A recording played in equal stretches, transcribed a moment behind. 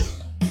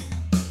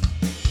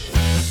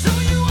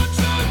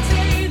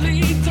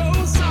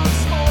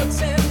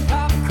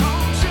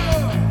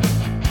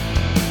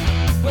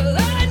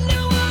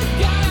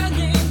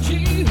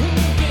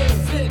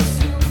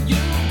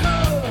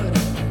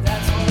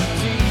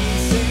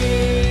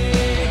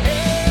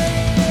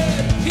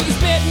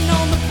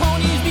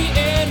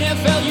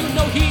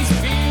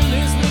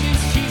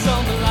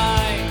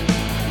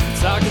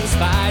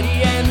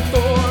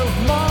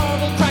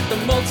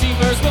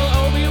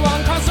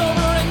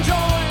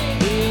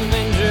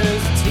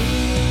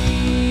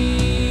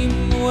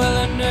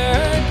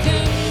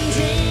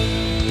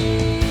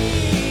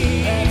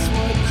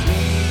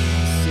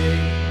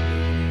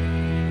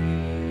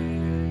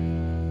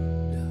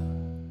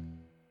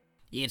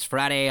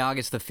Friday,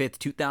 August the 5th,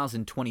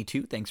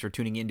 2022. Thanks for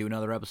tuning in to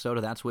another episode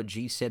of That's What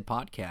G Said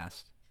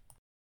podcast.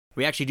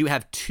 We actually do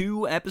have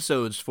 2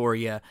 episodes for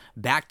you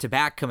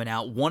back-to-back coming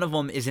out. One of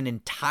them is an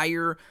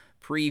entire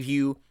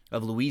preview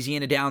of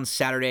Louisiana Downs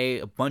Saturday,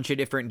 a bunch of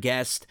different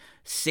guests,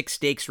 6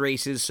 stakes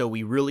races, so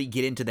we really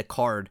get into the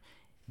card.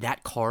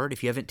 That card,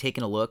 if you haven't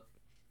taken a look,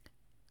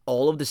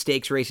 all of the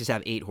stakes races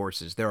have 8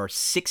 horses. There are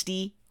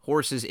 60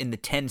 horses in the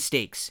 10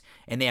 stakes,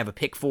 and they have a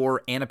pick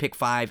 4 and a pick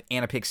 5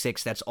 and a pick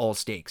 6. That's all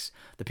stakes.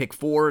 The pick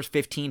 4 is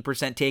 15%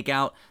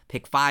 takeout,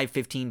 pick 5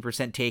 15%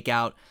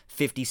 takeout,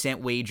 50-cent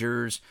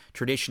wagers,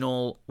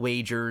 traditional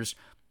wagers,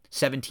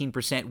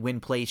 17% win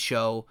place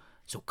show.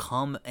 So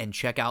come and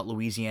check out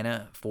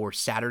Louisiana for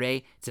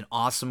Saturday. It's an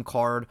awesome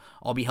card.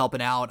 I'll be helping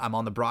out. I'm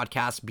on the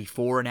broadcast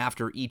before and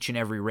after each and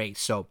every race,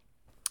 so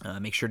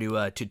make sure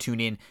to tune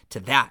in to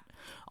that.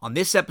 On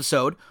this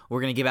episode,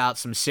 we're going to give out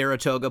some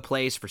Saratoga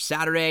plays for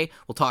Saturday.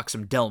 We'll talk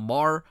some Del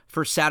Mar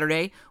for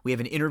Saturday. We have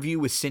an interview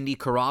with Cindy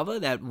Carava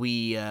that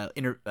we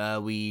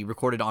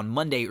recorded on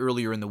Monday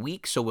earlier in the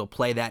week, so we'll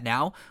play that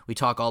now. We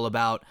talk all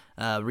about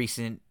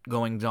recent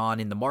goings-on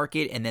in the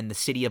market and then the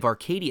city of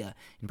Arcadia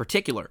in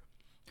particular.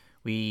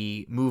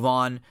 We move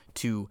on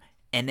to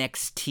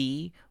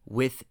NXT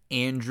with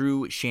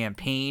Andrew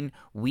Champagne.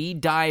 We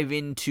dive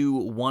into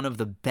one of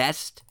the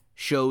best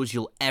shows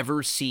you'll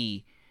ever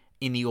see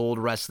in the old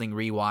wrestling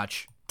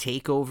rewatch,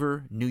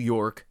 TakeOver New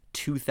York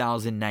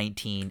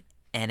 2019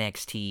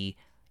 NXT.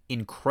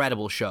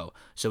 Incredible show.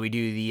 So we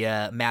do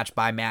the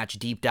match-by-match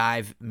deep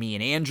dive, me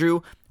and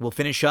Andrew. We'll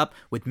finish up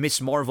with Miss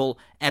Marvel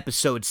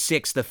Episode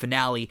 6, the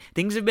finale.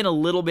 Things have been a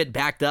little bit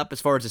backed up as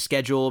far as the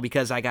schedule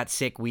because I got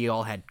sick. We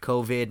all had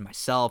COVID,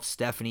 myself,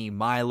 Stephanie,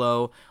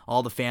 Milo,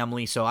 all the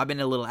family. So I've been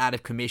a little out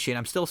of commission.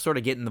 I'm still sort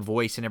of getting the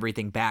voice and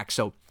everything back.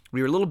 So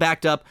we were a little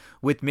backed up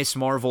with Miss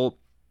Marvel.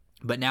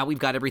 But now we've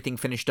got everything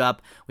finished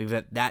up. We've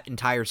got that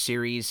entire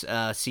series,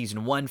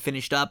 Season 1,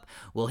 finished up.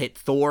 We'll hit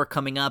Thor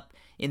coming up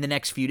in the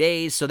next few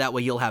days, so that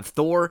way you'll have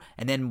Thor,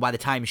 and then by the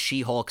time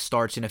She-Hulk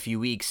starts in a few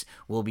weeks,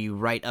 we'll be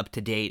right up to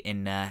date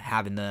and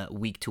having the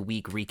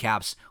week-to-week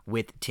recaps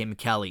with Tim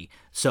Kelly.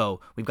 So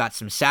we've got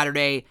some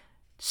Saturday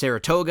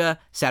Saratoga,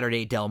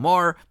 Saturday Del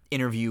Mar,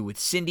 interview with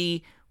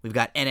Cindy. We've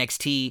got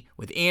NXT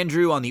with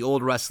Andrew on the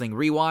old wrestling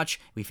rewatch.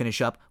 We finish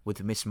up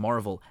with Miss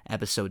Marvel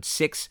Episode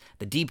 6,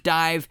 the deep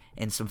dive,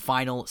 and some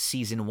final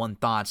Season 1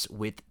 thoughts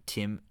with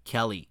Tim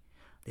Kelly.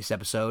 This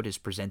episode is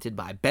presented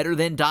by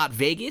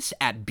BetterThan.Vegas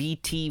at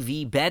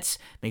BTV Bets.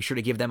 Make sure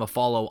to give them a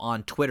follow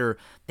on Twitter.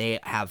 They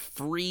have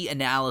free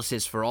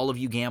analysis for all of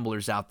you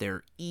gamblers out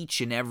there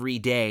each and every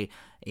day.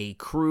 A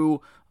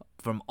crew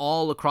from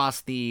all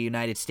across the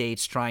United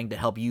States trying to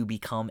help you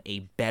become a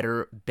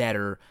better.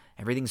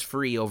 Everything's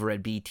free over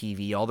at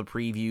BTV, all the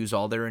previews,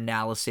 all their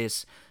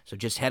analysis. So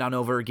just head on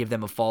over, give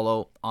them a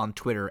follow on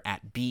Twitter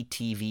at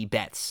BTV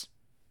Bets.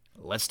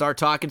 Let's start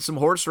talking some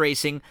horse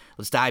racing.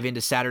 Let's dive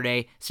into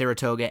Saturday,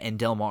 Saratoga, and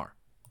Del Mar.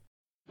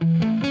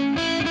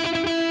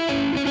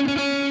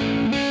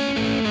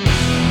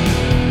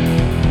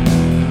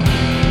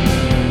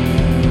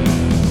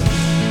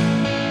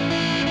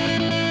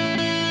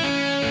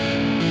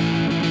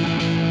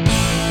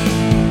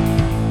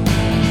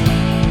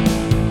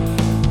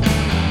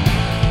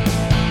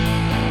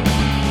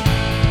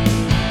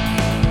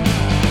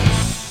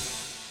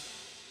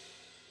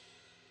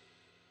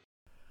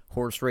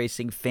 Horse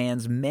racing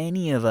fans,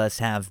 many of us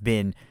have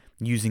been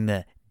using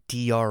the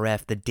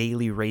DRF, the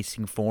daily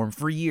racing form,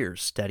 for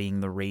years,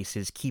 studying the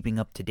races, keeping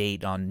up to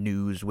date on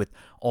news with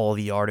all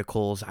the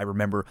articles. I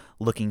remember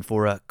looking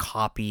for a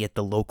copy at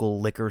the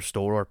local liquor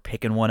store or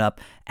picking one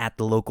up at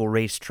the local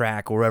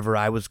racetrack wherever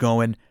I was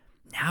going.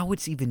 Now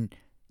it's even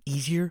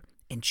easier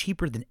and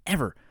cheaper than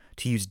ever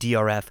to use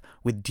DRF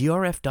with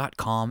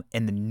DRF.com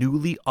and the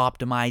newly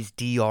optimized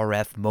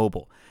DRF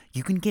Mobile.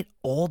 You can get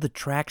all the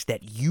tracks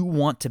that you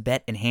want to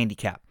bet and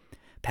handicap.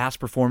 Past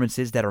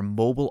performances that are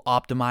mobile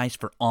optimized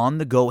for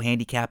on-the-go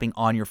handicapping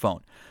on your phone.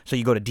 So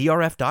you go to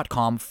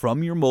DRF.com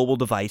from your mobile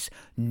device,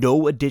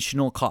 no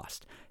additional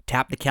cost.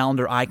 Tap the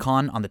calendar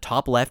icon on the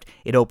top left.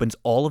 It opens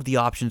all of the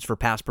options for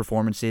past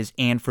performances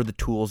and for the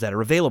tools that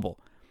are available.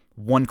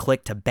 One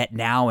click to bet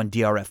now on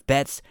DRF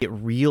Bets. Get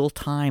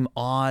real-time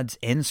odds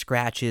and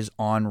scratches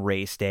on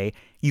race day.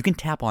 You can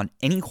tap on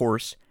any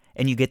horse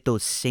and you get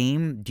those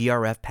same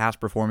DRF past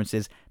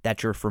performances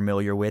that you're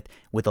familiar with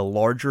a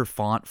larger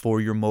font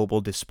for your mobile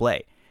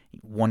display.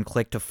 One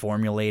click to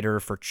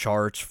Formulator for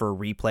charts, for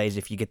replays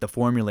if you get the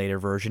Formulator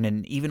version,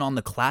 and even on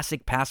the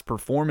classic past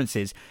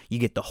performances, you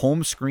get the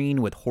home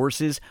screen with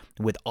horses,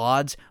 with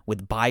odds,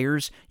 with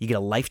buyers. You get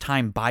a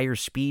lifetime buyer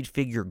speed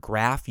figure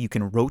graph. You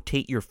can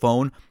rotate your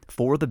phone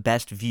for the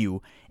best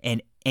view,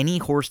 and any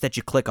horse that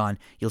you click on,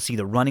 you'll see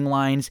the running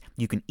lines.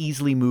 You can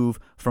easily move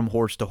from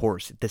horse to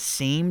horse. The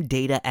same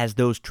data as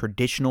those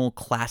traditional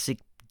classic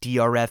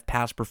DRF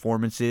past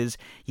performances.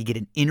 You get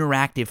an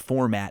interactive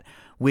format,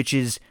 which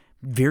is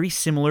very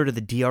similar to the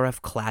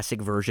DRF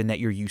Classic version that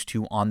you're used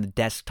to on the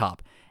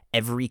desktop.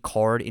 Every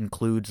card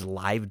includes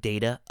live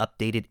data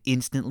updated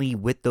instantly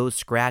with those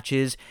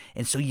scratches,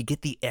 and so you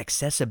get the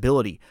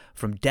accessibility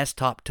from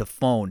desktop to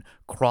phone,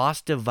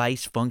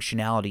 cross-device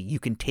functionality. You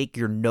can take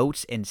your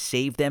notes and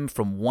save them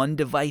from one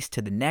device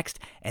to the next,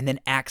 and then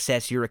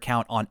access your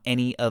account on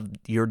any of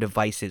your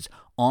devices.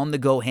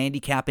 On-the-go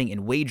handicapping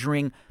and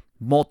wagering,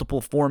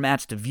 multiple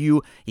formats to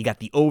view. You got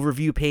the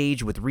overview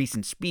page with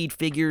recent speed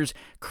figures,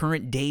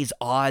 current day's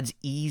odds,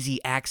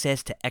 easy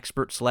access to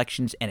expert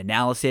selections and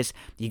analysis.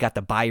 You got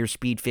the buyer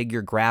speed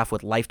figure graph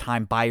with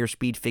lifetime buyer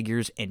speed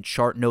figures and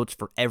chart notes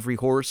for every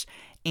horse.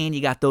 And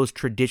you got those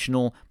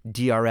traditional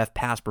DRF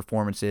pass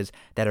performances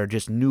that are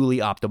just newly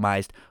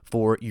optimized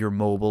for your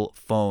mobile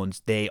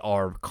phones. They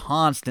are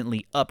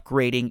constantly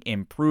upgrading,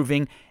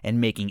 improving,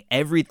 and making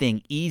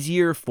everything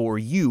easier for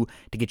you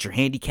to get your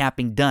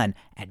handicapping done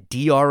at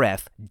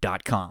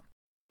drf.com.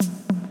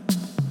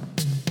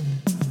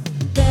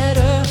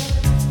 Better,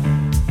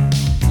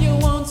 you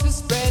want to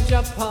spread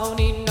your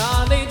pony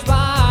knowledge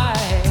wide.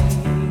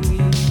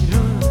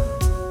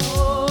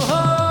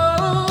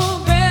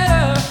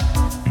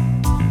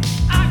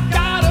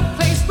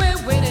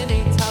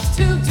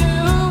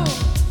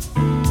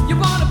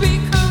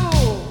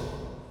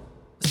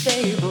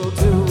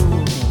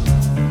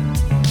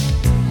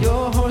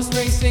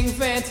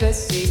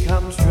 Fantasy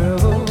come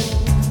true,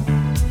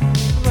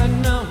 but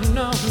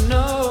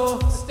no,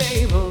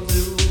 Stable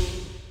Duel.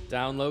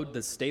 Download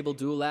the Stable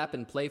Duel app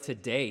and play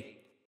today.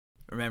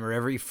 Remember,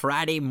 every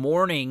Friday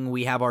morning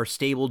we have our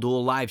Stable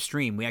Duel live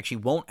stream. We actually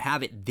won't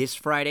have it this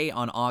Friday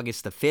on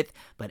August the 5th,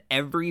 but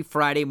every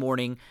Friday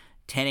morning,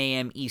 10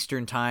 a.m.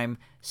 Eastern Time,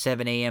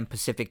 7 a.m.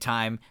 Pacific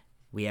Time,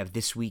 we have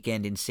This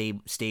Weekend in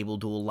Stable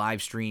Duel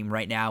live stream.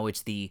 Right now,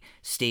 it's the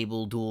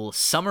Stable Duel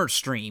Summer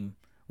Stream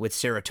with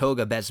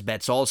Saratoga Best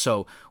Bets.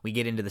 Also, we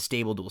get into the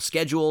Stable Duel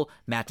schedule.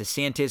 Matt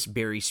DeSantis,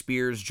 Barry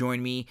Spears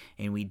join me,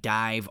 and we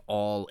dive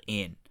all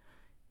in.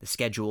 The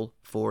schedule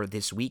for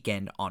this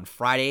weekend on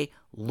Friday: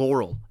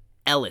 Laurel,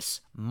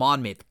 Ellis,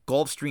 Monmouth,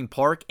 Gulfstream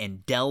Park,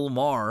 and Del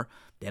Mar.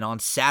 Then on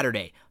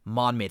Saturday,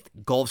 Monmouth,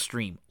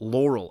 Gulfstream,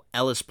 Laurel,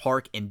 Ellis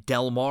Park, and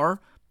Del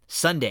Mar.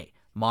 Sunday,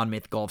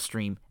 Monmouth,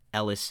 Gulfstream,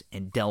 Ellis,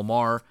 and Del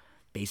Mar.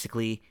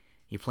 Basically,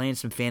 you're playing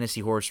some fantasy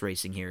horse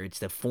racing here. It's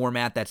the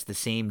format that's the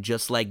same,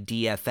 just like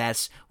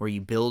DFS, where you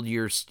build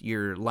your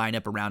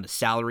lineup around a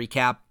salary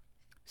cap.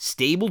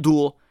 Stable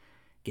Duel.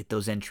 Get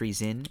those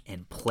entries in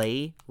and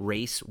play,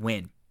 race,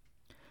 win.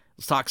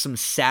 Let's talk some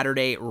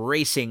Saturday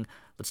racing.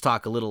 Let's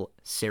talk a little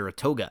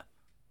Saratoga.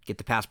 Get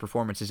the past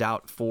performances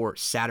out for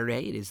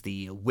Saturday. It is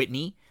the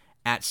Whitney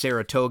at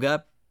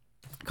Saratoga.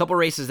 A couple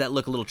races that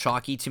look a little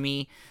chalky to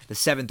me. The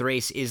 7th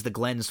race is the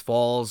Glens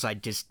Falls. I'm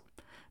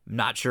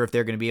not sure if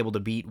they're going to be able to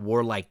beat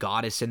Warlike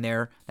Goddess in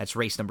there. That's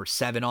race number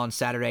 7 on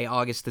Saturday,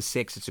 August the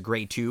 6th. It's a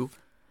grade 2.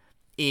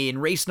 In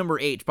race number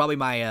 8, probably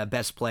my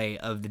best play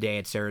of the day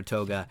at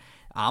Saratoga,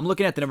 I'm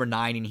looking at the number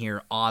 9 in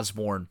here,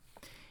 Osborne.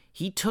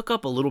 He took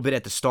up a little bit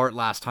at the start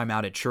last time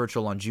out at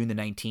Churchill on June the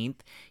 19th.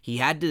 He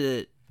had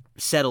to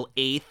settle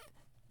 8th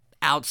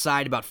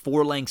outside, about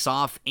 4 lengths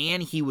off,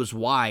 and he was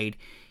wide.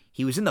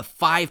 He was in the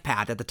 5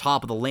 path at the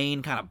top of the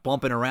lane, kind of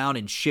bumping around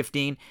and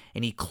shifting,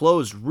 and he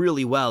closed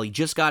really well. He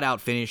just got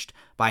outfinished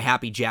by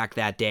Happy Jack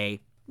that day.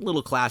 A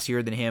little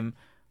classier than him.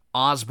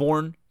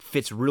 Osborne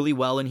fits really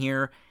well in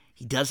here.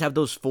 He does have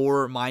those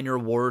 4 minor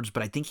awards,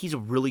 but I think he's a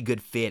really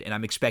good fit, and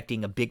I'm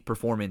expecting a big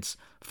performance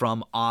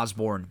from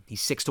Osborne.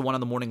 He's 6-1 on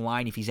the morning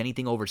line. If he's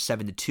anything over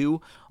 7-2,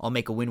 I'll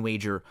make a win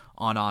wager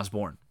on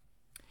Osborne.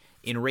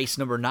 In race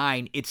number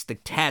 9, it's the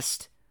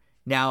Test.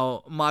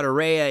 Now,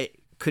 Madureira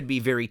could be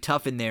very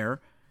tough in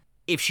there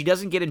if she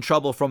doesn't get in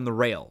trouble from the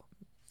rail.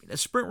 A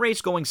sprint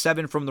race going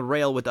 7 from the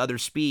rail with other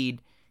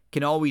speed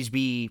can always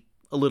be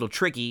a little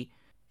tricky.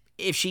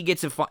 If she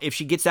gets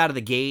out of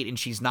the gate and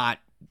she's not,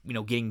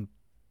 getting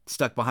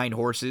stuck behind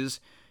horses,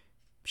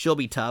 she'll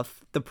be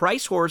tough. The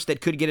price horse that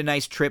could get a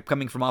nice trip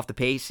coming from off the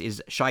pace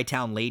is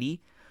Chi-Town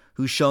Lady,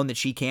 who's shown that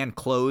she can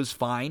close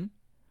fine.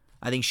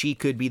 I think she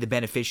could be the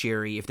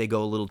beneficiary if they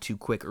go a little too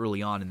quick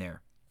early on in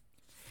there.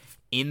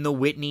 In the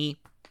Whitney,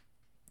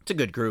 it's a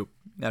good group.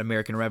 Got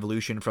American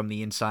Revolution from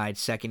the inside,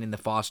 second in the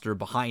Foster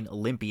behind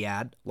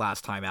Olympiad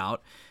last time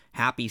out.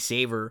 Happy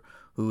Saver,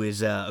 who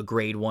is a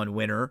grade 1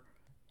 winner.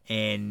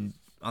 And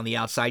on the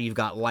outside, you've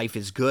got Life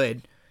is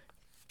Good.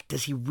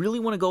 Does he really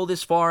want to go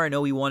this far? I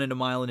know he won in 1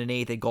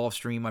 1/8 at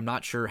Gulfstream. I'm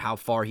not sure how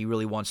far he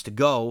really wants to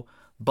go,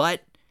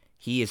 but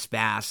he is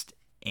fast,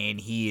 and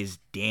he is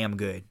damn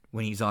good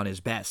when he's on his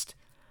best.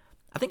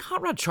 I think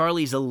Hot Rod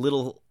Charlie's a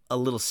little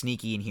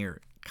sneaky in here.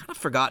 Kind of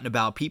forgotten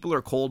about. People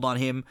are cold on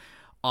him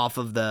off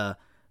of the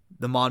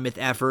Monmouth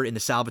effort in the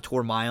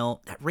Salvatore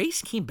Mile. That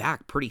race came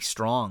back pretty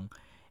strong,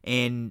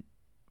 and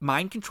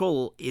Mind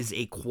Control is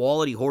a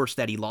quality horse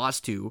that he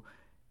lost to.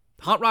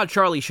 Hot Rod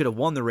Charlie should have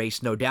won the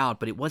race, no doubt,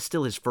 but it was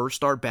still his first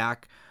start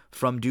back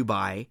from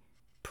Dubai.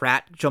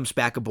 Pratt jumps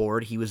back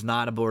aboard. He was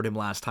not aboard him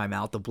last time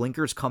out. The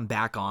blinkers come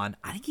back on.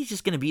 I think he's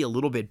just going to be a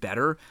little bit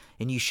better,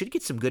 and you should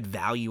get some good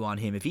value on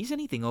him. If he's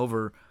anything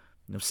over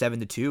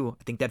 7-2,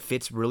 I think that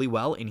fits really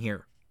well in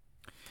here.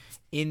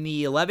 In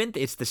the 11th,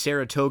 it's the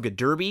Saratoga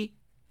Derby.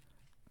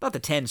 About the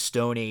 10,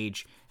 Stone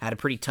Age had a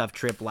pretty tough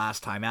trip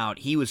last time out.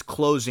 He was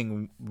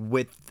closing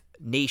with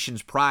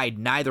Nation's Pride.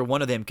 Neither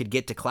one of them could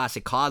get to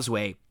Classic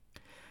Causeway.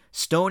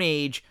 Stone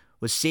Age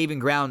was saving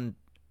ground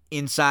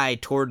inside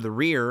toward the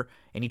rear,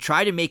 and he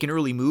tried to make an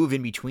early move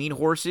in between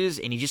horses,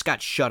 and he just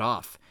got shut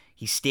off.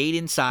 He stayed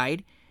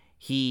inside.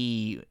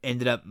 He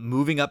ended up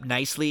moving up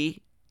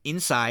nicely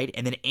inside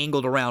and then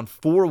angled around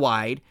 4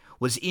 wide,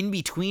 was in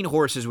between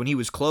horses when he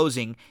was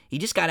closing. He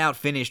just got out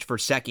finished for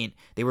second.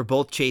 They were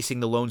both chasing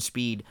the lone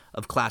speed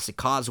of Classic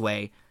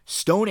Causeway.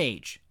 Stone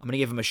Age, I'm going to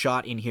give him a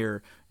shot in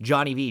here.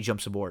 Johnny V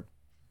jumps aboard.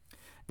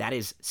 That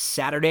is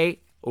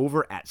Saturday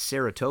over at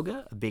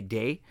Saratoga, a big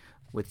day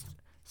with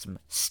some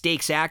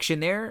stakes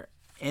action there,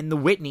 and the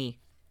Whitney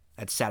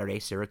at Saturday,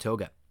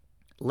 Saratoga.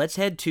 Let's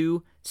head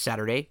to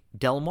Saturday,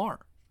 Del Mar.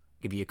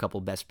 Give you a couple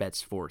best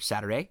bets for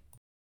Saturday.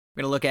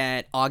 We're going to look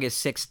at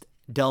August 6th,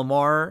 Del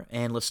Mar,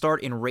 and let's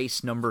start in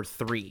race number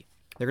 3.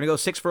 They're going to go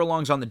 6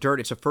 furlongs on the dirt.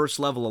 It's a first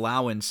level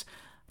allowance.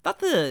 I thought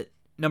the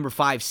number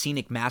 5,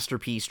 Scenic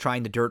Masterpiece,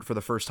 trying the dirt for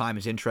the first time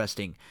is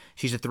interesting.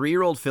 She's a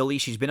 3-year-old filly.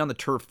 She's been on the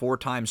turf 4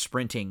 times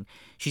sprinting.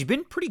 She's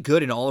been pretty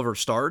good in all of her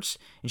starts,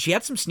 and she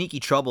had some sneaky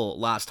trouble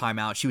last time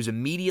out. She was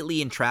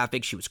immediately in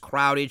traffic. She was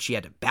crowded. She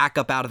had to back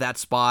up out of that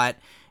spot.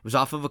 It was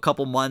off of a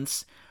couple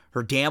months.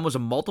 Her dam was a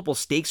multiple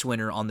stakes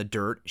winner on the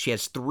dirt. She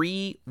has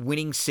 3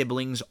 winning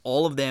siblings,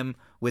 all of them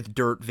with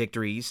dirt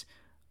victories.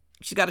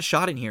 She's got a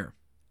shot in here.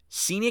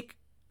 Scenic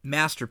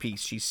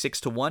Masterpiece. She's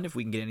 6-1. If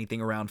we can get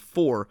anything around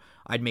 4,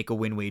 I'd make a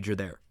win wager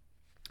there.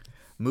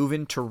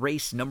 Moving to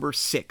race number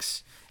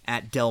 6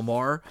 at Del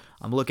Mar.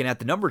 I'm looking at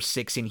the number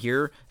 6 in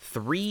here,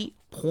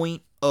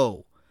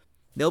 3.0.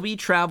 They'll be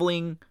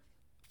traveling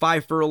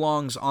 5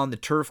 furlongs on the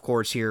turf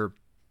course here.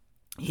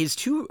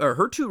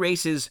 Her 2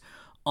 races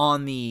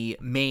on the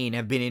main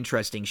have been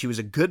interesting. She was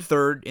a good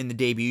third in the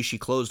debut. She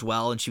closed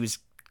well, and she was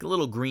a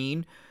little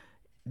green.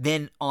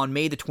 Then on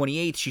May the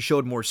 28th, she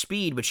showed more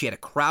speed, but she had a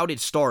crowded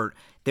start.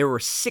 There were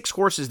 6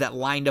 horses that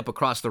lined up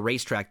across the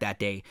racetrack that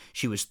day.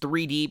 She was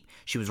 3 deep.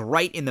 She was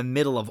right in the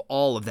middle of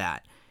all of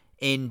that.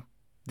 And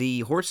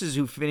the horses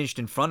who finished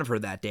in front of her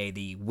that day,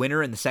 the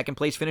winner and the second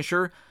place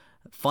finisher,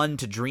 Fun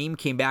to Dream,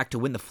 came back to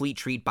win the Fleet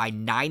Treat by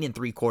 9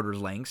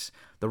 3/4 lengths.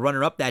 The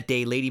runner-up that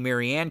day, Lady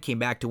Marianne, came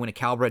back to win a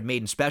Calbred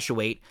Maiden Special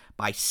Weight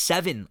by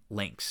 7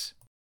 lengths.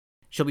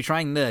 She'll be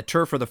trying the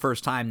turf for the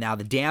first time now.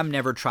 The dam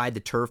never tried the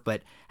turf,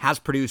 but has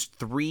produced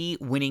 3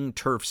 winning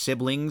turf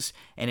siblings.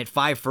 And at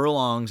 5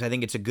 furlongs, I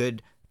think it's a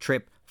good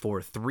trip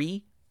for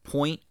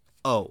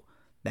 3.0.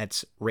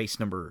 That's race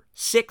number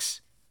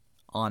 6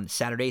 on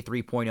Saturday.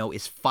 3.0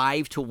 is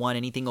 5-1.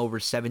 Anything over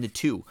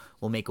 7-2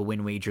 will make a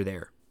win wager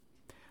there.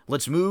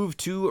 Let's move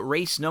to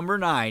race number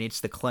 9.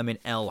 It's the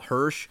Clement L.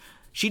 Hirsch.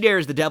 She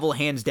Dares the Devil,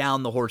 hands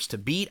down the horse to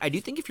beat. I do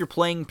think if you're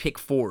playing pick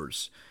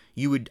 4s,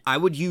 I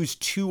would use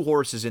 2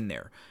 horses in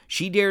there.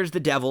 She Dares the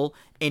Devil,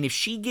 and if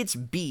she gets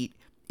beat,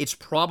 it's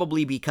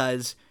probably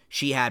because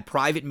she had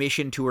Private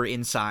Mission to her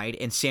inside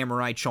and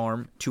Samurai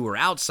Charm to her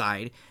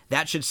outside.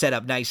 That should set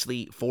up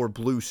nicely for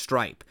Blue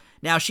Stripe.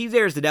 Now, She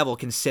Dares the Devil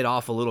can sit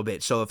off a little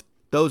bit, so if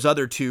those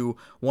other 2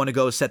 want to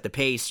go set the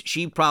pace,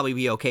 she'd probably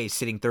be okay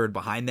sitting third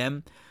behind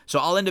them. So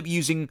I'll end up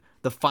using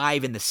the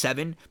 5 and the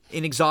 7.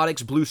 In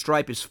exotics, Blue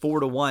Stripe is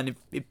 4-1.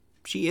 If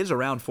she is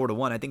around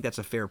 4-1, I think that's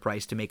a fair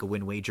price to make a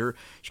win wager.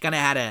 She kind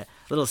of had a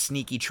little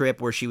sneaky trip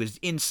where she was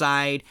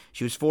inside.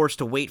 She was forced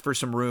to wait for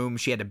some room.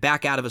 She had to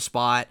back out of a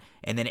spot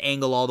and then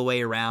angle all the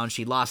way around.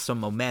 She lost some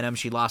momentum.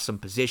 She lost some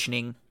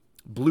positioning.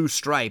 Blue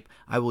Stripe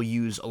I will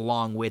use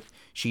along with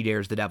She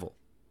Dares the Devil.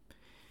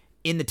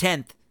 In the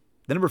 10th,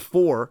 the number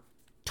 4,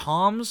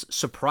 Tom's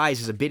Surprise,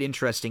 is a bit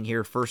interesting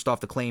here. First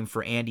off, the claim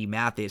for Andy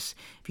Mathis.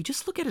 If you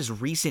just look at his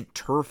recent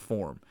turf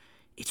form,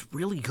 it's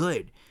really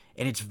good.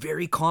 And it's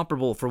very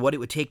comparable for what it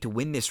would take to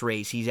win this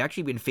race. He's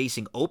actually been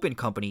facing Open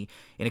Company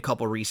in a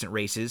couple recent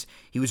races.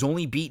 He was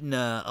only beaten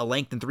a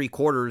length and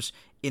 3/4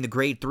 in the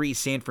Grade 3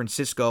 San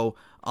Francisco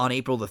on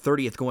April the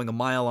 30th, going a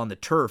mile on the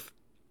turf.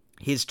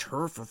 His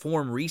turf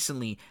form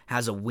recently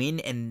has a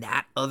win and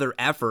that other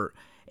effort.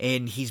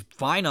 And he's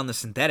fine on the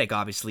synthetic,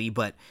 obviously,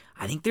 but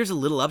I think there's a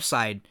little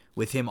upside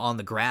with him on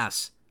the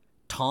grass.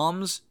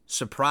 Tom's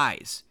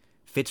Surprise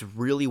fits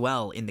really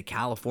well in the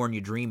California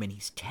Dream, and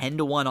he's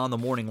 10-1 on the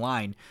morning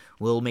line.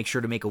 We'll make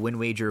sure to make a win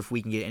wager if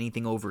we can get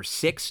anything over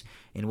 6,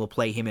 and we'll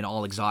play him in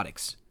all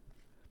exotics.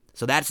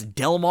 So that's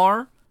Del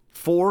Mar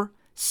for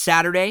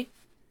Saturday.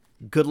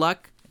 Good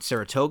luck at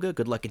Saratoga.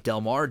 Good luck at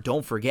Del Mar.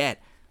 Don't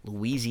forget,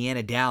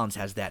 Louisiana Downs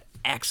has that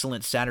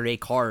excellent Saturday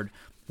card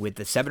with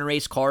the 7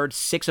 race cards.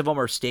 6 of them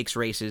are stakes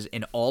races,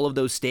 and all of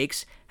those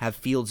stakes have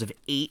fields of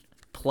 8+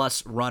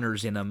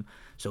 runners in them.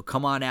 So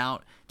come on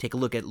out, take a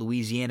look at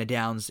Louisiana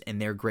Downs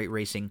and their great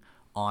racing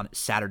on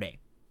Saturday.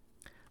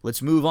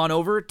 Let's move on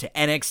over to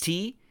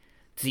NXT.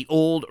 It's the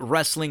old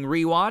wrestling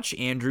rewatch.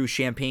 Andrew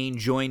Champagne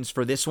joins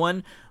for this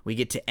one. We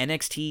get to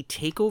NXT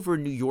TakeOver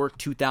New York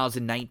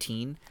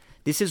 2019.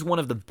 This is one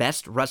of the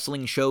best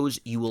wrestling shows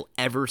you will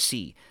ever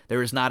see.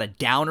 There is not a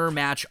downer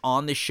match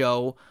on the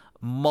show.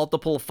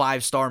 multiple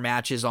 5-star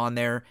matches on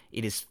there.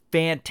 It is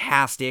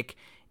fantastic.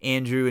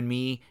 Andrew and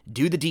me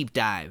do the deep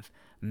dive,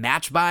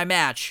 match by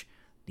match,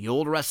 the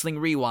old wrestling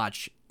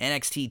rewatch,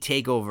 NXT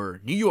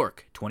TakeOver New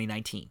York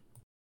 2019.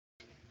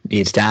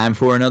 It's time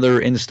for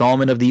another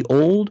installment of the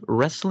old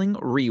wrestling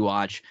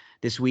rewatch.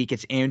 This week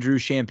it's Andrew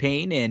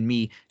Champagne and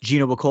me,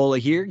 Gino Bacola,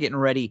 here, getting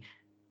ready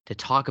to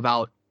talk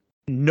about,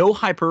 no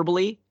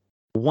hyperbole,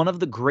 one of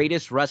the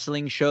greatest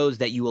wrestling shows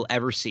that you will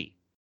ever see.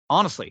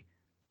 Honestly,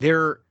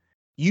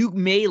 you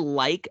may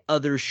like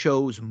other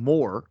shows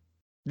more.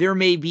 There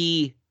may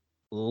be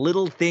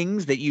little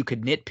things that you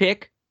could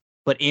nitpick,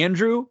 but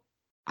Andrew,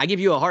 I give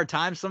you a hard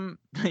time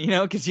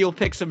because you'll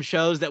pick some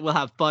shows that we'll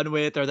have fun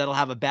with or that'll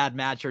have a bad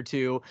match or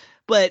two.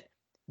 But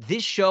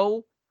this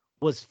show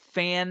was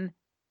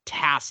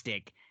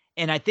fantastic.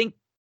 And I think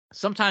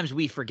sometimes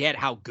we forget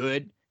how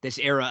good this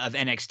era of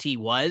NXT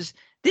was.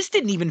 This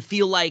didn't even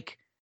feel like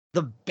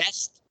the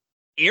best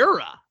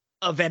era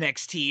of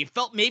NXT. It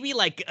felt maybe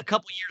like a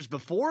couple years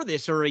before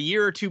this or a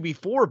year or two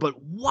before,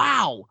 but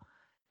wow,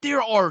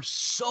 there are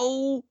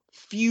so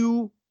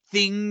few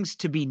things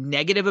to be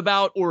negative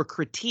about or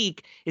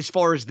critique as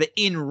far as the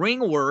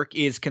in-ring work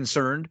is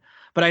concerned.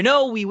 But I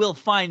know we will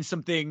find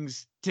some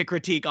things to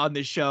critique on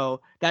this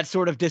show that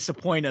sort of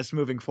disappoint us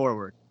moving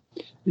forward.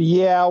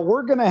 Yeah,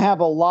 we're going to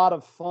have a lot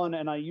of fun,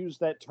 and I use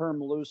that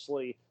term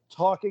loosely,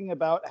 talking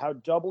about how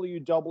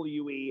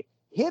WWE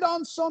hit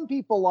on some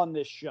people on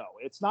this show.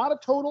 It's not a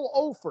total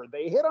offer.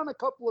 They hit on a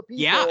couple of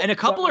people. Yeah, and a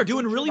couple are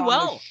doing really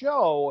well.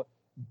 Show,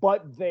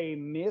 but they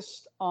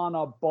missed on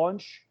a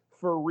bunch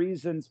for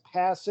reasons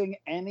passing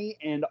any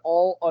and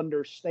all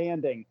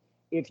understanding.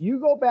 If you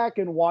go back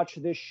and watch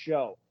this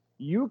show,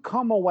 you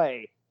come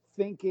away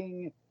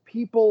thinking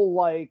people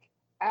like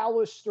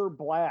Aleister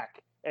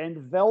Black and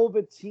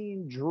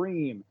Velveteen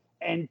Dream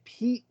and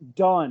Pete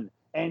Dunne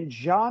and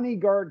Johnny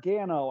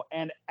Gargano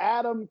and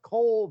Adam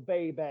Cole,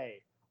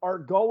 baby, are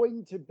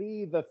going to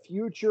be the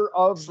future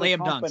of the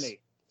company.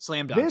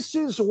 Slam dunk. This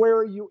is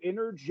where you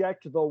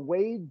interject the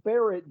Wade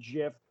Barrett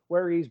gif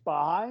where he's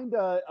behind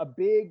a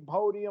big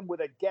podium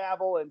with a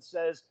gavel and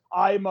says,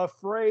 "I'm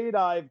afraid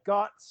I've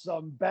got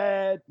some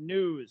bad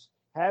news."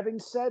 Having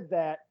said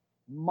that,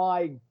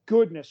 my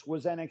goodness,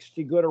 was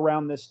NXT good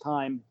around this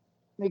time.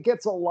 It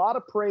gets a lot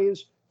of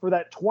praise for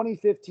that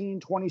 2015,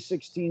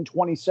 2016,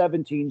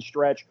 2017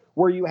 stretch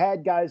where you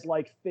had guys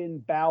like Finn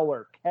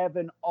Balor,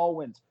 Kevin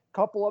Owens, a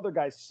couple other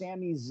guys,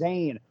 Sami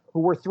Zayn, who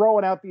were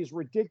throwing out these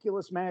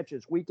ridiculous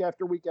matches week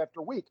after week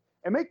after week.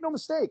 And make no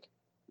mistake,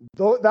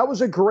 that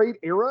was a great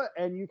era,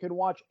 and you can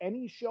watch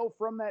any show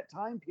from that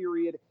time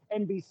period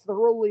and be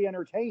thoroughly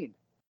entertained.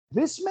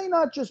 This may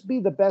not just be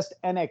the best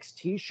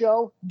NXT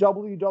show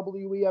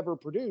WWE ever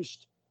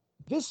produced.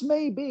 This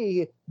may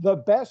be the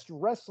best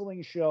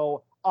wrestling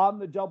show on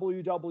the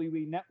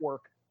WWE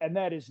network, and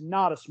that is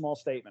not a small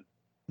statement.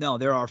 No,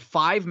 there are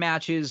 5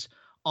 matches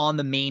on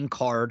the main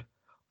card.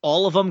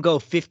 All of them go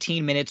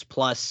 15 minutes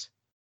plus.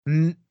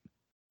 None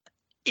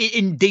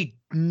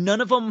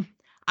of them,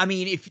 I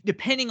mean, if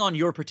depending on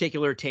your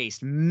particular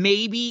taste,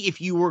 maybe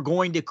if you were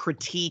going to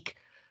critique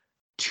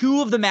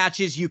 2 of the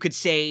matches, you could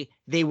say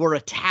they were a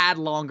tad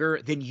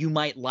longer than you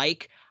might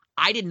like.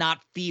 I did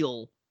not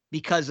feel,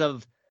 because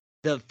of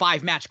the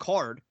 5-match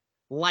card,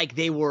 like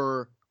they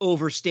were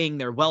overstaying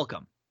their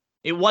welcome.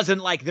 It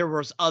wasn't like there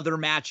was other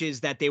matches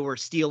that they were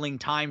stealing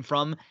time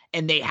from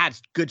and they had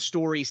good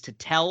stories to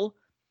tell.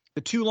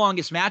 The 2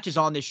 longest matches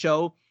on this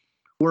show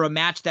were a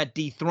match that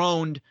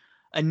dethroned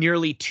a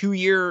nearly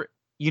 2-year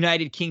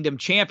United Kingdom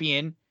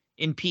champion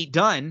in Pete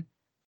Dunne,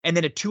 and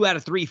then a 2 out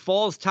of 3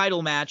 Falls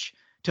title match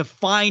to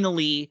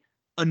finally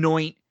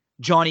anoint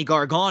Johnny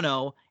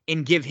Gargano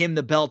and give him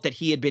the belt that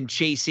he had been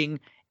chasing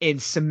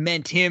and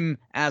cement him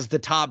as the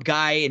top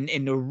guy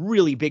in a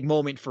really big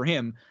moment for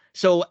him.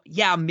 So,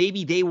 yeah,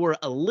 maybe they were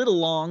a little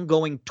long,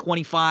 going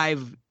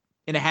 25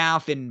 and a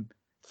half and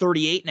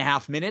 38 and a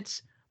half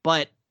minutes,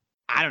 but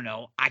I don't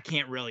know. I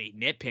can't really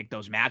nitpick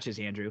those matches,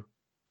 Andrew.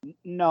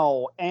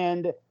 No,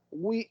 and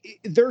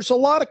there's a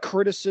lot of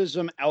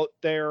criticism out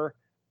there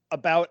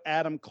about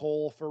Adam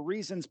Cole for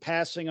reasons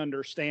passing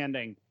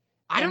understanding.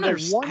 I don't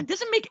understand. It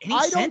doesn't make any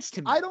sense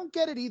to me. I don't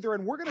get it either,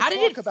 and we're going to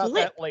talk about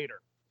that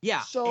later.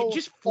 Yeah, so it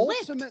just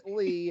flipped.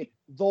 Ultimately,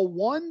 the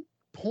one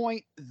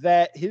point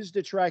that his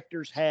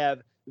detractors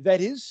have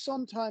that is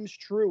sometimes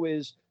true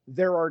is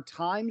there are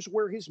times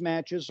where his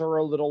matches are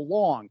a little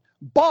long.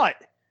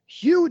 But,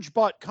 huge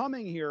but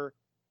coming here,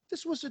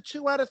 this was a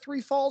 2 out of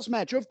 3 Falls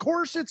match. Of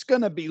course it's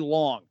going to be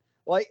long.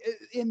 Like,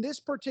 in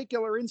this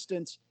particular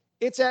instance,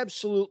 it's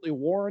absolutely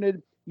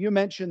warranted. You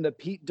mentioned the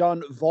Pete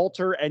Dunne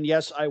Vaulter, and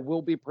yes, I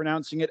will be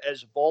pronouncing it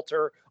as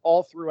Vaulter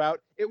all throughout.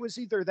 It was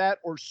either that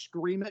or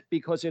Scream It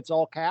because it's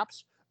all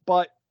caps.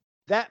 But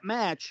that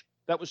match,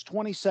 that was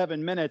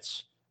 27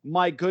 minutes,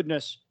 my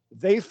goodness,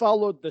 they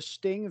followed the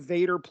Sting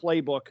Vader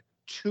playbook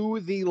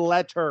to the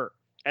letter.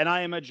 And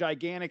I am a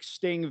gigantic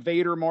Sting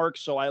Vader mark,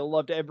 so I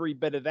loved every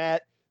bit of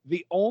that.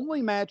 The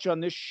only match on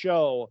this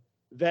show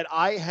that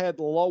I had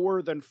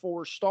lower than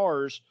 4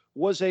 stars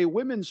was a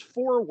women's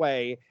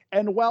four-way.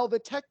 And while the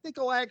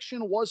technical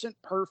action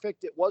wasn't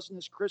perfect, it wasn't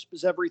as crisp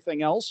as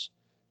everything else,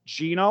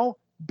 Gino,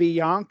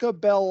 Bianca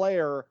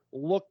Belair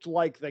looked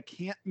like the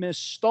can't miss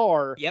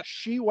star. Yep.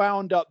 She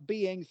wound up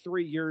being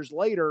 3 years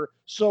later.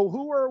 So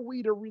who are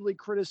we to really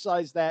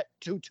criticize that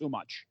too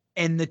much?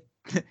 And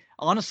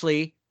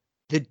honestly,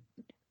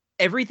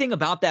 everything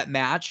about that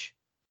match,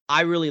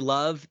 I really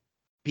love,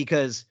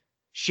 because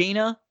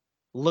Shayna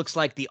looks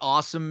like the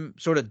awesome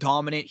sort of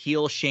dominant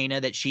heel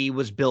Shayna that she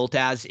was built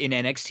as in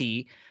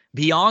NXT.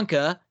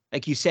 Bianca,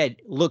 like you said,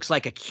 looks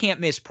like a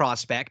can't miss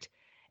prospect.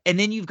 And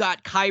then you've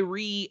got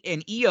Kyrie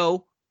and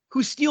Io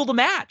who steal the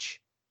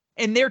match.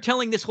 And they're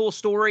telling this whole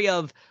story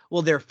of,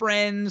 well, they're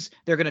friends.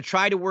 They're going to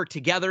try to work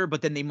together,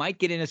 but then they might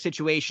get in a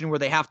situation where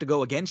they have to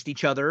go against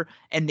each other.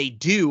 And they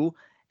do.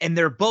 And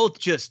they're both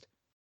just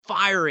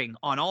firing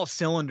on all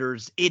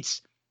cylinders.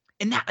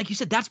 And that, like you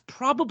said, that's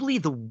probably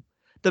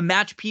the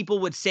match people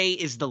would say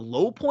is the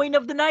low point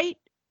of the night.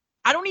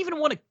 I don't even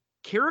want to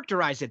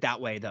characterize it that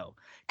way, though.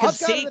 I've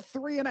got it at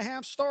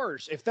 3.5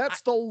 stars. If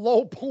that's the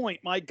low point,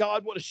 my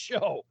God, what a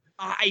show.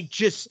 I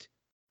just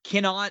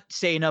cannot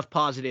say enough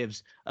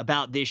positives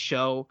about this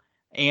show,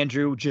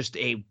 Andrew. Just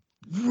a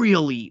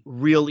really,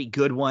 really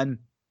good one.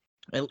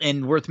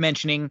 And worth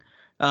mentioning,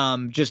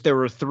 just there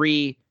were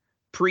 3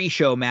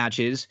 pre-show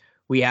matches.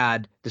 We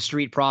had the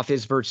Street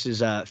Profits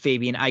versus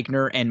Fabian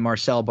Eichner and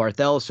Marcel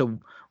Barthel. So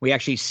we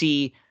actually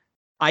see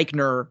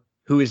Eichner,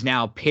 who is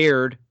now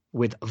paired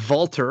with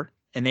Walter,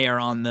 and they are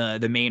on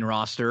the main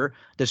roster.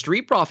 The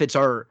Street Profits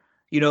are,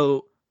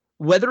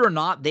 whether or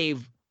not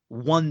they've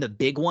won the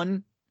big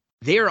one,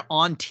 they're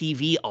on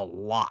TV a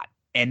lot.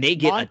 And they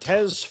get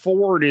Montez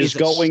Ford is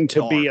going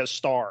to be a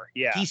star.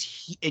 Yeah.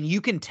 And you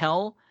can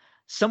tell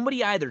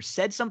somebody either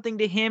said something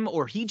to him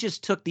or he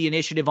just took the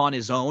initiative on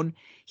his own.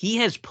 He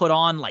has put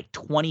on like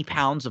 20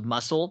 pounds of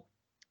muscle.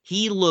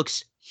 He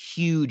looks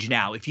huge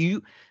now. If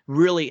you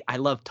really, I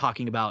love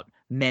talking about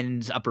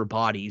men's upper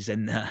bodies,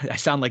 and I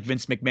sound like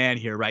Vince McMahon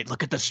here, right?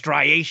 Look at the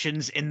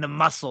striations in the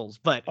muscles,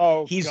 but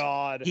he's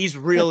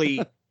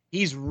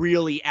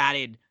really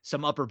added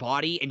some upper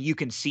body, and you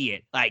can see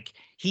it. Like,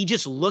 he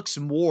just looks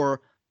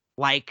more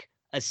like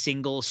a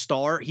single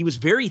star. He was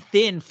very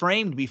thin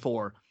framed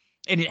before,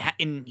 and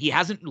he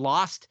hasn't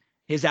lost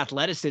his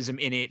athleticism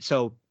in it.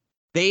 So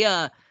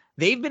they've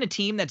been a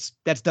team that's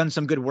done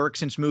some good work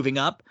since moving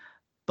up,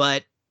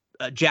 but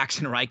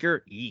Jackson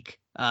Riker, eek.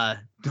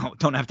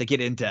 Don't have to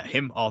get into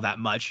him all that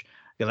much,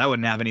 because I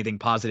wouldn't have anything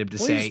positive to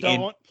say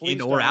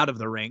in or out of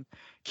the ring.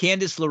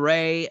 Candice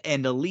LeRae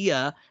and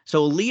Aaliyah.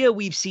 So Aaliyah,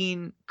 we've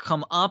seen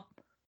come up,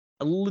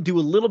 do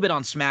a little bit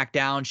on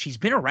SmackDown. She's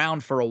been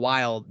around for a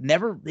while.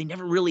 They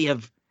never really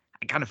have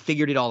kind of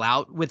figured it all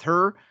out with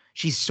her.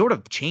 She's sort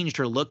of changed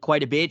her look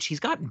quite a bit. She's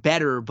gotten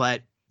better,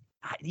 but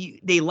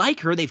they like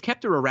her. They've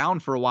kept her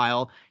around for a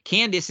while.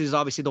 Candice is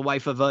obviously the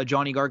wife of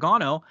Johnny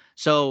Gargano,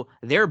 so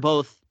they're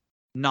both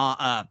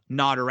not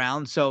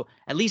around. So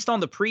at least on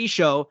the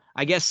pre-show,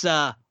 I guess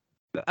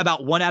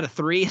about 1 out of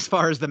 3 as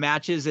far as the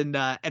matches and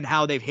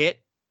how they've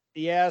hit.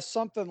 Yeah,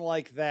 something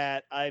like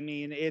that. I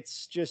mean,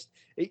 it's just,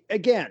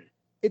 again,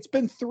 it's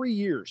been 3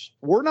 years.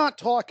 We're not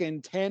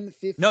talking 10,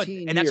 15 No,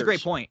 years. And that's a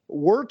great point.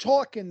 We're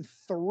talking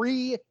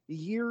 3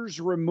 years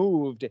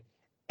removed,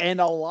 and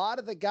a lot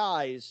of the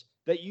guys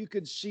that you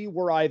could see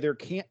were either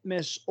can't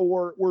miss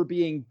or were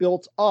being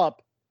built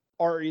up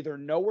are either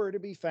nowhere to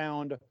be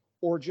found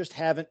or just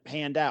haven't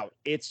panned out.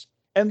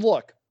 And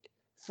look,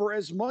 for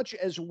as much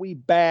as we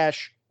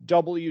bash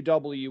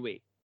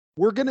WWE,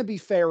 we're going to be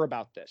fair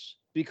about this,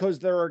 because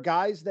there are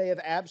guys they have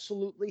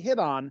absolutely hit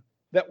on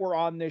that were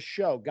on this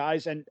show,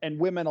 guys and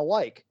women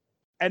alike.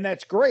 And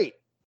that's great.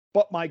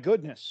 But my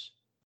goodness,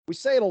 we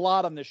say it a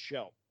lot on this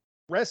show.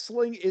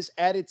 Wrestling is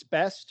at its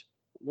best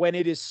when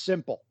it is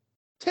simple.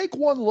 Take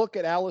one look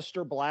at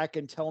Aleister Black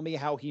and tell me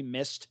how he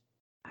missed.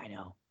 I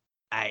know.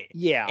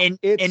 And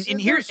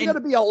here's going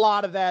to be a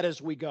lot of that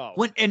as we go.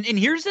 And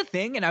here's the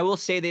thing, and I will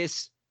say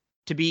this,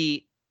 to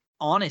be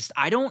honest,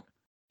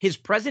 his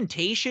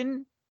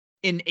presentation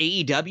in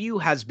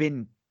AEW has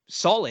been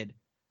solid,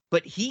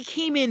 but he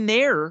came in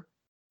there,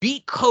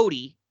 beat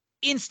Cody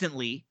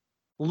instantly,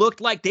 looked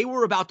like they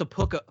were about to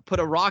put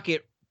a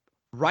rocket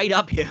right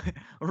up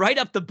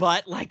the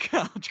butt, like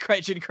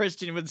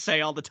Christian would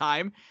say all the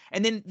time.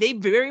 And then they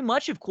very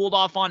much have cooled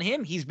off on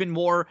him. He's been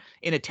more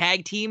in a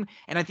tag team,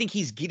 and I think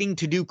he's getting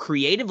to do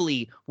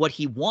creatively what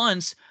he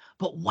wants.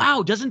 But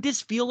wow, doesn't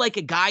this feel like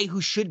a guy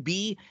who should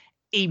be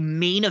a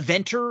main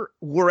eventer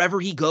wherever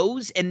he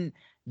goes? And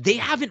they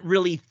haven't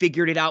really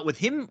figured it out with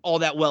him all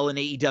that well in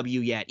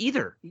AEW yet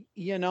either.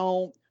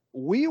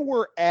 We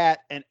were at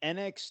an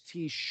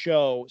NXT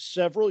show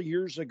several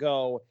years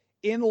ago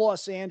in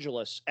Los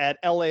Angeles at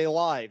LA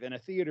Live, in a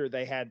theater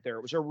they had there.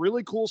 It was a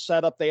really cool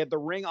setup. They had the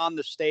ring on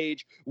the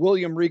stage.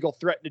 William Regal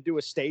threatened to do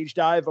a stage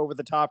dive over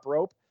the top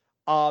rope.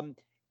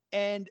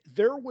 And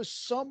there was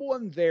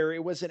someone there.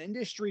 It was an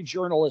industry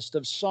journalist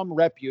of some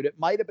repute. It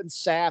might have been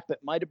Sap. It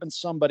might have been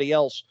somebody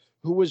else,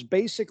 who was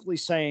basically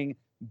saying,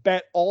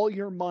 bet all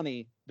your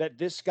money that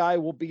this guy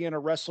will be in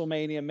a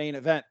WrestleMania main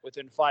event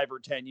within 5 or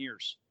 10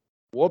 years.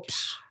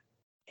 Whoops.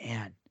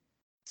 Man.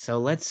 So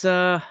let's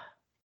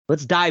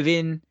dive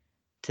in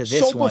to this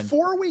So one.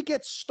 before we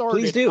get started,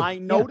 Please do. I Yeah.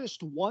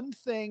 noticed one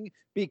thing,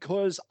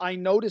 because I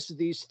noticed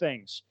these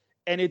things,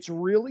 and it's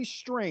really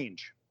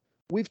strange.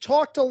 We've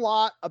talked a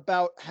lot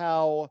about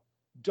how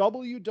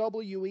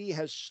WWE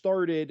has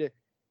started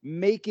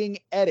making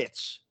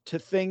edits to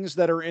things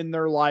that are in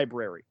their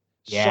library.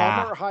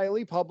 Yeah. Some are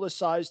highly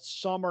publicized,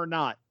 some are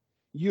not.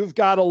 You've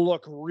got to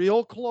look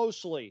real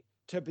closely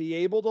to be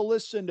able to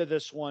listen to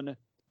this one.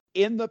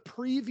 In the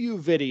preview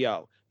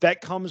video that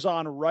comes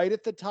on right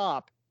at the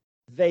top,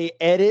 they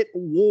edit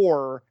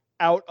War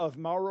out of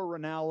Mauro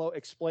Ranallo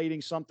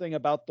explaining something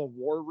about the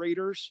War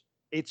Raiders.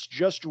 It's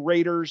just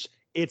Raiders.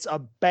 It's a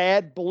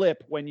bad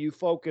blip when you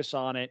focus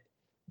on it.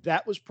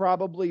 That was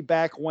probably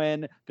back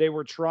when they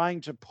were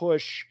trying to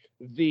push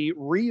the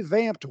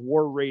revamped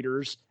War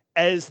Raiders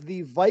as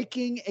the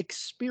Viking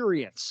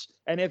experience.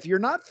 And if you're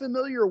not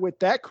familiar with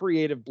that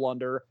creative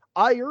blunder,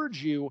 I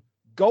urge you,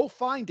 go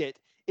find it.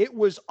 It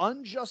was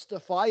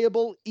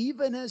unjustifiable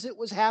even as it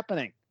was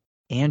happening.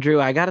 Andrew,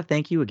 I got to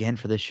thank you again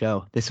for this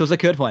show. This was a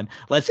good one.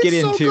 Let's get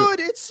It's so into good.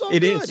 It's so It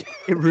good. is.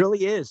 It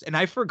really is. And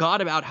I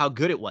forgot about how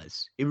good it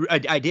was.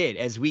 I did,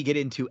 as we get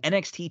into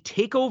NXT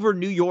TakeOver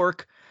New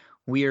York.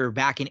 We're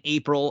back in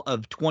April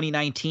of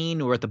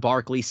 2019. We're at the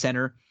Barclays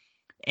Center,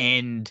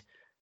 and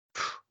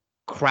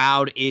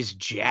crowd is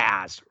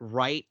jazzed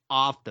right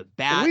off the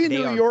bat. We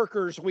New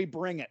Yorkers, we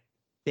bring it.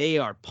 They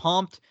are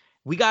pumped.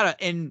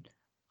 And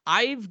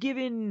I've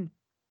given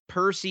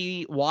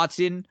Percy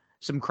Watson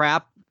some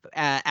crap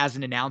as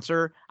an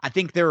announcer. I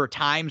think there are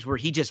times where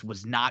he just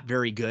was not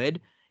very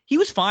good. He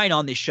was fine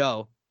on this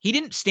show. He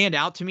didn't stand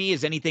out to me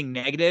as anything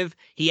negative.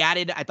 He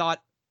added, I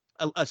thought,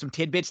 some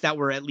tidbits that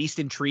were at least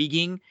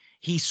intriguing.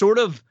 He sort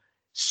of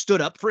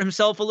stood up for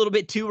himself a little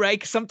bit too, right?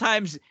 'Cause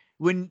sometimes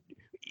when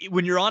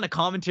you're on a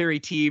commentary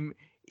team,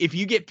 if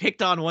you get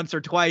picked on once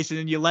or twice and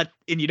then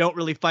you don't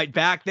really fight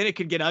back, then it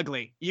can get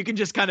ugly. You can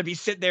just kind of be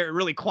sitting there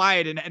really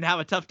quiet and have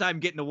a tough time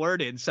getting a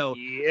word in. So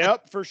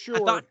yep, for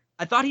sure.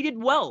 I thought he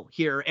did well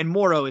here, and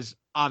Moro is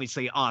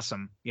obviously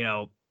awesome.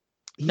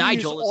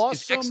 Nigel is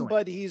awesome, excellent,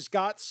 but he's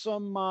got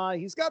some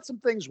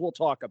things we'll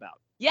talk about.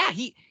 Yeah,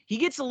 he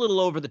gets a little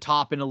over the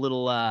top and a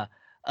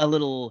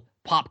little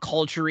pop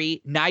culture-y.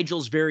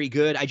 Nigel's very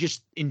good. I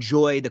just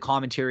enjoy the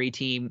commentary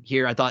team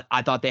here. I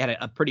thought they had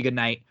a pretty good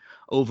night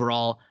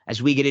overall.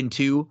 As we get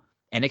into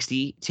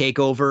NXT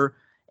TakeOver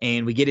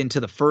and we get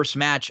into the first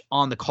match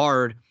on the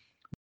card,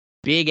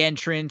 big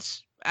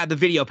entrance. The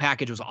video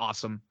package was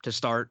awesome to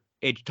start.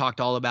 It talked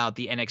all about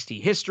the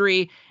NXT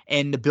history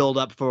and the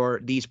build-up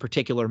for these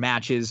particular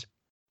matches.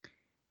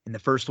 In the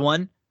first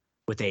one,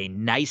 with a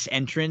nice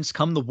entrance,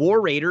 come the War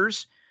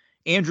Raiders.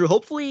 Andrew,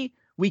 hopefully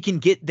we can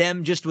get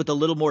them just with a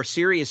little more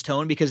serious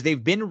tone, because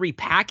they've been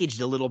repackaged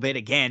a little bit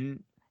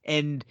again.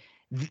 And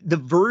the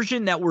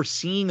version that we're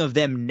seeing of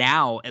them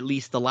now, at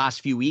least the last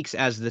few weeks,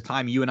 as the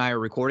time you and I are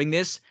recording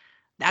this,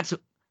 that's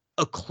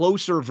a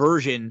closer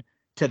version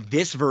to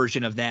this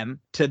version of them,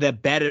 to the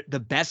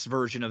best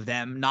version of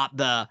them, not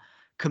the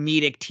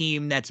comedic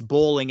team that's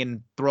bowling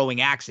and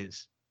throwing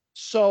axes.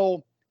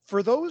 So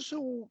for those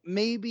who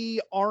maybe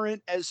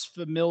aren't as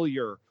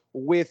familiar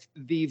with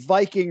the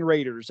Viking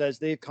Raiders as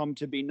they've come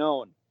to be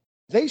known,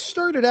 they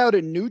started out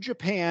in New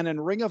Japan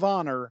and Ring of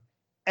Honor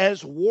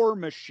as War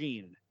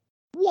Machine.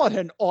 What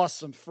an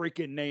awesome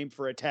freaking name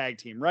for a tag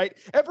team, right?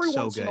 Every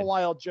once in a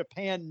while,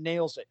 Japan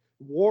nails it.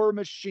 War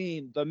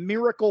Machine, the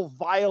Miracle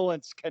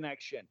Violence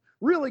connection.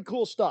 Really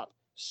cool stuff.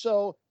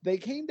 So they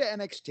came to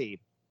NXT,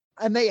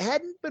 and they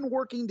hadn't been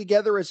working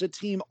together as a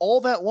team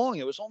all that long.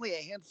 It was only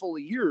a handful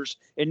of years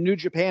in New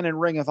Japan and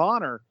Ring of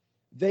Honor.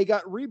 They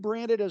got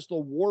rebranded as the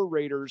War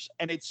Raiders,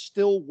 and it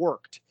still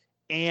worked.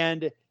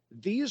 And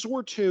these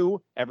were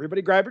two,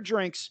 everybody grab your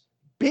drinks,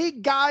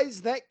 big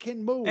guys that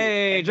can move.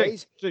 Hey,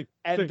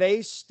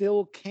 they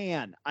still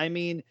can. I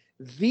mean,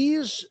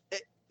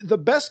 the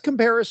best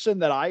comparison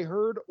that I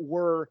heard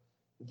were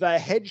the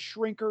Head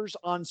Shrinkers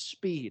on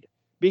speed,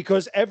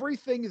 because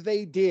everything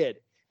they did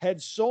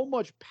had so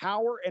much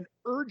power and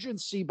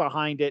urgency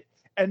behind it,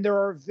 and there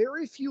are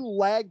very few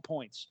lag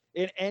points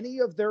in any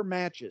of their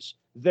matches.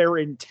 They're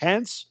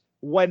intense.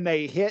 When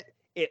they hit,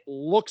 it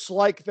looks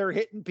like they're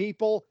hitting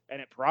people,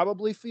 and it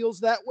probably feels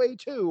that way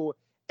too.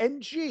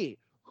 And gee,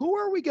 who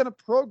are we going to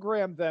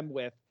program them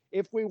with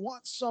if we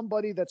want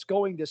somebody that's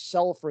going to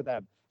sell for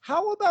them?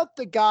 How about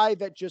the guy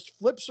that just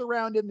flips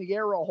around in the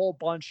air a whole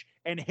bunch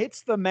and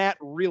hits the mat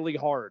really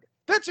hard?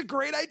 That's a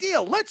great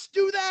idea. Let's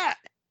do that.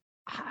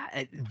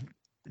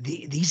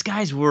 These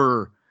guys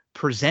were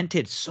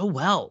presented so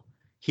well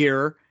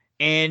here.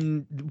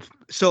 And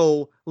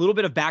so a little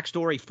bit of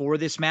backstory for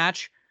this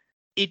match.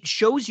 It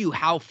shows you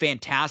how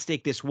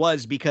fantastic this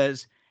was,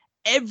 because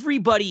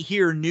everybody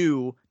here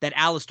knew that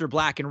Aleister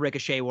Black and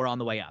Ricochet were on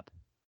the way up.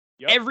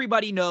 Yep.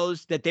 Everybody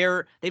knows that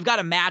they've got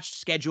a match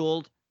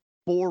scheduled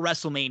for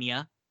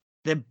WrestleMania.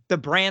 The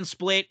brand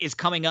split is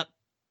coming up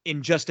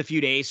in just a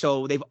few days.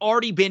 So they've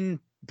already been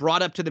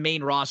brought up to the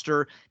main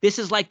roster. This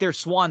is like their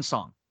swan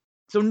song.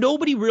 So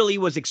nobody really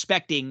was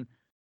expecting,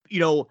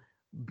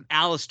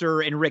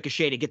 Aleister and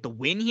Ricochet to get the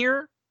win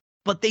here,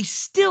 but they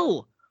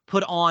still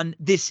put on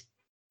this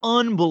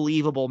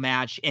unbelievable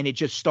match, and it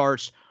just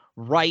starts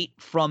right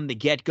from the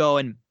get-go,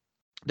 and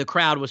the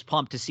crowd was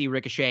pumped to see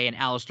Ricochet and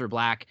Aleister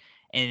Black,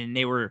 and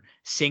they were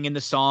singing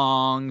the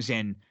songs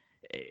and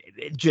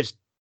just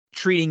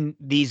treating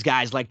these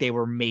guys like they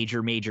were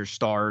major, major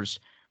stars.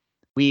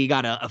 We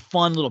got a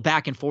fun little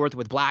back and forth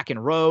with Black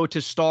and Rowe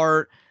to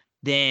start.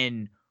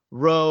 Then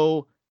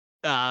Rowe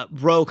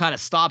kind of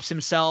stops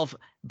himself.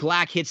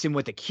 Black hits him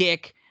with a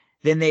kick.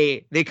 Then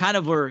they kind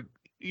of were,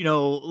 a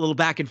little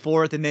back and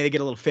forth, and then they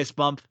get a little fist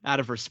bump out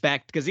of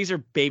respect because these are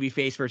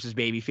babyface versus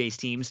babyface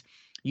teams.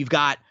 You've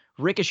got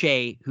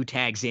Ricochet who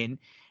tags in,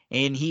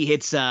 and he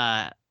hits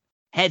head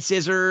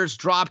scissors,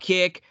 drop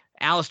kick.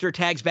 Aleister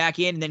tags back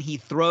in, and then he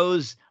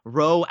throws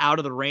Rowe out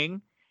of the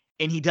ring,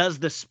 and he does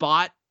the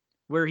spot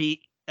where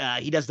he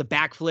does the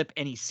backflip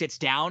and he sits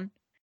down.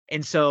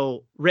 And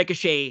so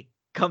Ricochet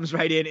comes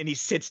right in and he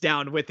sits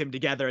down with him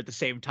together at the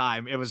same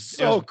time. It was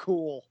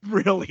cool.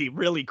 Really,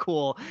 really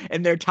cool.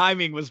 And their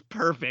timing was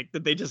perfect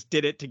that they just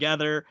did it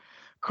together.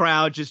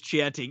 Crowd just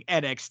chanting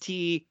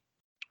NXT.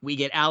 We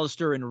get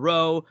Aleister and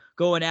Rowe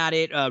going at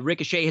it.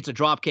 Ricochet hits a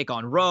drop kick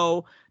on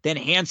Rowe. Then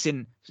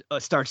Hansen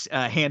starts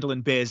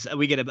handling biz.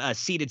 We get a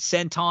seated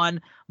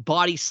senton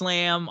body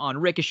slam on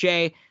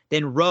Ricochet.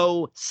 Then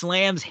Rowe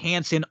slams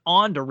Hansen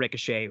onto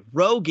Ricochet.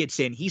 Rowe gets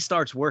in. He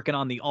starts working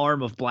on the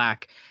arm of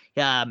Black.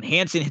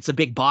 Hansen hits a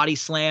big body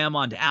slam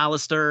onto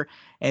Aleister.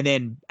 And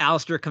then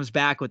Aleister comes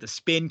back with a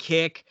spin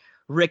kick.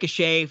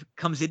 Ricochet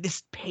comes in.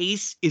 This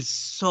pace is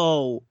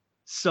so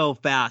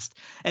fast.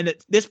 And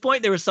at this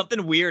point, there was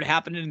something weird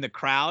happening in the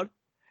crowd.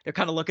 They're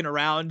kind of looking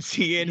around,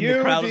 seeing you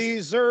the crowd.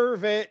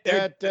 Deserve it.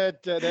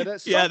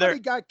 Somebody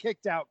got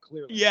kicked out,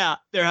 clearly. Yeah,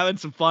 they're having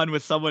some fun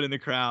with someone in the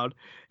crowd.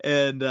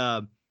 And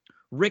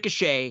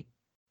Ricochet.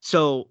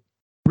 So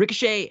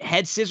Ricochet,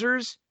 head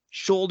scissors,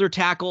 shoulder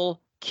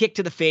tackle, kick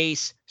to the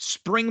face,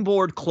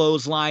 springboard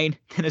clothesline,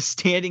 and a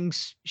standing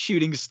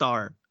shooting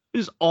star. It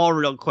was all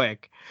real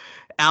quick.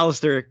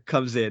 Aleister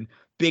comes in,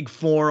 big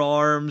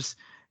forearms.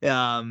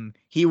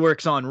 He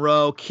works on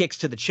Rowe, kicks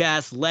to the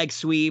chest, leg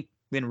sweep.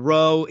 Then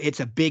Rowe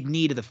hits a big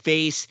knee to the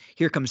face.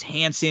 Here comes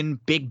Hansen,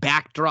 big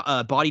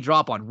body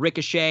drop on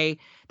Ricochet.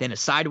 Then a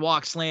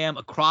sidewalk slam,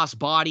 a cross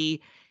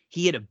body.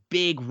 He hit a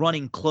big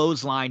running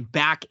clothesline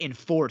back and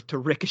forth to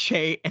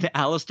Ricochet and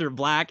Aleister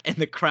Black, and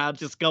the crowd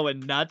just going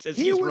nuts as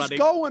he's running. He was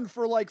going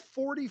for like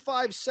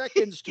 45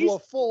 seconds to a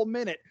full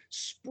minute,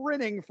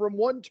 sprinting from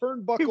one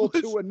turnbuckle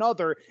to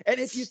another. And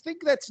if you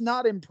think that's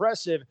not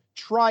impressive,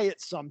 try it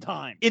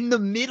sometime. In the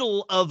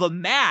middle of a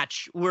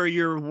match where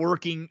you're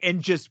working,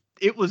 and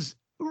it was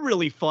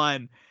really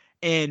fun.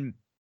 And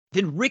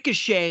then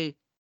Ricochet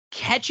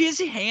catches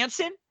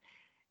Hansen,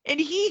 and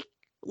he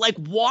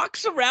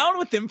walks around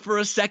with him for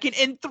a second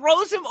and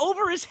throws him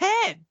over his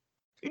head.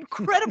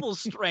 Incredible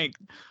strength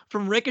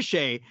from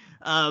Ricochet.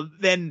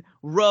 Then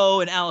Rowe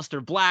and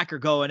Aleister Black are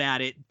going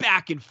at it,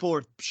 back and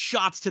forth,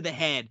 shots to the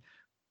head.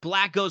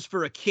 Black goes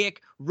for a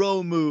kick,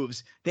 Rowe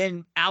moves.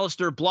 Then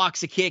Aleister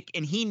blocks a kick,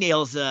 and he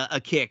nails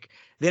a kick.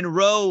 Then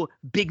Rowe,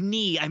 big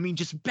knee.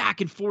 Just back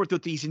and forth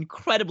with these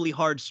incredibly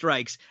hard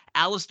strikes.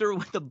 Aleister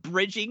with a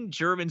bridging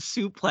German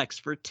suplex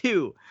for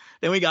 2.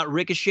 Then we got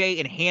Ricochet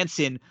and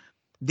Hansen.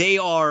 They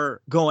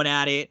are going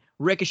at it.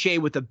 Ricochet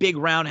with a big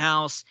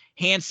roundhouse.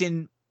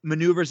 Hansen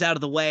maneuvers out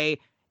of the way.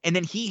 And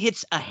then he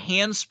hits a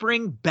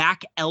handspring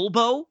back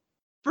elbow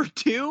for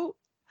 2.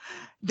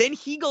 Then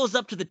he goes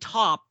up to the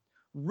top.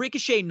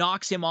 Ricochet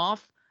knocks him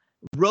off.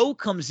 Rowe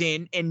comes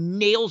in and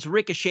nails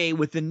Ricochet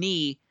with the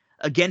knee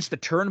against the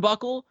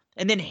turnbuckle.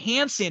 And then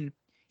Hansen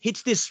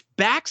hits this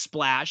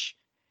backsplash.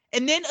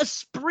 And then a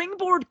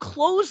springboard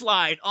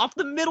clothesline off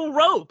the middle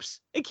ropes.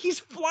 He's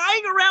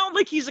flying around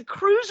like he's a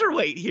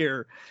cruiserweight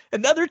here.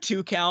 Another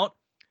 2 count.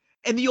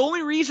 And the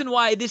only reason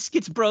why this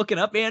gets broken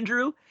up,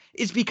 Andrew,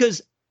 is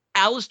because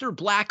Aleister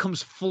Black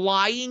comes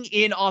flying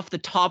in off the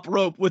top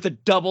rope with a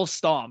double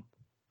stomp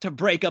to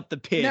break up the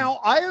pin. Now,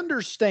 I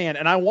understand,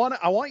 and I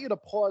want you to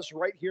pause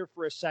right here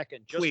for a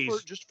second,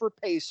 just for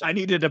pacing. I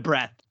needed a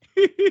breath.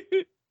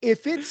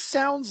 If it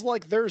sounds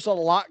like there's a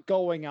lot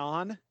going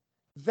on,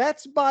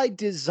 that's by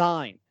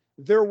design.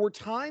 There were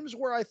times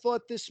where I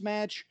thought this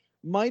match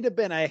might have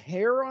been a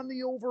hair on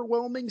the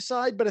overwhelming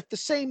side, but at the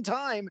same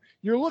time,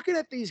 you're looking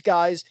at these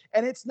guys,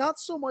 and it's not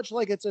so much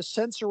like it's a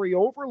sensory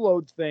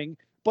overload thing,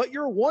 but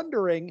you're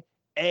wondering,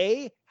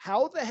 A,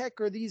 how the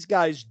heck are these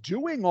guys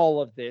doing all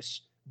of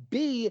this?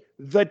 B,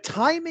 the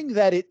timing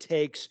that it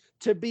takes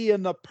to be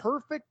in the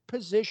perfect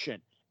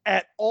position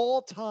at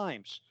all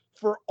times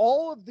for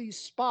all of these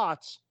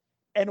spots.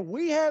 And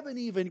we haven't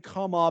even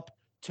come up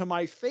to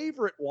my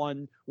favorite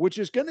one, which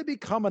is going to be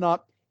coming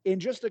up in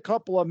just a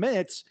couple of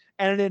minutes.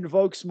 And it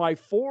invokes my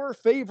 4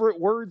 favorite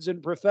words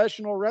in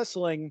professional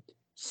wrestling: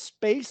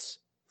 space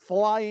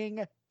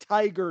flying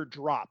tiger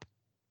drop.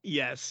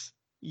 Yes.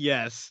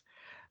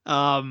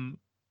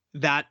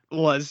 That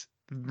was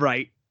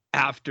right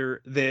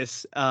after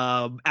this.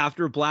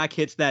 After Black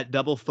hits that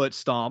double foot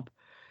stomp,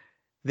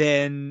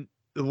 then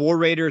the War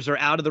Raiders are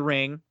out of the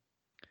ring.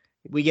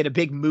 We get a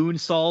big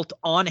moonsault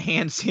on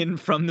Hanson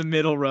from the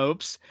middle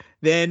ropes.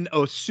 Then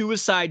a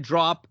suicide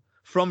drop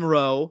from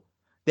Rowe.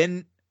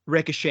 Then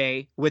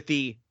Ricochet with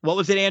the, what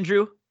was it,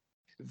 Andrew?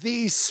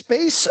 The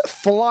space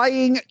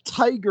flying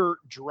tiger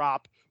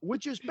drop,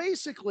 which is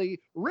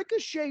basically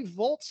Ricochet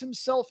vaults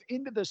himself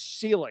into the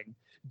ceiling,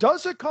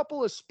 does a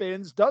couple of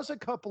spins, does a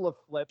couple of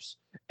flips,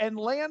 and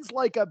lands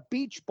like a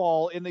beach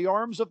ball in the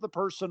arms of the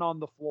person on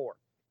the floor.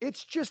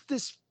 It's just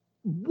this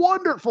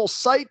wonderful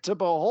sight to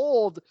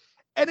behold.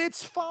 And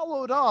it's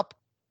followed up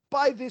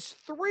by this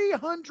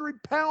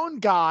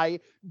 300-pound guy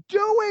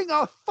doing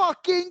a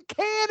fucking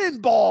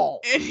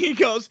cannonball. And he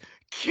goes,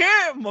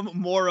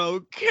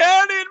 Moro,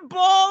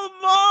 cannonball,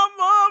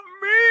 Mamma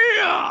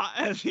Mia!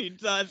 As he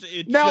does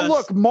it. Now,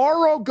 look,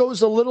 Morrow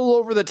goes a little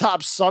over the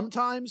top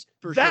sometimes.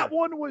 That sure.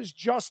 one was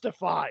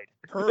justified.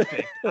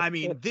 Perfect. I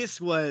mean, this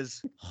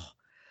was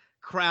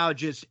crowd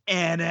just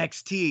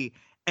NXT.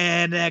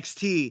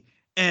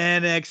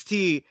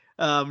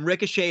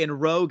 Ricochet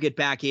and Rowe get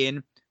back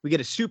in. We get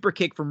a super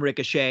kick from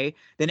Ricochet.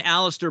 Then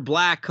Aleister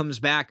Black comes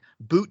back,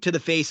 boot to the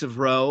face of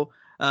Rowe.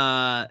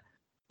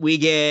 We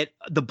get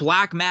the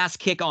Black Mass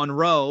kick on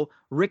Rowe.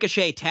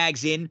 Ricochet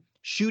tags in,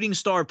 shooting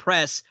star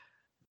press.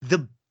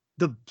 The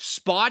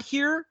spot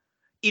here,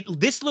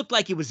 this looked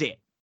like it was it.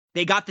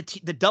 They got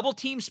the double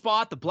team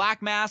spot, the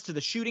Black Mass to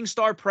the shooting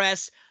star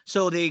press.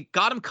 So they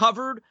got him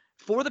covered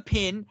for the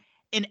pin.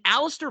 And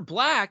Aleister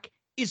Black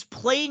is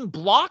playing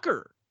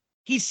blocker.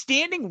 He's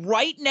standing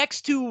right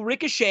next to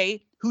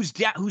Ricochet, who's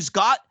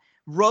got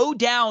Rowe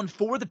down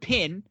for the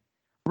pin.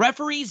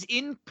 Referee's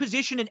in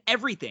position and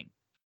everything.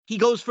 He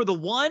goes for the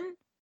 1.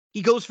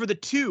 He goes for the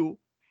 2.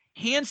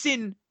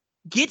 Hanson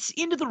gets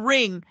into the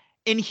ring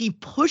and he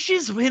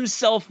pushes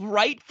himself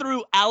right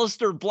through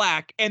Aleister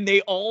Black, and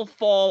they all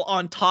fall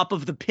on top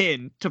of the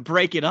pin to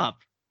break it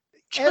up.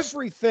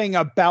 Everything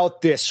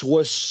about this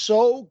was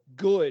so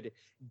good,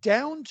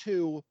 down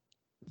to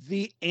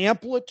the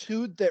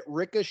amplitude that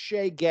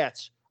Ricochet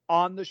gets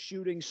on the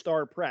shooting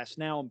star press.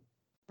 Now,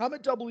 I'm a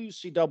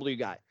WCW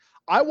guy.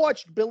 I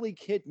watched Billy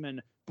Kidman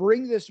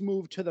bring this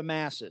move to the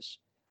masses.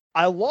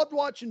 I loved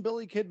watching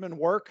Billy Kidman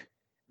work.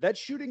 That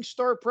shooting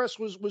star press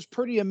was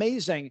pretty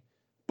amazing,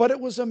 but it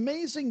was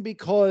amazing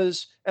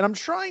because, and I'm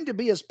trying to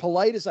be as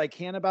polite as I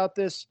can about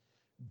this,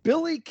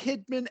 Billy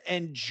Kidman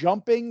and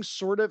jumping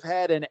sort of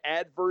had an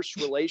adverse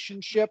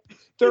relationship.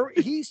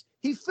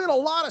 He fit a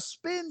lot of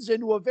spins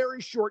into a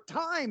very short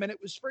time, and it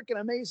was freaking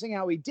amazing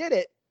how he did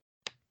it.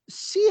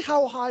 See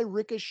how high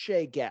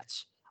Ricochet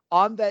gets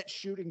on that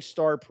shooting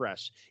star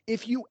press.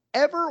 If you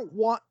ever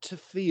want to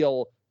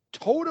feel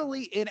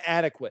totally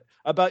inadequate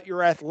about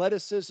your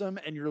athleticism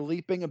and your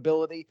leaping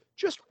ability,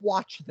 just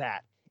watch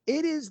that.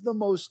 It is the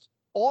most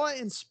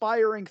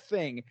awe-inspiring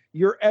thing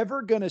you're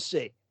ever going to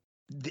see.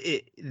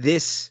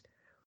 This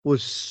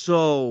was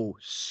so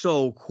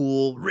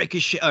cool.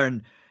 Ricochet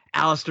and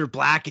Aleister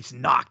Black gets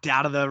knocked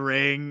out of the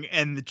ring,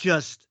 and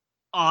just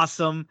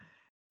awesome.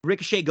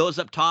 Ricochet goes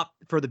up top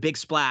for the big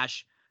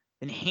splash,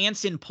 and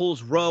Hanson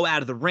pulls Rowe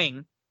out of the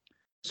ring.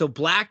 So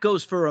Black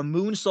goes for a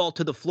moonsault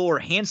to the floor.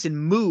 Hanson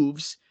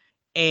moves,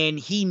 and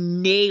he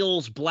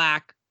nails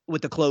Black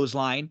with the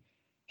clothesline.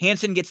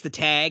 Hanson gets the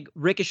tag.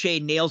 Ricochet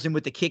nails him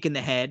with the kick in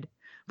the head.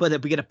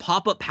 But we get a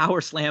pop-up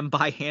power slam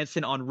by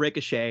Hanson on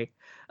Ricochet.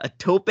 A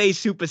tope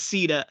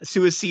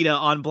suicida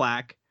on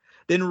Black.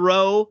 Then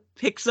Rowe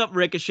picks up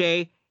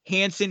Ricochet.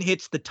 Hanson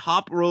hits the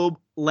top rope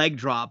leg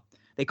drop.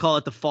 They call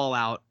it the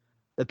fallout.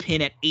 The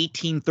pin at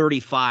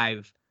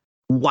 1835.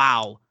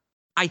 Wow.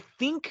 I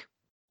think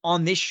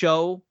on this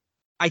show,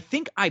 I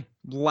think I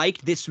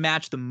liked this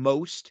match the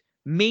most,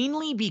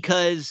 mainly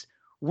because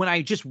when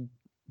I just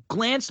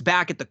glanced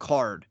back at the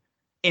card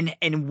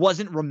and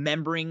wasn't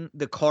remembering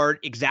the card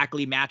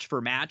exactly match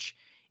for match,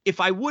 if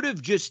I would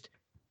have just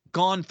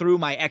gone through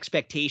my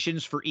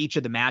expectations for each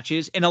of the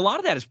matches, and a lot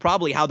of that is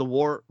probably how the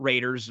War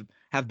Raiders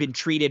have been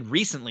treated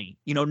recently,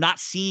 not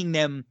seeing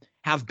them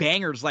have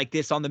bangers like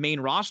this on the main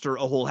roster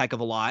a whole heck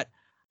of a lot,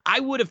 I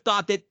would have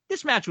thought that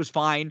this match was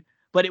fine,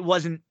 but it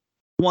wasn't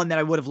one that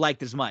I would have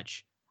liked as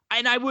much.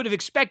 And I would have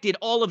expected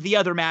all of the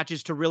other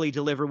matches to really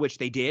deliver, which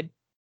they did.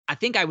 I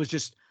think I was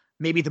just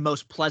maybe the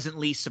most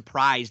pleasantly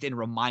surprised and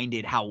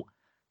reminded how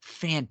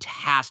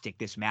fantastic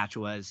this match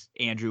was,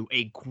 Andrew.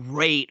 A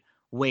great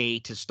way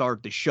to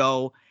start the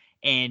show.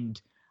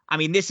 And I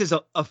mean, this is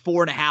a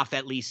 4.5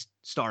 at least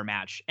star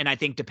match. And I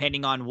think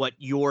depending on what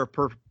your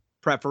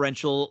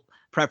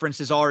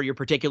preferences are, your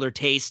particular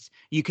tastes,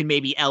 you can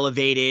maybe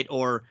elevate it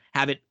or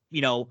have it,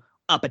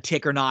 up a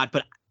tick or not.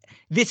 But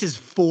this is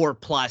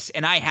 4+,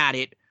 and I had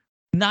it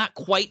not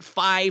quite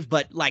 5,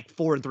 but like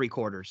 4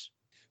 3/4.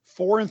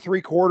 4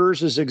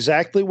 3/4 is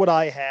exactly what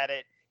I had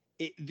it.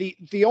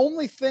 The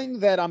only thing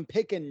that I'm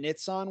picking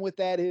nits on with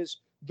that is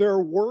there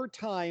were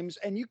times,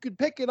 and you could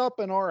pick it up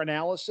in our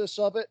analysis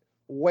of it,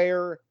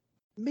 where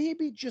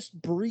maybe just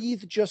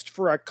breathe just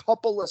for a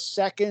couple of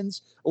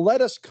seconds,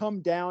 let us come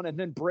down and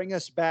then bring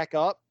us back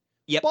up.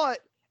 Yep. But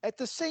at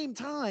the same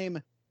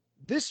time,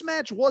 this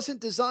match wasn't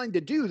designed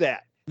to do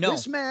that. No.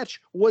 This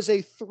match was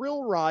a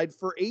thrill ride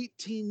for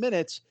 18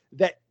 minutes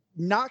that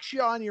knocks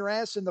you on your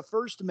ass in the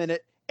first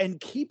minute and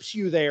keeps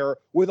you there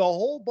with a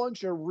whole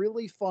bunch of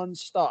really fun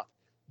stuff.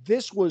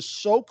 This was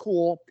so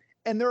cool.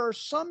 And there are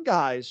some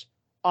guys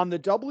on the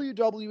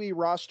WWE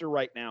roster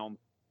right now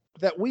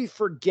that we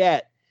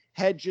forget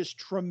had just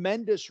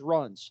tremendous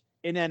runs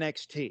in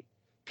NXT.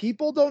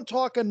 People don't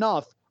talk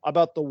enough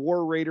about the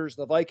War Raiders,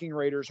 the Viking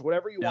Raiders,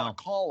 whatever you want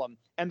to call them,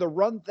 and the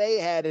run they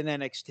had in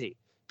NXT.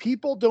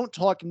 People don't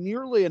talk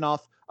nearly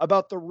enough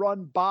about the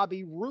run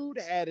Bobby Roode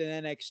had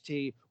in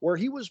NXT, where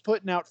he was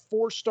putting out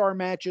 4-star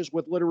matches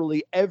with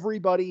literally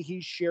everybody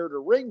he shared a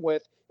ring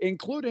with,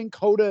 including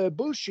Kota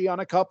Ibushi on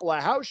a couple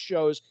of house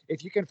shows.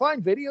 If you can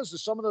find videos of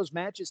some of those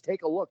matches,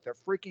 take a look. They're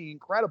freaking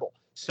incredible.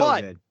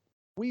 So good.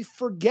 We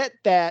forget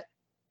that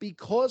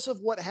because of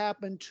what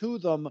happened to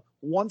them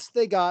once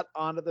they got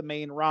onto the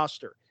main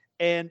roster.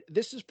 And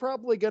this is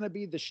probably going to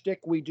be the shtick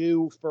we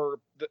do for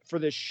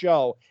this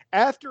show.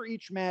 After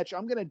each match,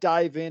 I'm going to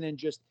dive in and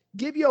just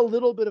give you a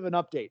little bit of an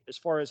update as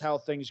far as how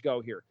things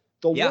go here.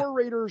 The War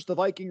Raiders, the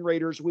Viking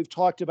Raiders, we've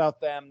talked about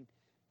them.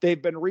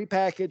 They've been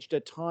repackaged a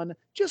ton.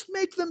 Just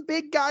make them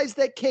big guys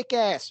that kick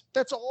ass.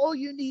 That's all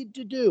you need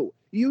to do.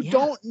 You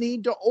don't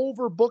need to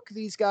overbook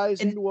these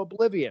guys into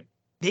oblivion.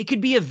 They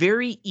could be a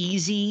very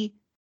easy,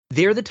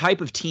 they're the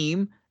type of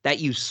team that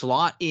you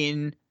slot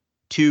in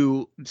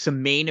to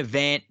some main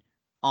event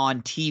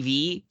on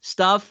TV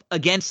stuff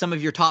against some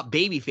of your top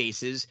baby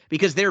faces,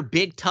 because they're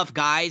big, tough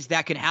guys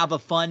that can have a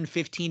fun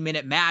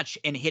 15-minute match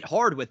and hit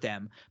hard with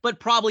them, but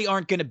probably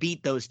aren't going to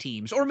beat those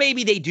teams. Or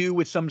maybe they do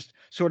with some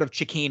sort of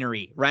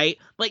chicanery, right?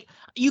 Like,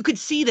 you could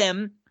see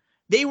them.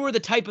 They were the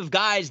type of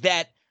guys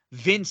that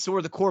Vince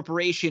or the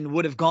corporation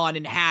would have gone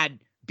and had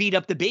beat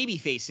up the baby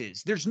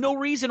faces. There's no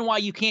reason why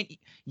you can't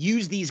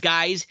use these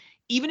guys.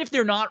 Even if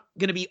they're not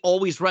going to be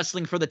always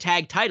wrestling for the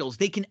tag titles,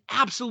 they can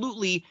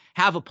absolutely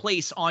have a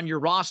place on your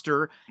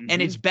roster,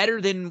 and it's better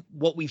than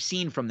what we've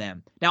seen from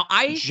them. Now,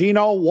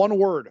 Gino, one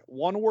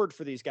word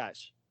for these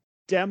guys: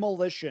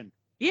 demolition.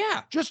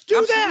 Yeah, just do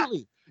absolutely.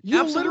 that.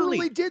 You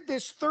literally did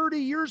this 30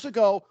 years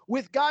ago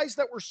with guys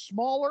that were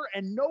smaller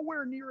and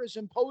nowhere near as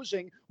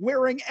imposing,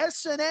 wearing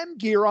S&M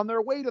gear on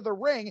their way to the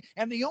ring,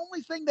 and the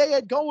only thing they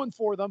had going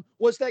for them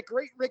was that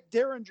great Rick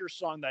Derringer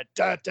song, that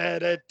da da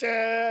da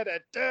da da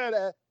da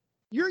da.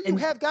 You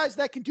have guys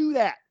that can do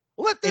that.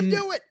 Let them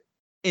do it.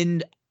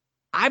 And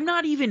I'm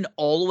not even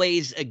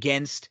always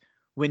against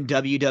when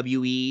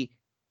WWE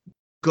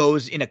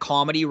goes in a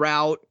comedy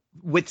route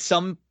with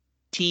some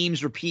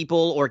teams or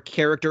people or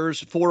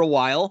characters for a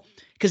while,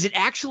 because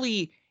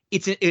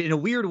it's in a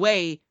weird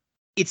way,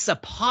 it's a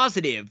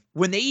positive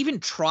when they even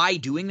try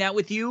doing that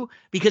with you,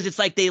 because it's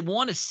like they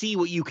want to see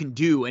what you can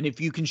do. And if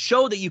you can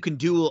show that you can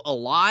do a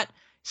lot,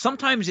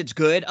 sometimes it's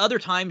good. Other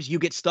times you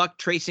get stuck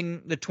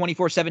tracing the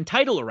 24/7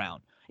 title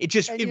around. It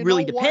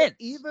really depends.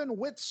 Even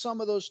with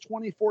some of those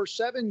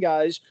 24/7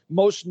 guys,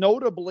 most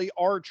notably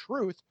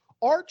R-Truth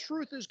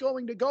is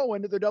going to go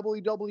into the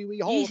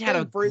WWE Hall of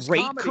Fame for his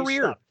comedy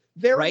career. Stuff.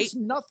 There is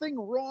nothing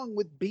wrong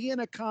with being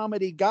a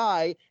comedy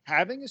guy,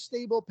 having a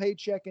stable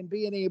paycheck, and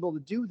being able to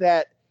do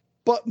that.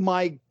 But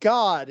my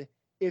God,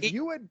 if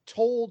you had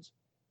told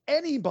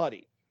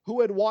anybody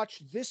who had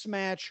watched this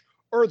match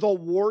or the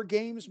War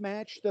Games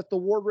match that the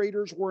War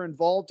Raiders were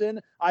involved in,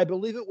 I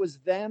believe it was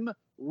them,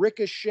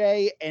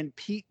 Ricochet, and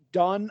Pete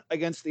Dunne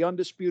against the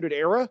Undisputed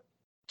Era.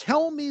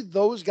 Tell me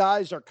those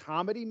guys are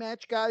comedy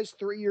match guys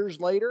 3 years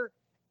later,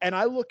 and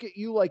I look at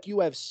you like you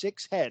have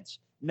 6 heads.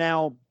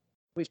 Now,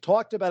 we've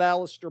talked about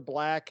Aleister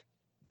Black.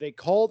 They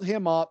called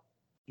him up.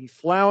 He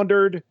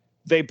floundered.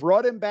 They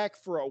brought him back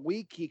for a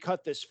week. He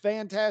cut this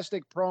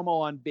fantastic promo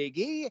on Big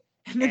E,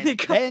 and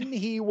then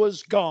he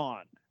was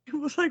gone. It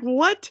was like,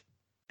 what?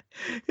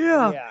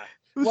 Yeah.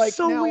 It was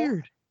so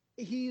weird.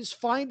 He's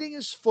finding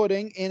his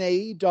footing in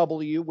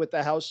AEW with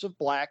the House of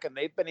Black, and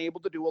they've been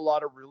able to do a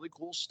lot of really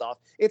cool stuff.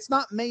 It's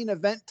not main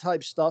event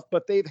type stuff,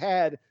 but they've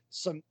had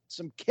some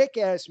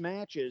kick-ass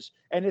matches.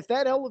 And if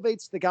that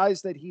elevates the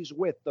guys that he's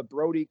with, the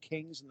Brody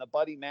Kings and the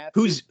Buddy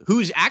Matthews,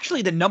 who's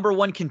actually the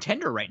 #1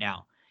 contender right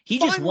now. He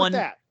just won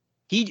that.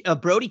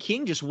 Brody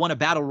King just won a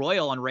battle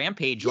royal on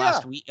Rampage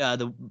last week,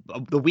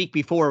 the week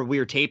before we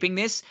were taping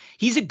this.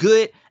 He's a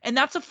good, and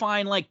that's a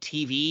fine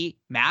TV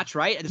match,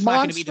 right? It's not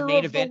going to be the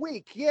main event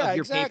of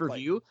your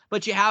pay-per-view,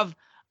 but you have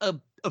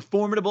a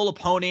formidable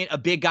opponent, a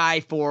big guy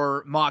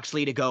for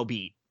Moxley to go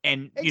beat,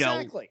 and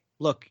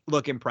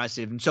look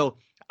impressive. And so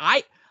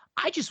I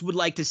just would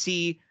like to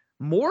see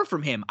more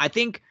from him. I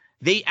think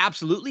they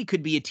absolutely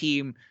could be a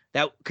team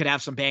that could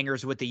have some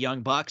bangers with the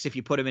Young Bucks if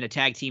you put him in a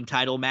tag team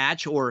title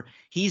match, or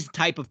he's the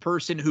type of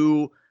person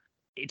who,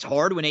 it's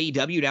hard when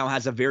AEW now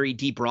has a very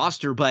deep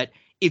roster, but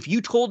if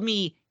you told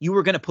me you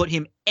were going to put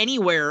him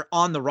anywhere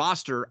on the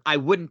roster, I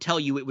wouldn't tell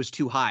you it was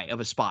too high of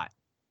a spot.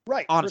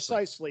 Right, honestly.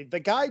 Precisely. The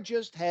guy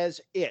just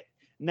has it.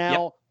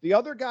 Now, the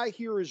other guy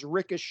here is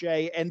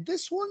Ricochet, and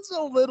this one's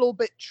a little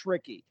bit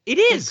tricky. It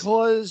is.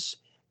 Because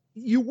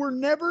you were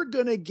never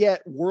going to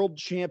get world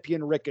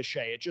champion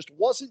Ricochet. It just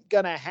wasn't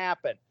going to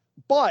happen.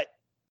 But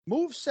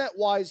moveset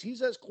wise,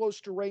 he's as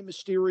close to Rey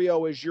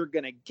Mysterio as you're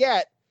going to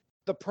get.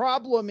 The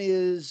problem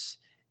is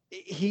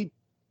he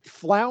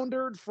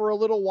floundered for a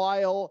little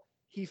while.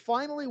 He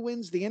finally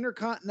wins the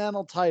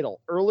Intercontinental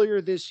title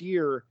earlier this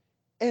year,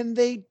 and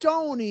they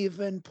don't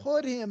even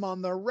put him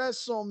on the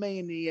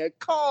WrestleMania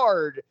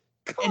card.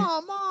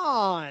 Come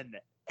on.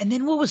 And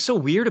then what was so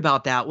weird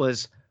about that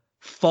was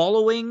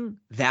following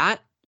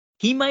that,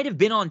 he might have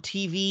been on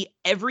TV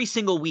every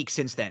single week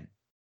since then.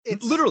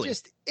 It's literally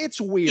just, it's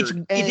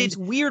weird. It's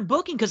weird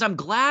booking, because I'm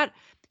glad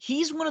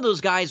he's one of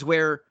those guys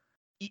where,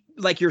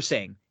 like you're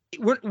saying,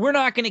 we're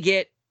not going to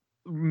get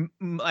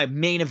a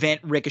main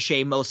event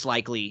Ricochet most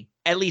likely,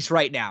 at least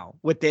right now,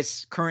 with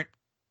this current,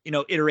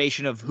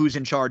 iteration of who's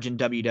in charge in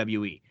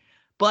WWE.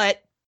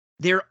 But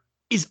there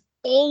is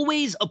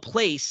always a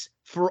place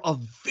for a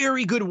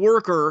very good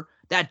worker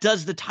that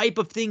does the type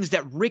of things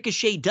that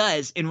Ricochet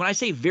does. And when I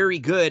say very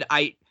good,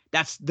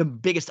 that's the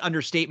biggest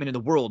understatement in the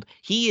world.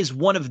 He is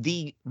one of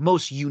the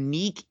most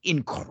unique,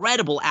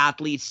 incredible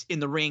athletes in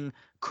the ring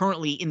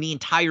currently in the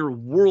entire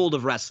world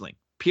of wrestling,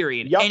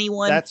 period. Yep,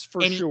 anyone, that's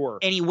for sure.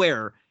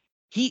 Anywhere.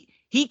 He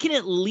can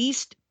at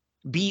least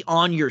be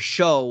on your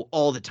show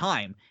all the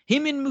time.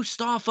 Him and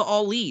Mustafa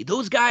Ali,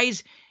 those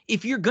guys,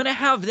 if you're going to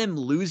have them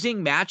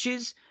losing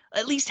matches,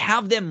 at least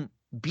have them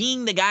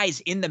being the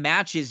guys in the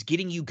matches,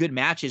 getting you good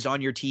matches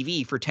on your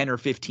TV for 10 or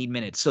 15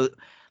 minutes. So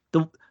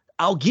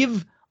I'll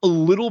give a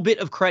little bit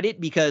of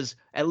credit, because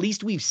at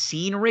least we've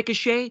seen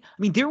Ricochet. I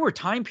mean, there were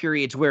time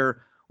periods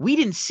where we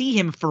didn't see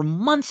him for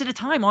months at a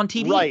time on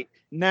TV. Right.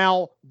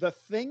 Now, the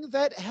thing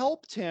that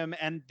helped him,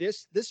 and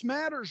this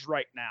matters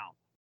right now,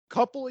 a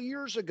couple of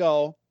years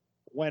ago,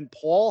 when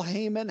Paul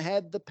Heyman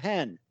had the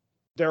pen,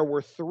 there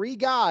were 3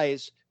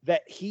 guys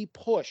that he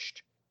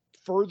pushed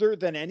further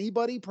than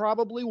anybody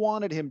probably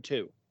wanted him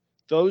to.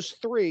 Those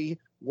 3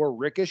 were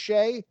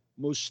Ricochet,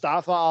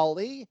 Mustafa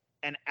Ali,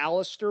 and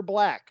Aleister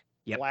Black.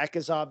 Yep. Black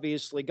is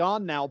obviously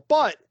gone now,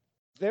 but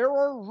there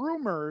are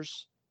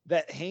rumors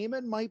that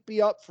Heyman might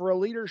be up for a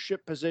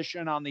leadership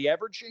position on the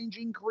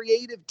ever-changing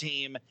creative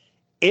team.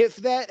 If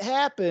that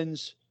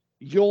happens,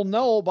 you'll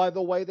know by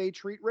the way they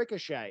treat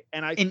Ricochet.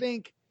 And I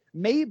think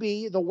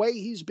maybe the way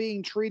he's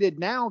being treated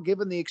now,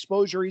 given the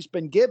exposure he's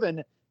been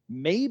given,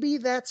 maybe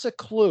that's a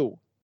clue.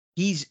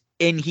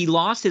 He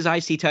lost his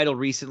IC title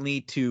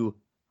recently to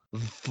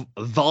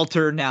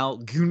Walter, now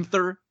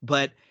Gunther,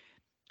 but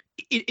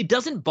it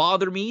doesn't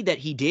bother me that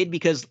he did,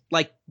 because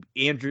like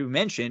Andrew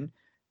mentioned,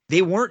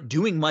 they weren't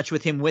doing much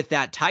with him with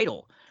that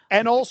title.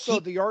 And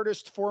also, the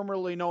artist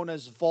formerly known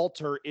as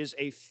Walter is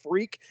a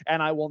freak,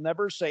 and I will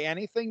never say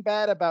anything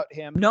bad about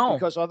him. No.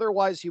 Because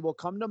otherwise he will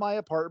come to my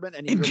apartment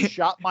and he will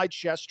shot my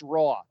chest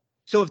raw.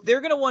 So if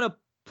they're going to want to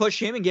push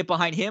him and get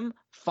behind him,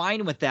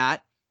 fine with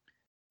that.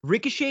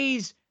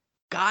 Ricochet's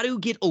got to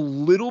get a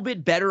little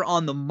bit better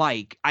on the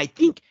mic. I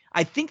think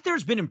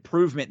there's been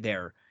improvement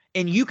there.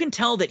 And you can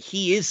tell that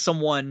he is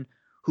someone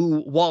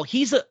who, while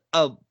he's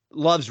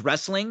loves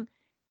wrestling,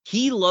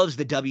 he loves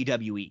the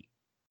WWE.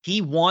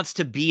 He wants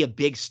to be a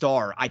big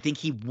star. I think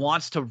he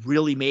wants to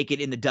really make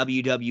it in the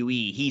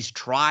WWE. He's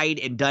tried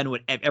and done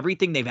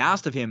everything they've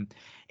asked of him.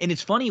 And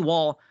it's funny,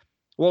 while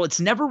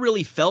it's never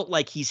really felt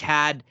like he's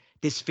had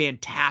this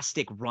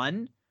fantastic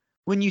run,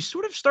 when you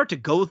sort of start to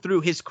go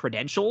through his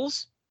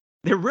credentials,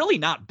 they're really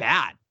not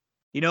bad.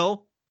 You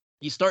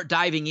start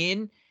diving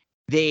in.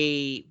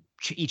 He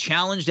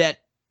challenged at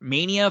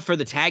Mania for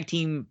the tag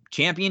team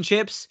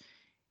championships.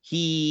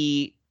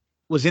 He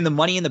was in the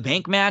Money in the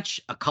Bank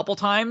match a couple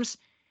times.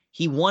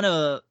 He won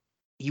the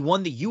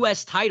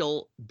U.S.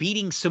 title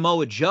beating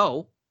Samoa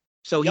Joe.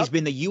 So he's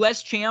been the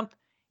U.S. champ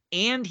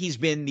and he's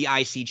been the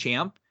IC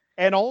champ.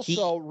 And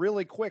also,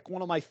 really quick,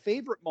 one of my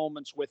favorite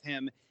moments with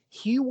him,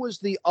 he was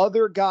the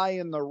other guy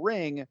in the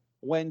ring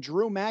when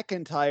Drew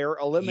McIntyre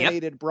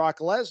eliminated Brock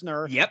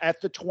Lesnar at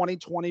the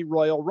 2020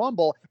 Royal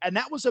Rumble. And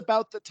that was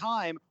about the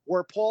time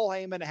where Paul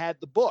Heyman had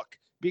the book,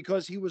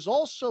 because he was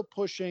also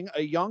pushing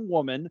a young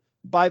woman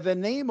by the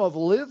name of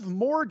Liv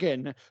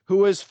Morgan,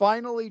 who has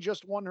finally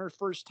just won her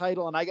first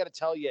title. And I got to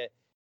tell you,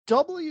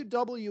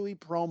 WWE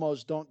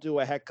promos don't do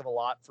a heck of a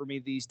lot for me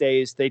these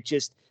days.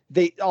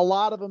 A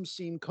lot of them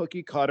seem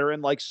cookie cutter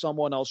and like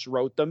someone else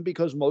wrote them,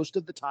 because most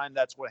of the time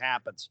that's what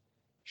happens.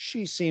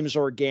 She seems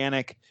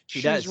organic.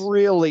 She's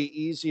really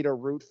easy to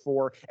root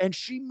for. And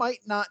she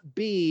might not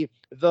be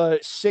the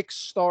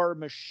 6-star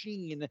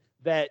machine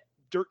that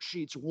dirt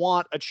sheets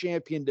want a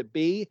champion to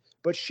be,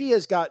 but she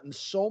has gotten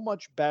so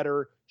much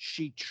better.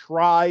 She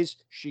tries,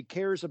 she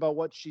cares about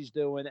what she's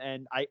doing.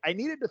 And I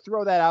needed to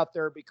throw that out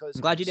there, because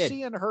I'm glad you did.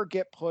 Seeing her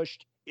get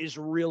pushed is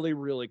really,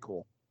 really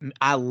cool.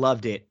 I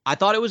loved it. I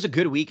thought it was a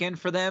good weekend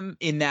for them,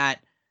 in that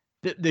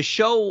the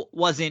show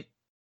wasn't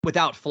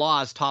without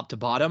flaws top to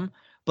bottom,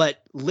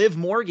 but Liv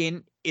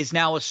Morgan is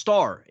now a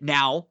star.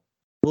 Now,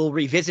 we'll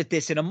revisit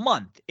this in a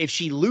month. If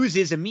she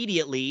loses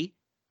immediately,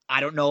 I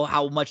don't know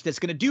how much that's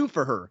going to do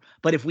for her.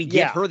 But if we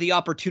give her the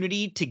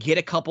opportunity to get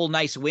a couple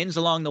nice wins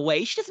along the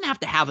way, she doesn't have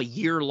to have a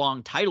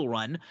year-long title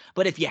run.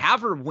 But if you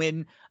have her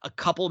win a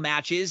couple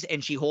matches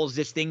and she holds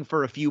this thing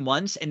for a few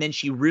months, and then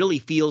she really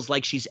feels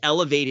like she's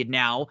elevated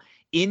now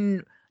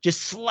in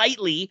just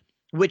slightly,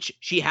 which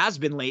she has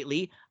been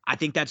lately, I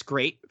think that's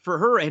great for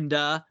her. And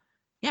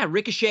yeah,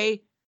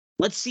 Ricochet,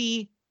 let's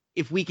see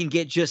if we can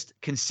get just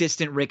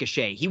consistent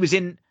Ricochet. He was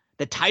in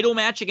the title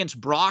match against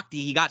Brock.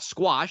 He got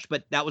squashed,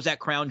 but that was at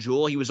Crown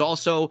Jewel. He was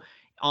also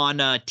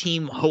on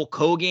Team Hulk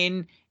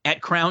Hogan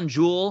at Crown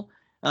Jewel.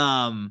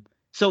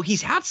 So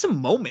he's had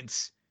some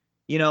moments.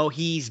 You know,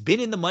 he's been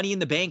in the Money in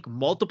the Bank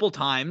multiple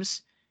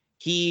times.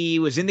 He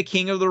was in the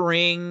King of the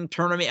Ring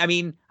tournament. I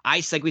mean,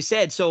 Ice, like we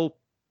said. So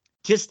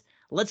just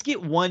let's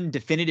get one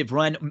definitive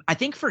run. I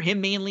think for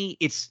him mainly,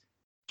 it's,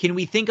 can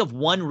we think of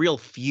one real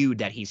feud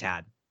that he's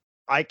had?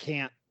 I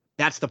can't.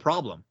 That's the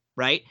problem,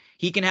 right?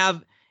 He can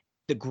have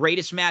the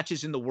greatest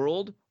matches in the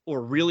world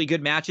or really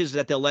good matches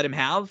that they'll let him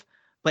have,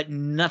 but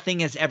nothing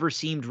has ever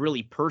seemed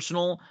really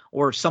personal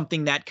or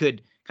something that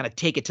could kind of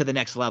take it to the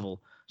next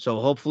level. So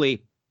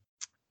hopefully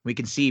we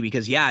can see,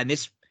 because yeah, in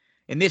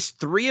this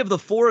 3 of the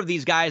 4 of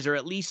these guys are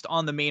at least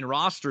on the main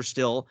roster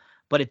still,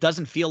 but it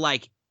doesn't feel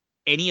like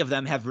any of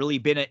them have really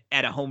been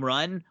at a home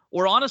run.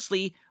 Or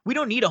honestly, we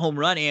don't need a home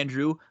run,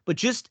 Andrew, but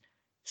just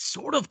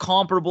sort of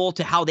comparable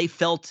to how they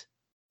felt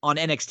on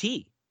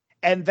NXT.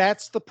 And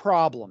that's the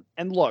problem.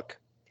 And look,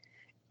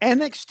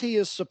 NXT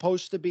is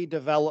supposed to be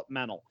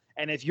developmental.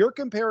 And if you're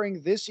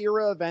comparing this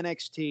era of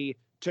NXT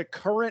to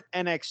current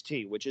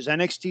NXT, which is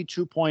NXT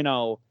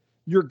 2.0,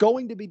 you're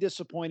going to be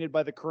disappointed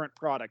by the current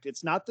product.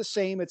 It's not the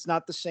same. It's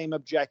not the same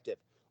objective.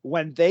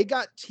 When they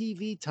got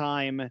TV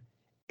time,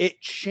 it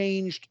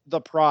changed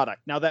the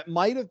product. Now, that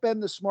might have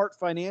been the smart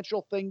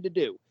financial thing to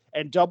do.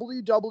 And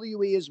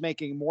WWE is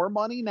making more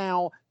money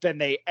now than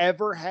they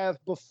ever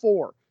have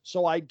before.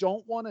 So I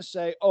don't want to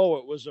say, oh,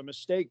 it was a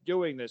mistake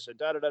doing this,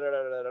 and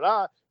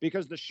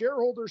because the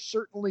shareholders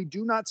certainly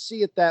do not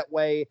see it that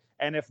way.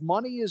 And if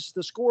money is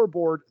the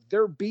scoreboard,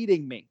 they're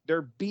beating me.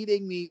 They're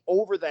beating me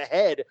over the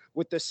head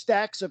with the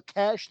stacks of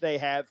cash they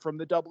have from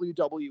the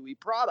WWE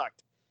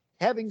product.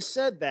 Having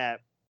said that,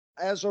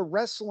 as a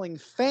wrestling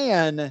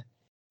fan,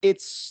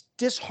 it's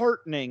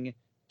disheartening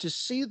to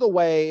see the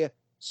way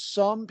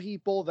some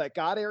people that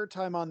got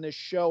airtime on this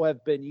show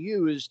have been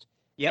used.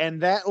 Yep.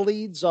 And that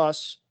leads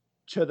us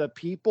to the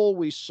people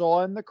we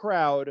saw in the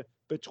crowd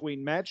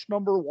between match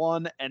number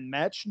 1 and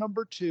match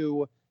number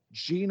 2.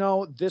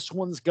 Gino, this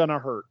one's gonna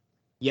hurt.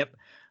 Yep.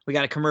 We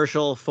got a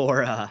commercial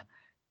for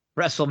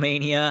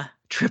WrestleMania,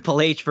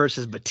 Triple H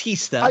versus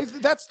Batista.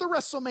 That's the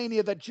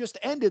WrestleMania that just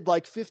ended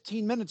like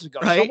 15 minutes ago.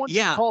 Right? Someone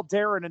should call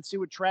Darren and see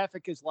what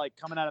traffic is like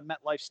coming out of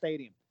MetLife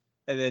Stadium.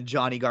 And then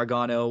Johnny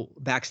Gargano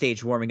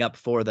backstage warming up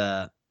for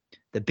the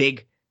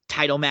big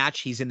title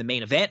match. He's in the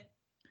main event.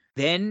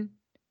 Then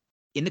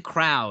in the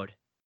crowd,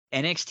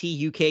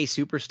 NXT UK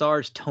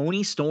superstars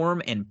Toni Storm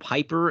and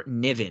Piper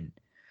Niven.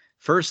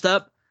 First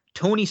up,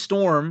 Toni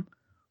Storm,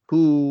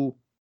 who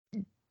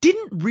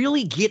didn't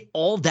really get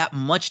all that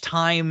much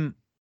time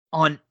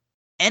on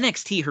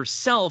NXT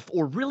herself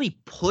or really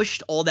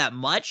pushed all that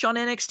much on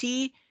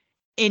NXT.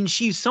 And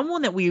she's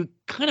someone that we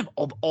kind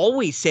of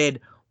always said,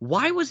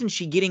 why wasn't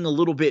she getting a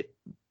little bit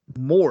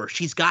more?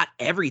 She's got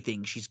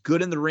everything. She's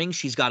good in the ring.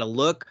 She's got a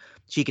look.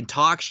 She can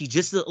talk. She's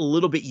just a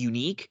little bit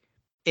unique.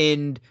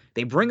 And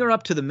they bring her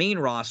up to the main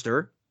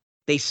roster.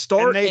 They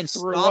start and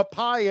threw stop. a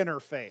pie in her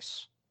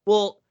face.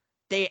 Well,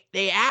 they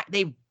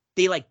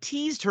like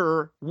teased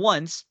her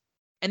once,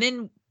 and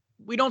then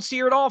we don't see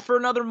her at all for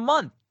another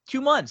month,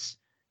 2 months.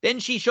 Then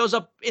she shows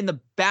up in the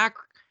back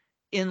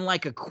in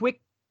like a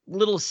quick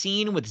little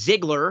scene with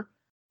Ziggler,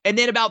 and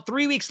then about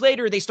 3 weeks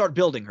later they start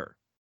building her.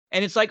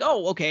 And it's like,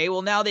 oh, okay,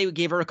 well now they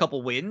gave her a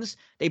couple wins.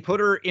 They put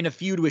her in a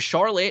feud with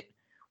Charlotte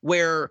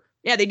where,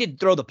 yeah, they did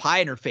throw the pie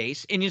in her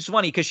face. And it's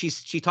funny because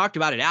she talked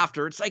about it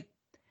after. It's like,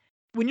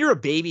 when you're a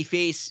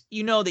babyface,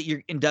 you know that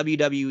you're in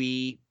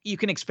WWE, you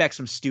can expect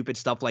some stupid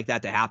stuff like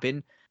that to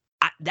happen.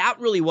 That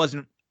really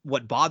wasn't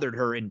what bothered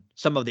her in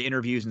some of the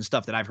interviews and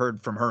stuff that I've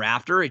heard from her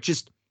after.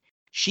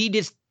 She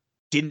just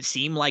didn't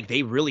seem like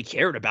they really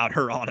cared about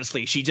her,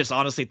 honestly. She just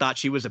honestly thought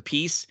she was a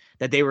piece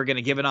that they were going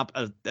to give up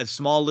a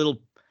small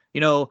little,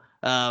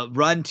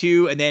 run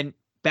to and then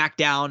back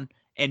down,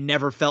 and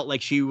never felt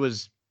like she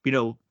was,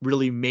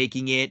 really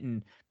making it.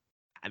 And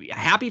I'm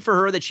happy for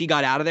her that she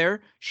got out of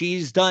there.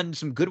 She's done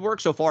some good work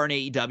so far in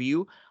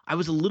AEW. I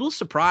was a little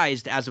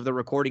surprised as of the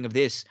recording of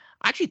this.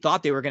 I actually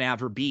thought they were going to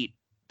have her beat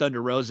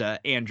Thunder Rosa,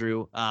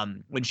 Andrew,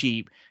 when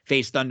she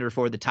faced Thunder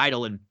for the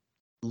title. And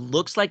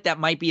looks like that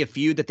might be a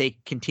feud that they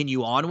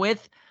continue on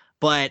with.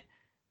 But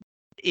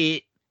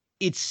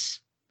it's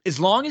as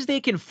long as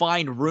they can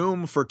find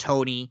room for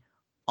Toni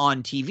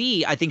on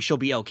TV, I think she'll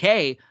be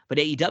okay. But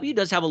AEW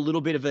does have a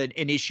little bit of an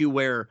issue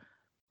where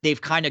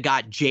they've kind of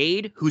got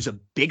Jade, who's a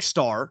big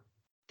star.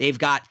 They've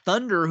got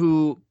Thunder,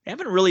 who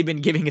haven't really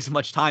been giving as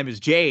much time as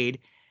Jade.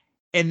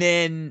 And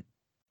then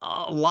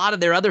a lot of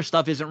their other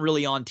stuff isn't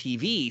really on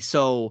TV.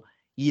 So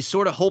you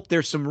sort of hope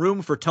there's some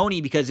room for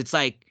Tony, because it's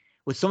like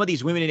with some of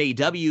these women in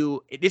AEW,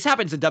 this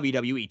happens in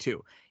WWE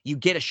too. You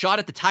get a shot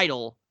at the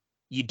title,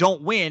 you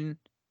don't win,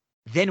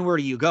 then where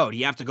do you go? Do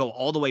you have to go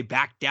all the way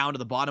back down to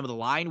the bottom of the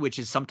line, which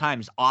is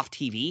sometimes off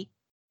TV?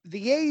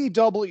 The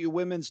AEW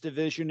women's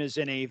division is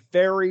in a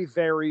very,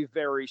 very,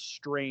 very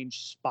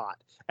strange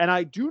spot. And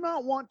I do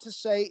not want to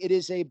say it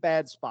is a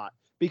bad spot,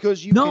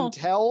 because you can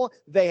tell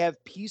they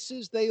have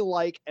pieces they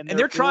like and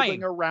they're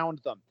trying around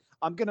them.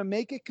 I'm going to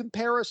make a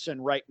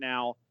comparison right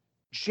now.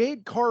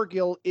 Jade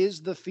Cargill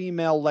is the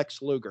female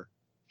Lex Luger.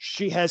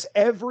 She has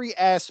every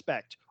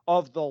aspect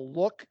of the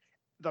look,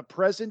 the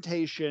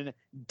presentation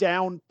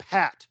down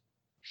pat.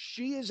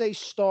 She is a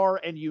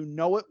star, and you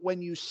know it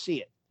when you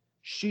see it.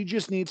 She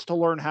just needs to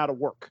learn how to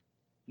work.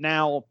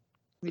 Now,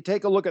 we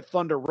take a look at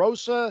Thunder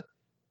Rosa.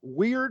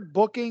 Weird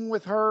booking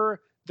with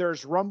her.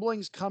 There's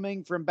rumblings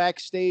coming from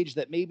backstage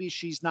that maybe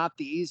she's not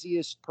the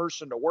easiest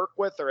person to work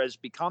with, or has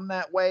become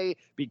that way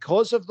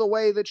because of the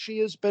way that she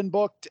has been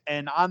booked.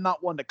 And I'm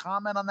not one to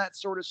comment on that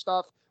sort of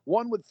stuff.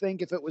 One would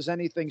think if it was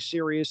anything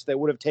serious, they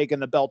would have taken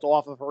the belt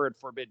off of her at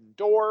Forbidden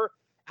Door.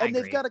 And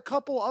they've got a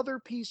couple other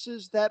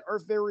pieces that are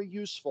very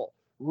useful.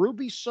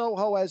 Ruby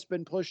Soho has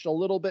been pushed a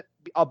little bit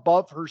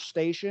above her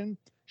station.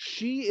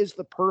 She is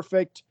the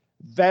perfect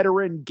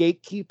veteran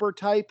gatekeeper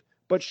type,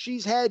 but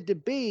she's had to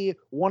be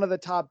one of the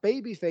top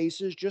baby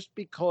faces just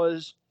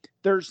because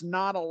there's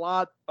not a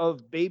lot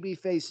of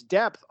babyface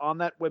depth on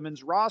that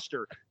women's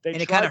roster.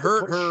 And it kind of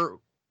hurt her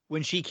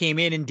when she came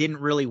in and didn't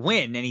really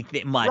win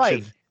anything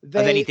much of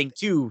anything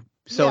too.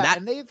 So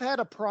and they've had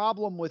a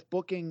problem with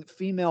booking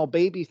female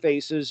baby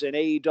faces in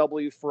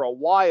AEW for a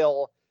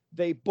while.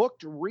 They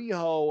booked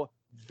Riho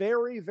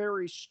very,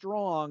 very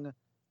strong,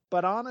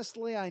 but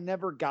honestly, I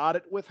never got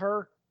it with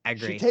her. I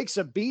agree. She takes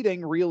a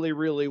beating really,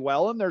 really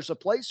well, and there's a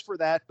place for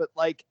that, but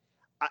like,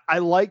 I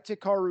like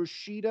Hikaru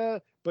Shida,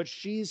 but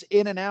she's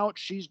in and out.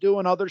 She's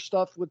doing other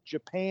stuff with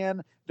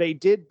Japan. They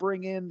did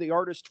bring in the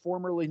artist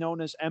formerly known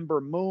as Ember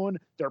Moon.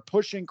 They're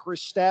pushing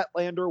Chris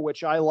Statlander,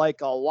 which I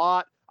like a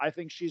lot. I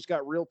think she's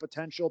got real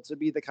potential to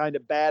be the kind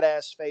of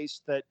badass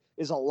face that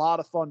is a lot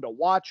of fun to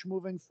watch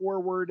moving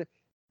forward.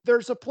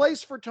 There's a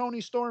place for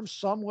Toni Storm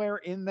somewhere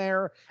in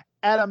there.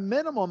 At a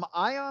minimum,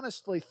 I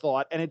honestly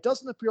thought, and it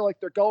doesn't appear like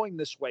they're going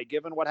this way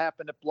given what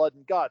happened at Blood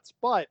and Guts,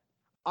 but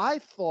I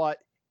thought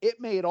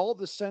it made all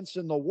the sense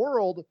in the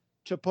world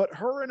to put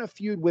her in a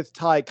feud with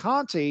Ty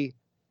Conti,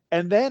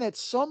 and then at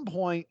some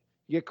point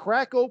you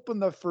crack open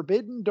the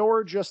Forbidden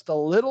Door just a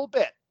little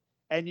bit,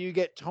 and you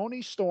get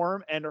Toni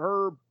Storm and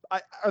her.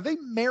 Are they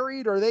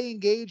married? Are they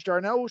engaged? I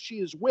know she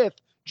is with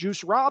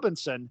Juice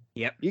Robinson.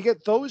 Yep. You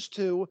get those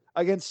two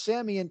against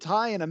Sammy and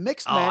Ty in a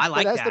mixed match. I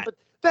like that.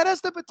 That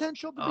has the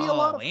potential to be a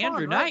lot of fun.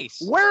 Andrew, right?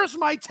 Nice. Where's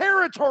my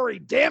territory?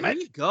 Damn it!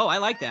 There you go. I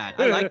like that.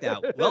 I like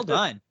that. Well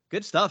done.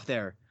 Good stuff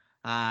there.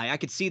 I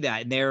could see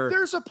that. And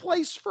there's a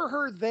place for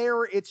her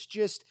there. It's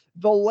just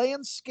the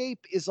landscape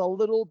is a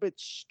little bit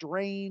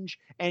strange,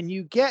 and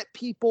you get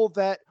people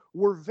that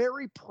were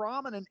very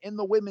prominent in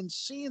the women's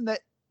scene that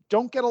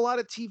don't get a lot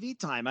of TV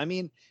time. I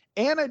mean,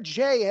 Anna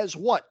Jay has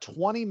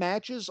 20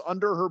 matches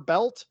under her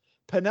belt.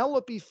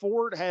 Penelope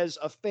Ford has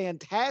a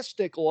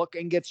fantastic look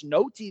and gets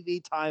no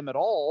TV time at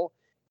all.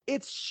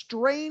 It's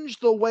strange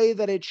the way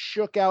that it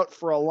shook out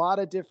for a lot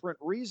of different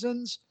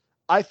reasons.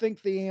 I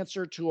think the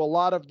answer to a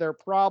lot of their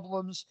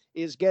problems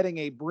is getting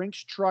a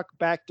Brinks truck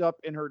backed up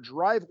in her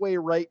driveway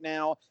right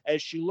now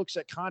as she looks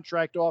at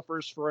contract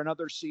offers for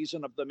another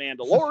season of The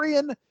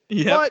Mandalorian.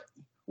 But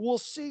we'll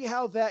see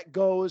how that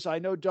goes. I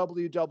know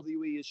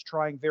WWE is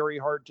trying very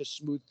hard to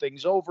smooth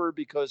things over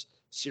because,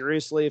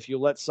 seriously, if you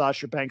let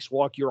Sasha Banks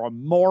walk, you're a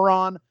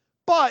moron.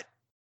 But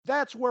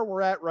that's where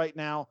we're at right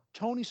now.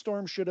 Toni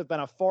Storm should have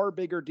been a far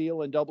bigger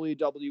deal in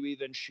WWE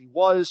than she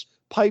was.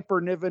 Piper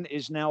Niven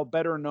is now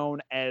better known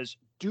as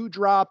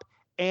Doudrop,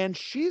 and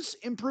she's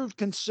improved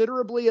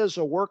considerably as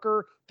a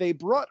worker. They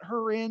brought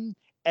her in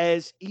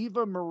as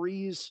Eva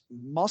Marie's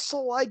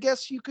muscle, I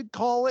guess you could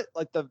call it,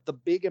 like the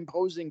big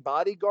imposing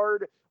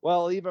bodyguard.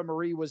 Well, Eva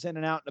Marie was in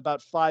and out in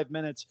about 5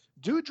 minutes.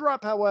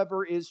 Doudrop,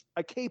 however, is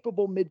a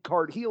capable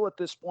mid-card heel at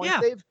this point.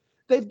 Yeah.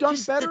 They've done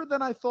better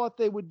than I thought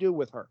they would do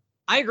with her.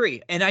 I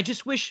agree. And I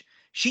just wish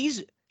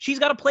she's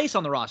got a place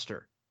on the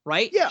roster,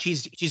 right? Yeah.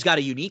 She's got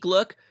a unique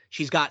look.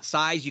 She's got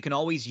size. You can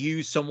always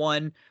use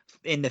someone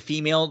in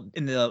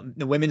the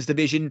women's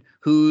division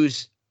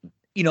who's,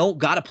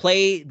 got to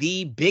play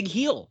the big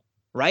heel.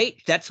 Right?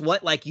 That's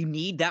what, you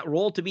need that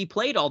role to be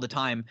played all the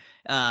time.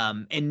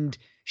 And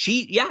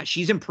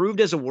she's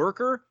improved as a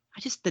worker.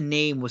 The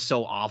name was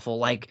so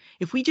awful.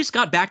 If we just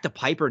got back to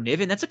Piper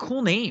Niven, that's a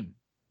cool name.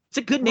 It's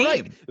a good name.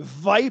 Right.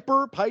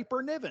 Viper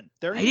Piper Niven.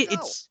 There you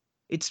go.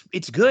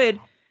 It's good.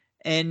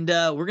 And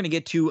we're going to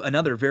get to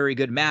another very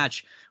good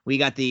match. We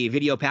got the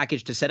video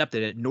package to set up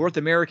the North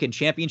American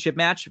Championship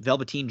match,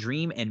 Velveteen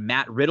Dream and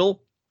Matt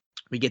Riddle.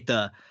 We get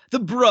the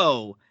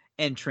bro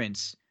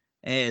entrance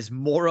as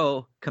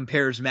Morrow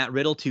compares Matt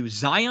Riddle to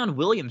Zion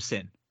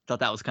Williamson, Thought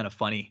that was kind of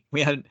funny.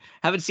 We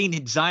haven't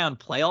seen Zion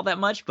play all that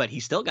much, but he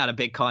still got a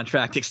big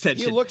contract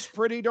extension. He looks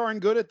pretty darn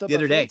good at the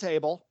other day. buffet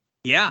table.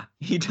 Yeah,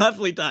 he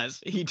definitely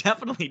does.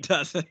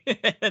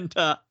 And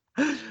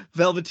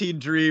Velveteen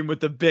Dream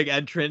with the big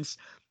entrance,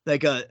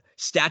 like a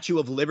Statue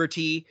of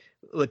Liberty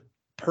with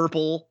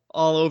purple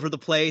all over the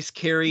place,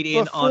 carried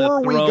in on a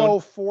throne. Before we go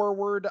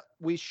forward,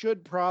 we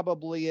should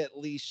probably at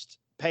least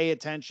pay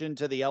attention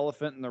to the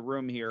elephant in the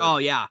room here. Oh,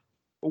 yeah.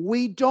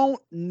 We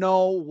don't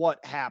know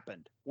what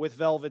happened with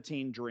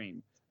Velveteen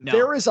Dream. No.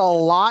 There is a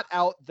lot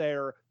out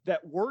there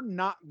that we're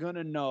not going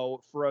to know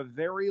for a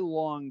very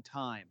long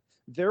time.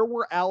 There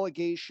were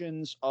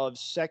allegations of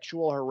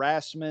sexual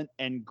harassment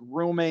and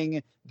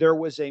grooming. There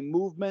was a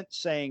movement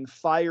saying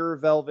fire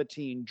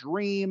Velveteen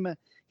Dream.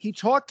 He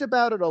talked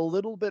about it a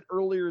little bit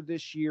earlier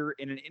this year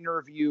in an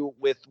interview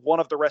with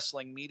one of the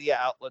wrestling media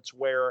outlets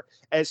where,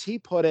 as he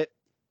put it,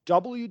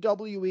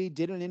 WWE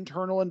did an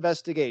internal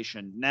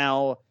investigation.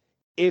 Now,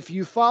 if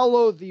you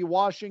follow the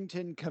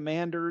Washington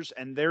Commanders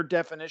and their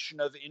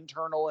definition of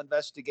internal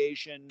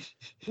investigation,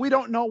 we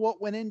don't know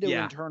what went into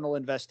internal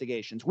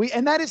investigations.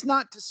 And that is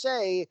not to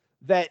say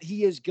that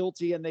he is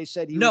guilty and they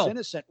said he was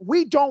innocent.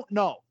 We don't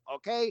know.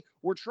 Okay.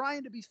 We're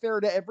trying to be fair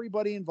to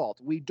everybody involved.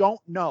 We don't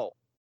know.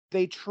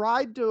 They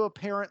tried to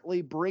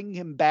apparently bring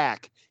him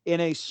back in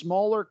a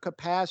smaller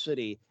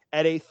capacity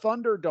at a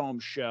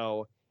Thunderdome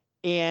show.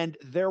 And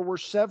there were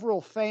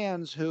several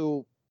fans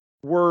who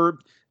were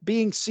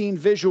being seen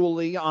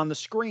visually on the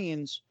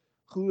screens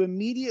who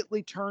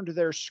immediately turned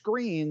their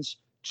screens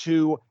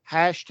to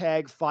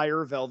hashtag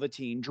Fire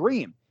Velveteen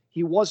Dream.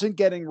 He wasn't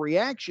getting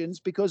reactions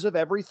because of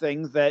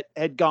everything that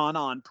had gone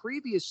on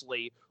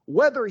previously.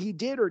 Whether he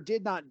did or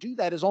did not do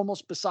that is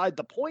almost beside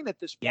the point at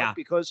this point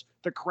because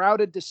the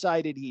crowd had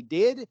decided he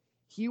did.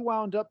 He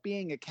wound up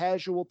being a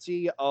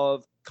casualty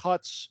of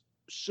cuts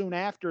soon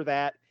after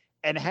that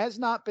and has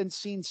not been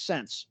seen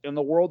since in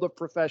the world of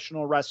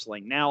professional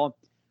wrestling. Now,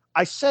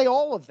 I say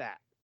all of that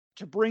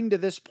to bring to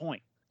this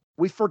point.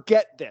 We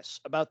forget this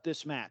about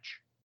this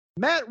match.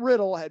 Matt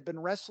Riddle had been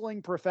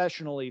wrestling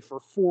professionally for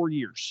 4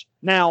 years.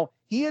 Now,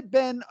 he had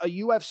been a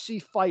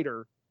UFC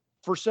fighter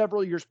for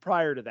several years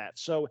prior to that.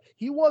 So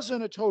he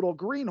wasn't a total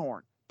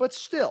greenhorn, but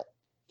still,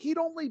 he'd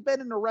only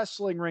been in a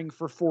wrestling ring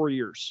for 4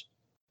 years.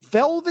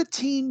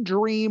 Velveteen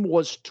Dream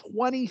was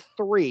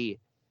 23.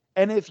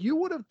 And if you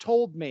would have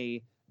told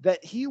me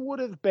that he would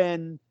have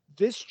been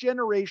this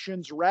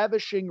generation's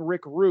ravishing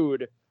Rick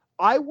Rude,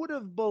 I would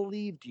have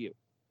believed you.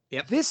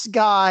 Yep. This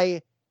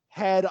guy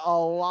had a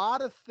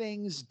lot of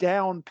things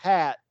down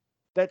pat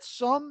that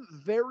some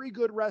very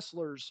good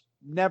wrestlers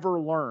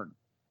never learn.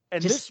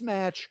 And this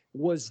match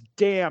was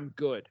damn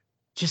good.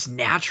 Just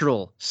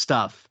natural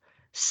stuff.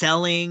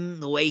 Selling,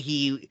 the way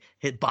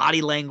his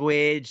body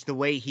language, the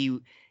way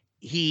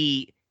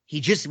he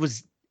just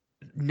was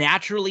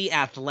naturally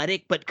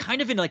athletic, but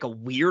kind of in like a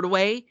weird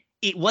way.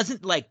 It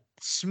wasn't like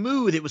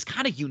smooth. It was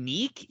kind of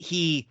unique.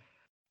 He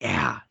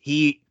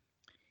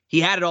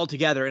had it all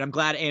together, and I'm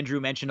glad Andrew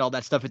mentioned all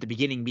that stuff at the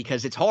beginning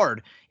because it's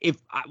hard.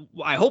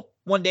 I hope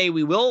one day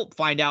we will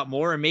find out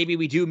more, and maybe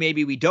we do,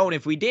 maybe we don't.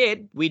 If we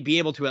did, we'd be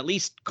able to at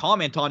least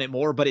comment on it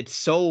more, but it's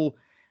so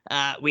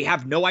we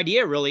have no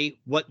idea really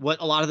what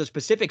a lot of the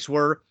specifics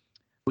were.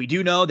 We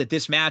do know that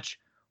this match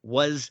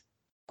was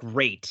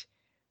great.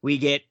 We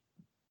get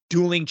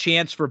dueling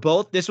chants for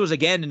both. This was,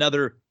 again,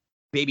 another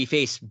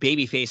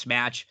babyface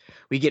match.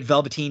 We get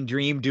Velveteen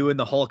Dream doing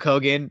the Hulk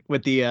Hogan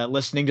with the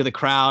listening to the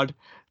crowd,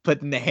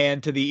 putting the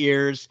hand to the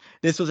ears.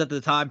 This was at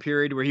the time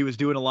period where he was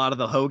doing a lot of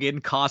the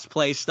Hogan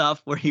cosplay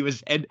stuff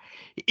and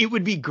it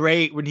would be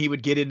great when he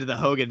would get into the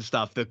Hogan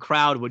stuff. The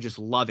crowd would just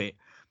love it.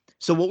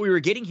 So what we were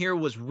getting here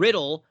was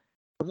Riddle,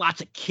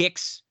 lots of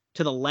kicks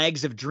to the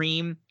legs of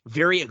Dream,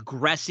 very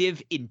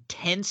aggressive,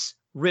 intense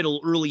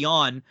Riddle early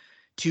on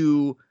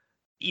to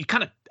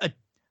kind of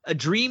a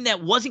Dream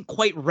that wasn't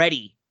quite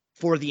ready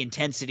for the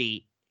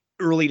intensity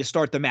early to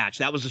start the match.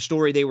 That was the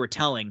story they were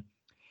telling.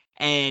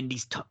 And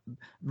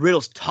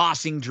Riddle's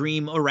tossing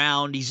Dream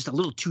around. He's just a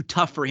little too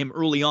tough for him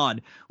early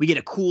on. We get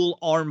a cool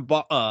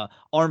armbar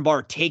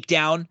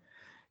takedown.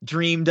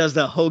 Dream does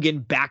the Hogan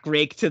back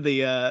rake to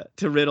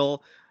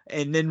Riddle,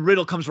 and then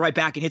Riddle comes right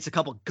back and hits a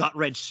couple gut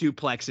wrench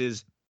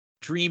suplexes.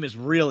 Dream is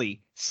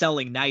really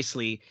selling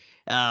nicely.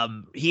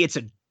 Riddle hits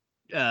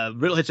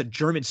a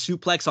German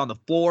suplex on the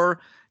floor.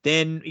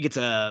 Then he gets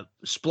a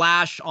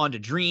splash onto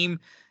Dream.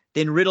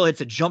 Then Riddle hits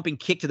a jumping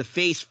kick to the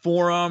face,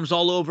 forearms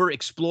all over,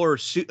 exploder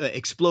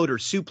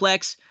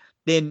suplex.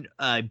 Then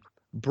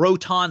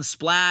Broton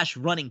splash,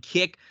 running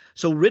kick.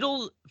 So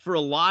Riddle, for a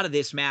lot of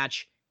this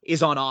match,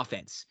 is on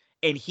offense.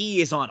 And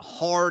he is on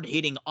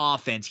hard-hitting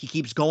offense. He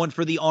keeps going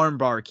for the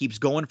armbar, keeps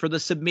going for the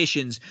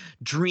submissions.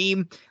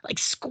 Dream,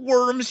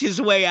 squirms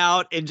his way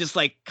out and just,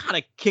 kind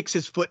of kicks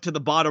his foot to the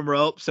bottom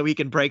rope so he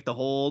can break the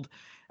hold.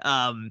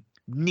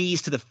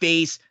 Knees to the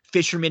face,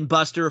 Fisherman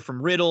Buster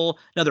from Riddle,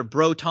 another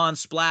Broton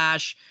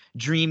splash.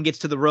 Dream gets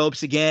to the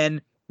ropes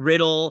again.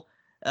 Riddle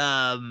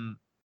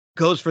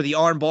goes for the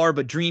armbar,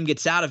 but Dream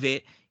gets out of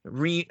it.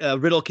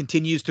 Riddle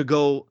continues to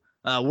go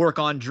work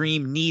on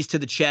Dream, knees to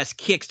the chest,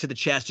 kicks to the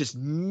chest, just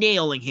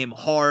nailing him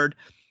hard.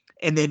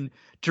 And then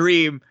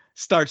Dream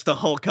starts the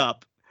Hulk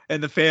up,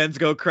 and the fans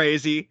go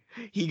crazy.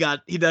 He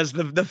does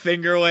the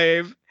finger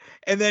wave,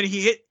 and then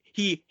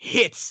he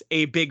hits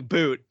a big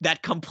boot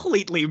that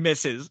completely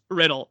misses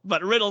Riddle,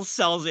 but Riddle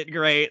sells it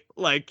great,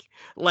 like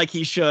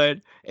he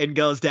should, and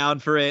goes down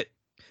for it.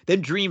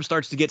 Then Dream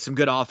starts to get some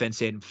good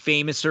offense in.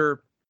 Famouser,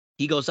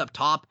 he goes up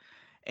top,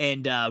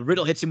 and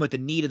Riddle hits him with a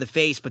knee to the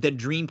face, but then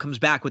Dream comes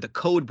back with a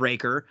code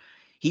breaker.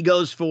 He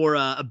goes for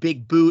a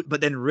big boot,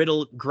 but then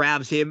Riddle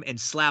grabs him and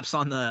slaps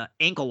on the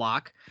ankle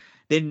lock.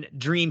 Then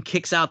Dream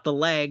kicks out the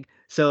leg,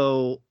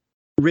 so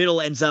Riddle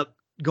ends up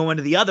going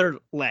to the other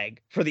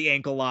leg for the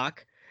ankle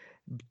lock.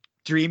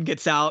 Dream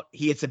gets out.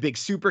 He hits a big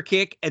super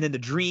kick, and then the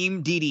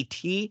Dream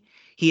DDT.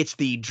 He hits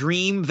the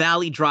Dream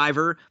Valley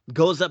Driver,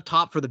 goes up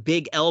top for the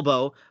big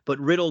elbow, but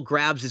Riddle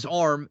grabs his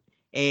arm,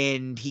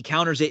 and he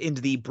counters it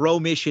into the Bro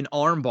Mission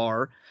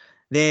armbar.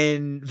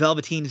 Then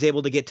Velveteen is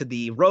able to get to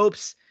the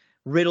ropes.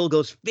 Riddle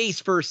goes face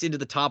first into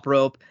the top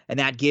rope, and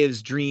that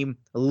gives Dream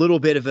a little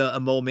bit of a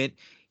moment.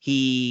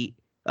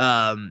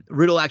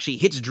 Riddle actually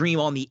hits Dream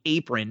on the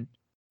apron,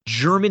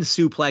 German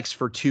suplex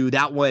for 2.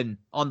 That one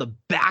on the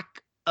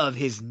back of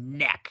his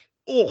neck.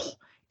 Oh,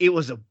 it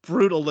was a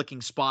brutal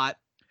looking spot.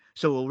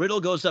 So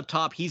Riddle goes up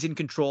top. He's in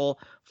control.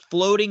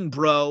 Floating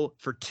bro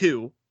for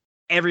 2.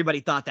 Everybody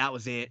thought that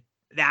was it.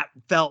 That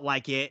felt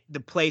like it. The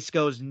place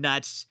goes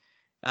nuts.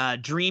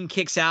 Dream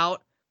kicks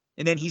out,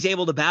 and then he's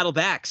able to battle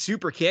back.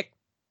 Super kick,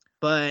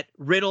 but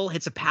Riddle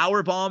hits a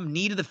power bomb,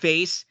 knee to the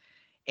face,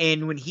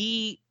 and when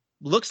he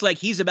looks like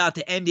he's about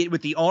to end it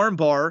with the arm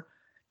bar,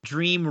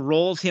 Dream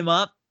rolls him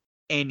up,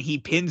 and he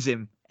pins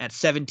him at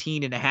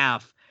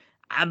 17.5.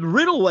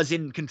 Riddle was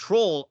in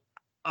control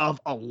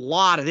of a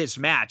lot of this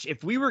match.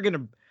 If we were going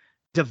to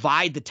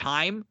divide the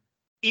time,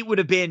 it would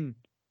have been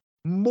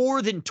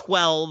more than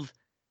 12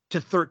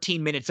 to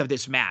 13 minutes of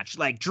this match.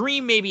 Like,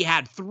 Dream maybe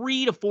had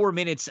 3 to 4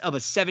 minutes of a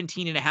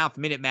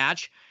 17.5-minute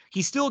match.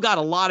 He still got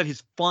a lot of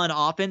his fun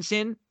offense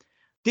in.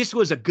 This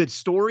was a good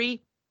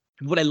story.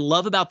 What I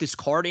love about this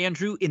card,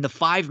 Andrew, in the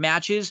 5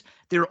 matches,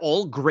 they're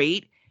all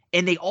great,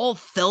 and they all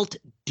felt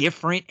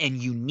different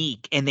and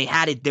unique, and they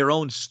had their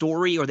own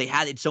story, or they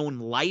had its own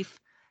life.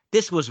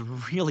 This was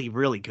really,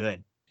 really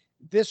good.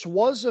 This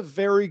was a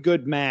very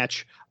good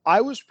match.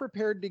 I was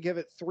prepared to give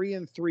it 3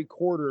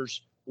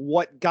 3/4.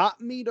 What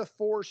got me to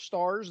 4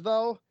 stars,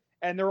 though,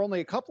 and there are only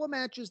a couple of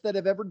matches that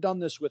have ever done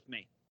this with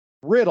me.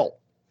 Riddle,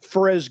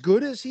 for as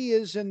good as he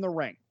is in the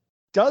ring,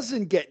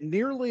 doesn't get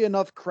nearly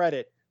enough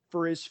credit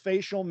for his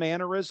facial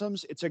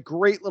mannerisms. It's a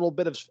great little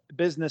bit of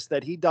business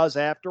that he does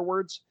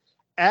afterwards.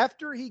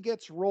 After he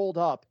gets rolled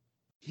up,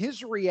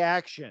 his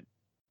reaction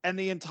and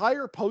the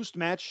entire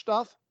post-match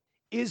stuff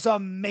is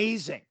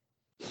amazing.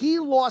 He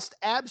lost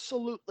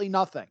absolutely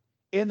nothing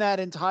in that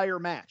entire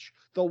match.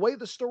 The way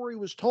the story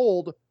was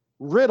told,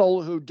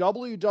 Riddle, who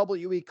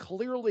WWE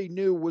clearly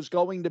knew was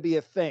going to be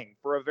a thing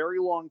for a very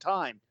long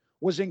time,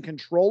 was in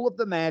control of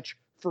the match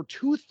for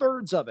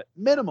 2/3 of it,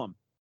 minimum.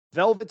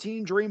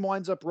 Velveteen Dream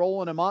winds up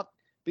rolling him up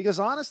because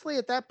honestly,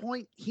 at that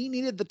point, he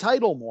needed the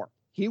title more.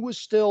 He was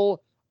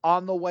still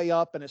on the way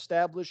up and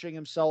establishing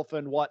himself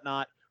and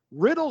whatnot.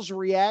 Riddle's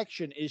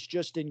reaction is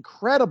just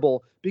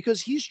incredible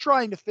because he's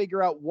trying to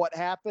figure out what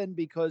happened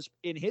because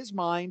in his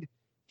mind,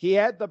 he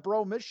had the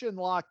Bro Mission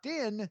locked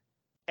in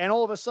and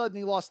all of a sudden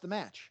he lost the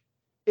match.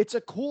 It's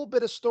a cool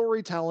bit of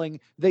storytelling.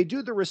 They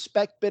do the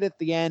respect bit at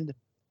the end.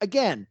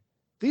 Again,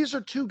 these are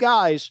 2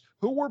 guys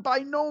who were by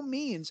no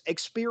means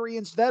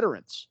experienced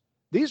veterans.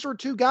 These were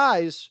 2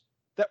 guys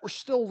that were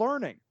still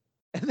learning,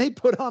 and they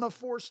put on a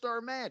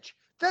 4-star match.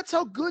 That's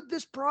how good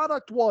this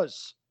product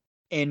was.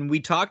 And we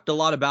talked a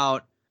lot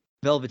about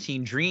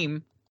Velveteen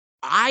Dream.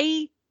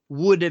 I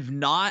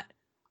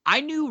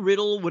knew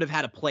Riddle would have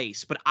had a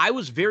place, but I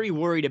was very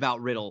worried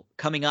about Riddle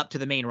coming up to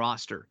the main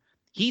roster.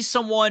 He's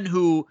someone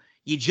who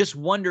you just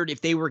wondered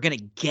if they were going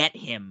to get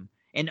him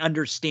and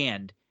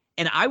understand.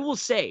 And I will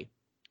say,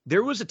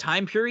 there was a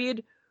time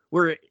period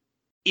where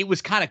it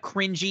was kind of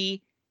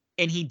cringy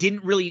and he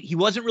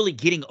wasn't really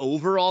getting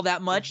over all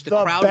that much.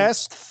 The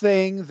best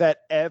thing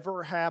that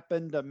ever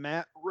happened to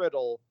Matt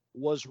Riddle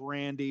was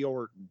Randy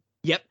Orton.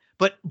 Yep.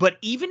 But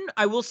even,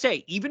 I will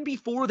say, even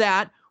before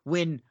that,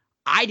 when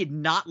I did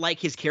not like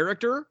his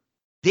character,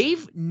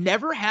 they've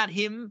never had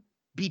him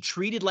be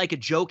treated like a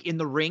joke in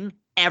the ring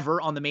ever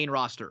on the main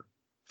roster.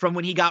 From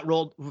when he got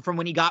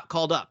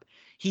called up.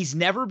 He's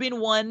never been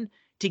one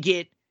to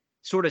get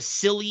sort of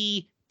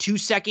silly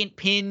 2-second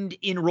pinned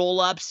in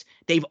roll-ups.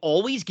 They've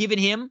always given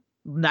him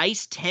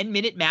nice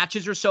 10-minute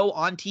matches or so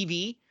on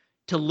TV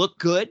to look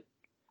good.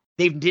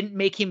 They didn't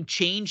make him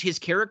change his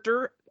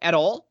character at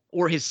all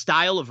or his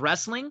style of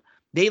wrestling.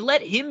 They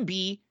let him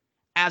be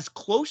as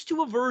close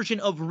to a version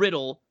of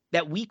Riddle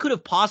that we could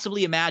have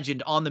possibly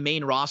imagined on the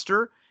main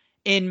roster.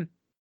 And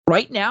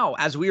right now,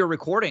 as we are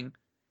recording,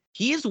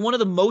 he is one of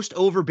the most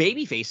over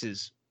baby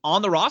faces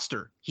on the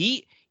roster.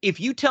 If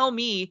you tell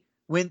me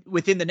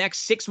within the next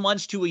 6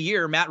 months to a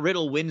year, Matt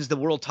Riddle wins the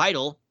world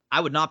title,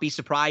 I would not be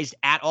surprised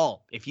at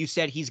all if you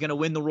said he's going to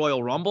win the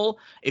Royal Rumble.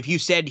 If you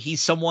said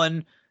he's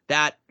someone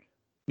that,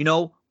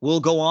 will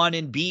go on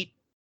and beat,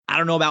 I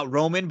don't know about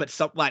Roman, but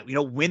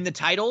win the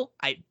title.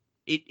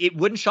 It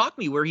wouldn't shock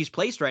me where he's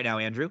placed right now,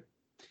 Andrew.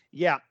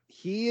 Yeah,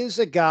 he is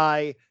a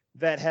guy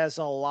that has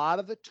a lot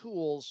of the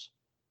tools,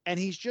 and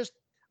he's just,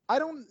 I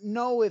don't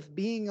know if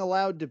being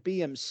allowed to be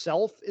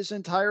himself is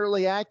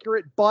entirely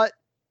accurate, but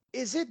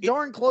is it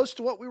darn close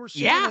to what we were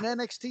seeing in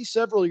NXT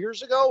several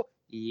years ago?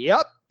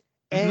 Yep.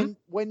 And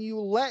when you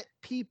let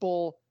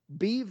people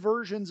be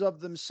versions of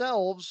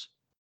themselves,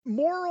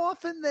 more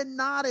often than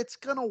not, it's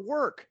going to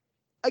work.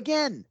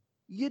 Again,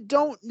 you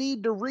don't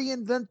need to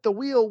reinvent the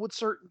wheel with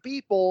certain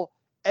people.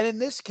 And in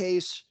this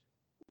case,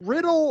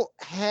 Riddle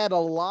had a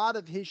lot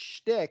of his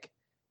shtick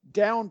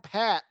down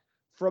pat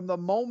from the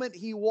moment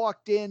he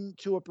walked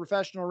into a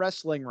professional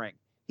wrestling ring.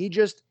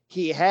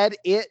 He had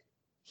it.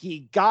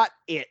 He got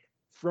it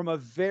from a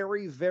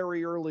very,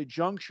 very early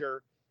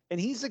juncture. And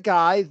he's a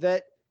guy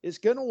that is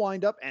going to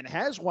wind up and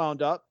has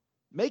wound up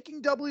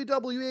making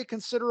WWE a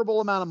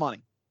considerable amount of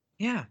money.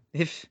 Yeah.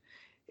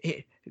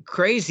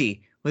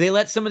 Crazy. When they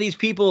let some of these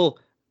people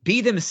be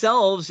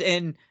themselves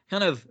and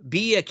kind of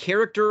be a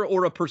character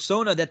or a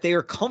persona that they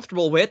are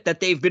comfortable with, that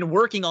they've been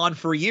working on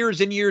for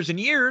years and years and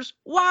years.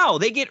 Wow.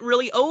 They get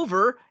really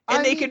over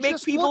and they can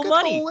make people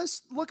money.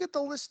 Look at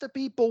the list of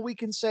people we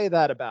can say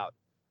that about.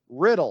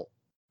 Riddle,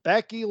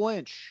 Becky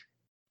Lynch,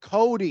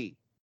 Cody.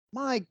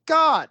 My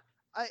God.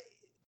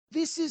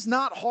 This is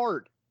not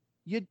hard.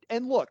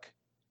 And look,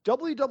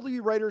 WWE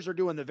writers are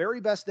doing the very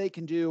best they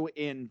can do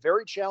in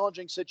very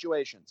challenging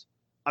situations.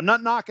 I'm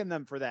not knocking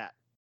them for that.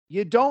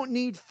 You don't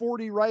need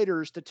 40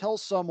 writers to tell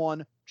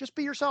someone, just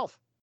be yourself.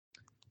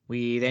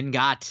 We then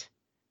got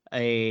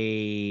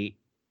a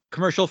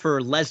commercial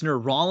for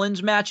Lesnar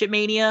Rollins match at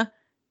Mania.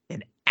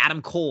 And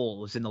Adam Cole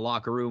was in the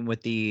locker room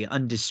with the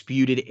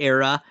Undisputed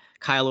Era,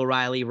 Kyle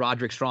O'Reilly,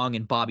 Roderick Strong,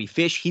 and Bobby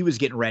Fish. He was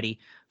getting ready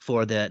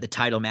for the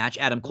title match.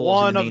 Adam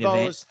Cole's in the main event. One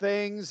of those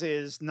things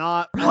is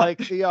not like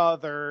the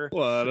other.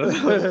 One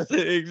of those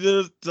things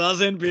just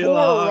doesn't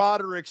belong. Poor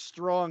Roderick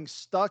Strong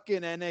stuck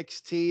in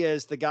NXT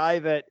as the guy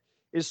that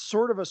is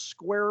sort of a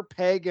square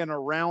peg in a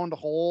round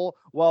hole,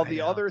 while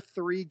the other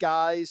three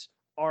guys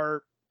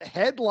are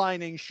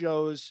headlining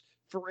shows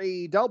for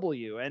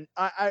AEW. And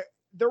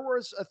there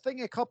was a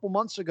thing a couple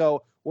months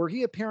ago where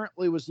he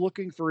apparently was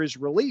looking for his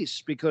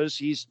release because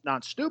he's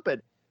not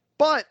stupid,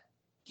 but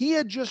he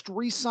had just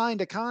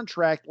re-signed a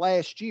contract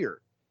last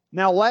year.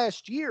 Now,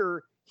 last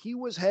year, he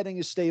was heading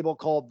a stable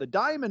called the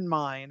Diamond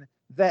Mine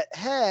that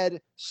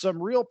had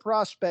some real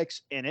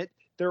prospects in it.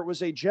 There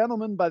was a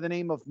gentleman by the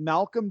name of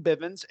Malcolm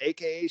Bivens,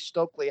 a.k.a.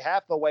 Stokely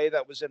Hathaway,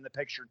 that was in the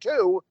picture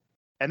too.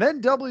 And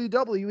then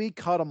WWE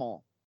cut them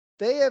all.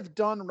 They have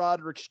done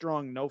Roderick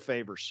Strong no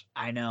favors.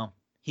 I know.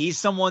 He's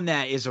someone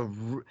that is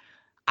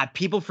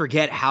people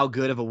forget how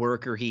good of a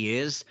worker he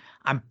is.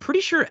 I'm pretty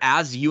sure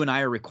as you and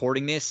I are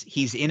recording this,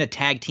 he's in a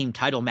tag team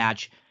title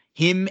match,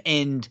 him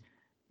and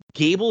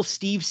Gable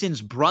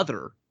Stevenson's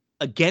brother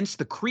against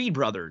the Creed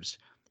brothers,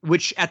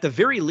 which at the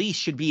very least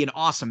should be an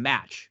awesome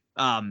match.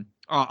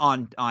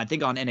 I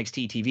think on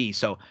NXT TV.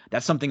 So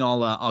that's something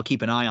I'll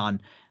keep an eye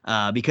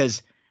on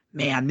because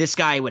man, this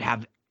guy would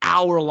have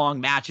hour-long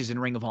matches in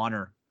Ring of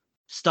Honor.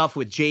 Stuff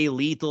with Jay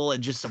Lethal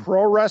and just some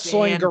Pro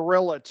Wrestling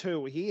Guerrilla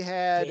too. He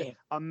had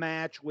a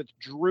match with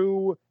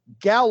Drew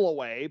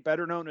Galloway,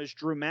 better known as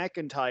Drew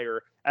McIntyre,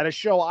 at a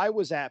show I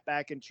was at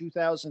back in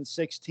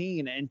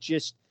 2016. And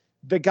just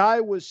the guy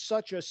was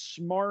such a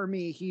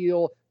smarmy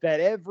heel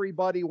that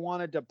everybody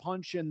wanted to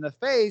punch in the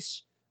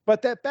face,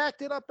 but that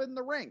backed it up in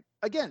the ring.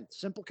 Again,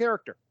 simple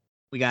character.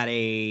 We got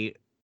a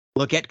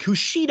look at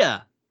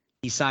Kushida.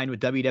 He signed with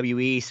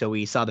WWE, so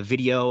we saw the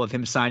video of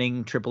him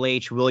signing Triple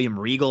H, William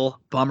Regal.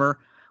 Bummer.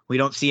 We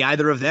don't see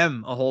either of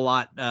them a whole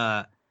lot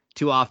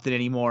too often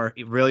anymore.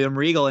 William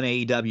Regal in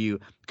AEW.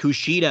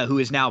 Kushida, who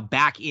is now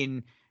back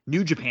in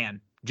New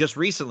Japan just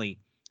recently.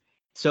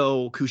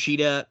 So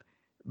Kushida,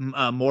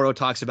 Moro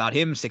talks about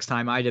him,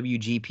 6-time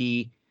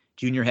IWGP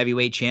Junior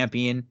Heavyweight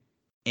Champion.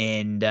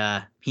 And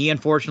he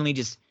unfortunately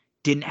just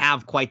didn't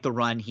have quite the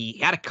run. He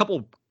had a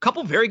couple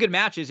very good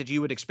matches that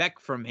you would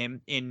expect from him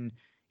in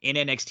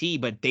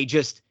NXT, but they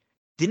just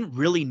didn't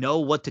really know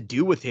what to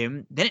do with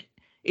him. Then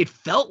it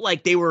felt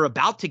like they were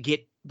about to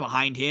get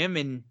behind him,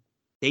 and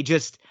I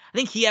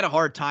think he had a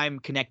hard time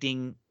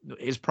connecting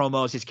his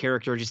promos. His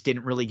character just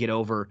didn't really get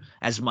over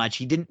as much.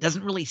 He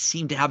doesn't really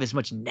seem to have as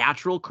much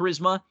natural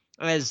charisma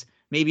as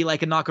maybe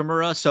like a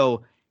Nakamura.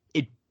 So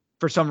it,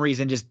 for some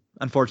reason, just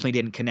unfortunately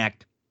didn't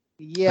connect.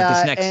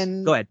 Yeah,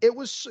 and go ahead. It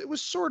was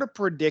sort of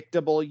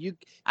predictable.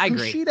 I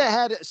agree. Kushida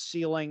had a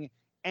ceiling,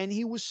 and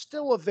he was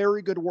still a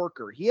very good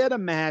worker. He had a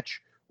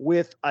match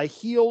with a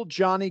heel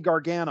Johnny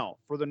Gargano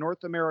for the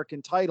North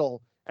American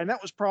title, and that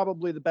was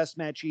probably the best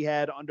match he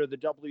had under the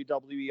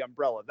WWE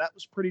umbrella. That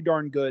was pretty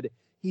darn good.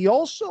 He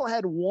also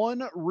had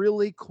one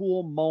really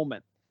cool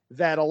moment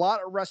that a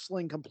lot of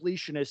wrestling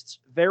completionists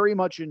very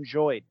much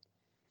enjoyed.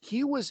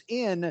 He was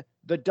in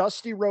the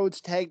Dusty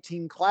Rhodes Tag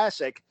Team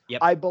Classic. Yep.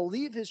 I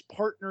believe his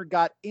partner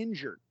got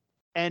injured.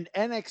 And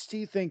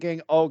NXT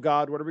thinking, oh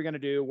God, what are we going to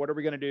do? What are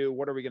we going to do?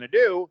 What are we going to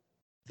do?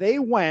 They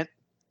went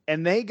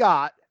and they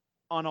got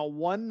on a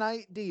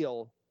one-night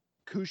deal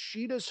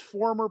Kushida's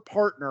former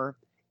partner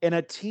in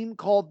a team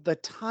called the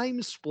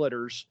Time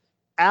Splitters,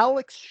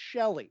 Alex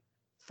Shelley,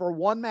 for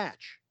one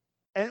match.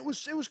 And it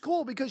was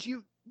cool because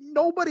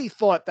nobody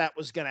thought that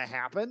was going to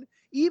happen.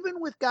 Even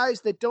with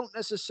guys that don't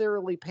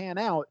necessarily pan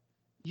out,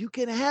 you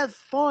can have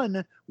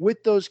fun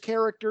with those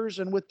characters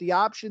and with the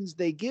options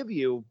they give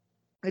you.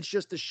 It's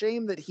just a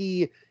shame that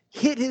he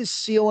hit his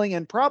ceiling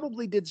and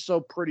probably did so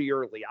pretty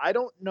early. I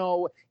don't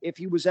know if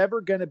he was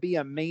ever going to be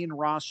a main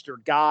roster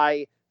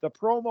guy. The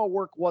promo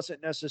work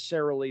wasn't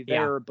necessarily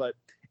there,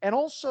 and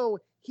also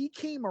he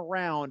came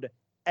around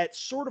at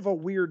sort of a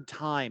weird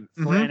time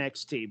for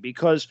NXT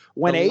because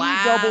when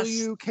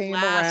AEW came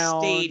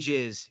around,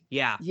 stages,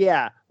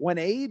 when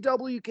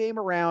AEW came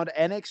around,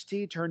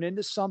 NXT turned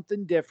into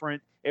something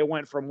different. It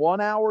went from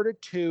 1 hour to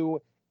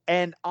 2,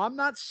 and I'm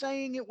not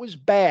saying it was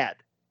bad.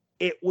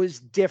 It was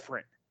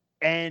different.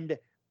 And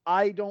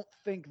I don't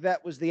think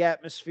that was the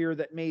atmosphere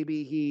that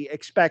maybe he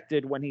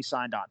expected when he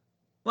signed on.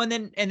 Well,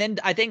 and then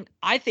I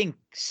think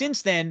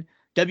since then,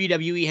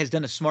 WWE has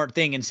done a smart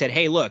thing and said,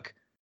 hey, look,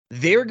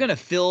 they're going to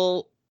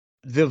fill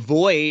the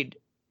void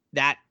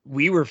that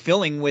we were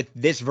filling with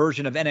this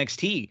version of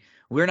NXT.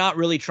 We're not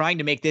really trying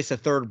to make this a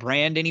third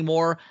brand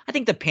anymore. I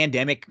think the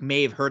pandemic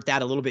may have hurt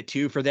that a little bit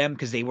too for them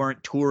because they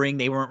weren't touring.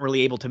 They weren't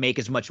really able to make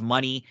as much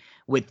money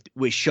with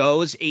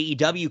shows.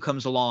 AEW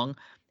comes along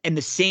and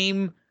the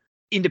same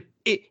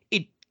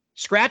it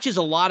scratches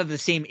a lot of the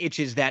same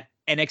itches that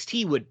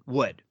NXT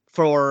would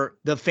for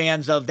the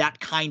fans of that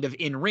kind of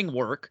in-ring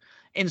work.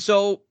 And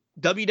so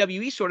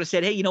WWE sort of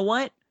said, hey, you know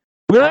what?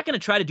 We're not going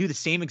to try to do the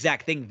same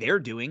exact thing they're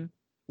doing.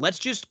 Let's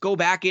just go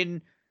back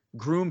and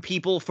groom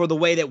people for the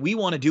way that we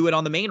want to do it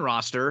on the main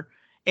roster.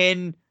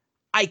 And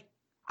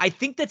I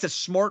think that's a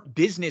smart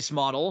business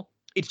model.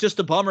 It's just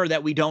a bummer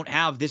that we don't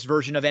have this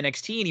version of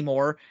NXT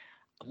anymore.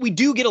 We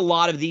do get a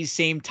lot of these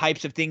same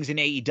types of things in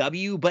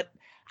AEW, but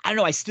I don't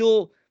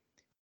know.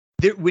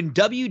 When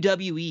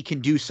WWE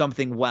can do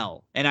something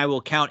well, and I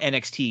will count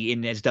NXT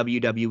in as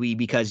WWE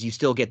because you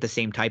still get the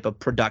same type of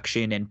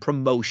production and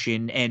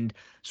promotion and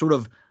sort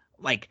of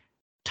like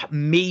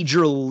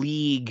major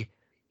league,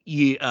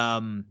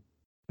 a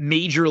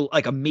major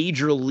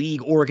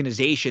league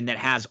organization that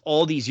has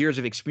all these years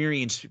of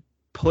experience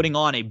putting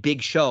on a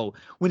big show.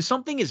 When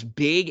something is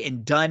big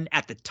and done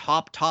at the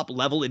top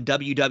level in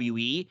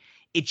WWE,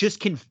 it just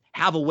can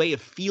have a way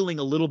of feeling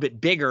a little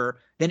bit bigger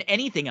than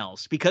anything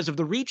else because of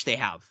the reach they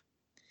have.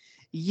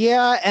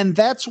 Yeah, and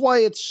that's why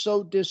it's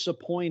so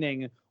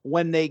disappointing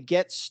when they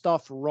get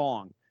stuff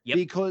wrong. Yep.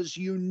 Because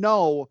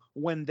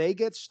when they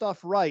get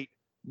stuff right,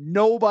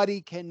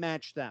 nobody can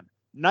match them.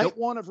 Night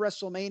one of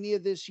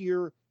WrestleMania this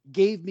year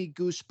gave me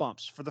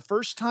goosebumps. For the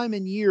first time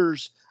in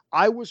years,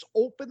 I was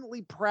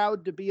openly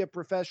proud to be a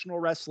professional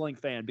wrestling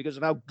fan because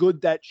of how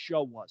good that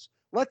show was.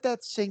 Let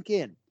that sink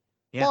in.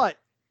 Yeah. But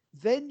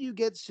then you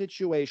get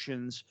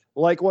situations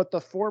like what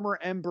the former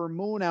Ember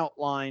Moon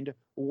outlined,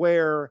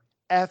 where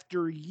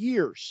after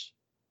years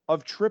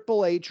of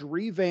Triple H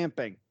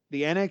revamping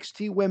the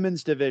NXT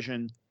women's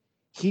division,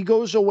 he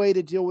goes away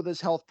to deal with his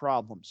health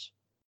problems.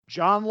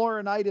 John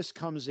Laurinaitis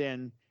comes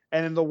in,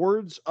 and in the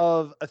words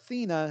of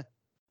Athena,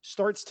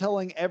 starts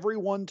telling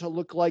everyone to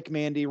look like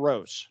Mandy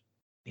Rose.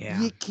 Yeah.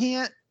 You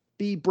can't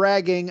be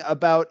bragging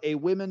about a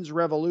women's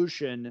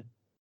revolution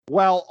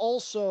while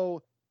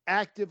also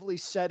actively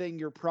setting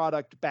your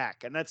product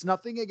back. And that's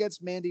nothing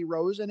against Mandy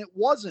Rose, and it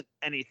wasn't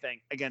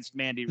anything against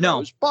Mandy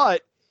Rose,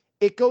 but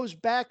it goes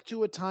back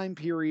to a time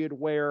period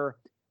where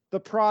the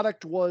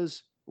product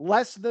was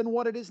less than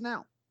what it is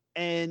now.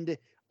 And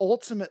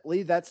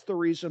ultimately, that's the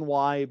reason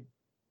why,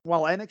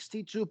 while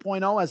NXT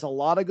 2.0 has a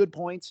lot of good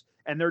points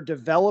and they're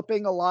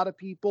developing a lot of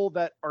people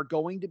that are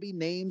going to be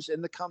names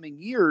in the coming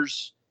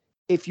years,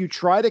 if you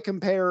try to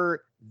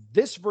compare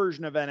this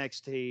version of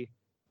NXT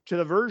to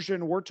the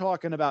version we're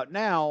talking about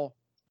now,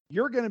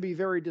 you're going to be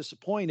very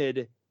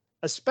disappointed,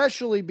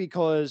 especially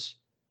because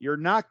you're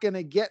not going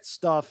to get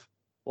stuff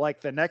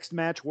like the next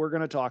match we're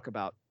going to talk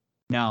about.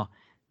 No,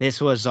 this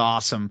was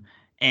awesome.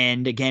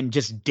 And again,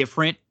 just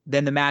different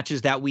than the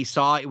matches that we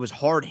saw. It was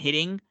hard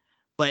hitting,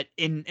 but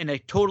in a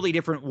totally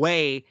different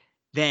way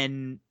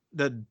than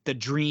the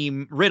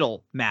Dream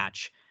Riddle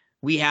match.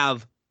 We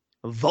have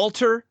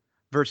Walter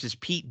versus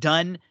Pete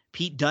Dunne.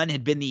 Pete Dunne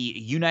had been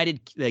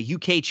the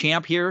UK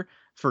champ here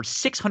for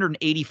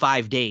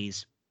 685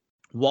 days.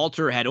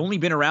 Walter had only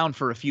been around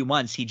for a few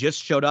months. He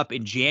just showed up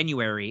in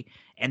January,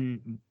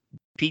 and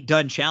Pete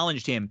Dunne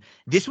challenged him.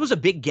 This was a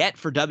big get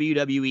for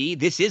WWE.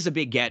 This is a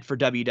big get for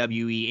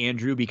WWE,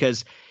 Andrew,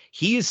 because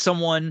he is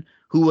someone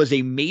who was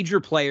a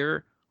major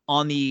player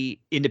on the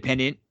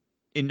independent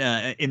in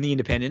the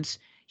independents.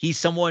 He's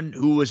someone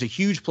who was a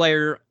huge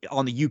player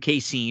on the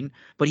UK scene,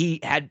 but he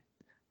had, I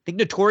think,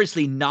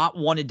 notoriously not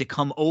wanted to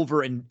come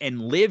over and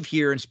live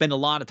here and spend a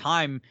lot of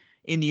time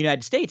in the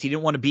United States. He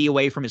didn't want to be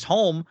away from his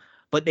home,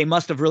 but they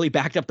must have really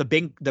backed up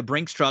the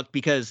Brinks truck,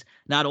 because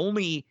not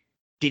only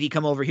did he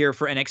come over here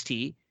for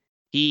NXT,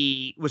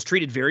 He was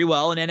treated very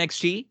well in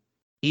NXT.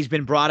 He's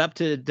been brought up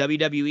to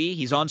WWE.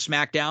 He's on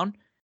SmackDown.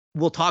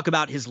 We'll talk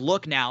about his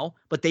look now,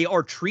 but they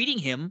are treating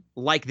him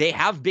like they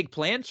have big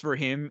plans for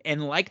him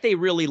and like they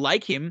really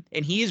like him,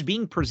 and he is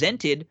being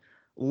presented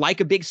like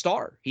a big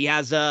star. He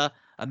has a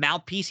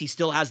mouthpiece. He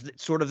still has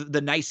sort of the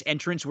nice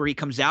entrance where he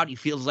comes out. He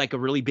feels like a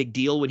really big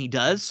deal when he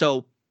does.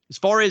 So as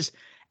far as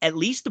at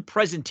least the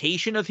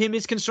presentation of him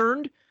is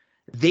concerned,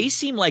 they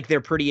seem like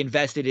they're pretty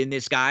invested in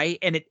this guy,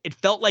 and it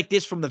felt like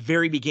this from the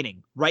very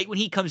beginning. Right when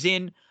he comes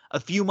in, a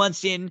few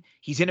months in,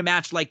 he's in a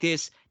match like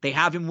this. They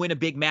have him win a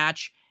big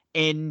match.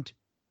 And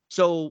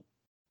so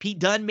Pete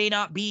Dunne may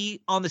not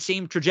be on the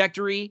same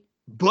trajectory,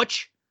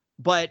 Butch,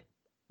 but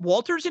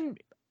Walter's in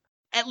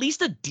at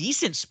least a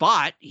decent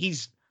spot.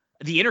 He's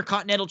the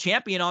Intercontinental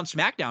Champion on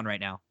SmackDown right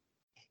now.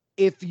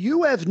 If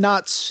you have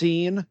not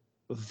seen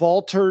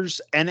Walter's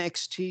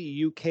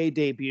NXT UK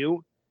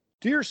debut,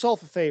 do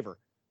yourself a favor.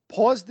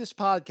 Pause this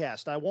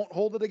podcast. I won't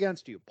hold it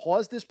against you.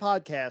 Pause this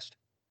podcast.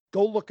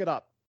 Go look it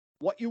up.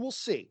 What you will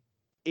see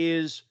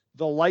is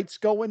the lights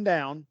going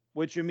down,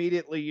 which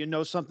immediately you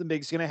know something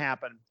big's going to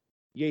happen.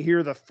 You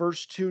hear the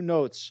first two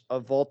notes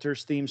of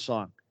Walter's theme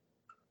song.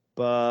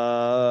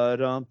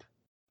 Ba-dump.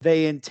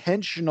 They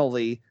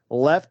intentionally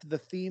left the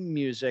theme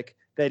music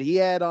that he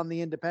had on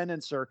the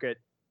independent circuit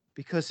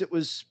because it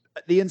was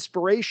the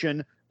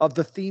inspiration of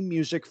the theme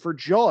music for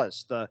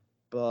Jaws. The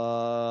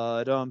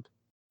ba-dump,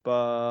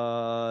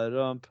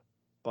 ba-dump,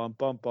 bump,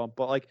 bump, bump,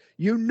 bump. Like,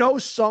 you know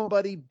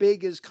somebody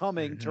big is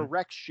coming to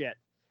wreck shit.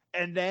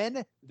 And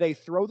then they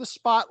throw the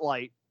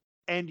spotlight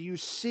and you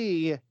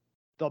see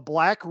the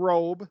black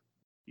robe.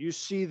 You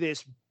see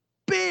this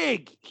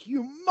big,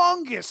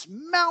 humongous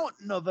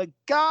mountain of a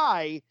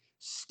guy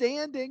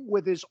standing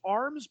with his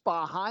arms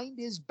behind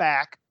his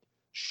back,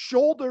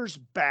 shoulders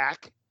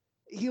back.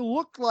 He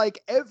looked like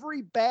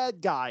every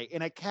bad guy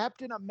in a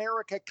Captain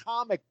America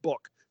comic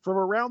book from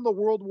around the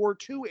World War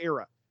II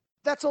era.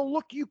 That's a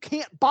look you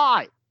can't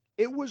buy.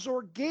 It was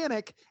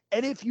organic,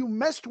 and if you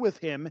messed with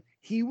him,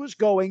 he was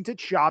going to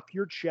chop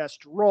your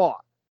chest raw.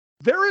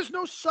 There is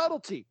no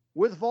subtlety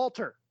with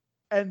Walter,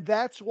 and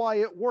that's why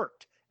it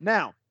worked.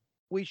 Now,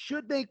 we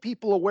should make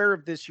people aware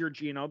of this here,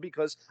 Gino,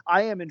 because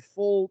I am in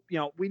full,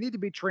 we need to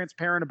be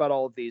transparent about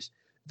all of these.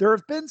 There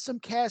have been some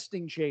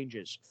casting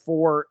changes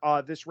for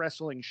this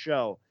wrestling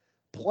show.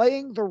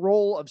 Playing the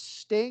role of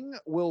Sting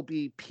will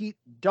be Pete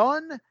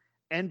Dunne,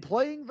 and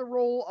playing the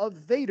role of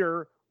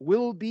Vader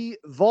will be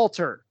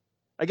Walter.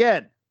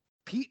 Again,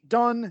 Pete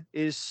Dunne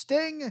is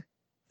Sting,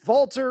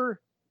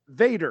 Walter,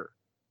 Vader.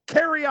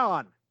 Carry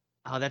on.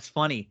 Oh, that's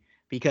funny,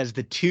 because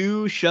the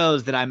two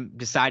shows that I'm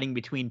deciding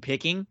between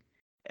picking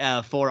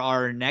for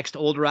our next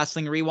Old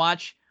Wrestling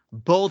rewatch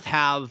both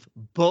have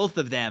both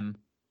of them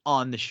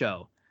on the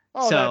show.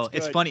 Oh, so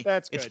it's funny.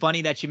 That's it's good.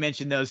 Funny that you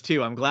mentioned those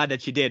two. I'm glad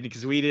that you did,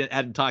 because we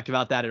hadn't talked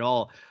about that at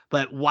all.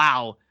 But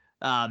wow,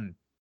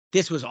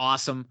 this was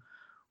awesome.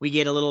 We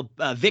get a little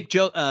Vic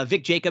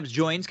Jacobs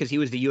joins because he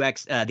was the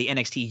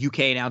NXT UK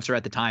announcer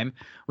at the time.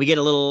 We get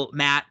a little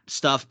Matt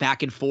stuff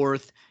back and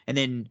forth, and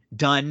then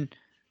Dunne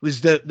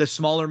was the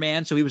smaller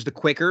man, so he was the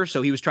quicker.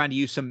 So he was trying to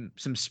use some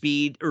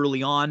speed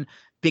early on.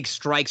 Big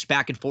strikes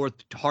back and forth,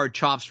 hard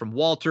chops from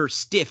Walter,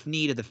 stiff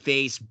knee to the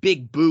face,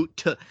 big boot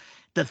to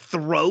the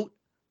throat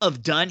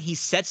of Dunne. He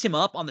sets him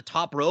up on the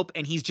top rope,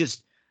 and he's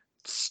just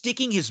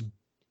sticking his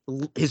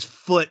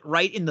foot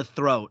right in the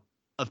throat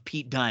of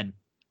Pete Dunne.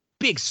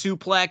 Big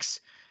suplex.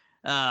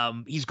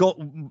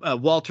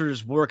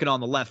 Walter's working on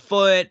the left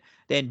foot.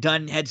 Then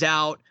Dunne heads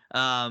out.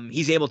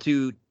 He's able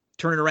to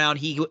turn it around.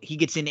 He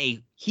gets in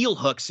a heel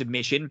hook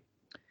submission.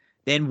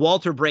 Then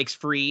Walter breaks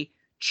free.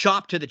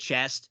 Chop to the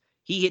chest.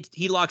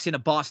 He locks in a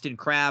Boston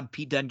Crab.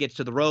 Pete Dunne gets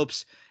to the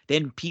ropes.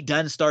 Then Pete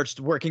Dunne starts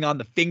working on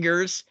the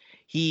fingers.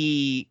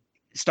 He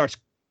starts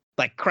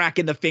like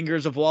cracking the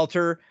fingers of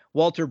Walter.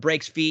 Walter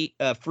breaks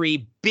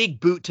free. Big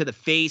boot to the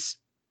face.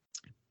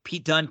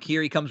 Pete Dunne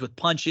here, he comes with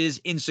punches,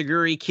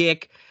 enziguri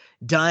kick,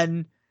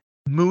 Dunne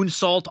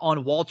moonsault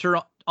on Walter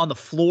on the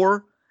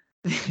floor.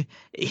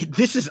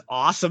 This is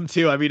awesome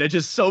too. I mean,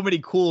 just so many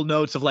cool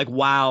notes of like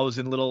wows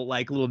and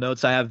little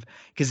notes I have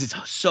because it's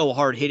so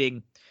hard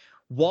hitting.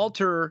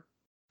 Walter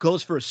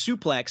goes for a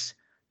suplex.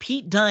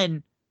 Pete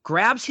Dunne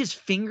grabs his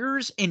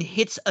fingers and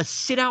hits a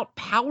sit-out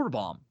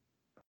powerbomb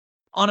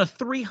on a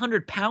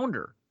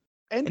 300-pounder.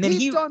 And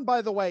Pete Dunne,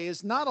 by the way,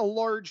 is not a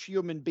large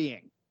human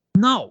being.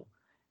 No.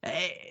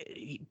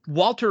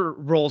 Walter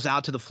rolls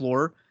out to the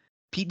floor.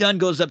 Pete Dunne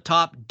goes up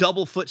top,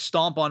 double foot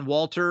stomp on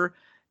Walter.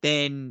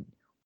 Then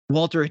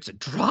Walter hits a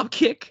drop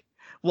kick.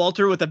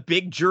 Walter with a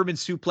big German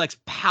suplex,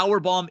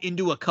 powerbomb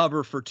into a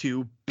cover for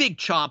two. Big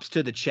chops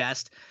to the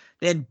chest.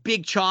 Then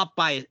big chop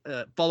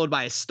followed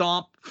by a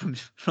stomp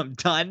from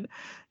Dunne.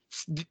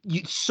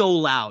 So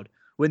loud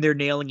when they're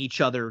nailing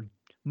each other.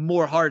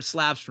 More hard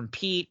slaps from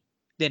Pete.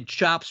 Then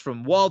chops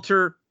from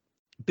Walter.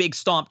 Big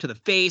stomp to the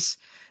face.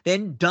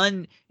 Then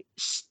Dunne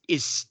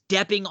is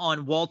stepping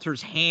on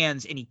Walter's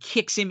hands and he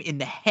kicks him in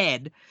the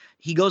head.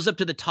 He goes up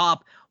to the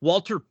top.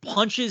 Walter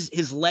punches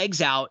his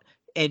legs out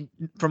and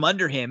from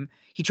under him.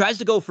 He tries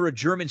to go for a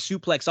German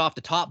suplex off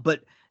the top,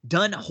 but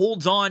Dunn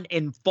holds on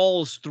and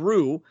falls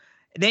through.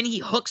 Then he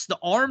hooks the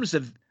arms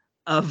of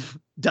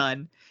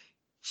Dunn,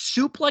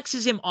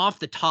 suplexes him off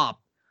the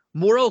top.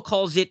 Morrow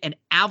calls it an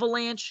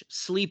avalanche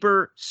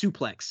sleeper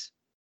suplex.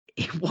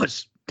 It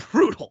was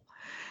brutal.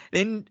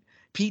 Then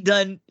Pete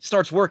Dunne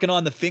starts working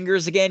on the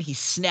fingers again. He's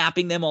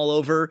snapping them all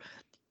over.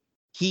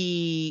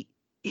 He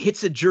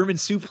hits a German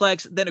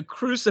suplex, then a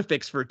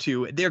crucifix for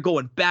 2. They're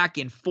going back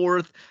and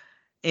forth.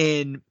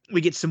 And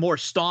we get some more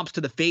stomps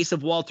to the face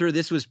of Walter.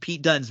 This was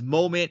Pete Dunne's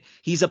moment.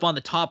 He's up on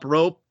the top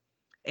rope,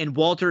 and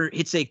Walter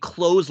hits a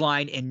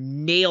clothesline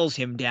and nails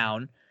him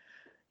down.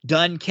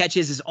 Dunne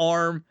catches his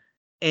arm,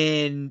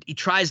 and he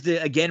tries to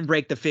again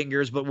break the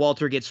fingers, but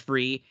Walter gets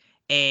free.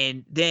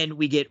 And then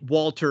we get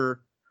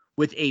Walter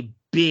with a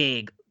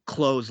big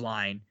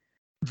clothesline.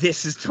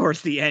 This is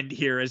towards the end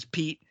here as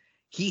Pete,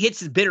 he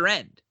hits his bitter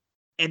end,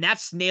 and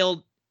that's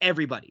nailed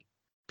everybody.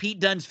 Pete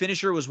Dunne's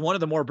finisher was one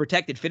of the more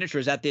protected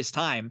finishers at this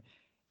time,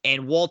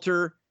 and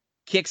Walter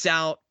kicks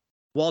out.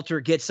 Walter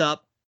gets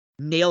up,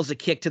 nails a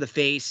kick to the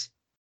face.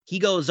 He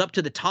goes up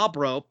to the top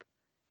rope,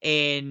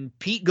 and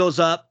Pete goes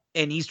up,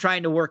 and he's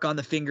trying to work on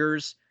the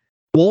fingers.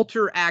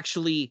 Walter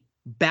actually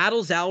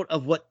battles out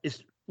of what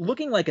is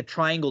looking like a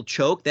triangle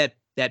choke that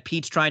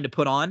Pete's trying to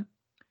put on.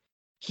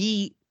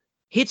 He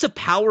hits a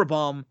power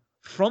bomb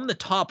from the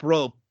top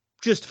rope,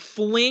 just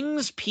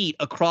flings Pete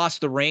across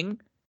the ring,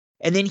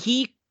 and then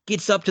he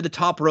gets up to the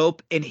top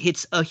rope and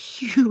hits a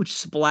huge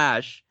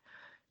splash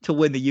to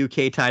win the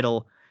UK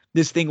title.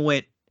 This thing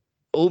went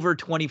over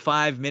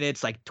 25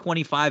 minutes, like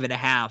 25 and a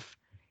half.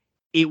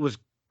 It was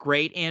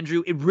great,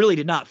 Andrew. It really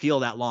did not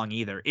feel that long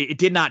either. It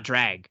did not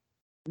drag.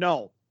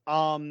 No.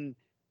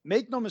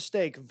 Make no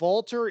mistake,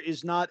 Walter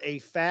is not a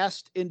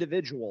fast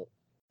individual,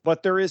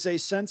 but there is a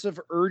sense of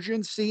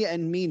urgency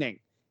and meaning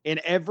in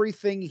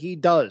everything he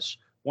does.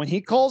 When he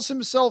calls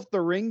himself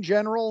the ring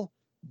general,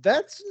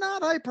 that's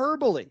not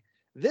hyperbole.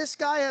 This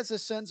guy has a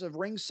sense of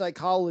ring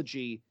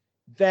psychology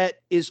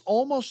that is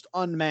almost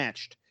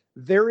unmatched.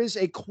 There is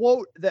a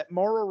quote that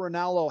Mauro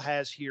Ranallo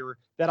has here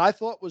that I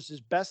thought was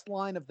his best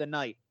line of the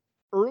night.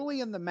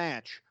 Early in the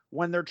match,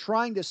 when they're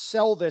trying to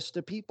sell this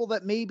to people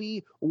that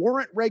maybe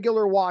weren't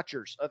regular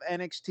watchers of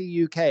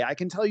NXT UK, I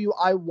can tell you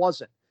I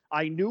wasn't.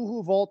 I knew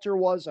who Walter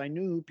was. I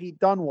knew who Pete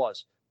Dunne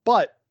was.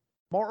 But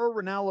Mauro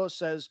Ranallo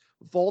says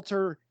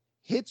Walter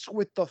hits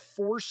with the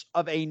force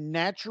of a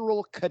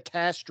natural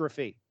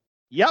catastrophe.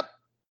 Yep.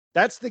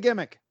 That's the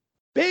gimmick.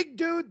 Big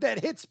dude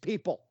that hits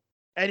people,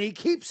 and he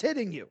keeps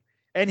hitting you,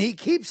 and he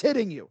keeps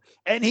hitting you,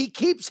 and he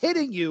keeps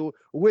hitting you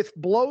with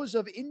blows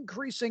of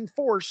increasing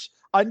force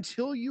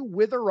until you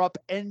wither up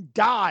and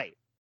die.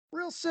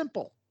 Real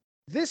simple.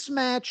 This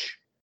match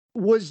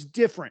was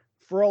different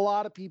for a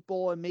lot of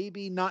people, and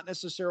maybe not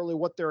necessarily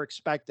what they're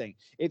expecting.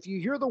 If you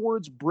hear the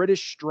words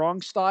British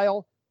strong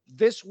style,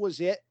 this was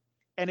it.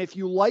 And if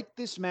you like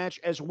this match,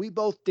 as we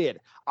both did,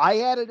 I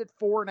had it at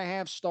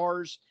 4.5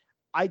 stars.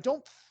 I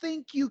don't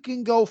think you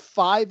can go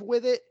 5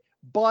 with it,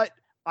 but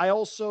I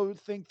also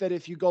think that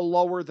if you go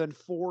lower than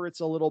 4, it's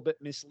a little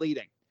bit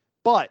misleading.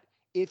 But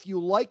if you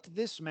liked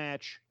this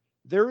match,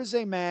 there is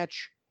a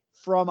match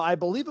from, I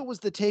believe it was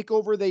the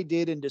takeover they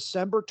did in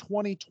December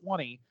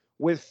 2020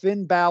 with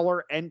Finn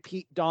Balor and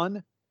Pete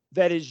Dunne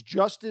that is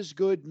just as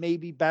good,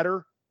 maybe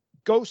better.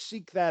 Go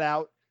seek that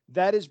out.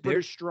 That is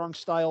British strong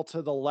style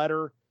to the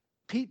letter.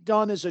 Pete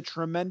Dunne is a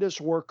tremendous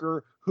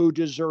worker who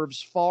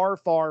deserves far,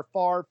 far,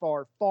 far,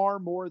 far, far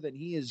more than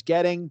he is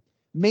getting.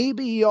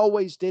 Maybe he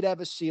always did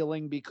have a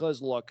ceiling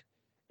because, look,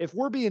 if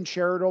we're being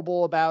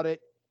charitable about it,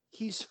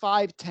 he's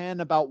 5'10",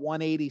 about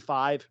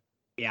 185.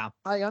 Yeah.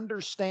 I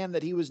understand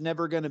that he was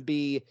never going to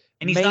be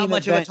and he's not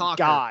much of a talker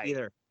guy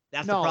either.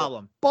 That's the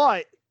problem.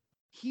 But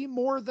he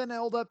more than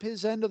held up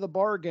his end of the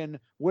bargain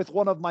with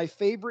one of my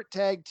favorite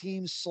tag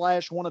teams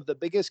 / one of the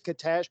biggest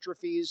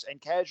catastrophes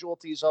and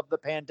casualties of the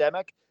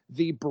pandemic,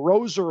 the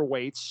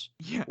Broserweights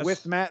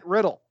with Matt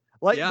Riddle.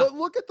 But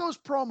look at those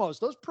promos.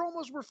 Those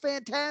promos were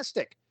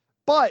fantastic,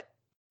 but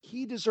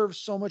he deserves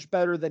so much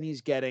better than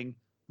he's getting.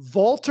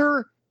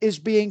 Walter is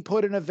being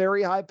put in a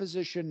very high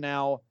position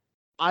now.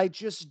 I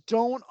just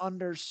don't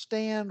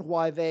understand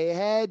why they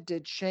had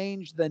to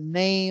change the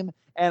name.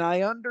 And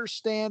I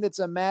understand it's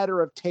a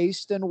matter of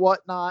taste and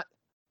whatnot.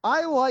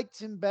 I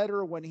liked him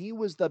better when he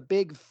was the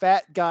big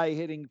fat guy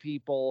hitting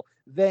people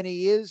than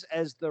he is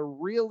as the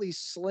really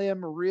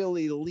slim,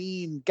 really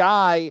lean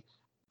guy.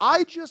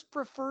 I just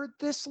preferred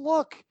this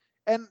look.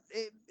 And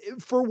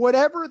for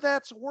whatever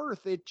that's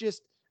worth,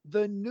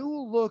 the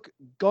new look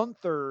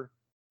Gunther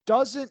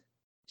doesn't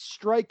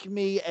strike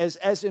me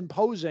as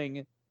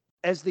imposing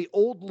as the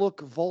old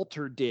look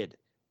Walter did.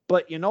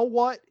 But you know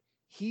what?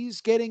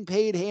 He's getting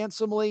paid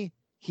handsomely.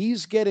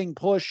 He's getting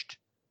pushed.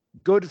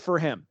 Good for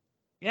him.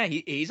 Yeah,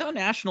 he's on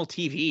national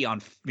TV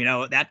on,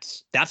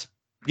 that's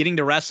getting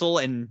to wrestle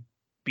and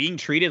being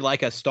treated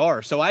like a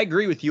star. So I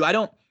agree with you.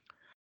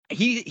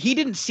 He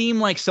didn't seem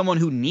like someone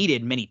who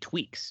needed many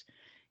tweaks.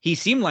 He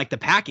seemed like the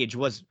package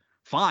was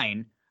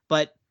fine,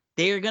 but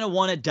they're going to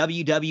want to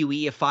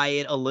WWE-ify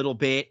it a little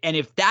bit. And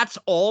if that's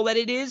all that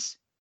it is,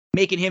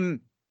 making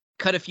him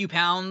cut a few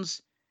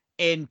pounds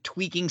and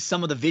tweaking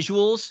some of the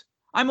visuals,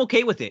 I'm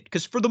okay with it.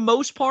 Because for the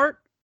most part,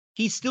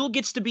 he still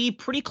gets to be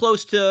pretty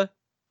close to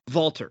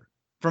Walter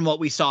from what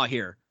we saw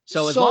here.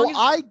 So as long as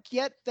I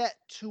get that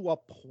to a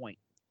point,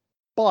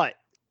 but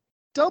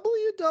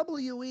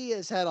WWE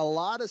has had a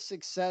lot of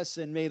success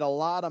and made a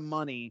lot of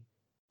money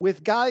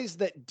with guys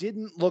that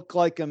didn't look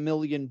like $1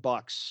 million.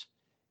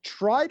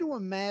 Try to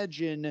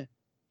imagine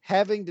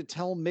having to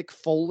tell Mick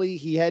Foley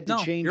he had to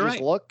change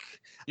his look.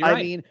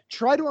 I mean,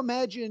 try to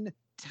imagine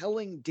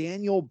telling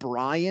Daniel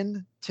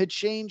Bryan to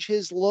change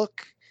his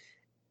look.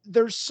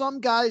 There's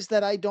some guys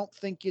that I don't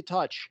think you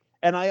touch,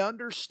 and I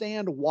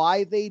understand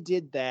why they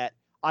did that.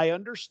 I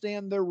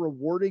understand they're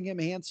rewarding him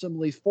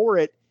handsomely for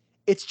it.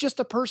 It's just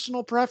a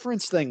personal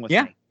preference thing with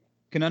me.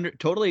 Can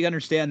totally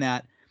understand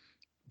that.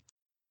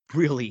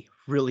 Really,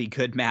 really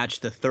good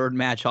match. The third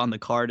match on the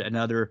card,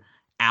 another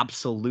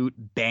absolute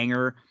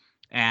banger,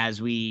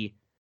 as we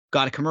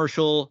got a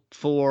commercial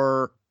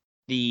for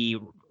the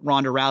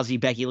Ronda Rousey,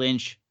 Becky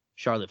Lynch,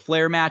 Charlotte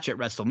Flair match at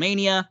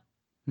WrestleMania.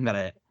 We got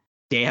a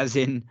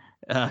Dazin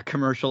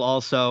commercial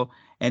also.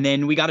 And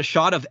then we got a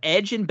shot of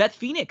Edge and Beth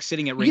Phoenix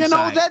sitting at ringside. You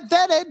know,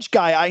 that Edge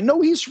guy, I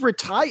know he's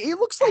retired. He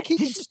looks like he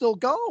can still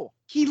go.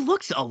 He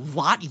looks a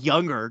lot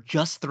younger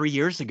just 3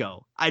 years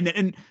ago.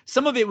 And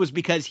some of it was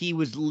because he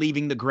was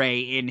leaving the gray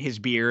in his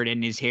beard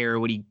and his hair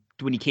when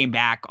he came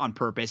back on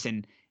purpose.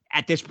 And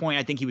at this point,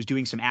 I think he was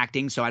doing some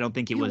acting, so I don't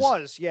think it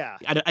was. Yeah.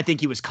 I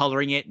think he was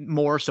coloring it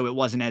more, so it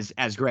wasn't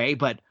as gray.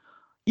 But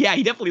yeah,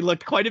 he definitely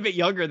looked quite a bit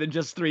younger than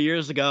just 3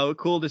 years ago.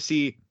 Cool to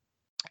see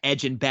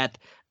Edge and Beth.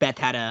 Beth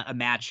had a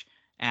match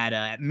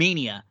at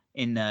Mania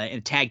in a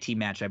tag team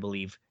match, I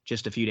believe,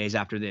 just a few days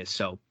after this.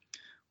 So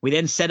we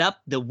then set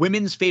up the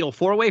women's fatal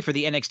four-way for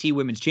the NXT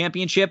Women's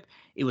Championship.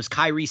 It was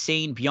Kairi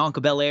Sane,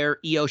 Bianca Belair,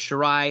 Io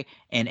Shirai,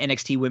 and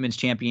NXT Women's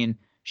Champion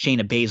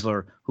Shayna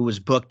Baszler, who was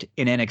booked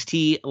in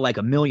NXT like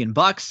 $1 million.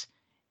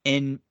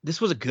 And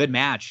this was a good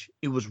match.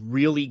 It was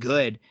really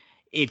good.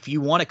 If you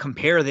want to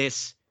compare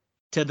this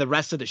to the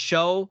rest of the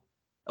show,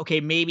 okay,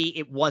 maybe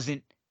it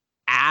wasn't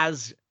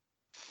as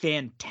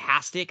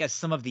fantastic as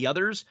some of the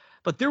others,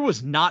 but there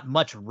was not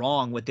much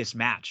wrong with this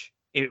match.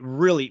 It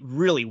really,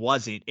 really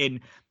wasn't. And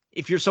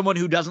if you're someone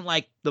who doesn't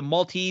like the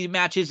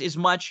multi-matches as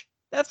much,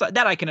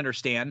 that I can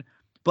understand.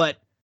 But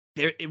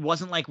it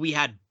wasn't like we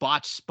had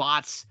botched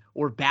spots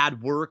or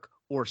bad work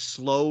or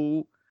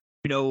slow,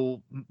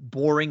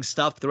 boring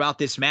stuff throughout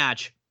this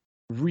match.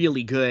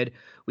 Really good.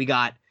 We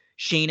got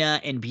Shayna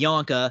and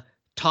Bianca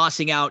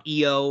tossing out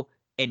Io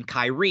and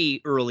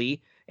Kairi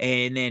early,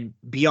 and then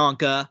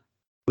Bianca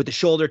with the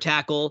shoulder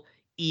tackle.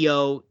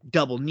 Io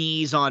double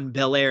knees on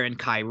Belair and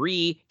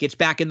Kairi, gets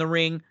back in the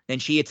ring. Then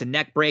she hits a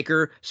neck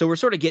breaker. So we're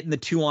sort of getting the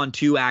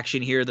 2-on-2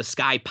 action here. The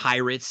Sky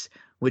Pirates,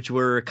 which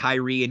were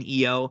Kairi and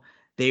Io,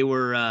 they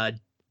were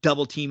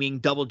double teaming,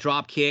 double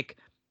drop kick.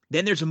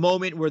 Then there's a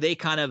moment where they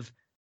kind of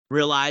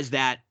realize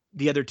that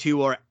the other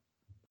two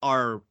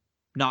are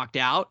knocked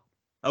out.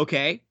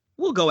 Okay,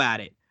 we'll go at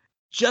it.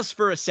 Just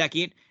for a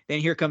second.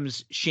 Then here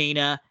comes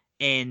Shayna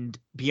and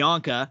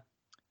Bianca,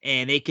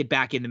 and they get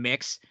back in the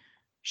mix.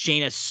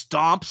 Shayna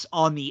stomps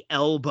on the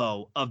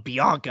elbow of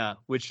Bianca,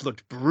 which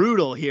looked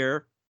brutal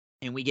here.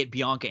 And we get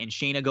Bianca and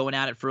Shayna going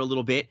at it for a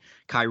little bit.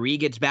 Kairi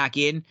gets back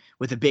in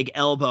with a big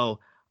elbow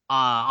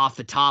off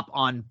the top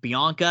on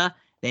Bianca.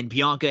 Then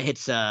Bianca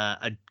hits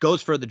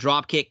goes for the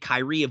drop kick.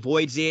 Kairi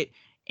avoids it.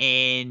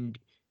 And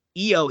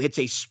Io hits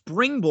a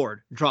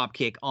springboard drop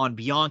kick on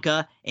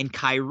Bianca. And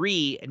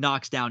Kairi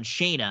knocks down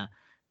Shayna.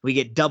 We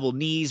get double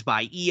knees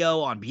by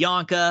Io on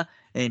Bianca.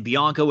 And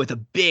Bianca with a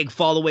big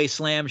fall-away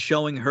slam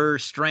showing her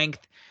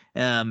strength.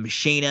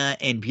 Shayna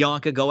and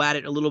Bianca go at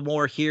it a little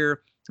more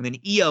here. And then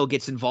Io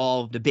gets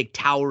involved. A big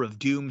Tower of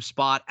Doom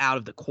spot out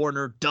of the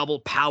corner.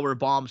 Double power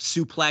bomb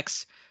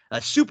superplex.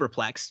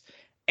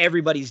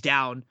 Everybody's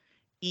down.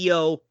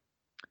 Io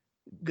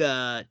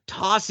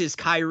tosses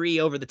Kairi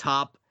over the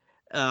top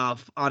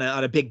on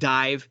a big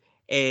dive.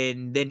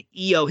 And then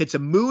Io hits a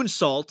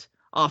moonsault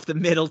off the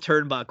middle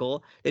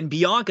turnbuckle. Then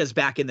Bianca's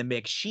back in the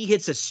mix. She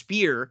hits a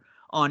spear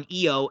on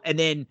Io, and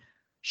then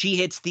she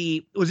hits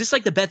was this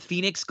like the Beth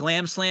Phoenix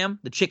glam slam,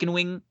 the chicken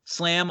wing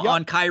slam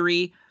on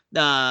Kairi?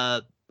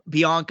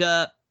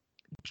 Bianca,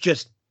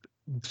 just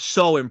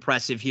so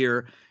impressive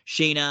here.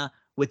 Shayna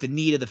with the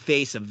knee to the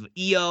face of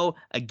Io.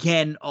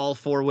 Again, all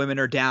four women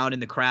are down in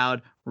the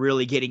crowd,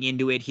 really getting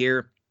into it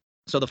here.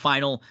 So the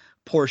final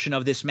portion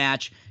of this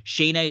match,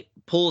 Shayna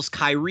pulls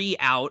Kairi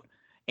out,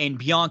 and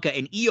Bianca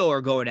and Io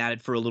are going at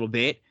it for a little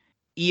bit.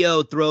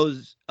 Bianca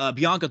throws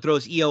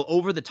Io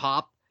over the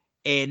top,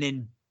 and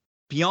then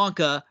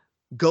Bianca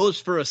goes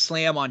for a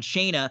slam on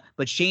Shayna,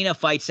 but Shayna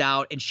fights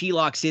out, and she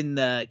locks in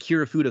the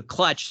Kirifuda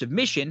clutch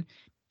submission.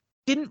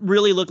 Didn't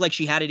really look like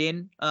she had it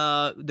in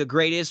the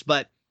greatest,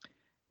 but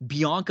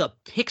Bianca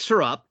picks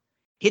her up,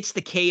 hits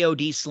the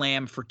KOD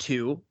slam for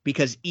 2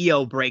 because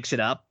Io breaks it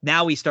up.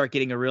 Now we start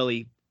getting a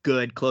really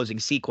good closing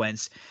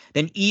sequence.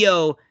 Then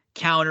Io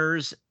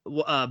counters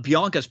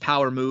Bianca's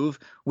power move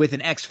with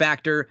an X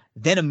Factor,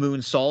 then a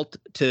moonsault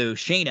to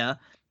Shayna.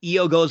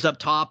 Io goes up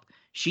top.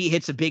 She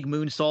hits a big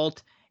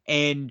moonsault,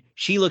 and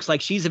she looks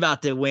like she's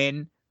about to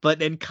win, but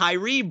then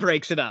Kyrie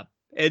breaks it up,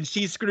 and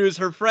she screws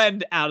her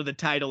friend out of the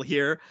title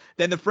here.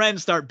 Then the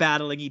friends start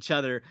battling each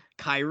other.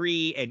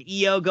 Kyrie and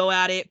Io go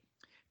at it.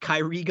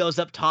 Kyrie goes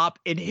up top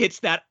and hits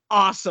that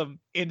awesome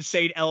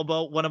insane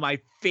elbow, one of my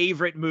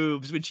favorite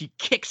moves, when she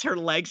kicks her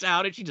legs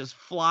out and she just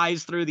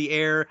flies through the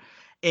air.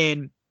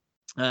 And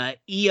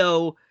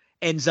Io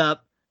ends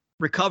up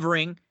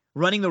recovering,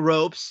 running the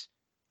ropes,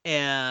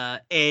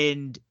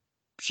 and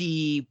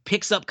she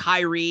picks up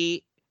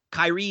Kyrie.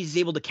 Kyrie is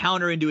able to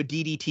counter into a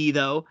DDT,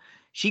 though.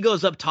 She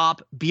goes up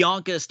top.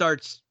 Bianca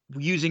starts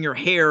using her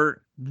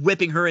hair,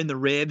 whipping her in the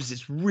ribs.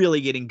 It's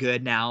really getting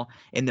good now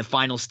in the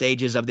final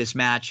stages of this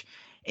match.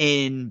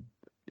 And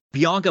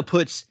Bianca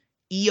puts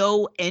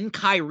Io and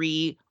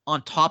Kyrie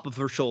on top of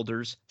her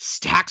shoulders,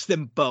 stacks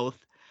them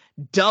both,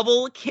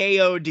 double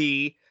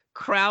KOD,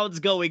 crowds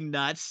going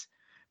nuts.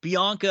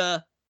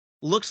 Bianca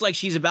looks like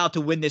she's about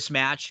to win this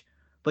match,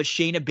 but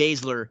Shayna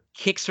Baszler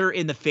kicks her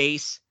in the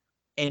face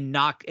and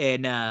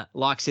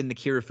locks in the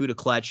Kirifuda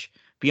clutch.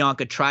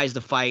 Bianca tries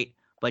to fight,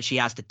 but she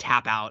has to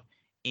tap out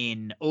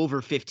in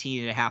over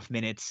 15 and a half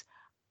minutes.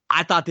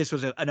 I thought this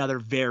was another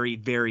very,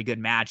 very good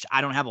match.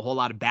 I don't have a whole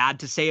lot of bad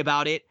to say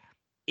about it.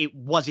 It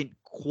wasn't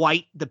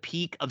quite the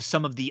peak of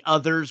some of the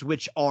others,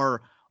 which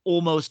are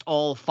almost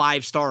all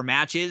 5-star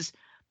matches.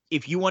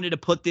 If you wanted to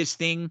put this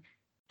thing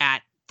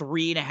at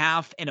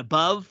 3.5 and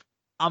above,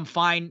 I'm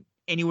fine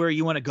anywhere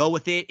you want to go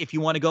with it. If you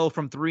want to go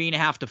from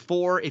 3.5 to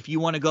 4, if you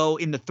want to go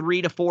in the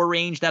 3 to 4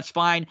 range, that's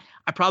fine.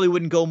 I probably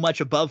wouldn't go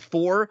much above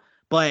 4,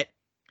 but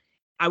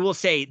I will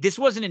say this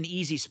wasn't an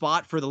easy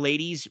spot for the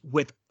ladies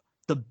with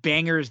the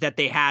bangers that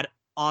they had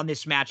on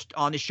this match,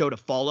 on this show to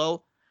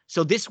follow.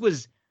 So this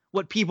was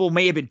what people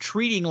may have been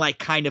treating like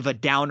kind of a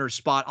downer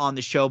spot on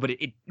the show, but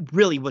it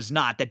really was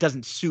not. That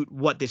doesn't suit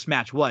what this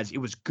match was. It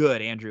was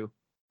good, Andrew.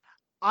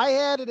 I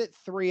had it at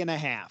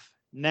 3.5.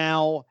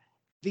 Now,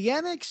 the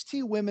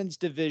NXT women's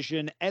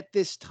division at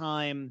this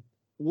time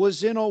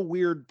was in a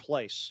weird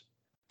place.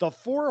 The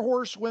 4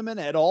 horsewomen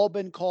had all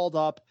been called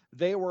up.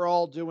 They were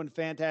all doing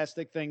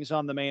fantastic things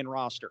on the main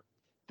roster.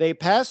 They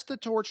passed the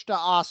torch to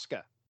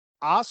Asuka.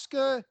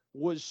 Asuka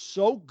was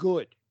so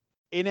good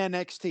in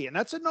NXT. And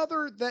that's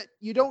another that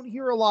you don't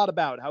hear a lot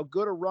about, how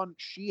good a run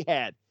she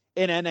had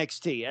in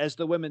NXT as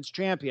the women's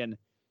champion.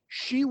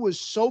 She was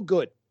so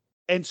good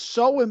and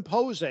so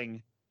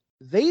imposing.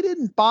 They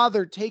didn't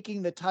bother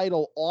taking the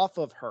title off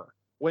of her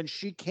when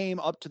she came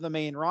up to the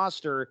main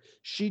roster.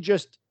 She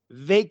just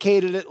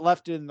vacated it,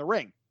 left it in the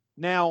ring.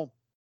 Now,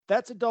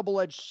 that's a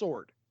double-edged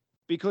sword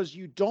because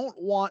you don't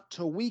want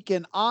to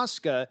weaken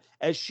Asuka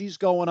as she's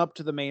going up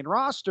to the main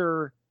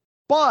roster,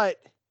 but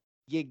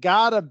you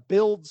gotta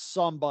build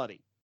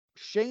somebody.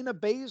 Shayna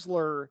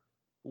Baszler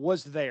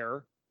was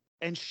there,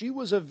 and she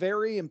was a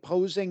very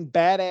imposing,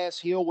 badass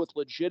heel with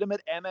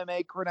legitimate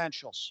MMA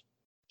credentials.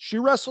 She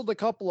wrestled a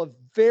couple of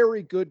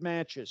very good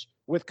matches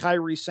with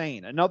Kairi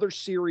Sane, another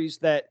series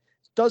that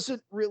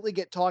doesn't really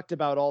get talked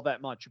about all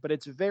that much, but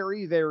it's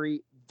very,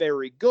 very,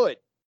 very good.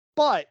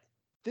 But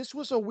this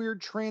was a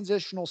weird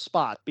transitional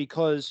spot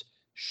because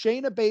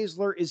Shayna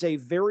Baszler is a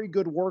very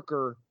good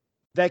worker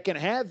that can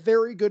have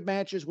very good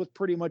matches with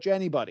pretty much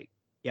anybody.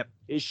 Yep.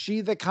 Is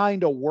she the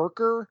kind of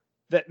worker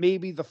that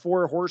maybe the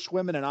 4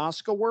 horsewomen and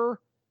Asuka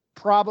were?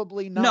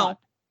 Probably not.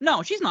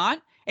 No, she's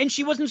not. And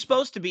she wasn't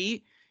supposed to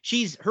be.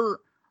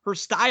 Her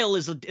style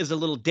is a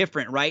little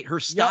different, right? Her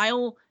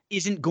style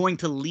isn't going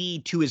to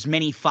lead to as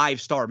many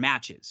 5-star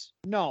matches.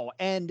 No,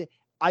 and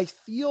I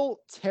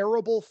feel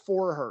terrible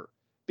for her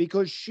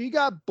because she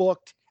got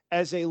booked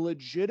as a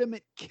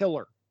legitimate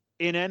killer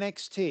in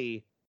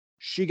NXT.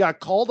 She got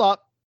called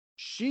up.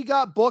 She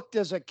got booked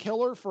as a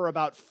killer for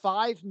about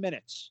 5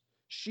 minutes.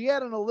 She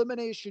had an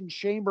Elimination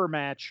Chamber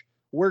match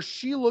where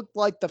she looked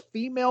like the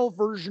female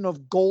version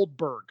of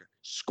Goldberg,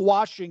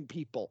 squashing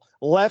people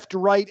left,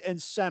 right,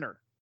 and center.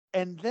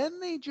 And then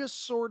they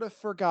just sort of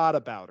forgot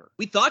about her.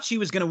 We thought she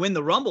was going to win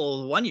the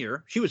Rumble one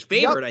year. She was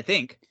favored, I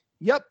think.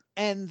 Yep.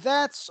 And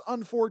that's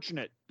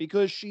unfortunate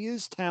because she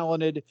is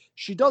talented.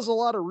 She does a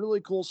lot of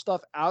really cool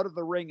stuff out of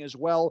the ring as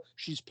well.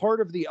 She's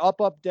part of the Up,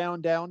 Up,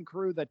 Down, Down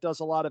crew that does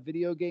a lot of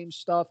video game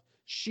stuff.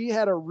 She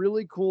had a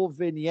really cool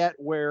vignette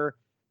where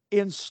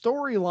in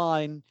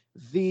storyline,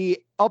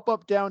 the Up,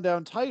 Up, Down,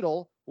 Down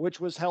title, which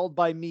was held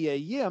by Mia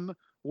Yim,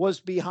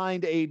 was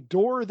behind a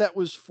door that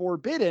was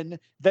forbidden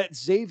that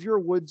Xavier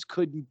Woods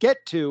couldn't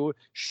get to.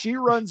 She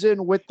runs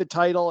in with the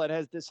title and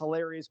has this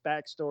hilarious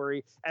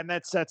backstory, and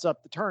that sets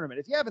up the tournament.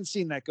 If you haven't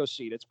seen that, go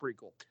see it. It's pretty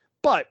cool.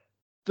 But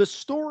the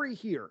story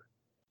here,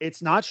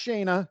 it's not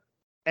Shayna,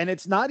 and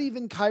it's not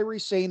even Kairi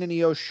Sane and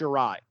Io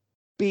Shirai.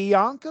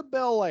 Bianca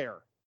Belair,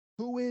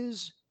 who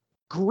is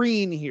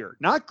green here.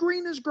 Not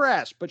green as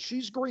grass, but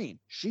she's green.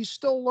 She's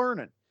still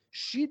learning.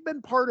 She'd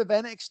been part of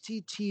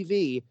NXT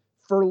TV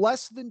for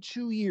less than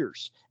 2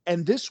 years.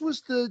 And this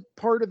was the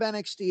part of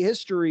NXT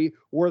history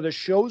where the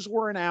shows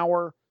were an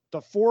hour,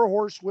 the 4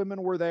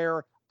 horsewomen were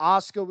there,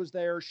 Asuka was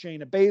there.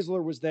 Shayna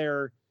Baszler was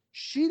there.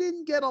 She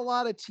didn't get a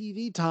lot of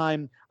TV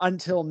time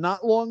until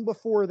not long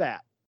before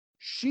that.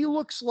 She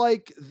looks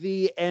like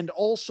the and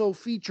also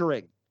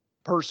featuring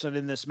person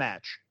in this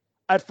match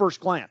at first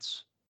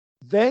glance.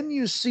 Then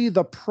you see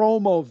the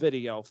promo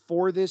video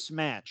for this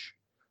match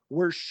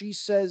where she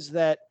says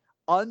that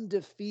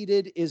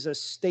undefeated is a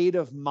state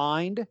of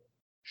mind.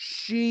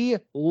 She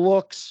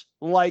looks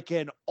like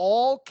an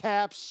all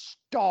caps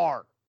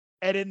star.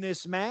 And in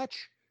this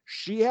match,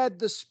 she had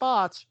the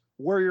spots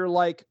where you're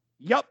like,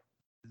 yep,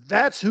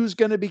 that's who's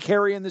going to be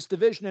carrying this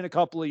division in a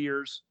couple of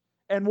years.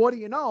 And what do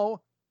you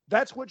know?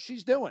 That's what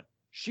she's doing.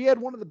 She had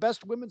one of the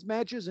best women's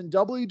matches in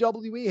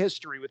WWE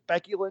history with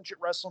Becky Lynch at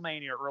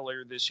WrestleMania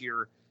earlier this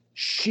year.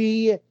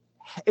 She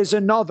is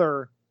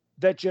another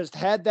that just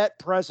had that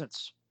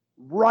presence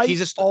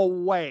right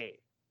away.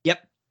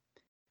 Yep.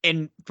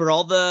 And for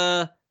all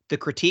the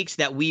critiques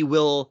that we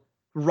will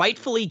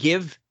rightfully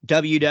give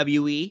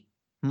WWE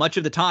much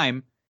of the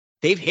time,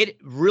 they've hit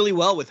really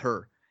well with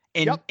her.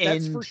 And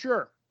that's for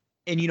sure.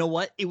 And you know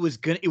what?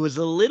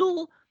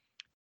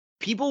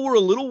 People were a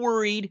little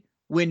worried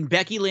when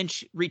Becky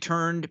Lynch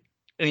returned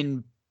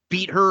and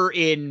beat her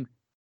in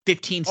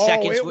 15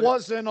 seconds. It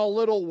wasn't a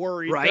little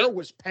worried. Right? There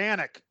was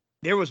panic.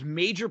 There was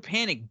major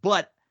panic,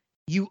 but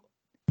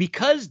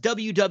because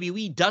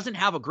WWE doesn't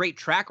have a great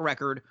track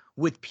record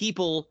with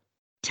people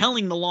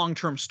telling the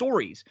long-term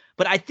stories.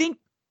 But I think,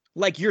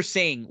 like you're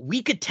saying,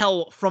 we could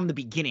tell from the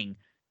beginning,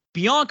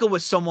 Bianca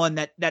was someone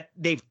that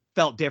they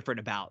felt different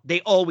about.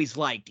 They always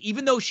liked.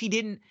 Even though she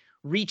didn't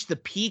reach the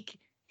peak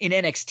in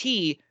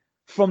NXT,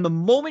 from the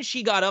moment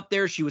she got up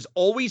there, she was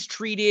always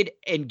treated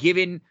and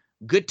given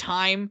good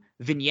time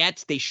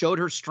vignettes. They showed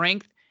her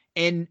strength,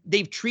 and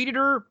they've treated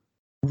her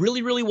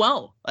really, really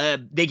well.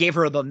 They gave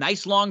her the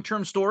nice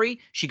long-term story.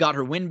 She got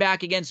her win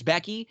back against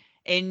Becky,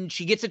 and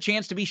she gets a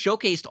chance to be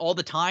showcased all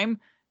the time.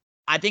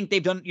 I think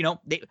they've done,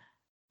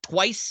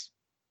 twice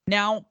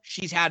now.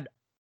 She's had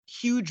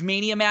huge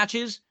Mania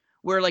matches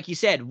where, like you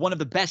said, one of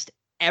the best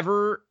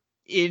ever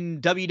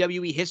in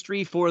WWE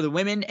history for the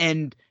women.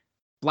 And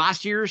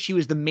last year, she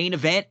was the main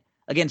event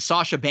against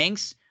Sasha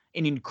Banks,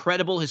 an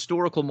incredible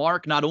historical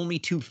mark. Not only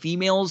two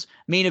females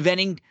main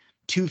eventing,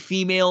 two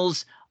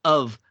females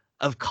of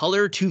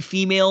color, two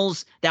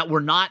females that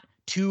were not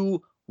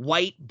two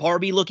white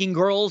Barbie-looking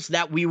girls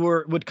that we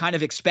would kind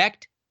of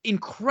expect.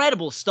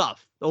 Incredible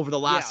stuff over the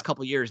last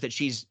couple of years that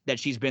she's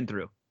been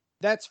through.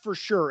 That's for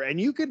sure. And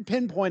you can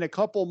pinpoint a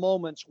couple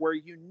moments where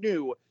you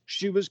knew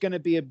she was going to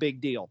be a big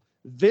deal.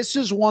 This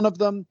is one of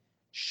them.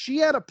 She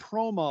had a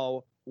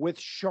promo with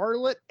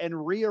Charlotte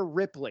and Rhea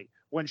Ripley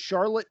when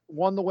Charlotte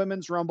won the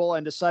Women's Rumble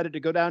and decided to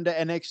go down to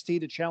NXT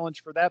to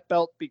challenge for that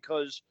belt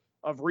because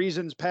of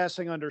reasons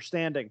passing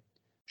understanding.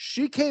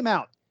 She came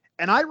out,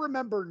 and I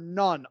remember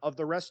none of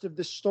the rest of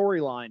this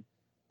storyline,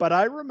 but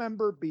I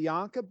remember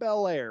Bianca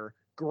Belair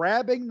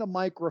grabbing the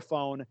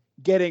microphone,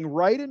 getting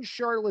right in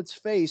Charlotte's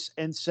face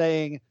and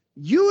saying,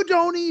 "You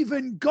don't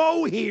even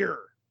go here."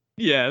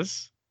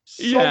 Yes.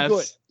 So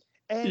good.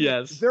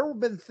 And there have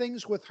been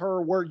things with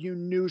her where you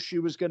knew she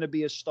was going to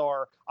be a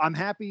star. I'm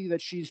happy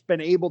that she's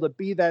been able to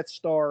be that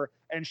star,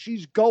 and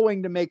she's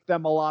going to make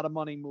them a lot of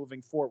money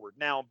moving forward.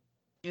 Now,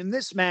 in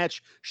this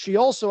match, she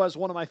also has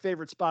one of my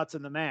favorite spots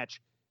in the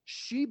match.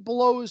 She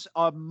blows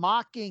a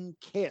mocking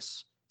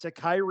kiss to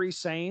Kairi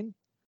Sane.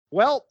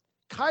 Well,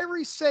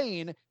 Kairi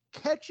Sane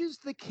catches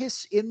the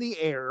kiss in the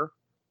air,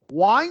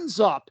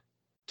 winds up,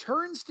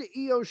 turns to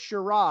Io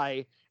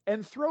Shirai,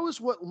 and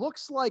throws what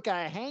looks like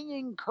a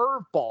hanging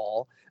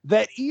curveball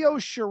that Io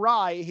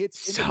Shirai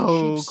hits into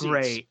the cheap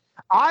great. Seats.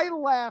 I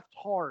laughed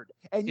hard.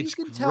 And you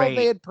can tell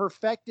they had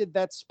perfected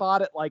that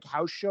spot at like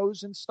house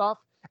shows and stuff.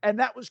 And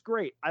that was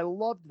great. I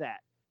loved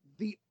that.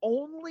 The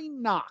only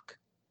knock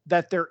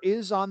that there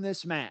is on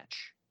this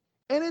match,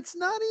 and it's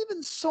not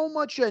even so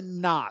much a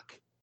knock,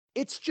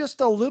 it's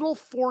just a little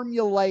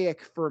formulaic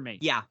for me.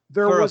 Yeah.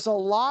 There was a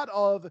lot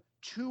of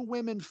two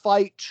women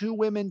fight, two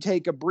women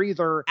take a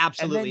breather,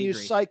 absolutely, and then you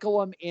cycle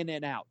them in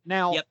and out.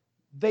 Now,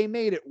 they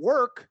made it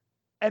work,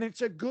 and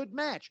it's a good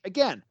match.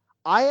 Again,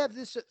 I have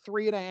this at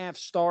 3.5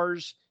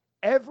 stars.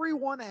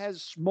 Everyone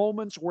has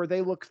moments where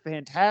they look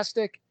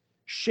fantastic.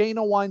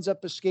 Shayna winds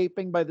up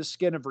escaping by the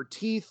skin of her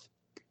teeth.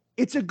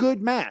 It's a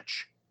good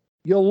match.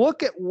 You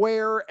look at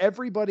where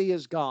everybody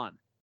has gone.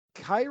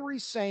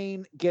 Kairi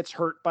Sane gets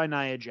hurt by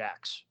Nia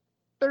Jax.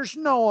 There's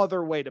no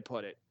other way to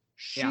put it.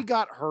 She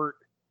got hurt.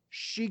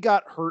 She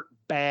got hurt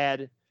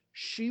bad.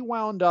 She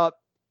wound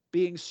up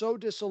being so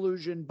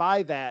disillusioned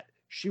by that.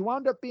 She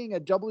wound up being a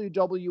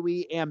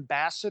WWE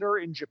ambassador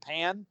in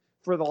Japan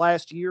for the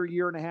last year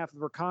and a half of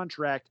her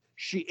contract.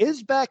 She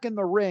is back in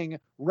the ring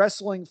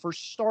wrestling for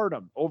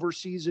Stardom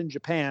overseas in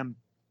Japan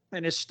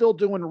and is still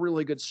doing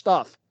really good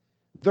stuff.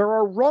 There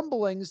are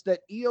rumblings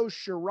that Io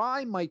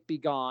Shirai might be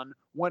gone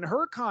when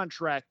her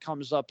contract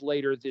comes up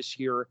later this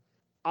year.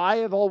 I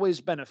have always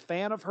been a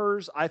fan of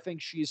hers. I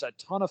think she's a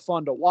ton of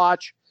fun to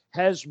watch.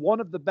 Has one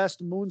of the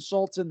best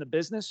moonsaults in the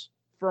business,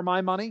 for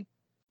my money.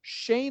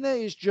 Shayna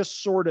is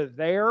just sort of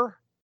there.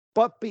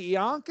 But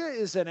Bianca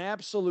is an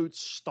absolute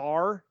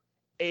star.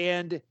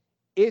 And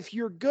if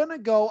you're going to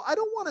go, I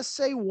don't want to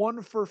say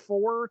 1 for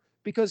 4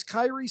 because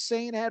Kairi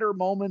Sane had her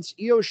moments.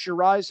 Io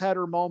Shirai's had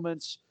her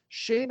moments.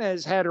 Shayna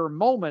has had her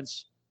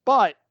moments.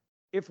 But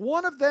if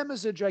one of them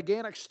is a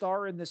gigantic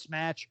star in this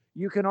match,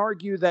 you can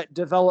argue that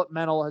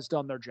developmental has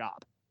done their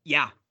job.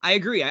 Yeah, I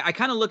agree. I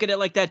kind of look at it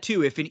like that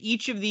too. If in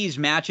each of these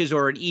matches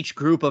or in each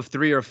group of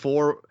 3 or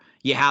 4,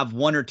 you have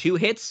 1 or 2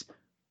 hits,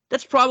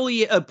 that's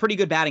probably a pretty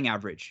good batting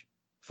average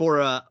for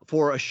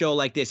a show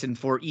like this and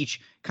for each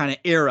kind of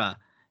era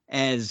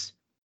as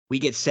we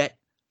get set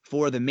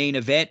for the main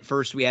event.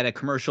 First, we had a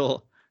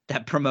commercial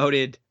that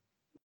promoted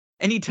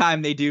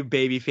anytime they do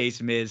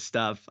babyface Miz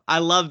stuff. I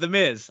love the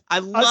Miz. I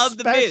love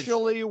the Miz.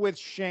 Especially with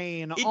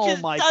Shane. It oh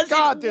just my doesn't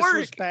God, this work.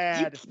 was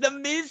bad. The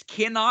Miz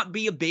cannot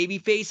be a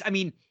babyface. I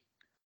mean,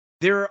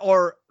 there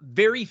are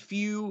very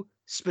few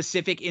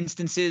specific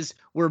instances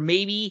where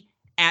maybe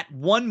at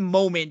one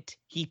moment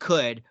he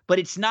could, but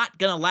it's not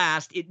going to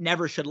last. It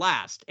never should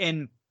last.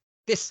 And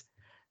this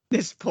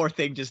poor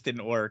thing just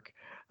didn't work.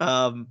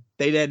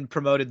 They then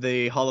promoted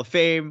the Hall of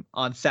Fame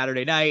on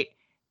Saturday night,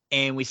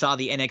 and we saw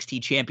the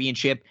NXT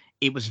Championship.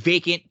 It was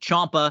vacant.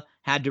 Ciampa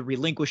had to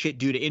relinquish it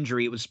due to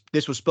injury.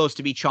 This was supposed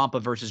to be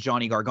Ciampa versus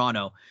Johnny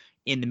Gargano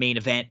in the main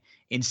event.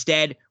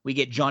 Instead, we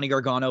get Johnny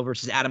Gargano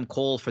versus Adam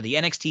Cole for the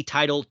NXT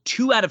title.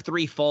 2 out of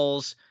 3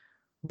 falls.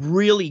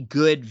 Really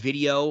good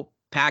video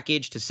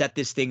package to set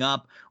this thing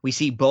up. We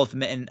see both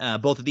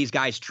of these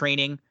guys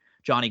training.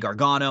 Johnny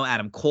Gargano,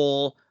 Adam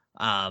Cole.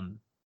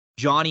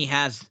 Johnny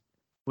has,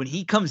 when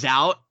he comes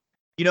out,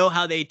 you know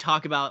how they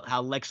talk about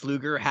how Lex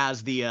Luger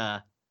has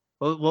the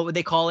what would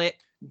they call it?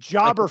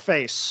 Jobber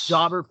face.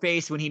 Jobber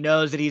face when he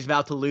knows that he's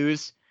about to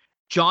lose.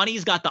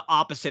 Johnny's got the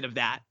opposite of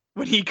that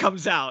when he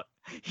comes out.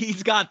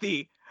 He's got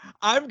the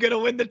I'm going to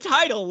win the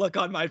title look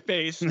on my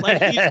face. Like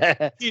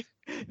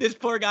this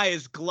poor guy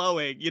is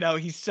glowing. You know,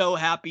 he's so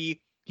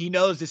happy. He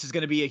knows this is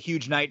going to be a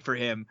huge night for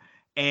him.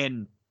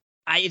 And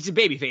it's a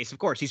baby face. Of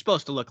course, he's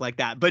supposed to look like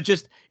that. But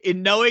just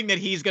in knowing that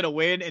he's going to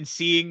win and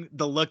seeing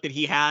the look that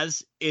he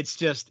has,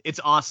 it's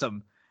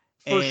awesome.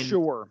 For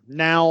sure.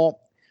 Now,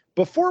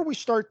 before we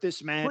start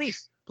this match,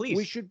 please.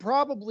 We should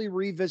probably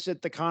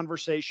revisit the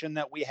conversation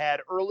that we had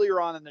earlier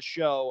on in the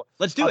show.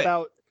 Let's do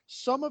about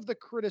some of the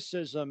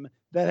criticism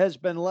that has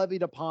been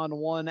levied upon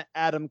one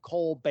Adam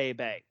Cole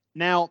Bebe.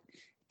 Now,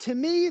 to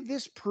me,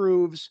 this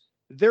proves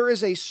there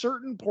is a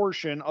certain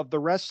portion of the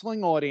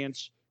wrestling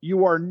audience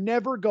you are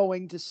never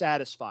going to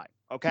satisfy.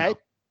 Okay. No.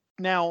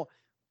 Now,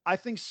 I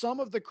think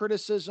some of the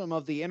criticism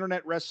of the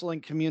internet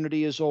wrestling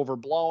community is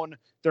overblown.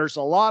 There's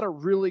a lot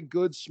of really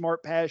good,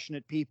 smart,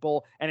 passionate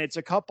people, and it's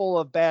a couple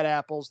of bad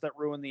apples that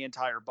ruin the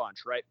entire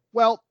bunch, right?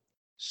 Well,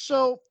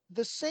 so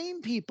the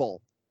same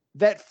people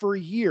that for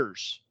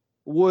years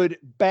would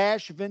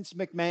bash Vince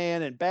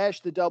McMahon and bash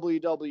the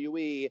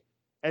WWE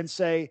and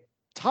say,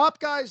 top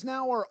guys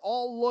now are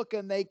all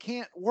looking, they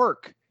can't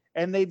work.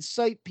 And they'd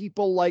cite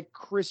people like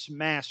Chris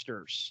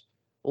Masters,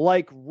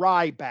 like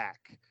Ryback,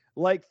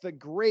 like the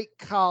great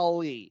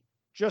Khali,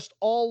 just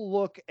all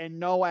look and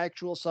no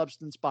actual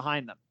substance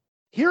behind them.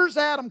 Here's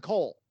Adam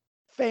Cole,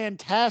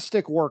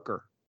 fantastic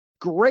worker,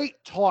 great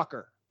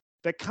talker,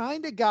 the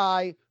kind of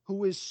guy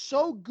who is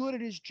so good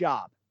at his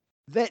job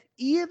that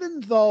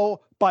even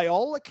though, by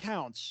all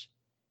accounts,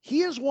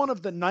 he is one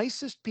of the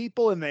nicest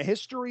people in the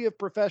history of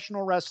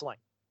professional wrestling,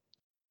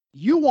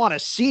 you want to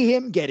see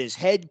him get his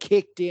head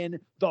kicked in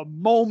the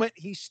moment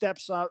he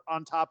steps out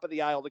on top of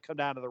the aisle to come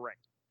down to the ring.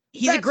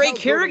 He's a great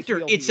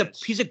character.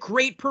 He's a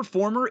great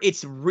performer.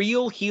 It's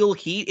real heel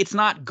heat. It's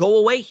not go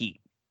away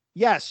heat.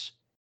 Yes.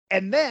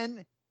 And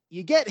then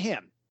you get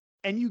him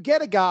and you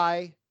get a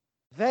guy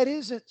that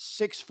isn't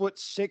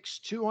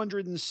 6'6",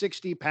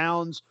 260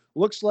 pounds,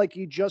 looks like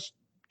he just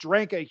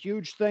drank a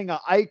huge thing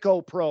of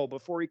Ico Pro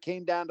before he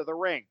came down to the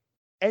ring.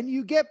 And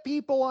you get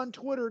people on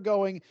Twitter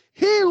going,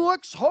 he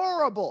looks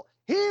horrible.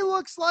 He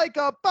looks like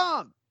a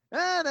bum.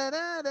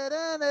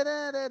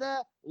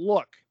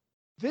 Look,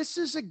 this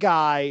is a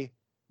guy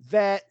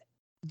that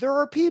there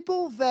are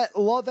people that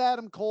love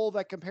Adam Cole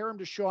that compare him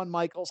to Shawn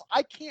Michaels.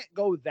 I can't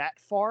go that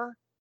far,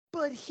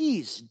 but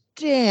he's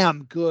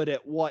damn good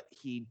at what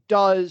he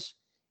does.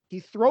 He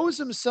throws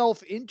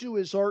himself into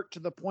his art to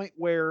the point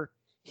where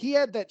he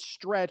had that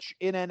stretch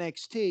in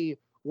NXT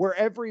where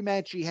every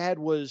match he had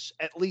was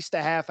at least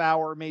a half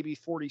hour, maybe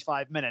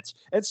 45 minutes.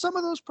 And some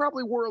of those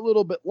probably were a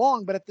little bit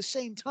long, but at the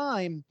same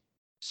time,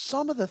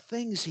 some of the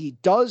things he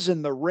does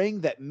in the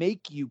ring that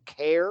make you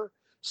care,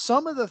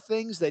 some of the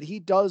things that he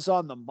does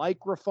on the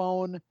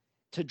microphone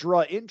to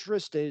draw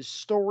interest to his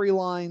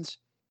storylines,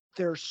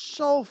 they're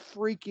so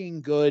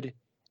freaking good.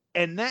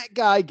 And that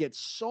guy gets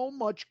so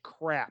much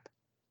crap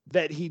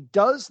that he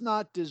does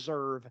not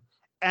deserve.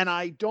 And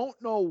I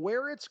don't know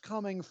where it's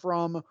coming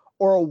from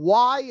or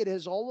why it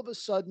has all of a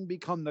sudden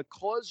become the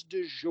cause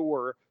du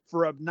jour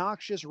for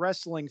obnoxious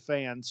wrestling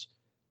fans.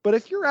 But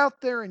if you're out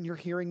there and you're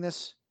hearing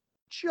this,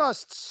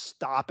 just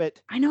stop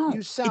it. I know.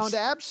 You sound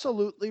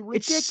absolutely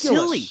ridiculous. It's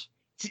silly.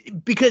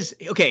 Because,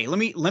 okay, let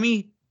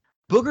me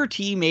Booker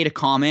T made a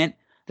comment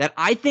that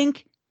I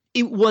think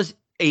it was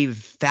a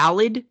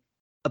valid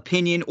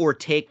opinion or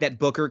take that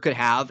Booker could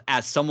have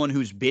as someone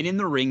who's been in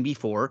the ring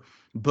before.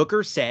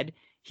 Booker said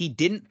he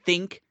didn't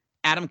think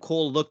Adam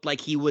Cole looked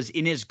like he was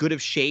in as good of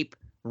shape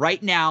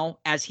right now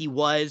as he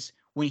was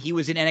when he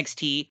was in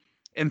NXT,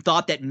 and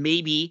thought that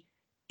maybe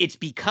it's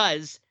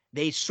because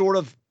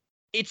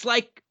it's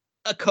like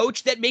a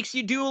coach that makes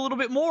you do a little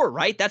bit more,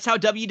 right? That's how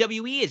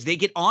WWE is. They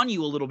get on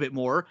you a little bit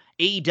more.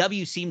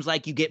 AEW seems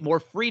like you get more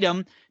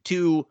freedom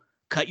to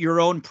cut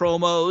your own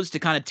promos, to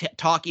kind of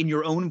talk in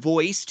your own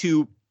voice,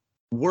 to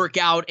work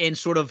out and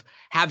sort of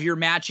have your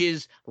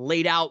matches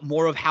laid out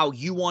more of how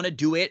you want to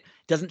do it.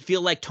 Doesn't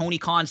feel like Tony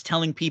Khan's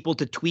telling people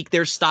to tweak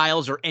their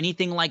styles or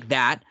anything like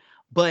that.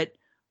 But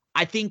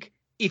I think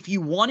if you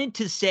wanted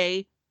to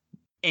say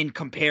and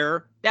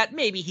compare that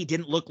maybe he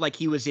didn't look like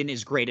he was in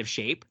as great of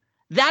shape,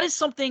 that is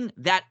something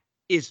that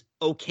is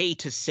okay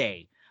to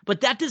say.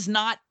 But that does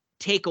not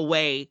take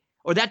away,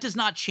 or that does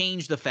not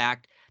change the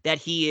fact that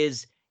he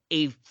is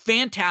a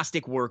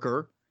fantastic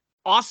worker,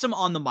 awesome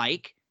on the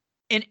mic,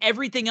 and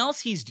everything else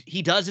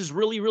he does is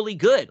really, really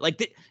good.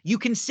 Like, you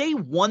can say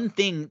one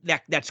thing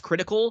that's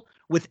critical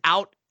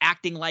without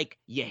acting like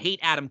you hate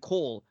Adam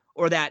Cole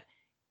or that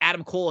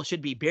Adam Cole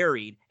should be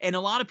buried. And a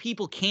lot of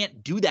people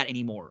can't do that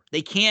anymore.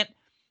 They can't,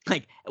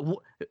 like,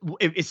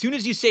 as soon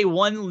as you say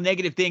one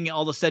negative thing,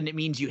 all of a sudden it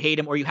means you hate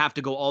him or you have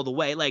to go all the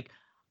way. Like,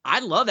 I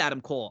love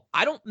Adam Cole.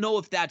 I don't know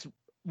if that's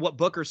what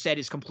Booker said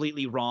is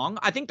completely wrong.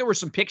 I think there were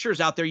some pictures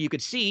out there you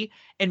could see,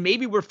 and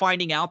maybe we're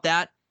finding out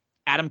that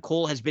Adam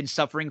Cole has been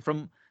suffering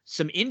from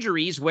some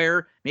injuries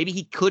where maybe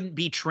he couldn't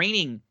be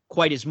training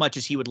quite as much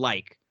as he would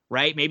like,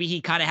 right? Maybe he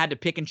kind of had to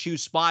pick and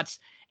choose spots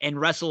and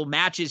wrestle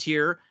matches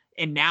here.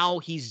 And now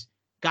he's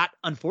got,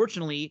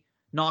 unfortunately,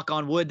 knock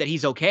on wood that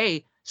he's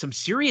okay, some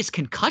serious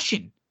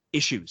concussion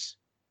issues.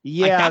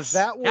 Yeah, like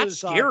that's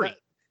scary.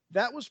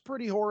 That was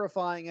pretty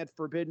horrifying at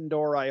Forbidden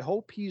Door. I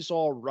hope he's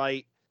all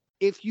right.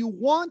 If you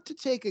want to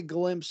take a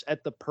glimpse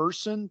at the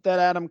person that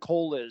Adam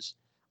Cole is,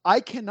 I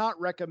cannot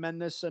recommend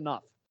this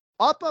enough.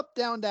 Up, Up,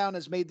 Down, Down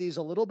has made these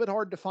a little bit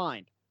hard to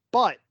find,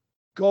 but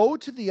go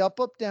to the Up,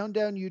 Up, Down,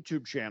 Down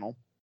YouTube channel,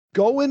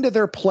 go into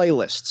their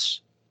playlists.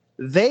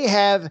 They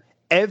have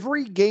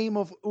every game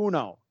of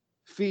Uno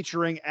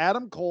featuring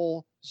Adam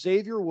Cole,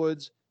 Xavier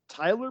Woods,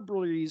 Tyler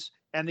Breeze,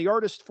 and the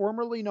artist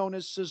formerly known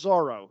as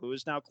Cesaro, who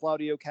is now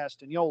Claudio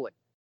Castagnoli.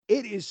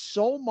 It is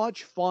so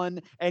much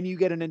fun, and you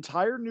get an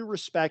entire new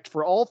respect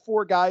for all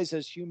four guys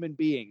as human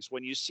beings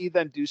when you see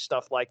them do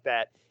stuff like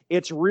that.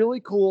 It's really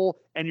cool,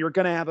 and you're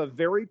going to have a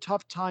very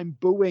tough time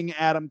booing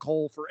Adam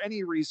Cole for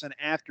any reason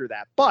after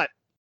that. But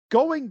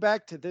going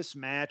back to this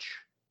match,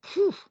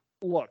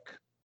 look,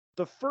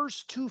 the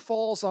first two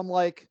falls, I'm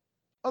like,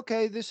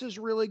 okay, this is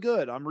really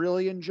good. I'm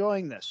really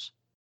enjoying this.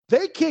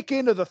 They kick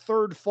into the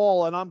third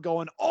fall, and I'm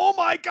going, oh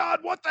my God,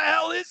 what the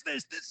hell is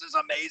this? This is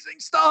amazing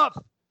stuff.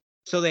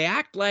 So they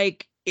act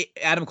like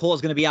Adam Cole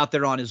is going to be out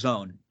there on his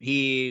own.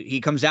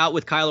 He comes out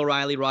with Kyle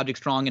O'Reilly, Roderick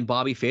Strong, and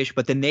Bobby Fish,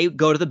 but then they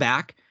go to the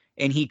back,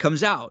 and he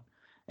comes out.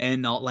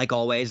 And like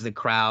always, the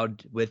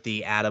crowd with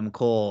the Adam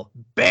Cole,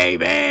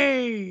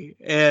 baby!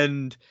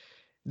 And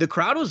the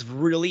crowd was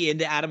really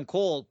into Adam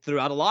Cole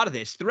throughout a lot of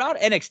this. Throughout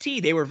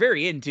NXT, they were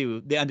very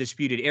into the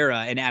Undisputed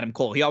Era and Adam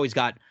Cole. He always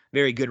got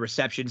very good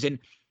receptions, and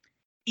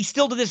he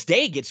still to this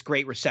day gets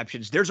great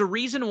receptions. There's a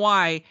reason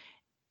why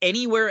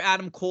anywhere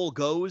Adam Cole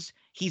goes,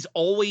 he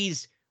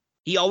always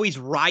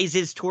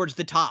rises towards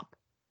the top,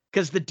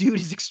 because the dude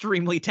is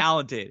extremely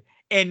talented.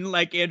 And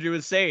like Andrew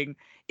was saying,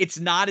 it's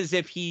not as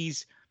if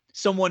he's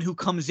someone who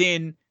comes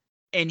in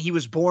and he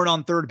was born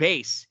on third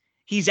base.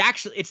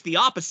 It's the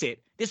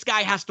opposite. This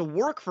guy has to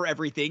work for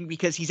everything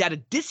because he's at a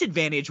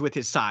disadvantage with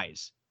his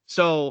size.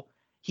 So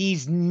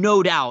he's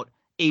no doubt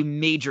a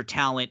major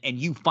talent, and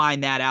you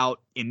find that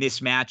out in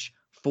this match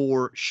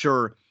for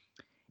sure.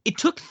 It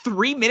took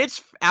 3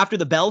 minutes after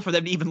the bell for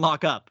them to even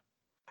lock up.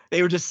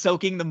 They were just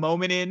soaking the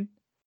moment in.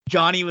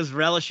 Johnny was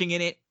relishing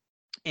in it.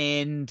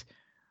 And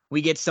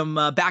we get some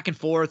back and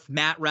forth,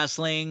 mat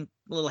wrestling,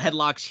 little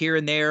headlocks here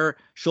and there,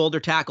 shoulder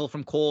tackle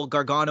from Cole.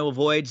 Gargano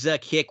avoids a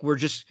kick. We're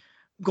just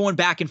going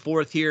back and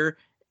forth here.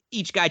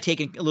 Each guy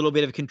taking a little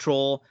bit of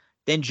control.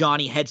 Then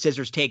Johnny head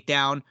scissors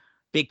takedown,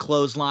 big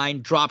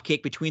clothesline, drop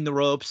kick between the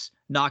ropes,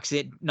 knocks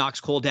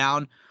Cole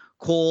down.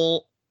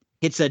 Cole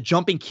hits a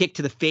jumping kick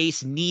to the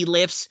face, knee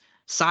lifts,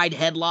 side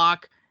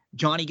headlock.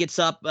 Johnny gets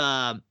up.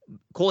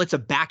 Cole hits a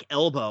back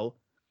elbow.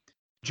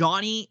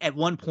 Johnny, at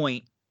one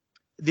point,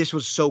 this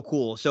was so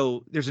cool.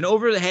 So there's an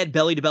over-the-head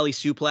belly-to-belly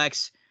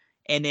suplex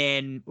and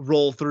then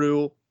roll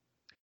through.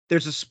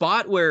 There's a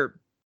spot where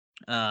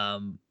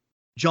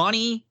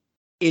Johnny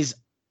is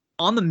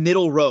on the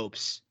middle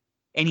ropes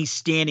and he's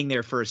standing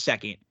there for a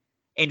second.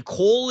 And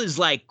Cole is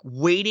like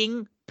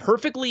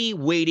perfectly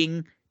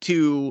waiting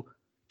to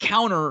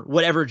counter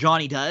whatever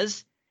Johnny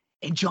does.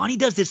 And Johnny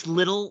does this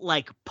little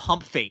like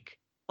pump fake,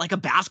 like a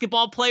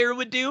basketball player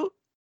would do.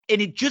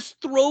 And it just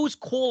throws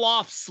Cole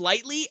off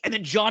slightly, and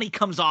then Johnny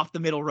comes off the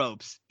middle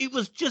ropes. It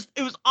was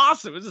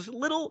awesome. It was this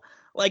little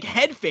like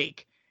head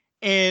fake.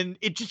 And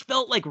it just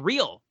felt like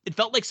real. It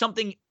felt like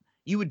something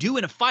you would do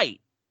in a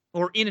fight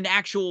or in an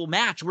actual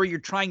match where you're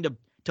trying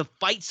to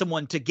fight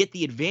someone to get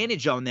the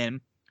advantage on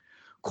them.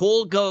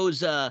 Cole's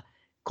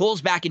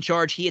back in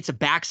charge. He hits a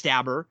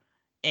backstabber,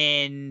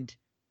 and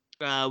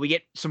we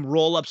get some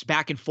roll-ups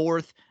back and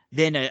forth,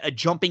 then a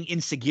jumping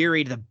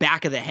enziguri to the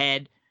back of the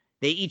head.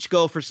 They each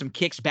go for some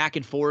kicks back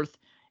and forth,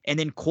 and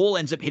then Cole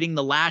ends up hitting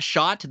the last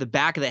shot to the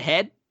back of the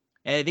head.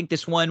 And I think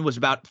this one was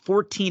about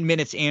 14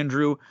 minutes,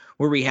 Andrew,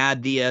 where we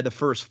had the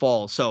first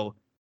fall. So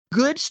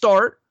good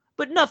start,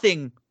 but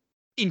nothing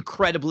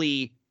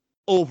incredibly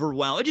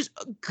overwhelming. Just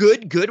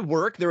good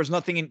work. There was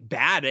nothing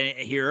bad in it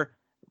here.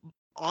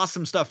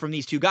 Awesome stuff from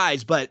these two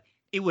guys, but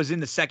it was in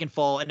the second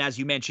fall, and as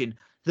you mentioned,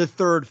 the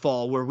third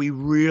fall where we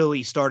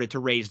really started to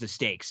raise the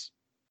stakes.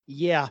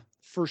 Yeah,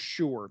 for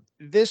sure.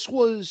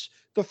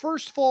 The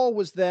first fall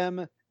was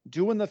them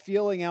doing the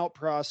feeling out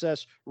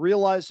process,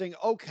 realizing,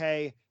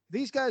 okay,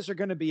 these guys are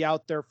going to be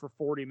out there for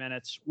 40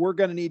 minutes. We're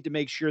going to need to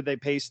make sure they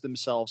pace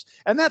themselves.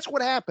 And that's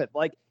what happened.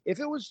 Like, if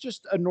it was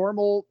just a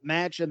normal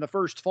match in the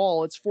first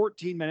fall, it's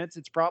 14 minutes.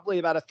 It's probably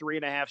about a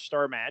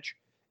 3.5-star match.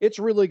 It's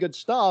really good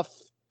stuff.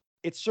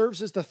 It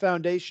serves as the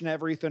foundation of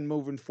everything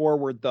moving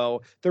forward,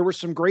 though. There were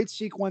some great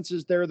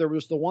sequences there. There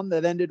was the one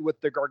that ended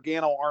with the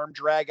Gargano arm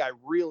drag. I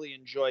really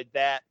enjoyed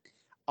that.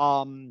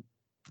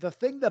 The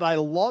thing that I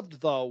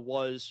loved, though,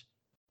 was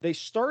they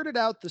started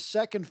out the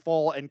second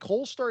fall, and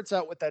Cole starts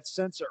out with that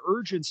sense of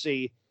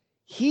urgency.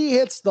 He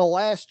hits the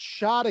last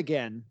shot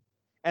again,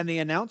 and the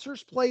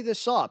announcers play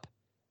this up.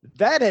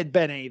 That had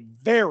been a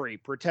very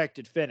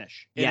protected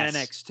finish in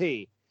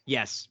NXT.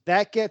 Yes.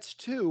 That gets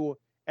 2,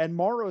 and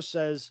Morrow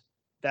says,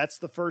 that's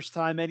the first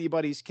time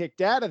anybody's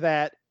kicked out of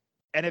that.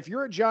 And if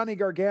you're a Johnny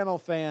Gargano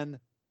fan,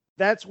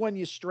 that's when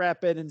you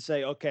strap in and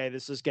say, okay,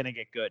 this is going to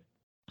get good.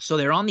 So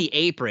they're on the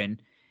apron,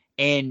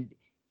 and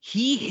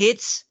he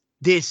hits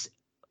this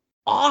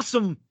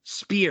awesome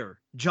spear,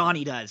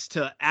 Johnny does,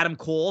 to Adam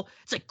Cole.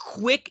 It's a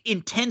quick,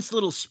 intense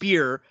little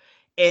spear,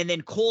 and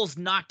then Cole's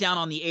knocked down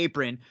on the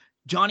apron.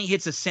 Johnny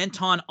hits a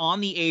senton on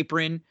the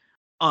apron,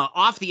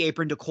 off the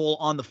apron to Cole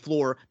on the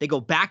floor. They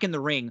go back in the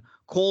ring.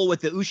 Cole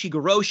with the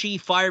Ushigoroshi,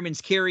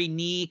 fireman's carry,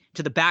 knee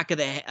to the back of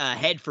the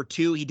head for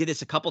 2. He did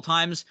this a couple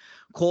times.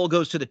 Cole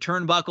goes to the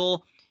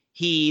turnbuckle.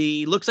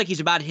 He looks like he's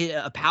about to hit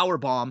a power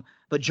bomb,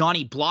 but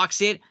Johnny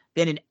blocks it.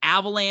 Then an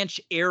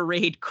avalanche air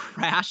raid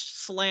crash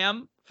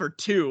slam for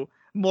 2.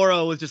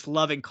 Morrow was just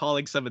loving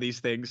calling some of these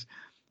things.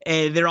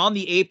 And they're on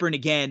the apron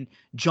again.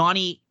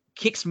 Johnny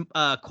kicks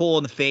Cole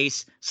in the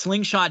face,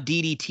 slingshot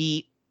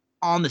DDT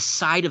on the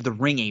side of the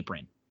ring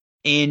apron.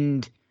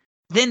 And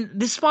then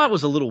this spot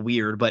was a little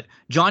weird, but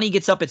Johnny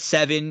gets up at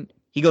 7.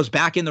 He goes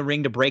back in the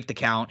ring to break the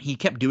count. He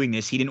kept doing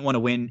this. He didn't want to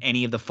win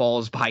any of the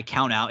falls by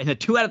count out in a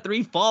 2 out of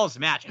 3 falls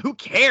match. Who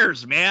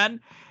cares, man?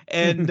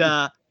 And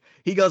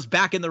he goes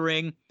back in the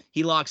ring.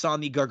 He locks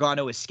on the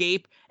Gargano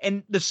escape.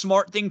 And the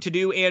smart thing to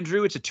do,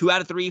 Andrew, it's a 2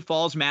 out of 3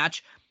 falls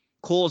match.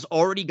 Cole's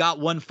already got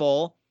 1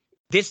 fall.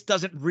 This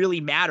doesn't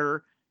really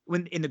matter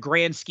when in the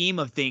grand scheme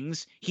of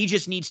things. He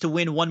just needs to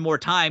win one more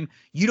time.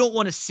 You don't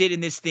want to sit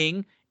in this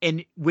thing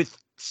and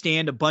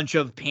withstand a bunch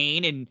of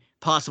pain and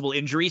possible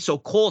injury. So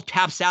Cole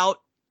taps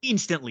out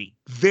instantly,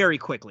 very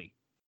quickly.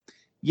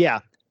 Yeah,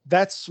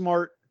 that's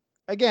smart.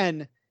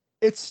 Again,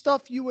 it's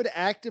stuff you would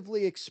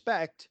actively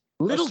expect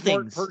little a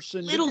smart things,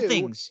 person little to do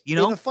things, you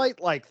know, in a fight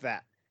like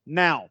that.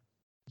 Now,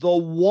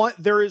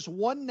 there is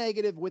one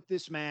negative with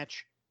this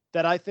match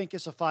that I think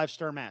is a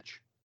 5-star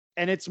match,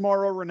 and it's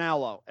Mauro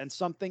Ranallo and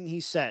something he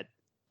said.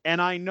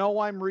 And I know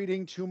I'm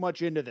reading too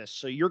much into this,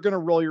 so you're going to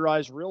roll your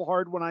eyes real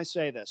hard when I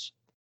say this.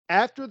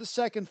 After the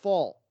second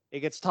fall, it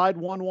gets tied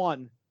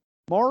 1-1.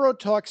 Mauro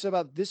talks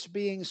about this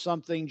being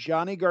something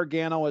Johnny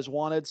Gargano has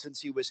wanted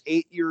since he was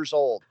 8 years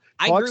old.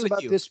 I Talks agree with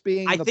about you. this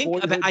being I the think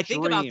boyhood about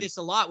dream. this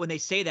a lot when they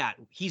say that.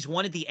 He's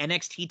wanted the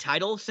NXT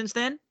title since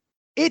then.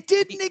 It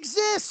didn't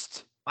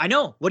exist. I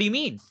know. What do you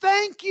mean?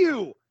 Thank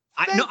you.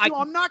 Thank you. I-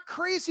 I'm not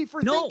crazy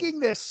for No. thinking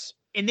this.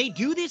 And they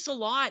do this a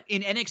lot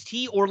in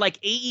NXT or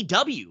like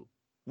AEW,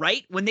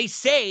 right? When they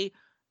say,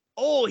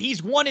 oh,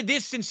 he's wanted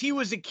this since he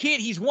was a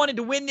kid. He's wanted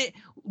to win it.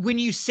 When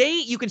you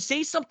can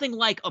say something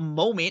like a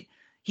moment,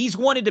 he's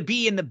wanted to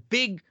be in the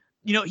big,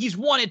 he's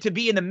wanted to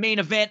be in the main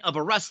event of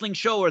a wrestling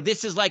show, or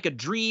this is like a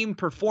dream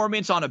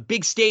performance on a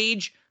big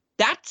stage.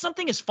 That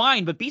something is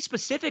fine, but be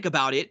specific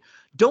about it.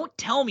 Don't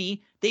tell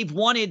me they've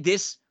wanted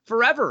this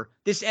forever.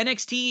 This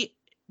NXT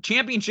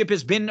championship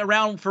has been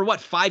around for what,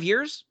 5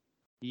 years?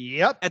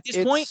 Yep. At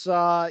this point?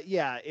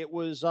 Yeah, it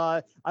was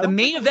The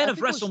main event of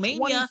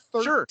WrestleMania,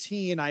 sure.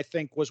 2013, I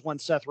think, was when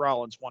Seth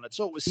Rollins won it.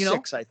 So it was You know,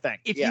 6, I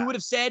think. If you would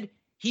have said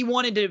he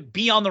wanted to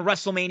be on the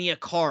WrestleMania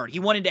card, he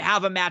wanted to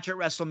have a match at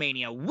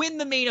WrestleMania, win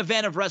the main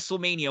event of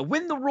WrestleMania,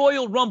 win the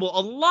Royal Rumble,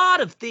 a lot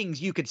of things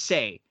you could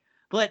say.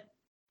 But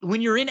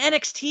when you're in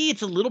NXT,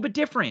 it's a little bit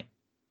different.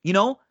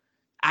 Andrew,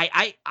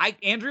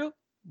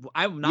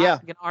 I'm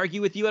not going to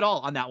argue with you at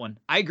all on that one.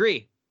 I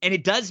agree. And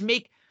it does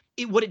make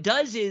it, what it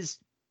does is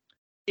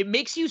it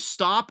makes you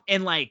stop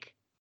and like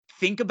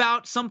think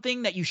about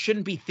something that you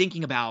shouldn't be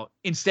thinking about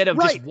instead of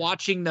Right. just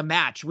watching the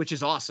match, which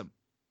is awesome.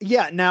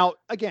 Yeah. Now,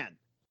 again,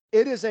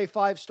 it is a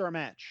 5-star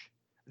match.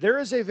 There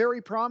is a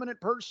very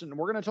prominent person,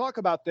 we're going to talk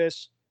about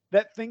this,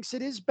 that thinks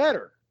it is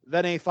better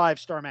than a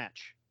 5-star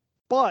match.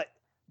 But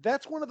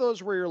that's one of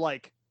those where you're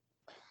like,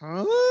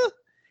 huh?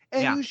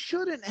 And Yeah. you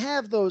shouldn't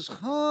have those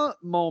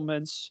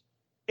moments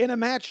in a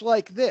match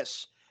like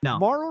this. No.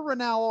 Mauro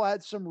Ranallo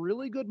had some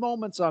really good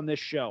moments on this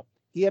show.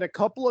 He had a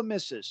couple of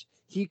misses.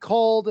 He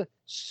called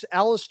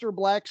Aleister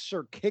Black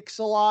Sir Kicks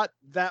a lot.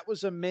 That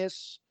was a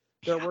miss.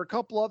 There were a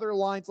couple other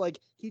lines. Like,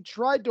 he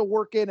tried to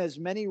work in as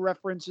many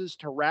references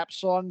to rap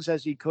songs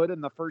as he could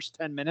in the first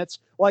 10 minutes.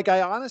 Like,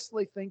 I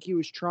honestly think he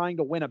was trying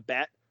to win a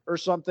bet or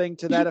something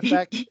to that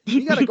effect.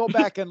 You got to go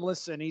back and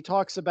listen. He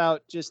talks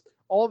about just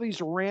all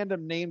these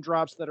random name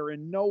drops that are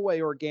in no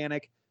way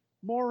organic.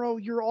 Mauro,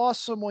 you're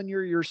awesome when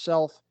you're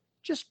yourself.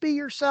 Just be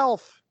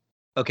yourself.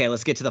 Okay,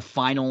 let's get to the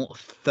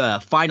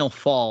final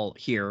fall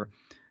here.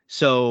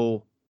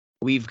 So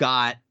we've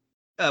got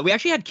we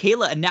actually had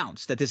Kayla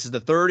announce that this is the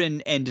third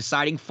and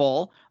deciding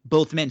fall.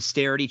 Both men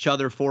stare at each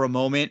other for a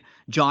moment.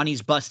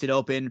 Johnny's busted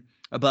open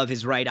above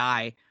his right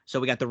eye. So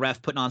we got the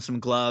ref putting on some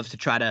gloves to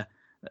try to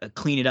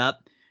clean it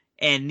up.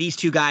 And these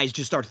two guys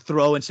just start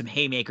throwing some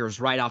haymakers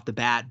right off the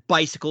bat.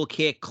 Bicycle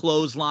kick,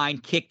 clothesline,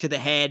 kick to the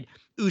head.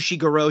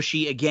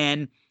 Ushigoroshi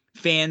again.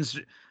 Fans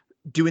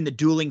doing the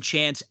dueling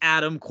chants.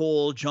 Adam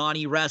Cole,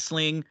 Johnny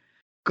wrestling.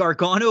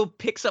 Gargano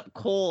picks up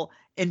Cole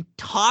and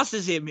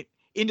tosses him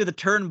into the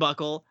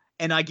turnbuckle.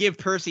 And I give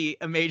Percy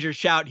a major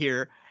shout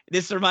here.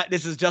 This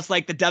is just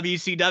like the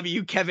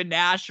WCW Kevin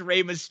Nash,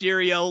 Rey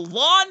Mysterio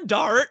lawn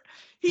dart.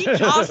 He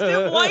tossed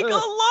him like a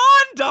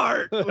lawn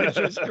dart, which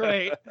was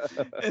great.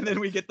 And then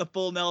we get the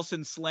full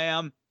Nelson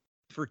slam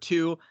for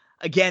 2.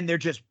 Again, they're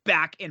just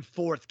back and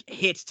forth.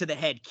 Hits to the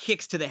head,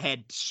 kicks to the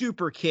head,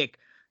 super kick.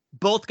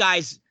 Both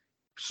guys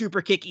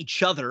super kick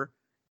each other.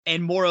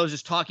 And Mauro's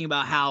just talking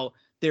about how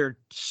they're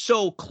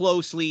so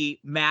closely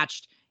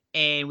matched.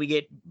 And we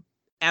get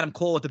Adam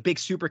Cole with a big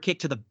super kick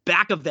to the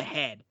back of the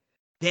head.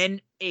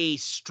 Then a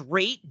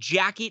straight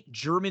jacket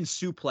German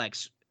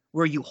suplex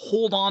where you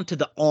hold on to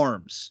the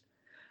arms.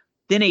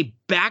 Then a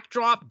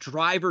backdrop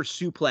driver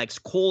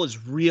suplex. Cole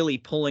is really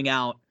pulling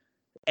out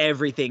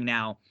everything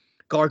now.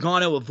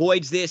 Gargano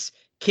avoids this,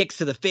 kicks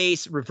to the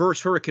face,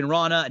 reverse Hurricane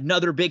Rana,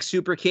 another big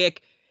super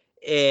kick.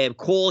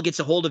 Cole gets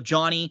a hold of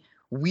Johnny.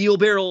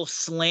 Wheelbarrow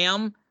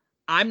slam.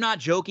 I'm not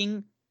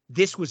joking.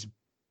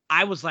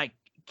 I was like,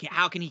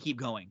 how can he keep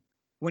going?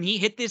 When he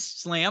hit this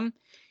slam,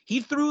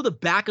 he threw the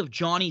back of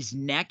Johnny's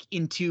neck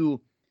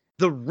into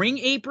the ring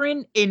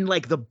apron in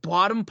like the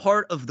bottom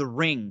part of the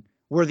ring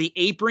where the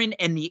apron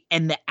and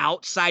the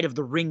outside of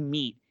the ring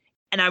meet.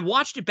 And I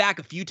watched it back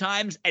a few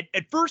times. At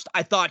first,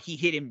 I thought he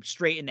hit him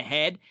straight in the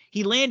head.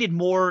 He landed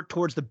more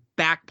towards the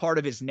back part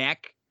of his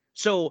neck.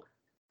 So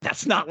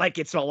that's not like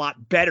it's a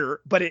lot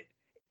better. But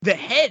the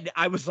head,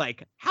 I was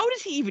like, how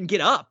does he even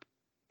get up?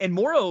 And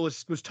Mauro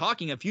was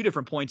talking a few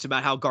different points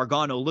about how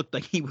Gargano looked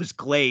like he was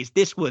glazed.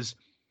 This was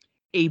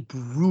a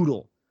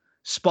brutal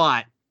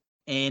spot.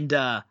 And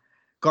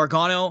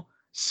Gargano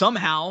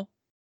somehow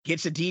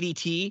gets a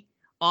DDT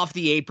off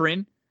the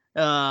apron.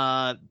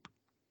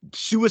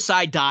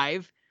 Suicide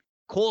dive.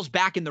 Cole's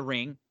back in the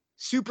ring.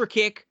 Super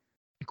kick.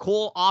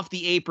 Cole off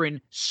the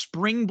apron.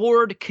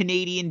 Springboard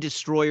Canadian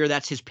Destroyer.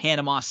 That's his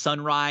Panama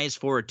Sunrise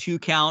for a 2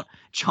 count.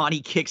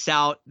 Johnny kicks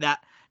out.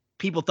 That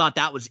people thought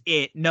that was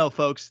it. No,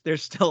 folks.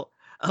 There's still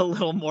a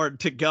little more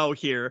to go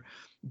here.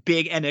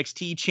 Big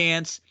NXT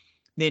chants.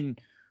 Then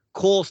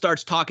Cole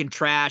starts talking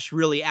trash,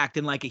 really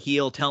acting like a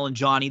heel, telling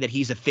Johnny that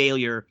he's a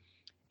failure.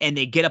 And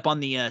they get up on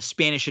the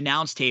Spanish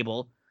announce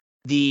table.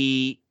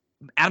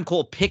 Adam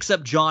Cole picks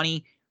up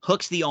Johnny,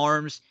 hooks the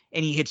arms,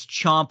 and he hits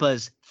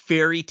Ciampa's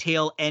fairy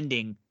tale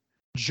ending.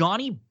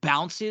 Johnny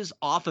bounces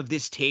off of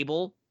this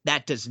table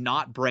that does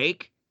not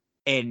break,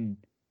 and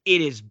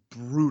it is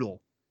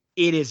brutal.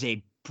 It is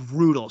a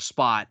brutal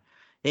spot.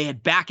 They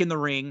head back in the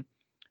ring,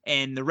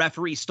 and the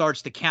referee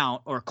starts to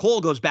count, or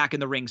Cole goes back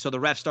in the ring, so the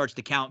ref starts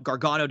to count.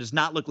 Gargano does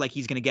not look like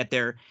he's going to get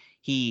there.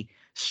 He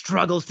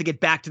struggles to get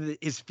back to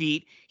his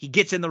feet. He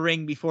gets in the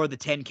ring before the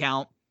 10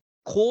 count.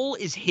 Cole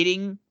is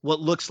hitting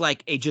what looks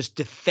like a just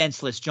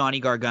defenseless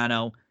Johnny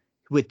Gargano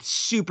with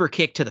super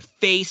kick to the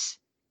face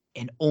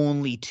and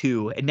only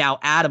 2. And now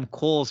Adam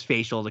Cole's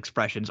facial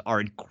expressions are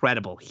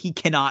incredible. He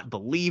cannot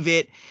believe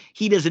it.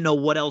 He doesn't know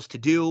what else to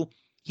do.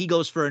 He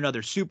goes for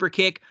another super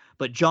kick,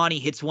 but Johnny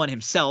hits one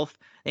himself.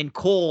 And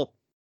Cole,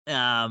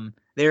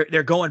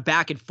 they're going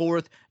back and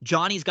forth.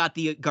 Johnny's got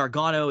the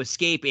Gargano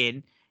escape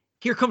in.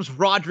 Here comes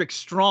Roderick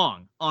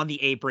Strong on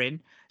the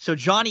apron. So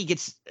Johnny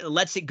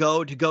lets it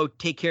go to go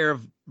take care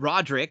of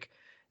Roderick.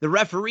 The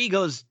referee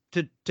goes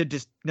to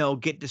just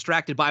get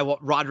distracted by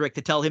Roderick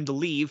to tell him to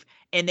leave.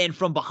 And then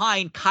from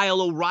behind,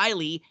 Kyle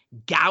O'Reilly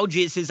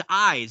gouges his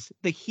eyes.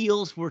 The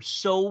heels were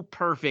so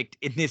perfect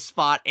in this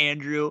spot,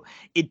 Andrew.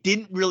 It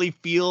didn't really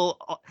feel,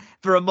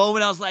 for a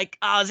moment I was like,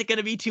 is it going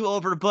to be too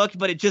overbooked?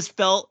 But it just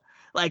felt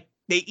like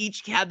they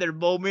each had their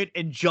moment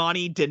and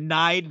Johnny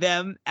denied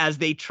them as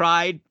they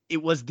tried.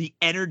 it was the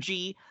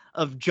energy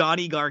of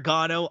Johnny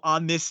Gargano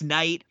on this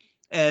night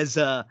as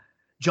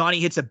Johnny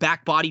hits a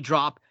back body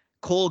drop.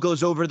 Cole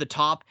goes over the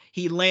top.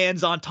 He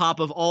lands on top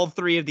of all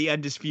three of the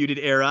Undisputed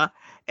Era.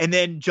 And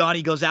then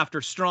Johnny goes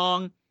after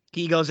Strong.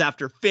 He goes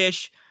after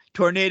Fish.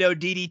 Tornado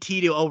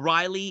DDT to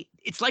O'Reilly.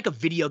 It's like a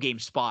video game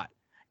spot.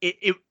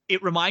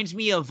 It reminds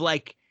me of,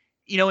 like,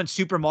 you know, in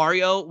Super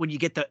Mario when you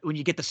get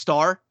the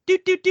star.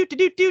 That's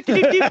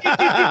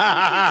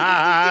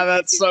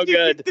so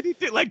good.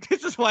 Like,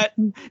 this is what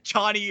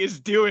Johnny is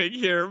doing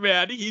here,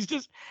 man.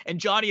 And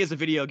Johnny is a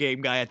video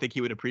game guy. I think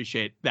he would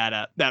appreciate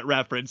that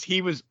reference.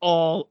 He was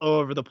all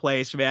over the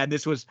place, man.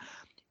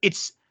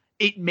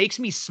 It makes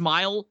me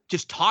smile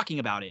just talking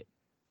about it,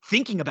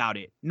 thinking about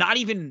it, not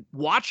even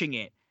watching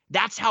it.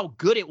 That's how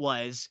good it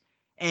was.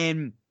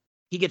 And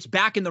he gets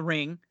back in the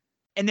ring,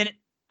 and then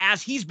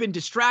as he's been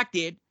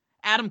distracted,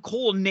 Adam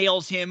Cole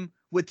nails him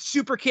with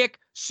super kick,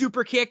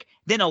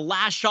 then a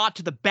last shot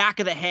to the back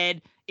of the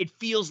head. It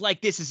feels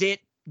like this is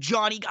it.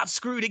 Johnny got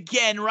screwed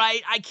again,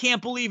 right? I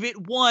can't believe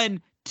it.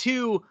 1,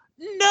 2,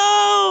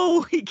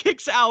 no! He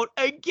kicks out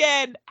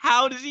again.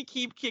 How does he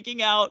keep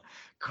kicking out?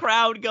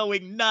 Crowd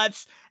going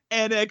nuts.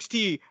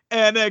 NXT.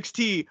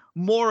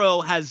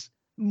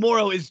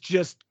 Moro is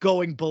just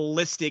going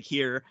ballistic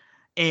here.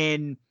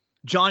 And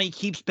Johnny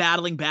keeps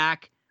battling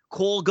back.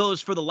 Cole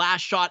goes for the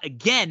last shot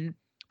again,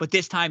 but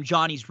this time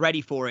Johnny's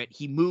ready for it.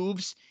 He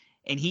moves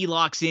and he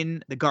locks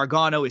in the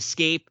Gargano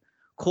escape.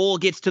 Cole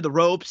gets to the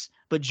ropes,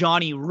 but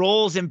Johnny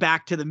rolls him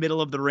back to the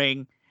middle of the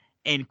ring,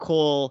 and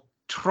Cole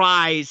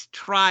tries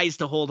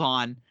to hold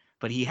on,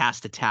 but he has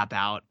to tap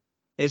out.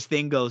 This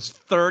thing goes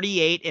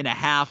 38 and a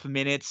half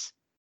minutes.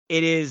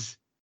 It is,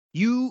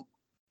 you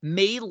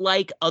may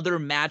like other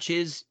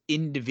matches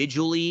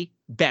individually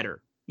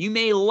better.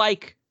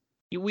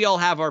 We all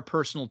have our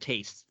personal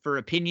tastes for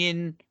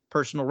opinion,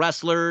 personal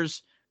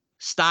wrestlers,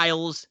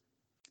 styles.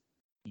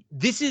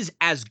 This is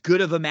as good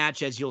of a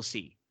match as you'll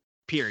see,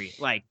 period.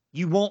 Like,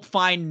 you won't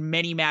find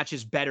many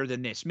matches better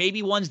than this.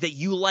 Maybe ones that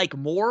you like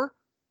more,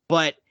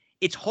 but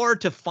it's hard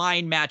to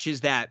find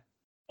matches that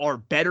are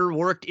better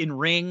worked in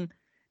ring.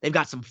 They've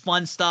got some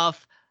fun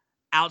stuff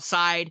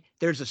outside.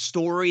 There's a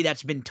story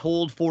that's been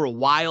told for a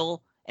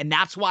while, and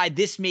that's why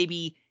this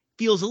maybe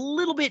feels a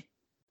little bit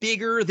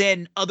bigger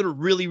than other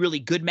really, really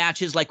good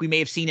matches like we may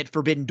have seen at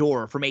Forbidden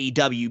Door from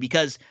AEW,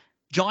 because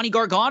Johnny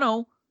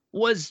Gargano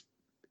was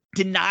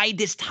denied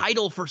this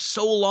title for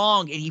so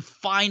long, and he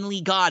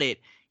finally got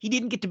it. He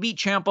didn't get to beat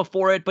Ciampa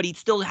for it, but he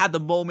still had the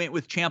moment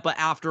with Ciampa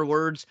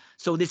afterwards.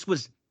 So this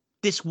was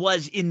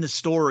in the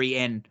story.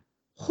 And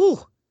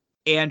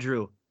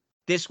Andrew,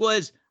 this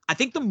was, I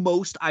think, the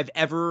most I've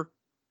ever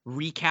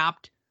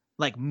recapped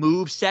like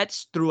move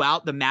sets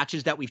throughout the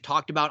matches that we've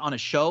talked about on a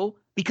show,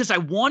 because I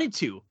wanted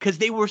to, because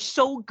they were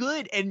so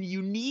good and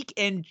unique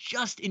and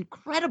just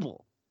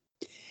incredible.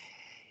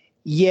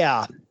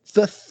 Yeah.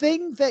 The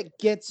thing that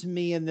gets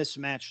me in this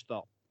match,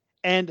 though,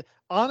 and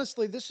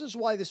honestly, this is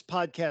why this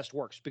podcast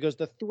works, because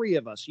the three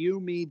of us, you,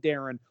 me,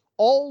 Darren,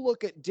 all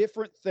look at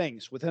different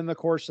things within the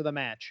course of the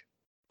match.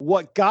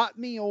 What got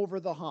me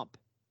over the hump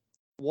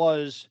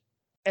was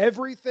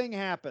everything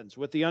happens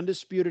with the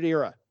Undisputed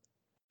Era.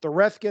 The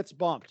ref gets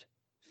bumped.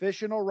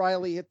 Fish and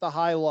O'Reilly hit the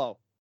high-low.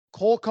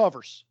 Cole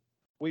covers.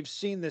 We've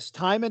seen this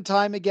time and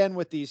time again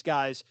with these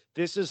guys.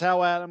 This is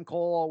how Adam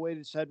Cole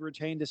always had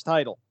retained his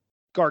title.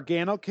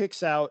 Gargano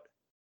kicks out.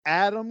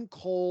 Adam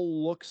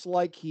Cole looks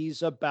like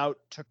he's about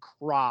to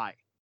cry.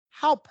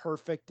 How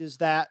perfect is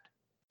that?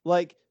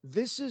 Like,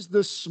 this is the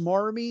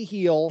smarmy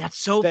heel. That's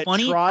so that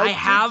funny. tried I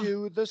have to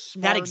do the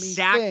smarmy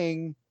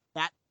thing.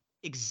 That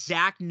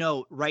exact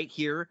note right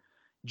here.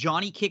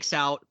 Johnny kicks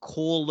out.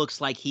 Cole looks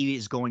like he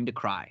is going to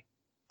cry.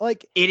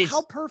 Like, it is,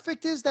 how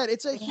perfect is that?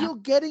 It's a heel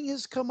getting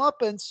his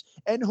comeuppance,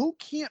 and who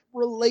can't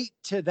relate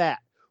to that?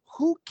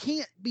 Who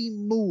can't be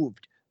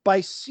moved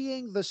by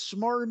seeing the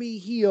smarmy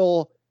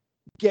heel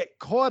get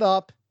caught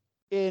up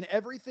in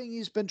everything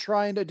he's been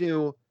trying to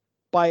do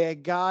by a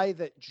guy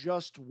that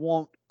just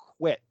won't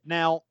quit?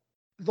 Now,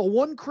 the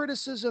one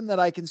criticism that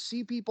I can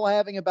see people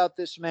having about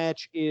this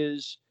match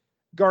is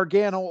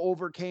Gargano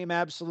overcame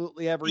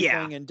absolutely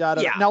everything and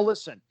da-da. Yeah. Now,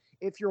 listen,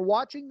 if you're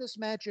watching this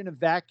match in a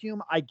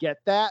vacuum, I get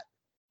that.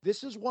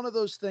 This is one of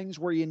those things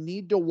where you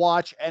need to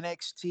watch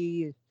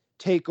NXT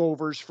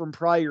takeovers from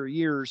prior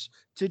years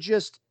to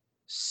just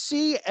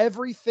see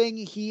everything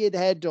he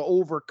had to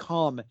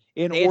overcome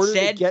in order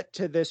to get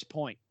to this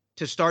point.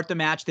 To start the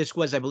match, this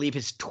was, I believe,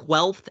 his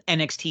 12th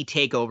NXT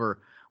takeover,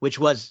 which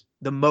was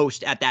the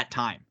most at that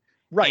time.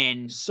 Right.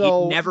 And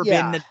so he'd never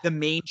been the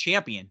main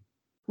champion.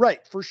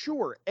 Right, for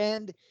sure.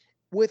 And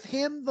with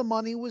him, the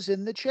money was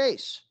in the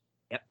chase.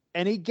 Yep.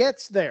 And he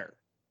gets there.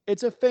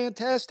 It's a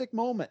fantastic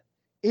moment.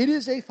 It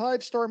is a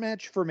 5-star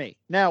match for me.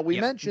 Now,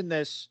 we mentioned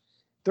this.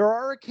 There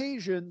are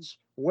occasions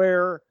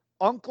where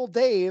Uncle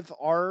Dave,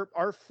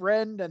 our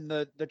friend and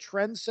the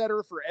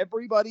trendsetter for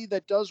everybody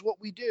that does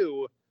what we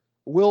do,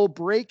 will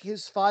break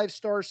his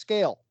 5-star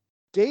scale.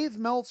 Dave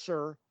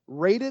Meltzer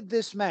rated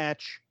this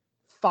match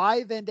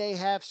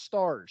 5.5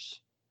 stars.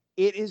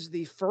 It is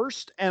the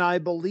first and I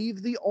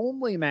believe the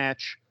only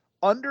match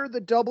under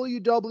the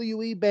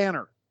WWE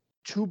banner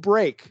to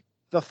break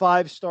the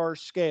 5-star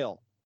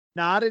scale.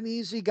 Not an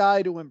easy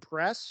guy to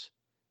impress.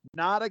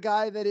 Not a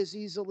guy that is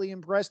easily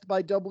impressed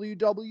by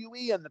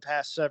WWE in the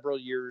past several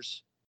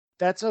years.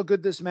 That's how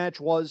good this match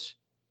was.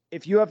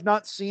 If you have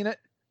not seen it,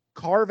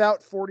 carve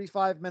out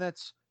 45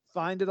 minutes,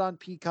 find it on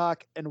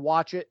Peacock, and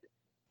watch it.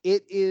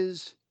 It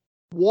is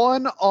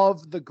one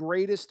of the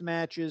greatest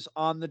matches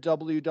on the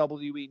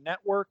WWE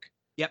network.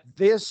 Yep.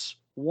 This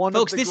one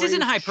Folks, of the this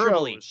isn't greatest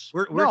hyperbole. shows.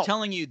 We're No.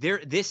 telling you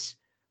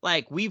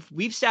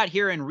we've sat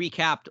here and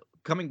recapped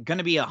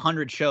gonna be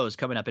 100 shows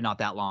coming up in not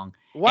that long.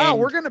 Wow, And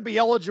we're going to be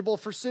eligible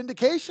for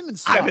syndication and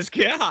stuff.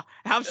 yeah,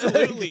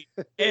 absolutely.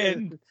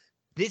 And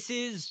this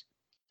is,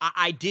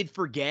 I did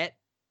forget,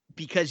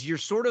 because you're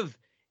sort of,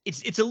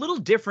 it's a little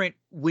different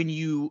when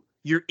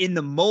you're in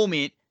the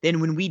moment than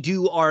when we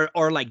do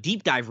our like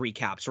deep dive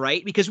recaps,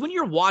 right? Because when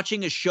you're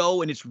watching a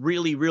show and it's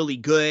really, really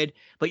good,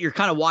 but you're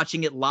kind of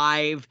watching it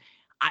live,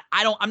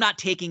 I'm not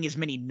taking as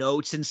many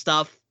notes and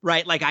stuff,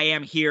 right? Like I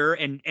am here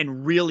and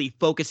really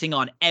focusing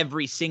on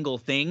every single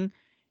thing.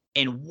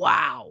 And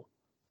wow,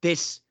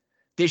 this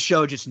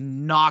show just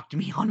knocked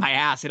me on my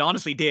ass. It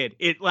honestly did.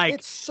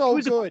 It's so it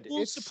was good. A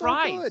cool It's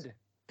surprise. so good.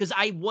 Because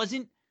I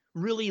wasn't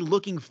really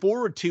looking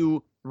forward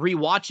to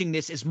rewatching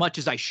this as much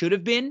as I should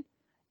have been.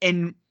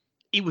 And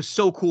it was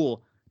so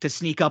cool to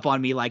sneak up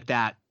on me like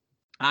that.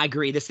 I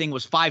agree. This thing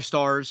was 5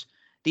 stars.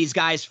 These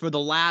guys, for the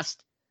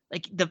last,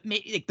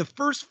 the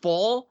first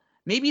fall,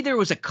 maybe there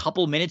was a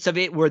couple minutes of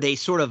it where they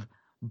sort of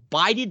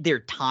bided their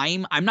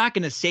time. I'm not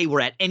going to say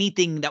we're at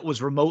anything that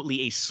was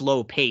remotely a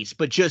slow pace,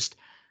 but just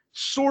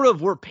sort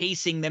of were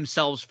pacing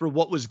themselves for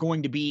what was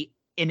going to be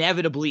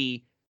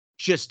inevitably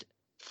just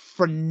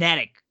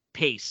frenetic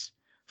pace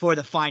for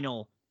the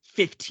final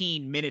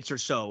 15 minutes or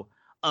so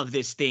of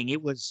this thing.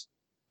 It was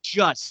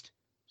just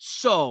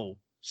so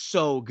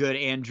good,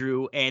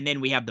 Andrew. And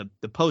then we have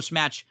the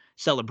post-match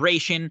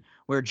celebration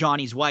where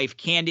Johnny's wife,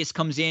 Candice,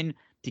 comes in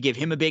to give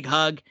him a big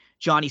hug.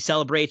 Johnny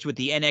celebrates with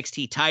the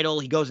NXT title.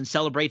 He goes and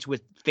celebrates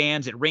with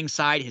fans at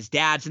ringside. His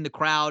dad's in the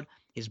crowd,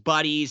 his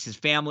buddies, his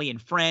family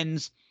and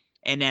friends.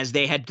 And as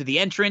they head to the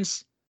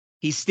entrance,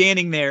 he's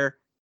standing there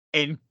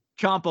and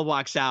Ciampa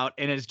walks out.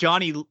 And as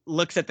Johnny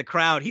looks at the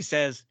crowd, he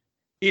says,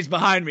 "He's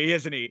behind me,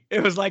 isn't he?"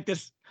 It was like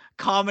this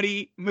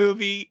comedy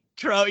movie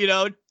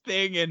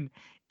thing. And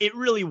it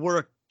really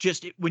worked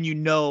just when you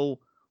know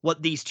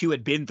what these two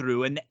had been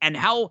through and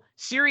how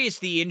serious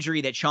the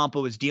injury that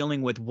Ciampa was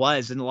dealing with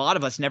was. And a lot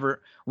of us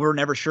were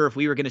never sure if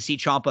we were going to see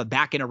Ciampa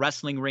back in a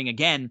wrestling ring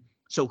again.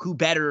 So who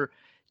better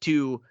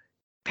to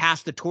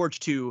pass the torch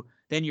to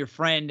than your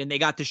friend? And they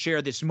got to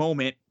share this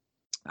moment.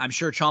 I'm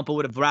sure Ciampa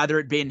would have rather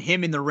it been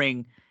him in the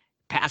ring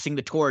passing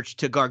the torch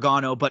to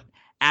Gargano, but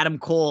Adam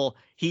Cole,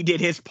 he did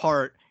his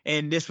part.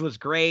 And this was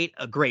great,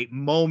 a great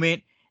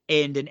moment.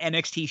 And an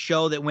NXT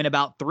show that went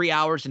about 3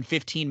 hours and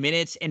 15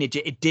 minutes, and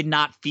it did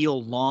not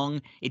feel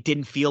long. It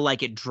didn't feel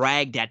like it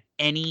dragged at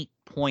any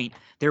point.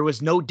 There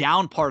was no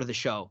down part of the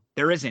show.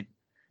 There isn't.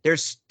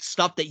 There's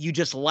stuff that you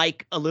just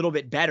like a little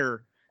bit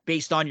better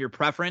based on your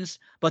preference,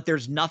 but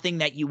there's nothing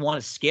that you want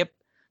to skip.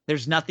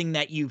 There's nothing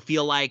that you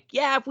feel like,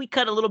 yeah, if we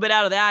cut a little bit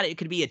out of that, it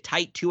could be a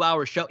tight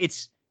 2-hour show.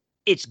 It's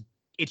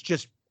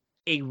just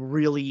a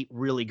really,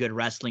 really good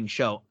wrestling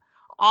show.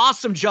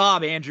 Awesome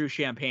job, Andrew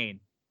Champagne.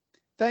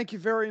 Thank you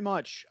very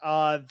much.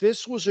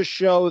 This was a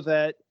show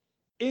that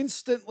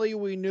instantly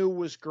we knew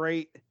was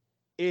great.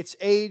 It's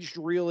aged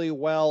really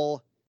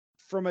well.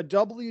 From a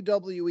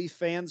WWE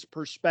fan's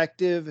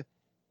perspective,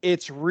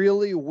 it's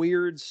really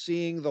weird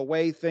seeing the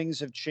way things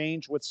have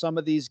changed with some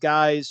of these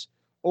guys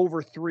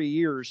over 3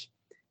 years.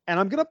 And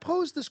I'm going to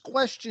pose this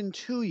question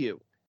to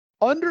you.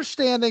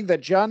 Understanding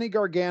that Johnny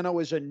Gargano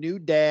is a new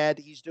dad,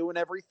 he's doing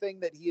everything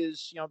that he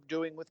is,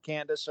 doing with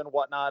Candice and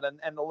whatnot,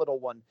 and the little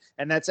one,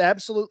 and that's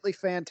absolutely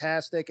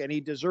fantastic. And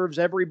he deserves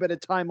every bit of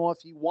time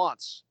off he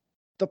wants.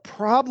 The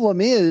problem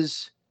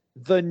is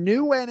the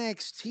new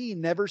NXT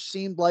never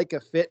seemed like a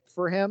fit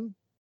for him.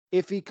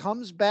 If he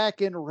comes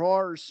back in Raw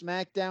or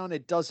SmackDown,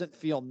 it doesn't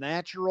feel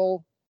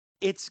natural.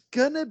 It's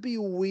gonna be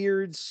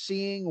weird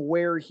seeing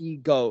where he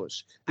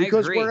goes,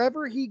 because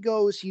wherever he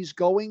goes, he's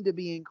going to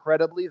be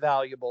incredibly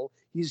valuable.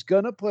 He's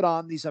gonna put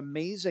on these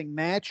amazing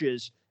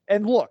matches.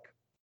 And look,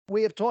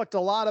 we have talked a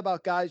lot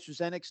about guys whose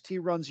NXT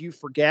runs you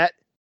forget.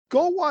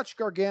 Go watch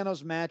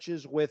Gargano's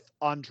matches with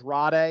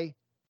Andrade,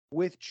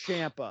 with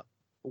Ciampa,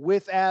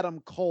 with Adam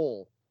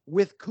Cole,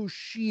 with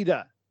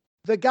Kushida.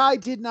 The guy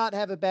did not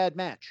have a bad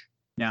match.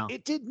 No,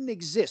 it didn't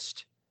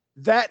exist.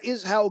 That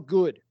is how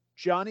good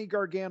Johnny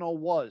Gargano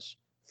was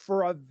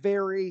for a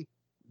very,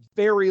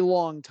 very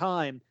long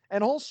time.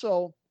 And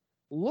also,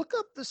 look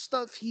up the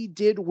stuff he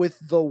did with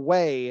The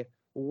Way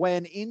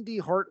when Indy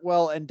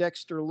Hartwell and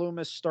Dexter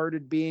Lumis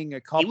started being a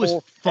couple. It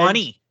was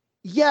funny.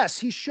 And yes,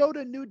 he showed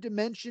a new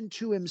dimension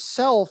to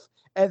himself,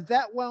 and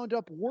that wound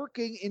up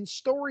working in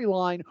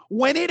storyline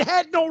when it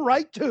had no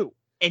right to.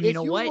 And if you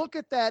know what? Look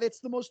at that, it's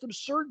the most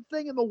absurd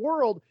thing in the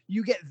world.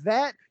 You get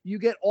that, you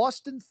get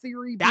Austin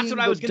Theory That's being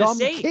what I was the gonna dumb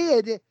say.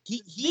 kid.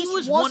 He This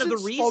was one of the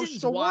wasn't supposed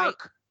reasons to why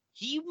work.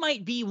 he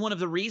might be one of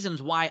the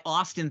reasons why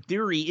Austin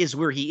Theory is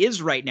where he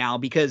is right now,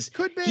 because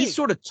Could be. he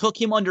sort of took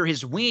him under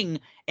his wing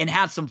and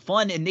had some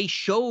fun, and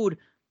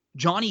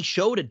Johnny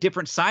showed a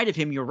different side of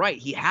him. You're right.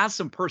 He has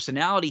some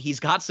personality. He's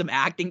got some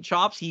acting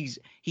chops.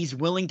 He's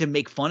willing to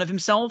make fun of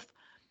himself.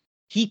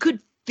 He could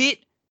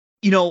fit,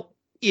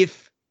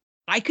 if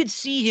I could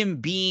see him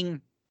being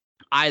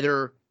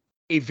either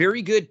a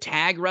very good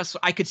tag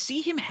wrestler. I could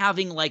see him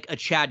having like a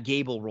Chad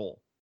Gable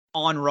role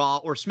on Raw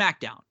or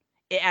SmackDown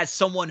as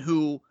someone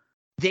who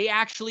they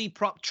actually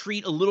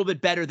treat a little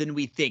bit better than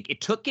we think.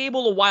 It took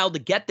Gable a while to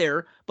get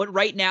there, but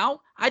right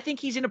now I think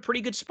he's in a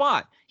pretty good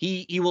spot.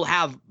 He will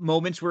have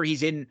moments where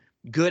he's in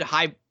good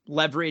high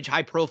leverage,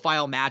 high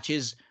profile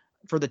matches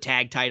for the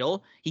tag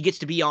title. He gets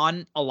to be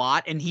on a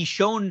lot, and he's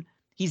shown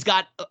he's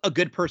got a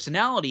good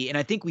personality. And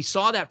I think we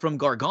saw that from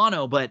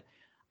Gargano, but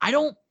I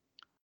don't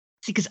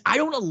because I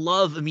don't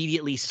love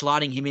immediately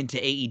slotting him into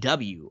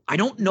AEW. I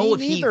don't know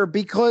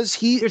because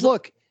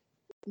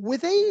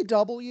with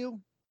AEW,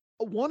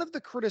 one of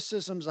the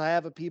criticisms I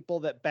have of people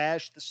that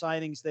bash the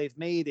signings they've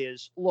made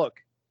is,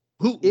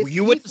 if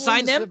you wouldn't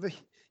sign them?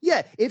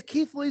 If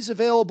Keith Lee's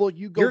available,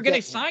 you're going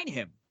to sign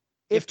him.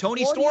 If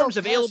Tony Storm's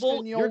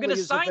available, you're going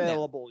to sign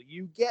them.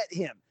 You get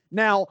him.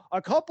 Now,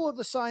 a couple of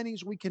the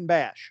signings we can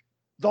bash.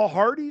 The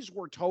Hardys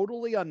were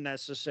totally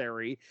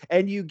unnecessary,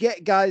 and you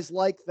get guys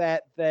like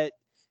that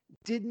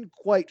didn't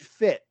quite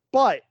fit.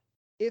 But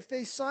if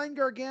they sign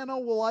Gargano,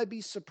 will I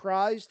be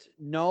surprised?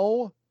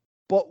 No.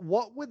 But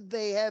what would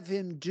they have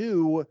him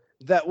do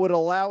that would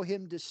allow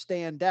him to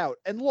stand out?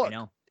 And look,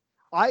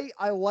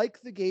 I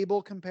like the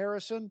Gable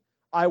comparison.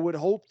 I would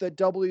hope that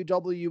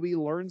WWE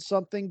learns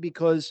something,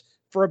 because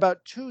for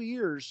about 2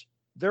 years,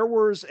 there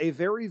was a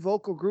very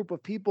vocal group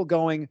of people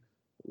going,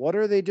 what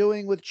are they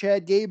doing with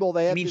Chad Gable?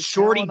 They have this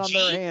talent on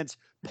their hands.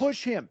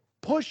 Push him.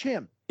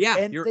 Yeah.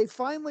 And they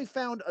finally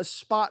found a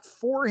spot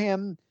for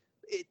him.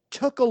 It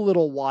took a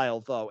little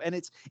while, though. And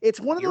it's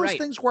one of those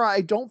things where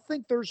I don't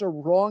think there's a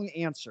wrong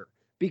answer,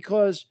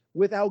 because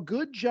with how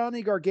good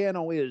Johnny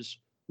Gargano is,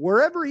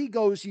 wherever he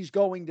goes, he's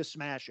going to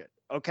smash it.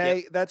 Okay.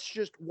 Yep. That's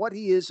just what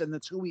he is. And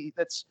that's who he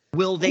is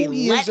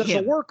as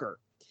a worker.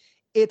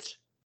 It's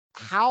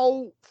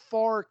how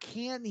far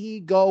can he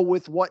go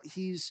with what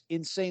he's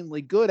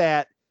insanely good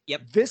at?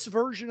 Yep. This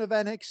version of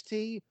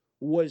NXT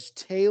was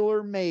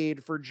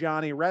tailor-made for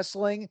Johnny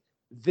Wrestling.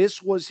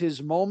 This was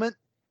his moment.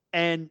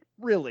 And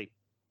really,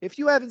 if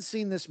you haven't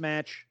seen this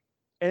match,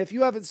 and if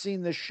you haven't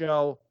seen this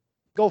show,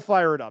 go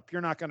fire it up.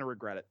 You're not going to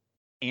regret it.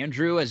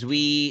 Andrew, as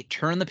we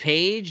turn the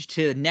page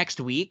to next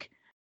week,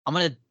 I'm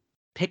going to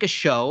pick a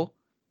show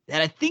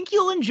that I think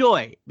you'll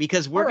enjoy,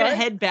 because we're going to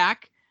head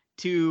back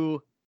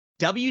to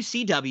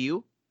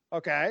WCW.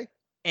 Okay.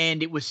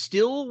 And it was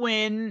still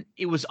when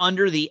it was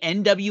under the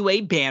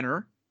NWA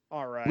banner.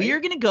 All right. We are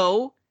going to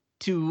go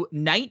to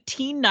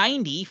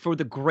 1990 for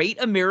the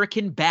Great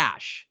American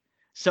Bash.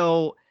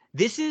 So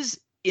this is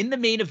in the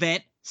main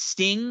event,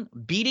 Sting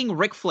beating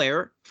Ric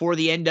Flair for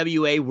the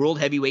NWA World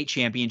Heavyweight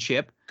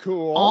Championship.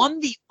 Cool. On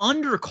the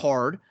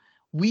undercard,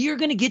 we are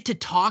going to get to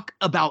talk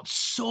about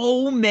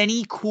so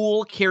many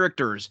cool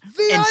characters.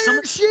 The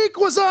Iron Sheik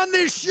was on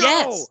this show.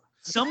 Yes.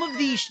 Some of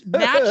these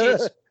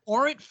matches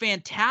aren't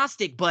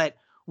fantastic, but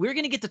we're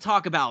going to get to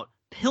talk about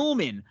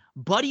Pillman,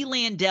 Buddy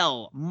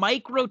Landel,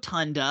 Mike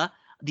Rotunda,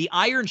 the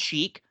Iron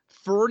Sheik,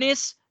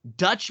 Furnace,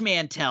 Dutch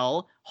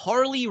Mantel,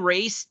 Harley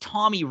Race,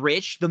 Tommy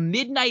Rich, the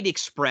Midnight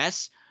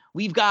Express.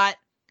 We've got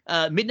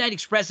Midnight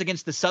Express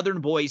against the Southern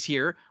Boys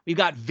here. We've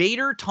got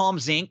Vader, Tom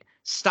Zink,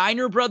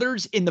 Steiner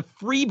Brothers in the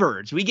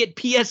Freebirds. We get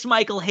P.S.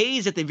 Michael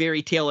Hayes at the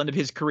very tail end of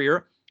his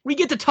career. We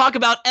get to talk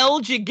about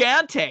El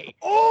Gigante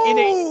in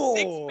a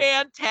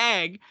six-man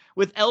tag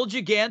with El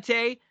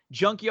Gigante,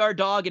 Junkyard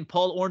Dog, and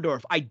Paul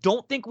Orndorff. I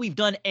don't think we've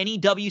done any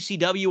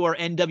WCW or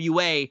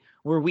NWA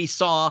where we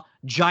saw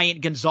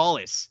Giant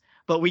Gonzalez,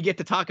 but we get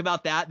to talk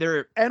about that.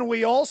 And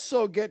we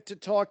also get to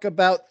talk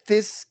about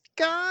this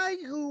guy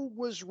who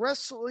was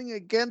wrestling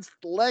against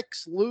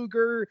Lex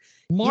Luger.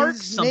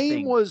 His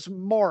name was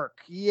Mark.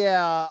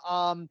 Yeah.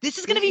 This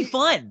is going to be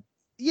fun.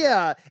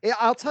 Yeah.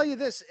 I'll tell you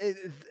this.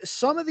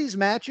 Some of these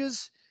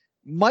matches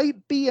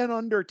might be an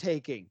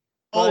undertaking.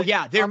 Oh,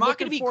 yeah. They're not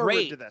going to be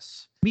great. To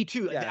this. Me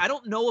too. Yeah. I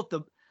don't know if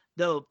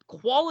the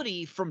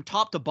quality from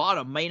top to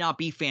bottom may not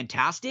be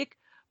fantastic,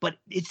 but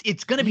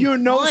it's going to be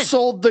fun.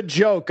 Sold the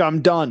joke.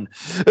 I'm done.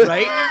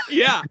 Right?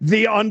 Yeah.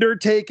 The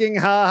undertaking.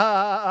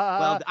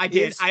 Well, I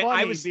did.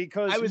 I was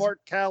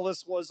Mark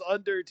Callis was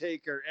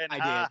Undertaker, and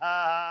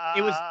I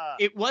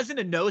did. It wasn't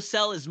a no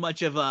sell as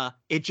much of a.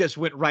 It just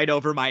went right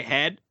over my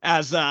head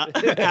as I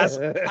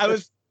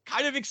was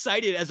kind of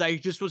excited as I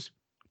just was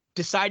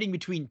deciding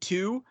between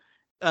two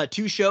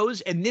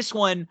shows, and this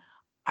one.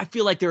 I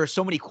feel like there are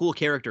so many cool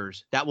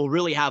characters that we'll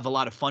really have a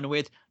lot of fun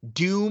with.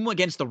 Doom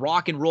against the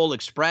Rock and Roll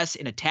Express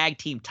in a tag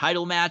team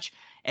title match.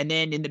 And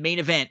then in the main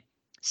event,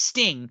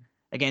 Sting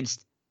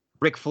against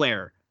Ric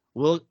Flair.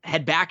 we'll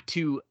head back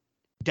to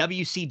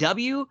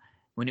WCW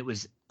when it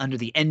was under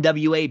the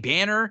NWA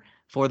banner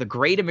for the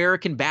Great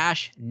American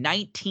Bash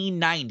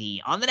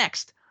 1990 on the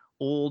next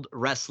Old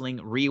Wrestling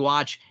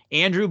Rewatch.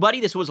 Andrew, buddy,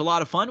 this was a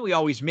lot of fun. We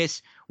always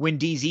miss when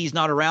DZ's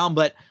not around,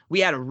 but we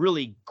had a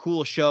really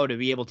cool show to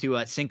be able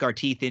to sink our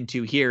teeth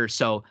into here.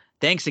 So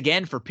thanks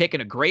again for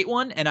picking a great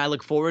one, and I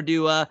look forward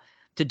to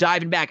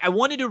diving back. I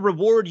wanted to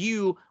reward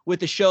you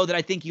with a show that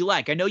I think you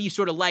like. I know you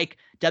sort of like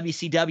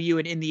WCW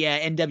and in the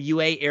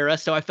NWA era,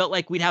 so I felt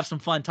like we'd have some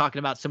fun talking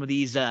about some of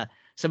these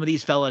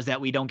fellas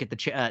that we don't get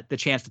the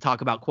chance to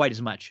talk about quite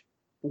as much.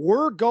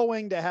 We're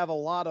going to have a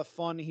lot of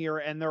fun here,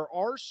 and there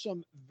are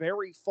some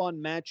very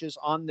fun matches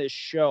on this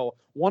show.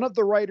 One of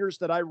the writers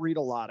that I read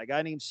a lot, a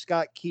guy named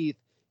Scott Keith,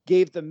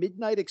 gave the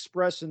Midnight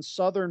Express and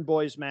Southern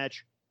Boys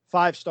match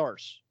 5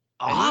 stars.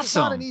 Awesome. And he's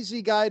not an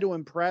easy guy to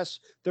impress.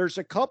 There's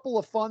a couple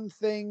of fun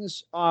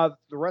things the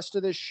rest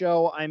of this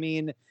show. I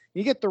mean,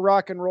 you get the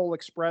Rock and Roll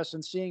Express,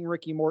 and seeing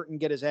Ricky Morton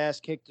get his ass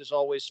kicked is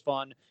always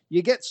fun.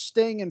 You get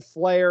Sting and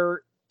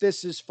Flair.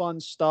 This is fun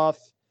stuff.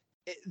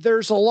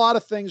 There's a lot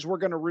of things we're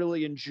going to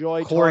really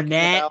enjoy.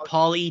 Cornette,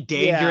 Paulie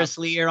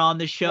Dangerously are on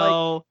the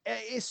show.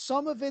 Like,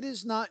 some of it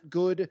is not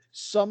good.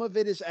 Some of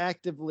it is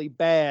actively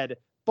bad,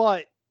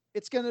 but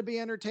it's going to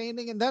be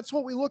entertaining. And that's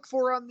what we look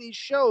for on these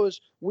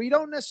shows. We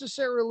don't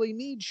necessarily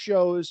need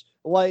shows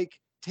like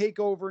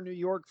TakeOver New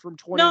York from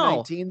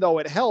 2019, though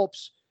it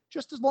helps,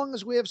 just as long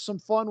as we have some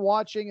fun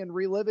watching and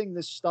reliving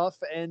this stuff.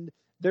 And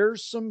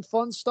there's some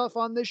fun stuff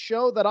on this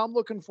show that I'm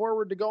looking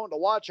forward to going to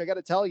watch. I got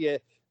to tell you,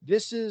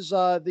 this is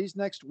these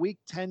next week,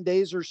 10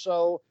 days or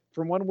so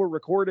from when we're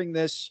recording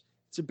this.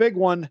 It's a big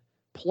one.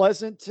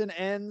 Pleasanton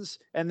ends,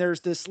 and there's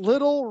this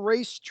little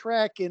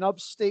racetrack in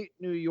upstate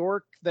New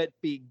York that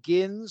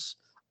begins.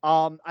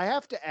 I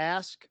have to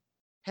ask,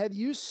 have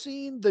you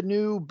seen the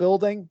new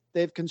building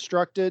they've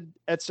constructed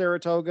at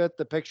Saratoga?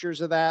 The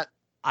pictures of that?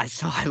 I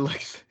saw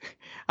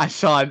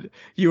it.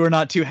 You were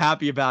not too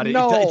happy about it.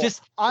 No,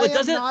 I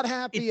am not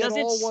happy at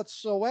all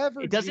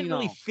whatsoever. It doesn't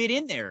really fit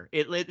in there.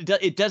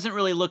 It doesn't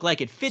really look like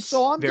it fits.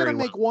 So I'm going to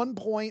make one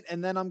point,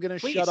 and then I'm going to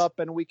shut up,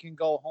 and we can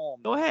go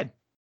home. Go ahead.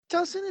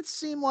 Doesn't it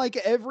seem like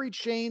every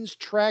change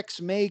tracks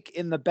make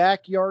in the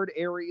backyard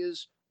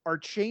areas are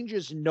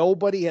changes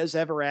nobody has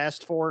ever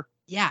asked for?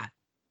 Yeah,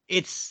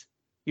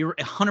 you're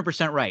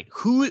 100% right.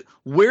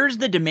 Where's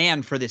the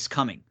demand for this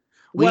coming?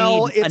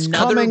 It's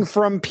coming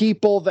from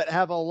people that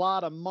have a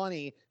lot of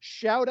money.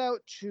 Shout out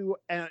to,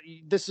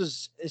 this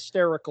is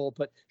hysterical,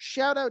 but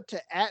shout out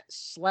to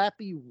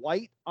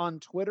 @SlappyWhite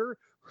on Twitter,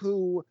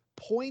 who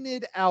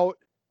pointed out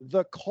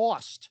the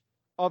cost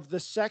of the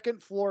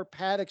second floor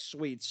paddock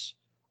suites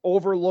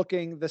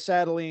overlooking the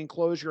Sadly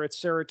enclosure at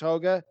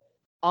Saratoga.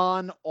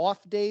 On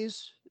off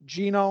days,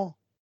 Gino,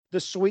 the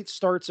suite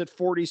starts at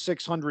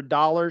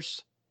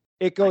 $4,600.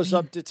 It goes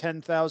up to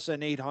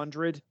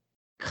 $10,800.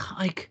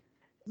 Like,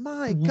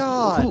 my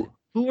God,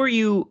 who are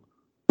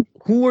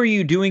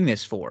you doing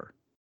this for?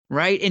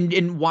 Right.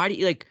 And why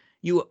do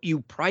you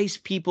price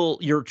people,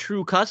 your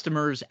true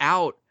customers,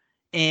 out?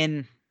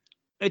 And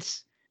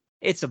it's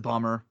a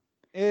bummer.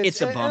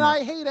 It's a bummer. And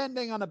I hate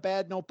ending on a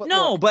bad note, but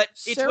but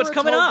it's what's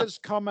coming up. Saratoga's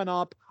coming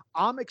up.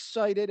 I'm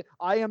excited.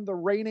 I am the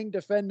reigning,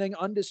 defending,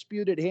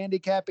 undisputed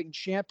handicapping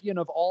champion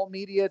of all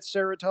media at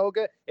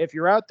Saratoga. If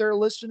you're out there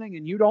listening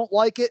and you don't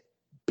like it,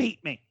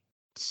 beat me.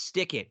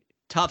 Stick it.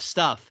 Tough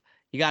stuff.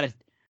 You got to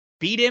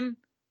beat him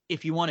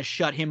if you want to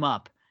shut him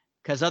up,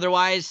 because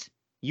otherwise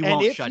you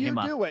won't shut him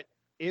up.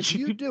 If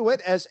you do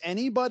it, as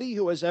anybody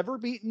who has ever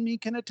beaten me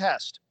can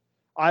attest,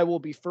 I will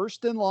be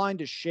first in line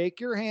to shake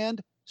your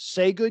hand,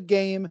 say good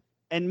game,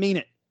 and mean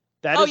it.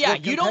 That is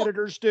what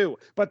competitors do.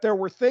 But there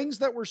were things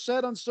that were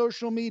said on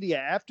social media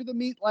after the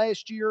meet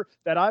last year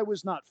that I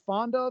was not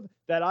fond of,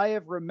 that I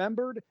have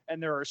remembered.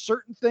 And there are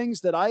certain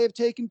things that I have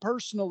taken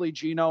personally,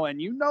 Gino.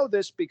 And you know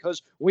this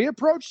because we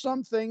approach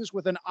some things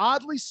with an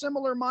oddly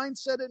similar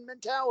mindset and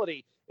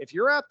mentality. If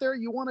you're out there,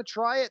 you want to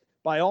try it,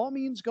 by all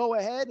means, go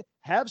ahead,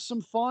 have some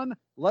fun.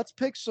 Let's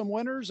pick some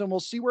winners and we'll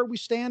see where we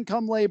stand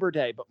come Labor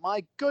Day. But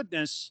my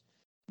goodness.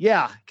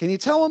 Yeah. Can you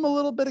tell I'm a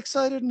little bit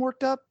excited and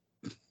worked up?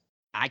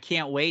 I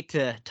can't wait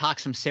to talk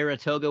some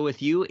Saratoga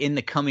with you in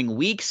the coming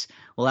weeks.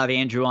 We'll have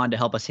Andrew on to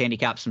help us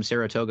handicap some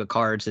Saratoga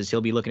cards, as he'll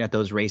be looking at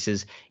those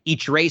races,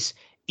 each race,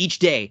 each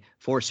day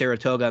for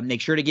Saratoga. Make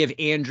sure to give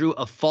Andrew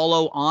a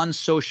follow on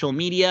social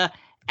media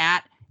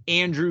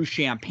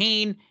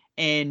 @AndrewChampagne.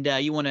 And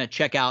you want to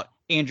check out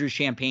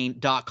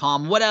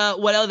AndrewChampagne.com. What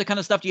other kind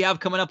of stuff do you have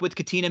coming up with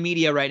Katina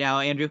Media right now,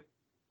 Andrew?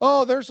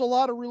 Oh, there's a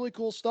lot of really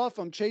cool stuff.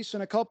 I'm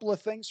chasing a couple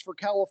of things for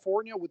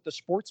California with the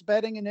sports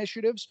betting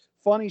initiatives.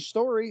 Funny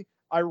story.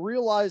 I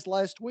realized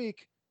last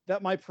week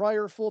that my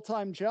prior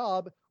full-time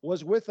job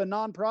was with a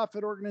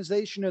nonprofit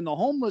organization in the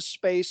homeless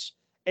space,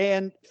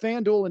 and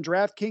FanDuel and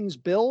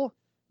DraftKings Bill,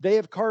 they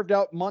have carved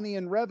out money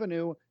and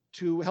revenue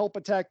to help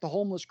attack the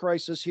homeless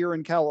crisis here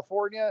in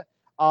California.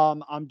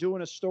 I'm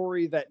doing a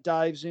story that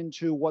dives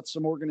into what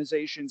some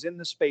organizations in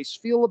the space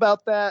feel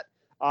about that.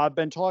 I've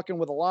been talking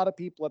with a lot of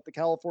people at the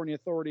California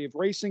Authority of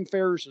Racing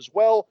Fairs as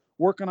well.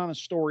 working on a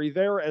story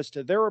there as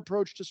to their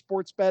approach to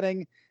sports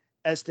betting.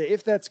 As to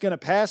if that's going to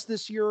pass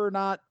this year or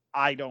not,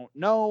 I don't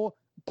know.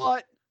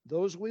 But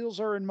those wheels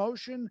are in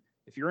motion.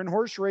 If you're in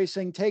horse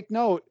racing, take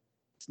note.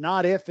 It's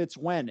not if, it's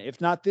when.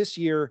 If not this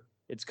year,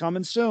 it's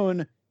coming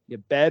soon. You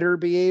better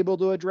be able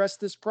to address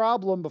this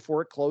problem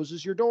before it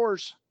closes your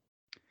doors.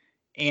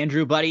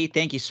 Andrew, buddy,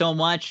 thank you so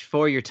much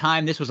for your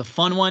time. This was a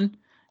fun one.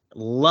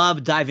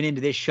 Love diving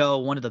into this show.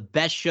 One of the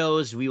best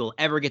shows we will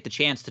ever get the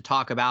chance to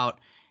talk about.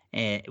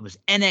 It was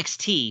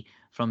NXT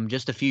from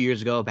just a few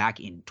years ago, back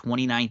in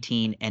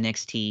 2019,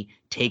 NXT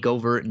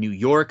TakeOver New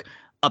York.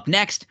 Up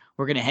next,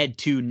 we're going to head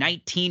to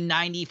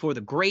 1990 for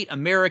the Great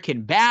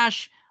American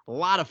Bash. A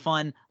lot of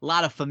fun, a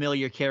lot of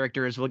familiar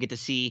characters we'll get to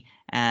see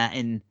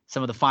in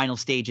some of the final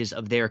stages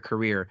of their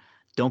career.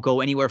 Don't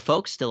go anywhere,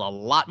 folks. Still a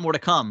lot more to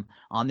come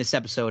on this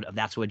episode of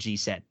That's What G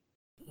Said.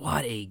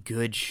 What a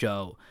good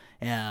show.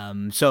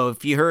 So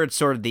if you heard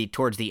sort of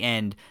towards the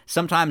end,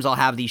 sometimes I'll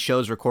have these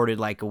shows recorded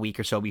like a week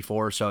or so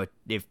before. So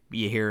if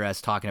you hear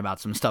us talking about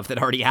some stuff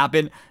that already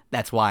happened,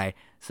 that's why.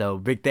 So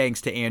big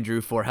thanks to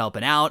Andrew for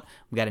helping out.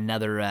 We got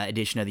another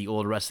edition of the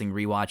Old Wrestling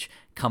Rewatch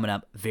coming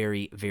up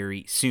very,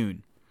 very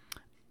soon.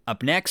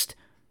 Up next,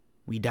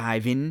 we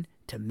dive in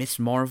to Miss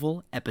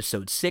Marvel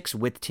episode 6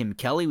 with Tim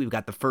Kelly. We've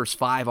got the first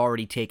 5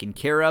 already taken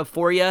care of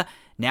for you.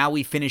 Now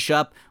we finish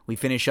up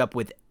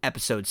with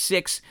episode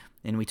 6.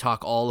 And we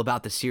talk all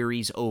about the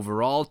series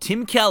overall.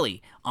 Tim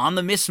Kelly on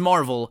the Miss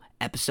Marvel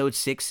Episode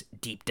 6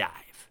 Deep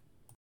Dive.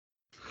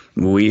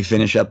 We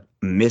finish up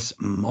Miss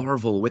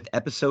Marvel with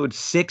Episode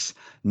 6,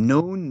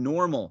 No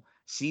Normal.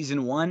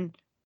 Season 1,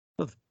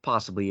 with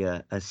possibly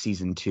a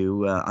Season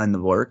 2 on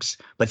the works.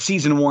 But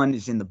Season 1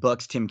 is in the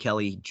books. Tim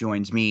Kelly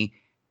joins me.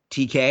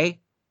 TK,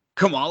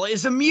 Kamala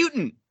is a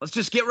mutant. Let's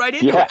just get right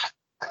into it.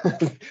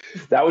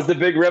 That was the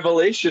big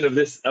revelation of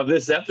this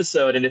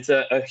episode, and it's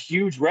a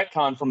huge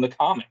retcon from the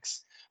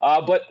comics,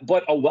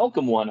 but a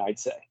welcome one, I'd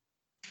say.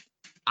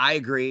 I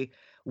agree.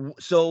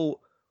 So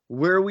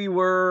where we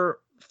were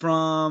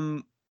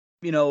from,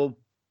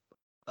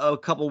 a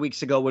couple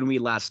weeks ago when we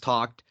last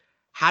talked,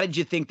 how did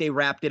you think they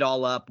wrapped it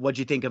all up? What'd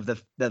you think of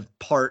the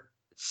part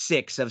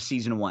 6 of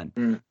season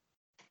 1?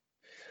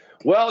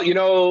 Well,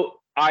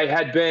 I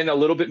had been a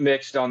little bit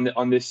mixed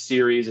on this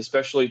series,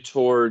 especially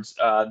towards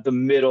the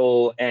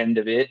middle end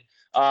of it.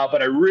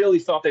 But I really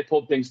thought they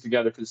pulled things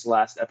together for this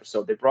last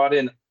episode. They brought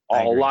in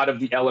a lot of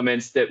the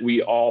elements that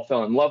we all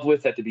fell in love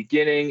with at the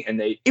beginning, and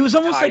it was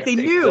almost like they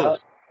knew.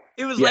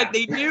 It was like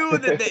they knew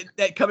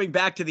that coming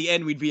back to the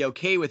end, we'd be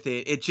okay with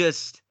it. It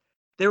just,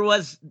 there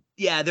was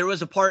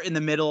a part in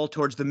the middle,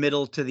 towards the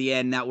middle to the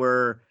end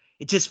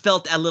it just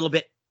felt a little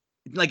bit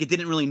like it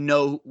didn't really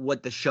know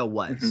what the show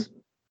was. Mm-hmm.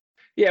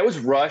 Yeah, it was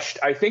rushed.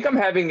 I think I'm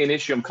having an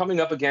issue. I'm coming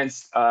up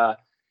against an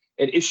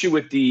issue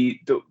with the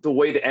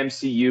way the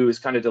MCU is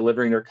kind of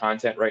delivering their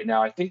content right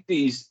now. I think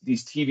these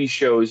TV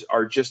shows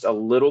are just a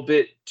little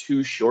bit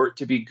too short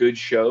to be good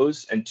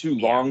shows and too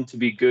long to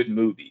be good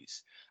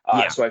movies.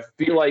 So I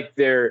feel like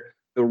the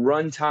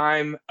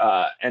runtime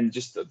and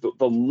just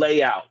the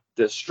layout,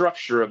 the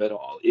structure of it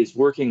all is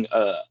working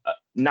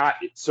not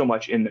so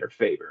much in their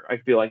favor. I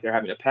feel like they're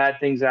having to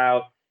pad things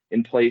out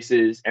in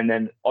places, and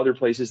then other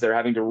places they're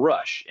having to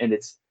rush, and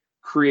it's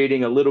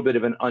creating a little bit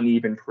of an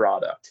uneven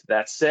product.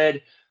 That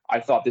said,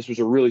 I thought this was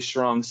a really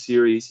strong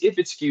series. If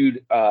it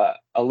skewed a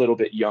little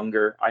bit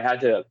younger, I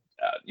had to,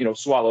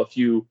 swallow a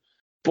few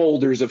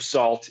boulders of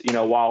salt,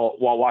 while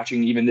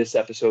watching even this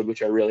episode,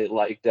 which I really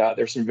liked.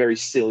 There's some very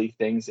silly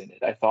things in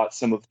it. I thought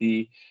some of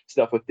the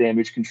stuff with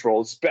damage control,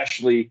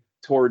 especially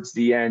towards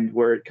the end,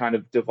 where it kind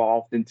of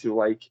devolved into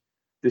like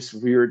this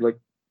weird, like,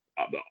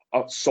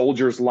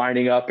 soldiers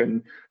lining up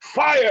and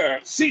fire,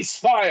 cease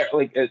fire.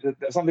 Like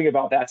something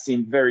about that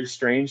seemed very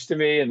strange to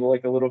me and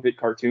like a little bit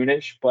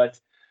cartoonish. But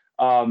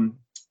I'll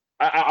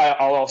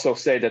also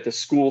say that the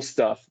school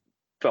stuff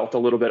felt a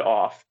little bit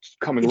off,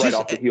 coming right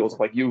off the heels of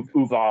like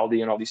Uvalde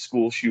and all these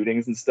school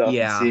shootings and stuff.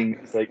 Yeah. And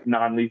seeing like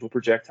non-lethal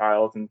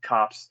projectiles and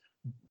cops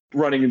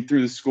running in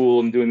through the school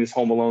and doing this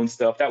Home Alone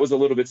stuff. That was a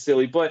little bit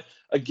silly, but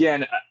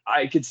again,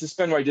 I could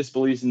suspend my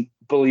disbelief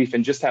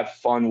and just have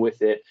fun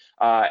with it,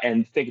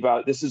 and think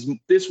about it.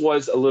 This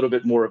was a little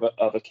bit more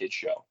of a kid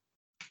show.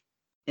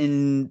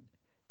 And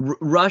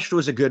rushed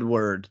was a good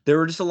word. There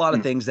were just a lot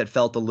of things that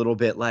felt a little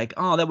bit like,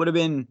 oh, that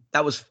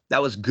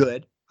was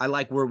good. I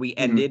like where we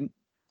ended,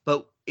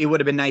 but it would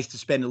have been nice to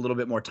spend a little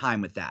bit more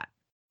time with that.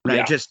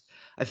 Right? Yeah.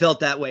 I felt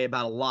that way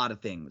about a lot of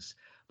things,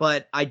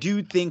 but I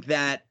do think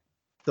that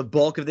the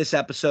bulk of this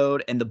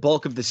episode and the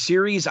bulk of the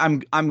series, I'm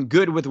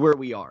good with where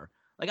we are.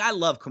 Like, I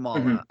love Kamala.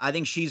 Mm-hmm. I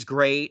think she's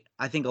great.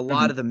 I think a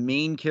lot of the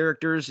main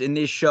characters in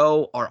this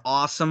show are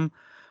awesome.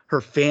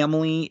 Her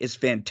family is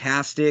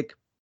fantastic.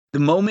 The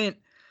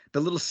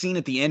little scene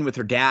at the end with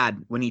her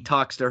dad, when he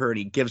talks to her and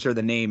he gives her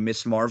the name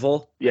Miss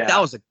Marvel. Yeah.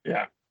 That was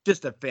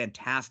just a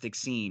fantastic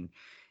scene.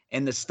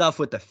 And the stuff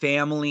with the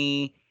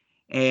family,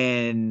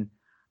 and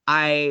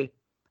I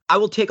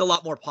will take a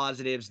lot more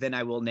positives than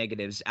I will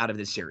negatives out of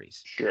this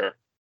series. Sure.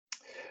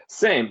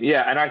 Same.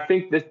 Yeah. And I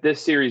think that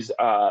this series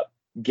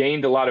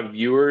gained a lot of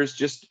viewers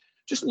just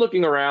just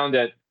looking around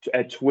at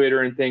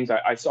Twitter and things,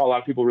 I saw a lot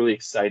of people really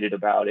excited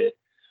about it.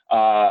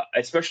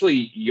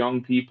 Especially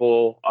young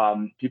people,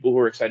 people who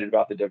are excited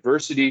about the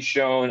diversity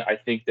shown. I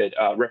think that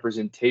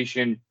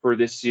representation for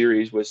this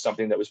series was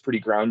something that was pretty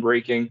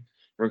groundbreaking in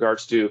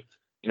regards to,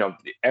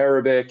 the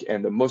Arabic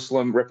and the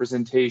Muslim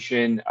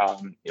representation,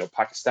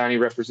 Pakistani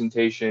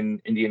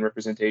representation, Indian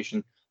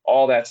representation,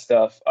 all that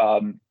stuff.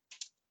 And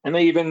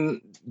they even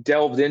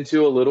delved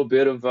into a little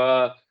bit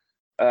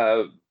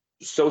of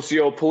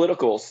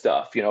socio-political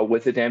stuff,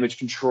 with the damage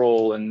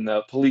control and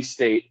the police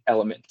state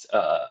element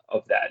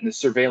of that, and the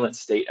surveillance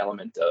state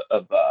element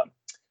of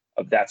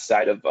that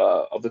side of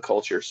the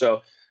culture.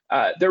 So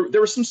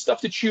there was some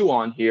stuff to chew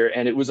on here,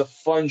 and it was a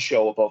fun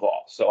show above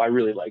all. So I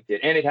really liked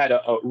it, and it had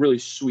a really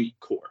sweet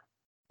core.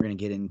 We're going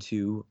to get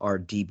into our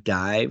deep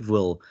dive.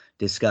 We'll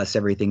discuss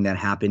everything that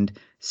happened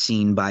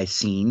scene by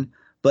scene,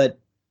 but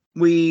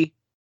we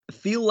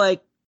feel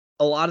like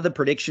a lot of the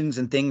predictions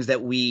and things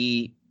that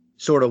we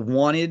sort of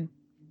wanted,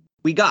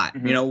 we got,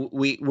 Mm-hmm.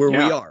 We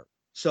are.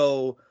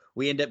 So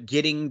we end up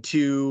getting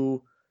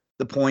to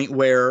the point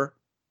where,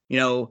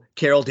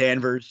 Carol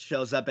Danvers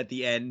shows up at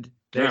the end.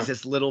 There's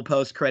this little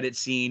post-credit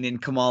scene in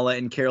Kamala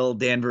and Carol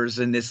Danvers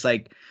in this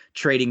like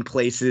trading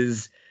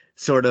places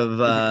sort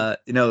of,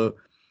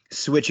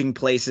 switching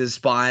places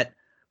spot.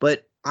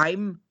 But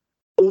I'm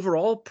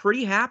overall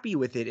pretty happy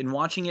with it and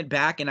watching it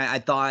back. And I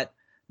thought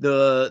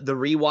the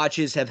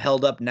rewatches have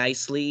held up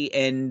nicely.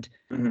 And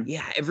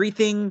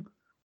everything,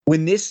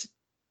 when this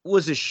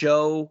was a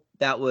show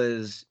that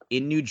was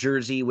in New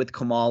Jersey with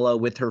Kamala,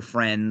 with her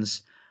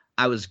friends,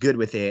 I was good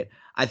with it.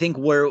 I think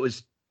where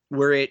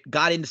it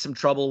got into some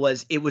trouble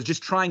was it was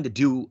just trying to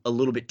do a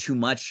little bit too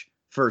much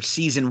for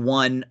season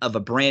 1 of a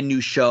brand new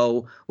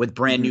show with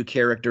brand new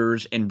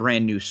characters and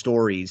brand new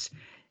stories.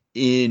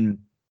 In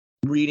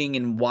reading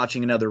and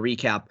watching another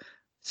recap,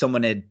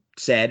 someone had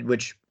said,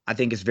 which I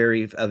think is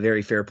a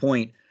very fair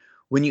point,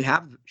 when you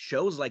have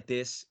shows like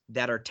this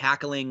that are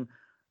tackling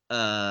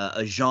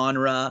a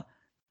genre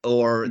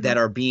or that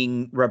are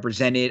being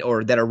represented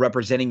or that are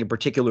representing a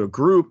particular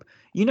group,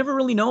 you never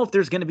really know if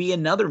there's going to be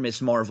another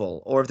Miss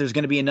Marvel or if there's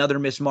going to be another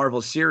Miss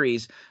Marvel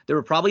series. There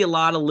were probably a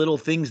lot of little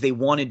things they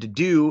wanted to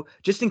do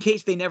just in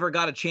case they never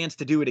got a chance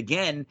to do it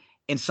again.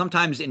 And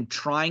sometimes in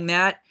trying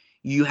that,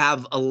 you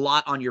have a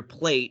lot on your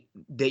plate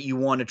that you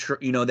want to,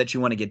 that you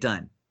want to get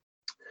done.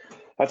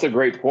 That's a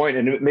great point.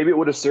 And maybe it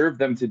would have served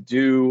them to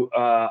do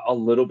a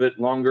little bit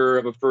longer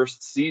of a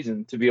first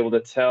season to be able to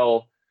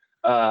tell,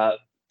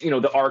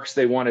 the arcs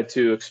they wanted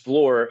to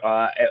explore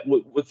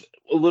with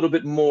a little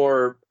bit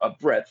more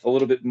breadth, a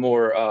little bit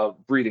more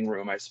breathing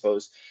room, I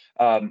suppose.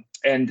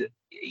 And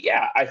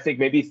yeah, I think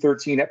maybe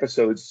 13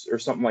 episodes or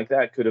something like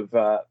that could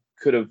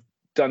have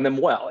done them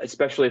well,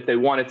 especially if they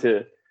wanted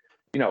to,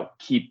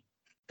 keep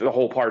the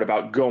whole part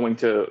about going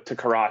to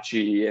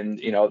Karachi and,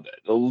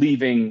 the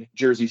leaving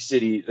Jersey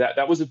City.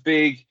 That was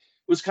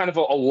was kind of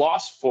a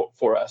loss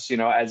for us,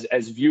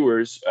 as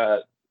viewers.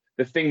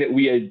 The thing that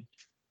we had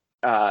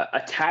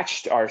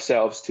attached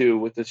ourselves to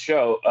with the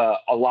show,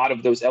 a lot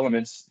of those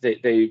elements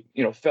they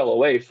fell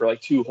away for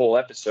like 2 whole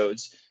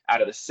episodes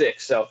out of the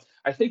 6. So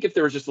I think if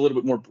there was just a little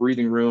bit more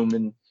breathing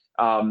room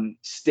and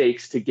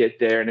stakes to get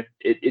there, and if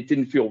it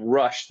didn't feel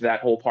rushed,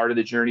 that whole part of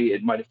the journey,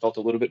 it might have felt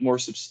a little bit more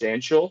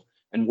substantial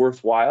and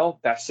worthwhile.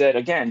 That said,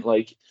 again,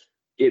 like,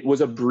 it was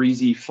a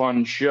breezy,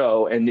 fun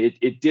show, and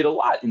it did a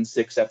lot in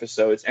 6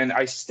 episodes. And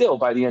I still,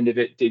 by the end of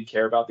it, did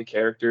care about the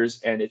characters,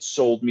 and it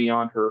sold me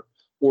on her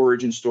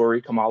origin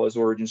story, Kamala's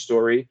origin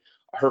story.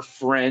 Her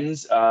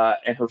friends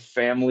and her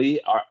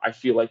family, I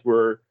feel like,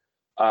 were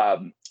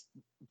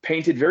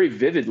painted very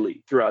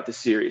vividly throughout the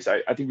series.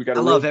 I think we got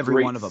a love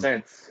every one of them.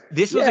 Sense.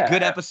 This was a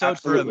good episode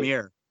absolutely. for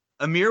Amir.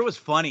 Amir was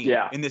funny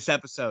in this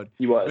episode.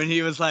 He was. When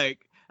he was like,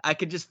 I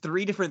could just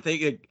 3 different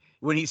things. Like,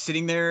 when he's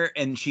sitting there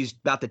and she's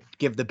about to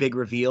give the big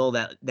reveal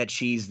that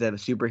she's the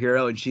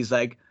superhero, and she's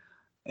like,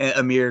 and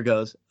Amir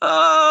goes,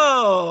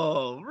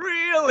 "Oh,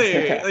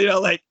 really?"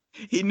 Like,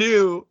 he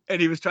knew, and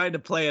he was trying to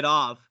play it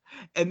off.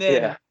 And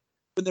then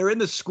when they're in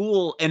the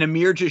school and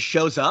Amir just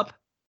shows up,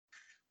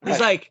 he's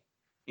like,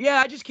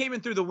 "Yeah, I just came in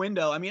through the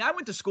window. I mean, I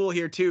went to school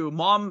here too.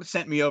 Mom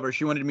sent me over.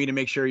 She wanted me to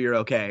make sure you're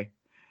okay."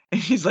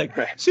 And he's like,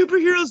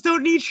 "Superheroes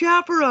don't need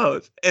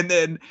chaperones." And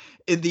then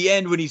in the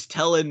end, when he's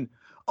telling,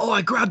 "Oh,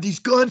 I grabbed these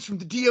guns from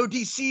the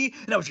DODC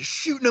and I was just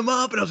shooting them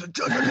up," and I was like,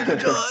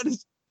 dun.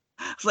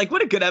 It's like,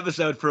 what a good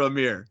episode for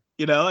Amir.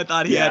 I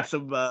thought he had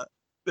some,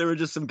 there were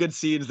just some good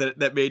scenes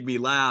that made me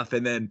laugh.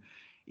 And then,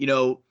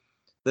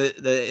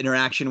 the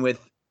interaction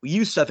with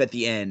Yusuf at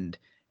the end.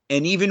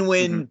 And even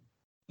when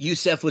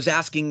Yusuf was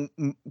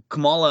asking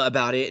Kamala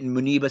about it, and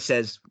Muniba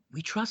says,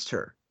 "We trust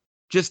her."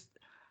 Just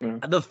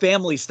the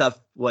family stuff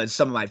was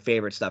some of my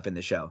favorite stuff in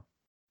the show.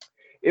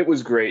 It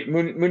was great.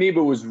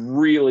 Muniba was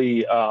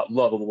really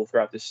lovable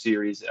throughout this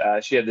series.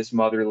 She had this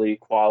motherly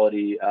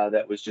quality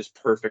that was just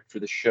perfect for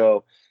the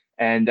show.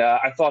 And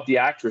I thought the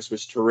actress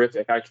was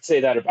terrific. I could say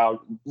that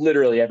about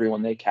literally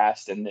everyone they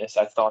cast in this.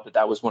 I thought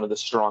that was one of the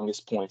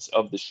strongest points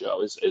of the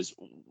show is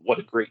what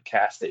a great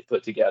cast they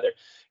put together.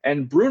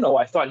 And Bruno,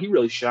 I thought he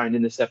really shined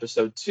in this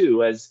episode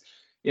too, as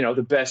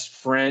the best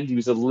friend. He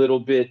was a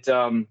little bit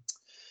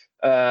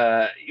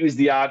he was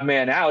the odd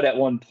man out at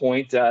one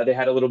point. They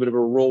had a little bit of a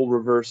role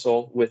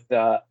reversal with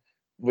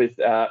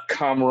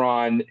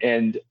Kamran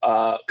and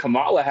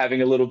Kamala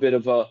having a little bit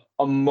of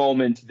a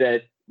moment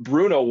that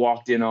Bruno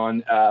walked in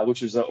on,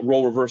 which was a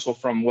role reversal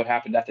from what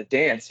happened at the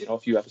dance, a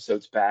few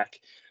episodes back.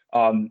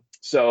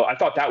 So I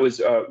thought that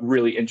was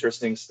really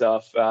interesting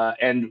stuff.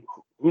 And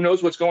who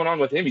knows what's going on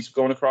with him? He's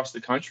going across the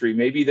country.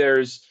 Maybe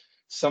there's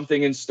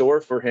something in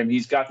store for him.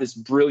 He's got this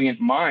brilliant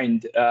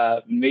mind.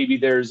 Maybe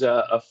there's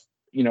a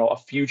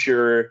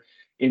future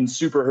in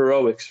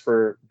superheroics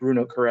for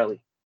Bruno Corelli.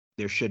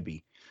 There should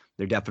be.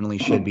 There definitely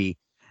should be.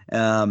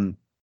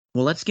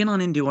 Well, let's get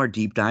on into our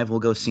deep dive. We'll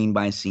go scene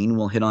by scene.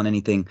 We'll hit on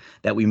anything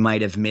that we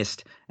might have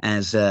missed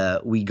as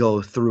we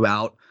go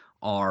throughout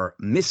our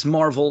Miss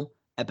Marvel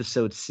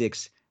episode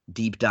 6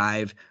 deep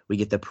dive. We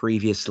get the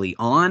previously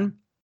on,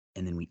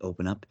 and then we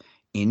open up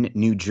in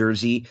New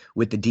Jersey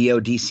with the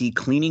DODC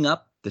cleaning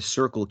up the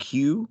Circle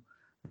Q,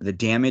 the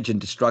damage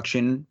and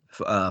destruction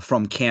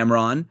from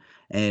Cameron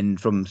and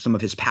from some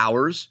of his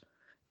powers.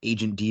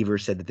 Agent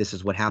Deaver said that this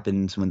is what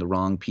happens when the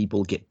wrong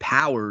people get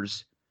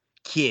powers.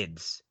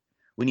 Kids.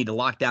 We need to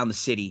lock down the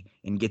city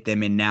and get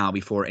them in now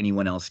before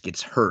anyone else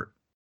gets hurt.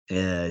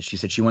 She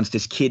said she wants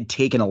this kid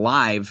taken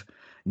alive,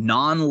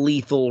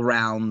 non-lethal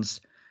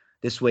rounds.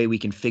 This way we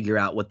can figure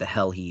out what the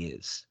hell he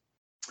is.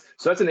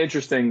 So that's an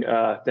interesting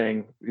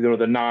thing,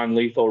 the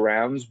non-lethal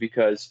rounds,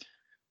 because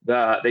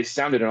they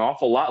sounded an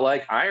awful lot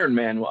like Iron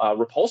Man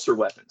repulsor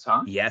weapons,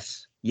 huh?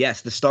 Yes,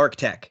 the Stark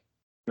tech.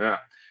 Yeah,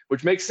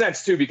 which makes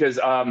sense, too, because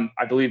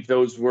I believe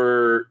those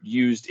were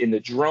used in the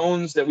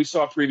drones that we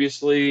saw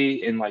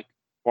previously in,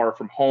 Far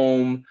From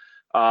Home.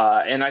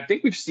 And I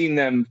think we've seen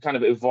them kind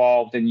of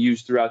evolved and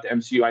used throughout the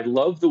MCU. I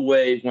love the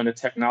way when a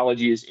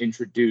technology is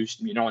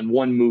introduced, in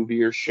one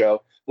movie or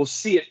show, we'll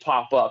see it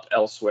pop up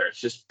elsewhere. It's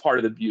just part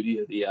of the beauty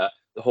of the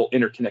whole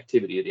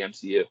interconnectivity of the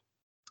MCU.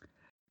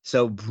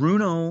 So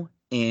Bruno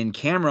and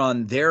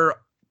Cameron, they're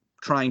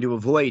trying to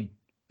avoid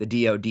the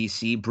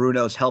DODC.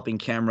 Bruno's helping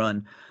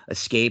Cameron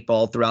escape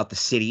all throughout the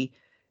city.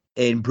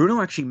 And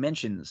Bruno actually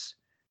mentions,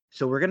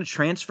 so we're going to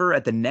transfer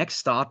at the next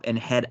stop and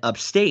head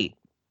upstate.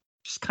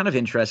 Which is kind of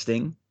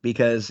interesting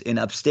because in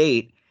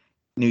upstate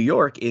New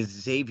York is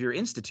Xavier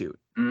Institute.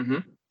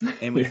 Mm-hmm.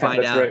 And we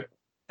find out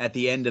at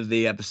the end of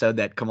the episode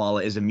that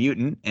Kamala is a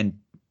mutant and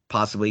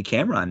possibly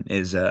Cameron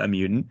is a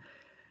mutant.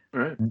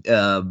 Right.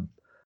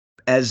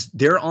 As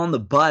they're on the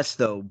bus,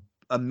 though,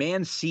 a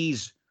man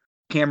sees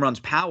Cameron's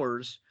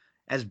powers.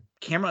 As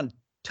Cameron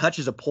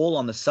touches a pole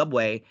on the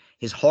subway,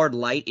 his hard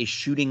light is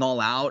shooting all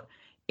out.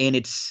 And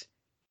it's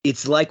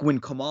like when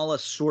Kamala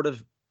sort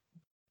of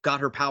got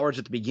her powers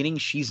at the beginning.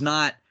 She's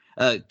not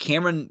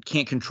Cameron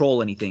can't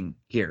control anything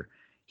here.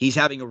 He's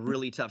having a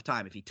really tough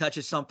time. If he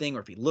touches something or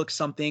if he looks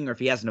something or if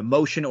he has an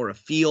emotion or a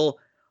feel,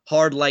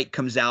 hard light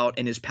comes out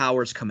and his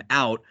powers come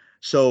out.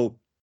 So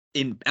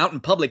out in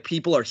public,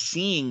 people are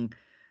seeing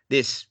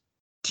this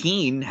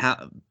teen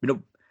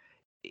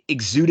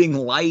exuding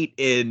light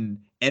and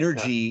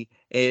energy,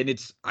 and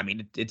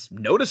it's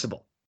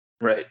noticeable.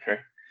 Right.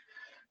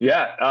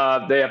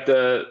 Yeah, they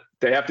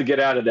have to get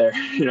out of there.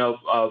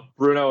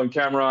 Bruno and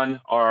Cameron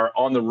are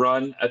on the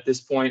run at this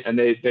point, and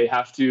they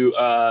have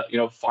to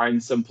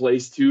find some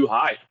place to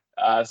hide.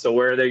 So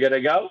where are they going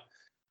to go?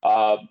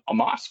 A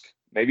mosque.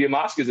 Maybe a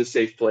mosque is a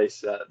safe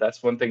place.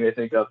 That's one thing they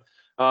think of.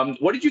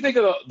 What did you think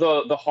of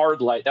the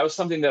hard light? That was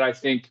something that I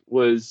think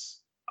was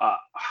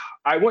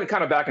I went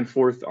kind of back and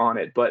forth on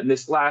it, but in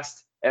this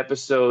last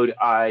episode,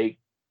 I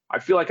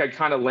feel like I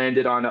kind of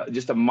landed on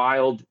just a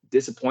mild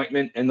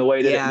disappointment in the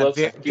way that it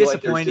looks.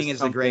 Disappointing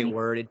is a great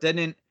word. It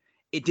didn't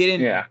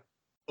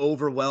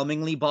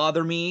overwhelmingly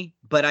bother me,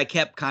 but I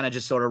kept kind of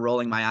just sort of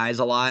rolling my eyes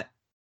a lot.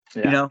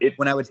 Yeah.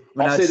 When I would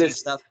see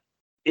stuff.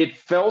 It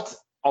felt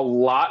a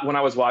lot when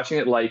I was watching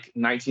it like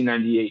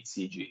 1998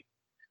 CG.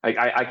 Like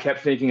I kept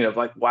thinking of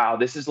wow,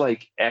 this is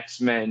like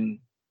X-Men,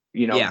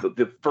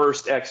 the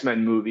first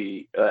X-Men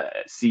movie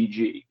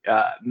CG.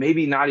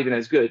 Maybe not even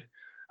as good.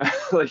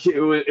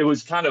 It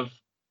was kind of,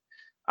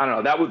 I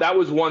don't know. That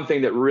was one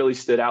thing that really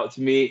stood out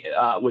to me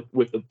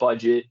with the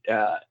budget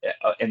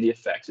and the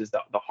effects is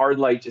the hard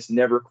light just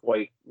never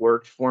quite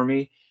worked for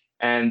me,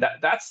 and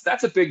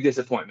that's a big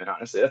disappointment.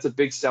 Honestly, that's a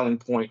big selling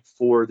point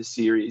for the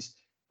series.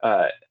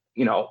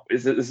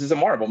 This is a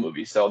Marvel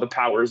movie, so the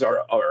powers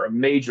are a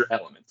major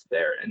element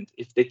there, and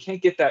if they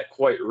can't get that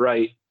quite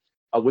right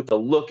with the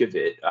look of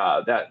it,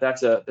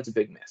 that's a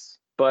big miss.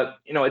 But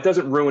it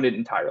doesn't ruin it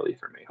entirely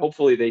for me.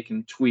 Hopefully they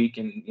can tweak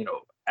and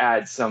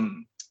add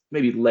some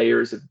maybe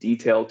layers of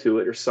detail to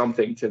it or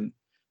something to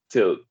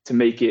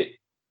make it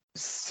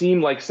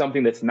seem like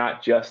something that's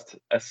not just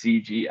a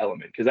CG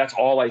element, because that's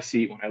all I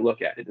see when I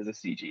look at it is a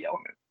CG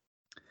element.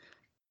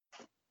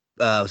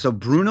 So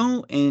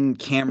Bruno and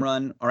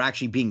Cameron are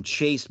actually being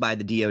chased by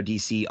the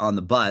DODC on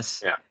the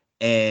bus. Yeah.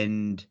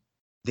 And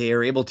they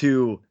are able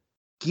to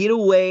get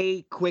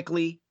away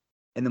quickly.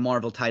 And the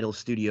Marvel title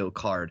studio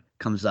card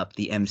comes up,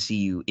 the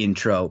MCU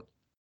intro,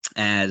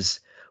 as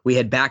we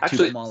head back to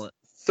Kamala.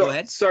 Go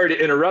ahead. Sorry to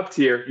interrupt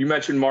here. You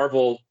mentioned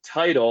Marvel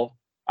title.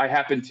 I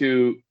happened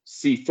to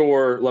see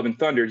Thor: Love and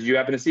Thunder. Did you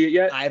happen to see it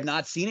yet? I have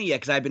not seen it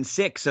yet because I've been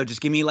sick. So just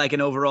give me like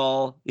an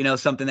overall,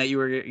 something that you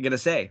were going to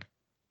say.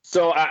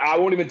 So I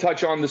won't even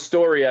touch on the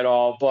story at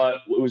all,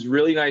 but it was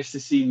really nice to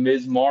see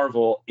Ms.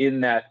 Marvel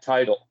in that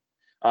title.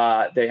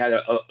 They had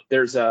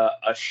there's a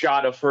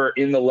shot of her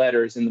in the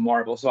letters in the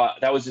Marvel. So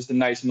that was just a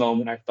nice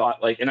moment. I thought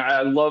and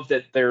I love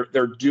that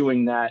they're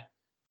doing that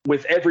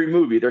with every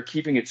movie. They're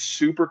keeping it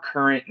super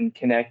current and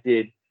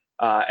connected.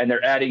 And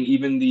they're adding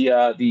even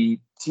the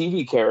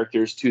TV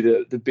characters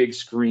to the big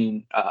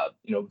screen,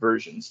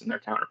 versions and their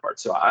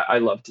counterparts. So I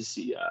love to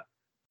see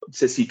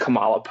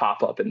Kamala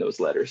pop up in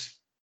those letters.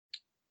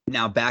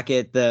 Now back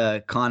at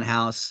the con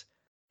house,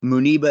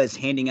 Muniba is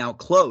handing out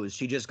clothes.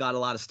 She just got a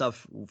lot of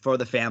stuff for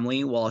the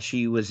family while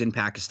she was in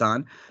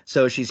Pakistan.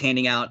 So she's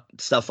handing out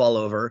stuff all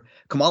over.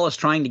 Kamala's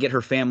trying to get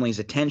her family's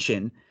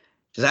attention.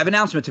 She says, I have an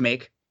announcement to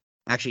make.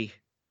 Actually,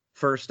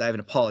 first, I have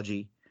an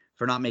apology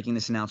for not making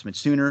this announcement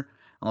sooner.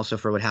 Also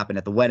for what happened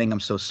at the wedding. I'm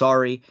so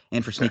sorry.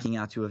 And for sneaking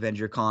out to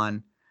Avenger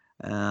Con.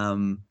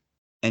 And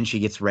she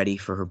gets ready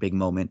for her big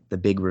moment, the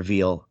big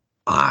reveal.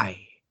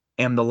 I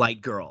am the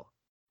light girl.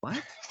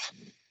 What?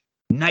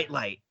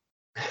 Nightlight.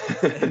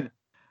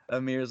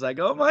 Amir's like,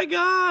 oh my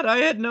God, I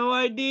had no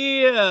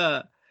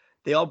idea.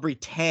 They all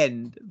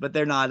pretend, but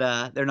they're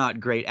not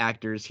great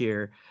actors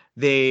here.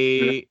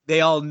 They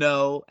all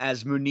know,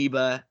 as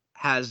Muniba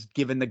has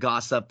given the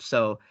gossip,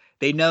 so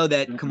they know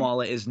that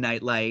Kamala is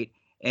Nightlight,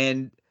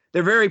 and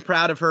they're very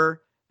proud of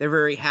her. They're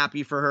very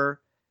happy for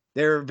her.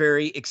 They're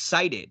very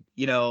excited.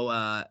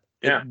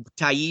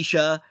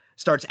 Taisha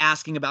starts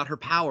asking about her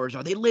powers.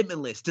 Are they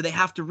limitless? Do they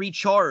have to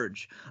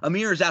recharge?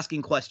 Amir is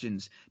asking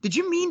questions. Did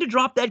you mean to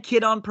drop that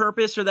kid on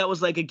purpose, or that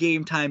was like a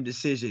game time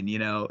decision,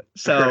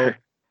 So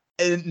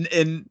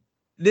and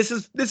this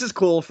is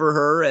cool for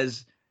her,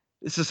 as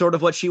this is sort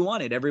of what she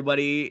wanted.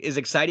 Everybody is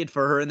excited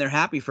for her and they're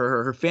happy for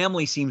her. Her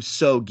family seems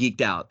so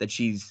geeked out that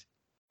she's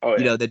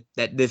that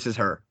this is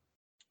her.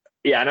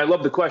 Yeah, and I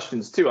love the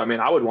questions too. I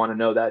mean, I would want to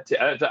know that too.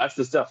 That's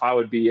the stuff I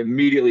would be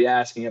immediately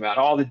asking about,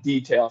 all the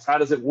details. How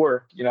does it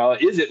work?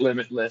 Is it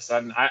limitless?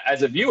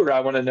 As a viewer, I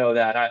want to know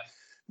that.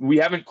 We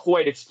haven't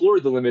quite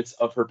explored the limits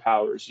of her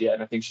powers yet,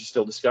 and I think she's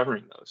still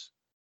discovering those.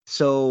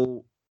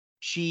 So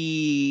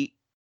she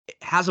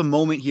has a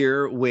moment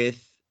here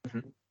with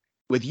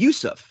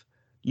Yusuf.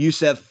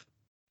 Yusuf,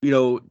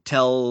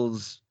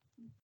 tells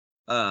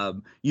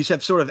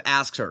Yusuf sort of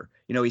asks her.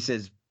 He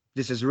says,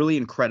 "This is really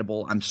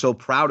incredible. I'm so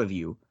proud of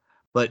you.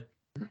 But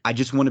I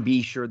just want to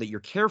be sure that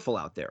you're careful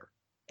out there."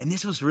 And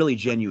this was really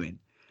genuine.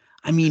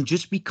 I mean,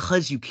 just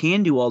because you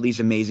can do all these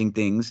amazing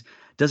things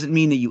doesn't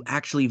mean that you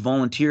actually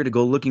volunteer to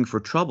go looking for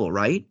trouble,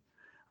 right?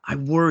 I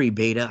worry,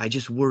 Beta. I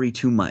just worry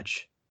too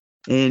much.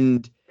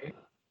 And,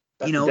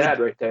 That's dad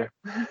right there.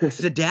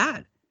 It's a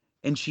dad.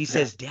 And she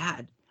says,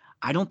 Dad,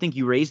 I don't think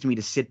you raised me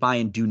to sit by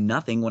and do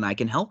nothing when I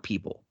can help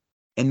people.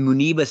 And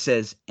Muniba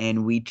says,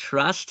 and we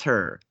trust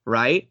her,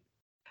 right?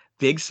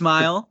 Big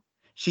smile.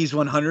 She's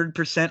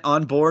 100%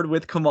 on board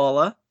with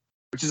Kamala,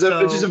 which is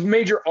a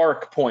major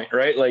arc point,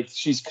 right? Like,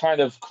 she's kind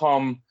of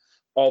come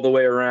all the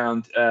way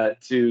around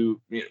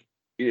to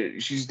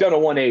she's done a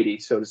 180,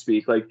 so to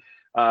speak,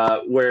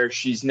 where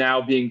she's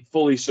now being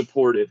fully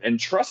supportive and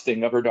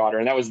trusting of her daughter,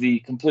 and that was the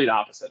complete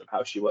opposite of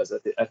how she was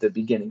at the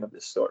beginning of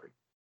this story.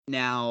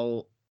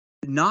 Now,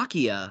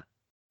 Nakia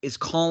is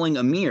calling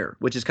Amir,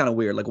 which is kind of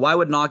weird. Like, why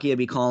would Nakia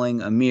be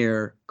calling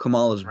Amir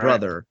Kamala's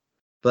brother?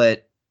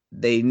 But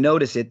they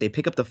notice it. They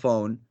pick up the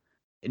phone.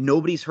 And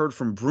nobody's heard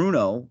from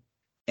Bruno,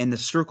 and the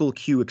circle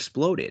queue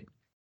exploded.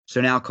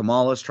 So now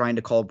Kamala's trying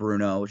to call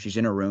Bruno. She's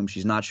in her room.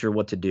 She's not sure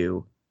what to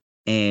do.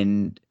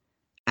 And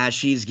as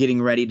she's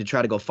getting ready to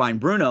try to go find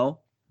Bruno,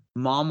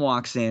 Mom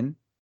walks in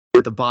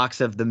with a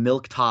box of the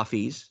milk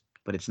toffees,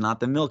 but it's not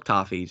the milk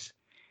toffees.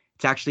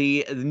 It's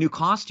actually the new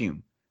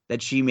costume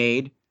that she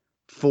made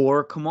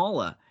for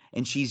Kamala.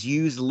 And she's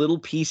used little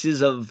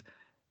pieces of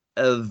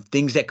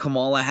things that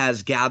Kamala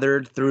has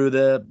gathered through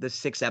the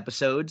 6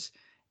 episodes.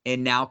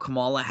 And now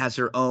Kamala has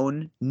her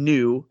own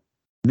new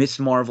Miss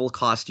Marvel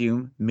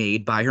costume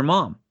made by her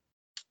mom.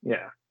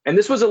 Yeah. And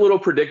this was a little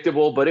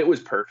predictable, but it was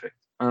perfect,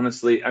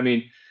 honestly. I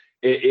mean,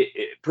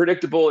 it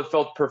predictable. It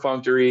felt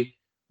perfunctory,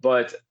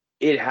 but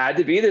it had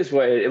to be this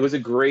way. It was a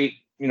great,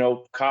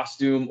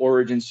 costume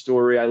origin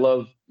story. I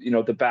love,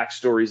 the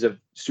backstories of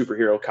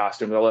superhero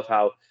costumes. I love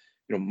how,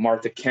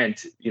 Martha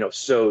Kent,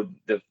 sewed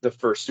the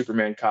first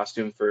Superman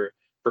costume for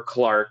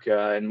Clark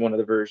in one of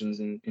the versions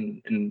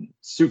in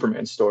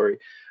Superman's story.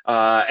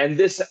 And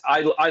this,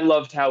 I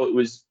loved how it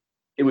was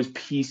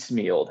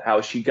piecemealed,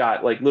 how she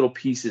got like little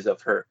pieces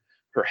of her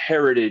her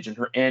heritage and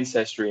her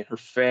ancestry and her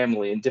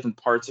family and different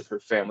parts of her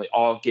family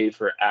all gave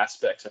her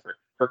aspects of her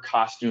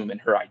costume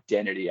and her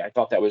identity. I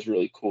thought that was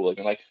really cool.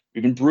 Like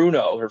even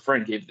Bruno, her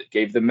friend,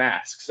 gave the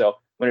mask. So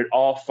when it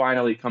all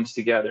finally comes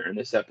together in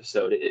this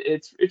episode,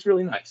 it's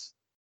really nice.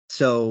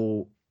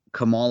 So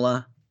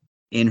Kamala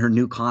in her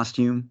new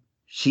costume,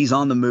 she's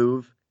on the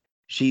move.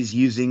 She's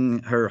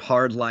using her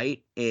hard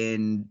light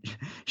and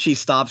she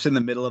stops in the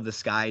middle of the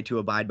sky to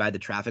abide by the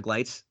traffic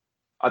lights.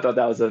 I thought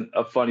that was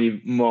a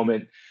funny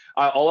moment.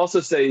 I'll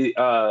also say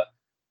I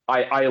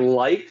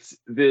liked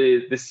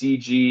the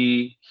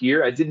CG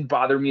here. It didn't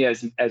bother me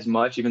as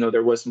much, even though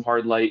there was some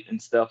hard light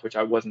and stuff, which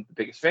I wasn't the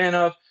biggest fan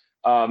of.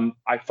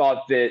 I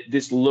thought that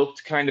this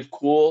looked kind of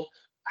cool.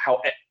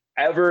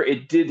 However,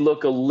 it did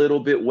look a little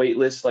bit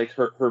weightless, like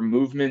her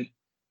movement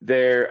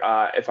there.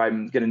 If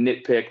I'm going to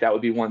nitpick, that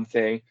would be one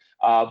thing.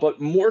 But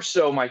more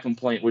so, my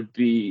complaint would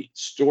be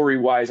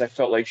story-wise. I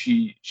felt like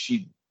she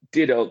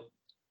did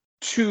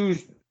too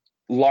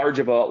large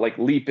of a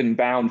leap and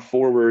bound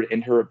forward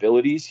in her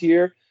abilities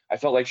here. I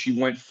felt like she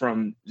went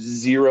from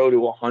 0 to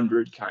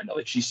 100, kind of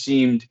like she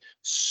seemed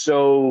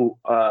so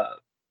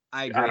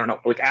I don't know,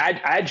 like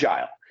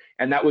agile,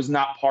 and that was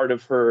not part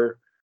of her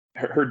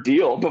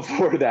deal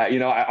before that.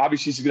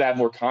 Obviously she's gonna have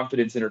more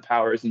confidence in her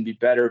powers and be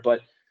better,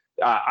 but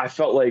I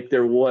felt like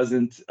there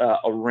wasn't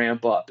a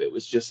ramp up. It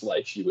was just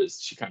like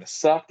she kind of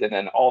sucked, and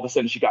then all of a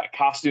sudden she got a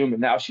costume, and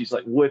now she's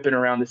like whipping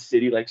around the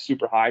city like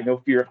super high, no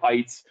fear of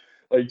heights.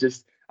 Like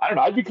just I don't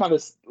know. I'd be kind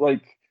of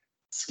like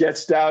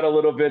sketched out a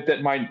little bit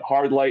that my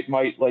hard light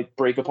might like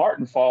break apart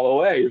and fall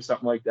away or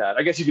something like that.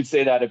 I guess you could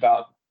say that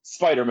about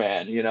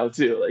Spider-Man,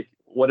 too. Like,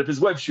 what if his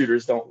web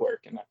shooters don't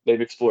work? And they've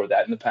explored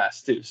that in the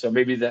past too. So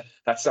maybe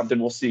that's something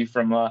we'll see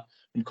from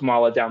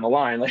Kamala down the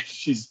line. Like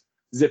she's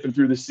zipping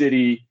through the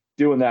city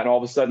doing that, and all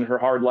of a sudden her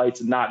hard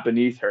light's not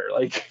beneath her.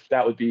 Like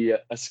that would be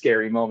a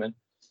scary moment.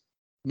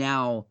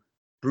 Now,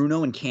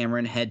 Bruno and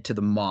Cameron head to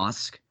the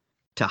mosque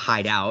to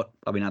hide out.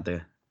 Probably not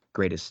the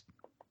greatest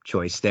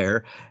choice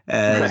there.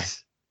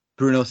 As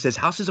Bruno says,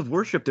 houses of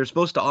worship, they're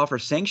supposed to offer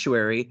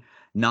sanctuary.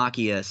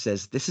 Nakia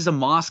says, this is a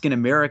mosque in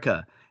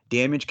America.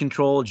 Damage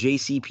control,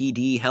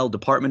 JCPD, hell,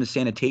 Department of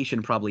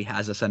Sanitation probably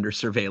has us under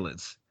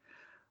surveillance.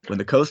 When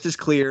the coast is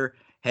clear,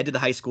 head to the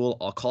high school.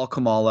 I'll call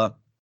Kamala.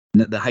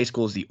 The high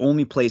school is the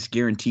only place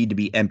guaranteed to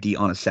be empty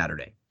on a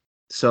Saturday.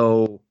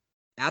 So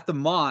at the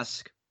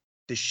mosque,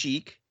 the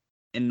Sheik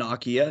and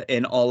Nakia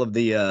and all of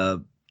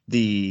the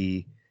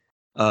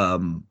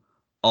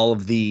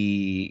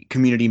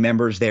community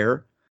members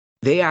there,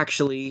 they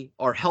actually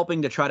are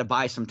helping to try to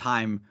buy some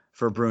time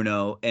for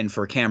Bruno and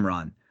for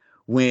Cameron.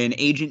 When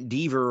Agent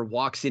Deaver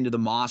walks into the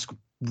mosque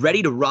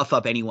ready to rough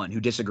up anyone who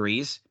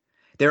disagrees,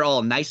 they're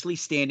all nicely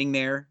standing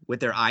there with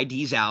their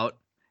IDs out.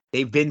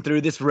 They've been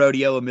through this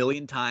rodeo a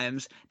million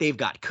times. They've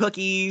got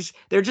cookies.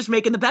 They're just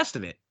making the best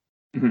of it.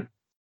 Mm-hmm.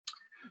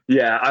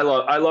 Yeah, I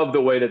love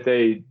the way that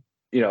they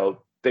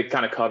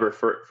kind of cover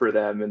for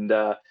them. And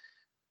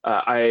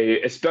I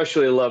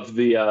especially love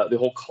the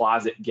whole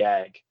closet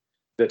gag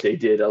that they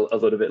did a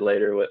little bit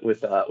later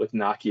with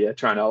Nakia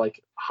trying to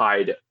like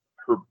hide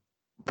her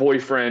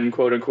boyfriend,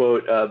 quote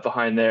unquote,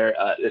 behind there.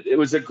 It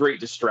was a great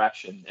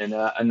distraction and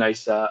a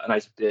nice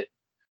bit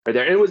right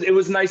there. And it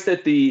was nice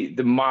that the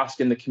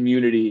mosque and the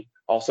community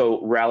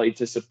also rallied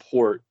to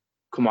support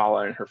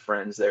Kamala and her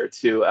friends there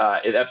too.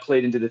 That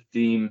played into the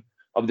theme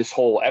of this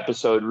whole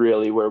episode,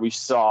 really, where we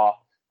saw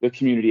the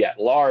community at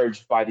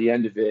large by the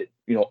end of it,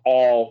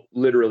 all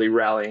literally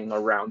rallying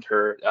around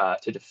her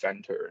to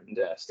defend her and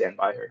stand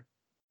by her.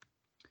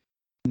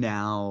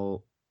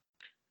 Now,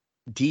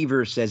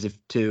 Deaver says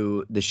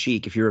to the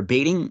Sheik, if you're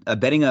betting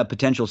a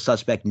potential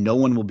suspect, no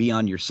one will be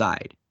on your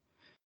side.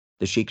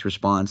 The Sheik's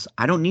response,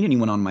 I don't need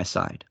anyone on my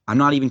side. I'm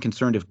not even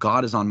concerned if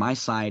God is on my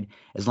side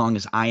as long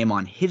as I am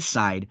on his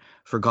side,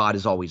 for God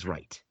is always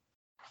right.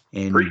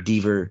 And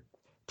Deaver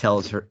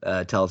tells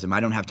him, I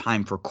don't have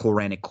time for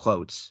Quranic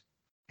quotes.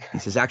 He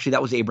says, actually,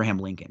 that was Abraham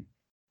Lincoln.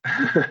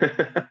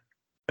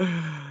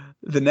 The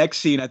next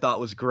scene I thought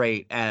was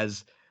great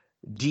as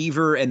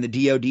Deaver and the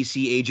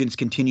DODC agents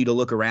continue to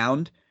look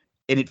around,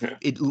 and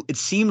it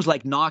seems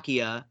like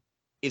Nakia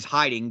is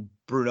hiding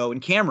Bruno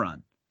and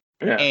Cameron.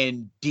 Yeah.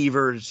 And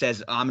Deaver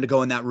says, I'm going to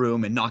go in that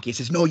room. And Nakia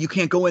says, no, you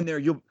can't go in there.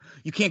 You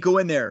can't go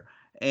in there.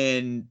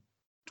 And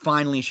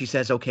finally she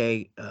says,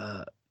 okay,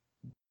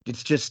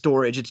 it's just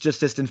storage. It's just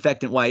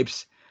disinfectant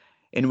wipes.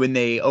 And when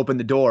they open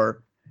the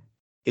door,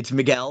 it's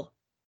Miguel,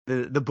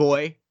 the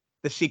boy,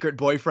 the secret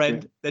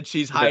boyfriend that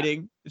she's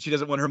hiding. She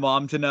doesn't want her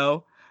mom to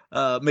know.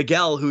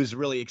 Miguel, who's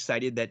really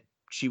excited that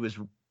he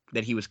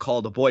was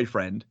called a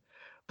boyfriend.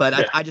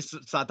 But I just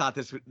thought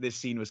this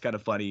scene was kind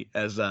of funny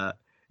as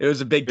it was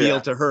a big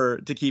deal to her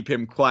to keep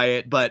him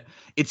quiet, but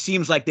it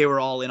seems like they were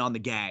all in on the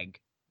gag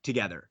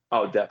together.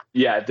 Oh,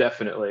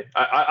 definitely.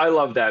 I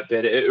love that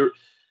bit.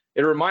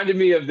 It reminded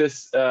me of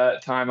this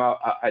time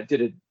I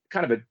did a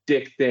kind of a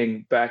dick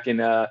thing back in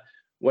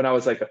when I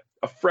was like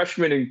a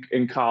freshman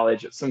in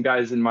college. Some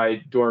guys in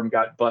my dorm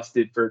got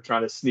busted for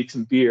trying to sneak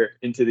some beer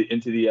into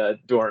the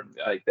dorm.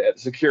 Like the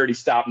security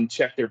stopped and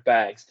checked their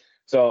bags.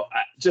 So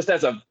just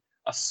as a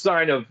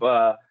sign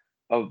of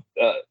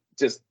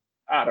just,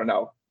 I don't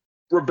know,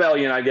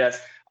 rebellion, I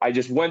guess, I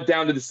just went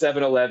down to the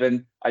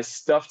 7-Eleven. I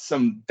stuffed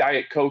some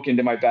Diet Coke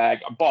into my bag.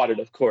 I bought it,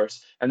 of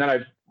course. And then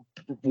I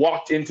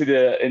walked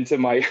into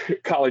my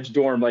college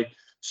dorm, like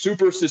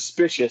super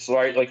suspicious,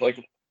 right?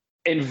 Like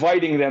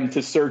inviting them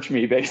to search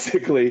me,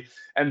 basically.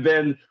 And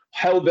then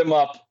held them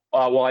up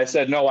while I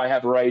said, no, I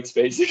have rights,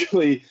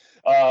 basically.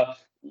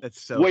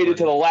 That's so waited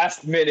to funny. the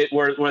last minute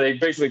where they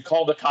basically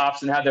called the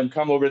cops and had them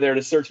come over there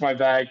to search my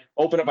bag,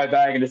 open up my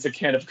bag, and it's a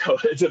can of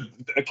Coke. It's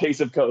a case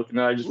of Coke. And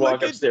then I just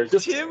walk upstairs.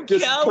 Tim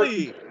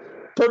Kelly.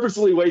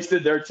 Purposely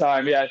wasted their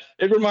time. Yeah,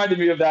 it reminded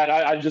me of that.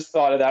 I just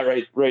thought of that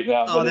right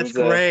now. Oh, that's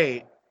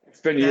great.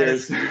 It's been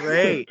years. That is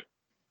great.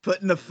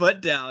 Putting the foot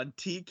down.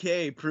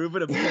 TK,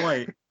 proving a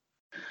point.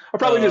 I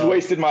probably just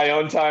wasted my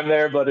own time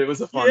there, but it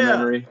was a fun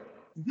memory.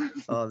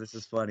 Oh, this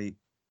is funny.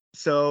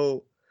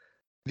 So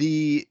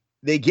they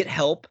get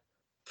help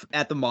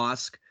at the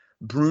mosque.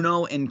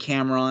 Bruno and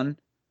Cameron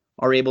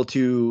are able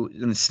to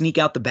sneak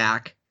out the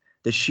back.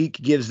 The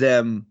Sheik gives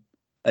them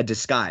a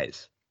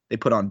disguise. They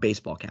put on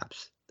baseball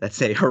caps that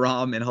say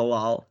haram and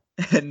halal,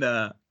 and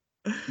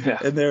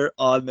they're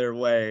on their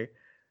way.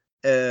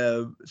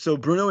 So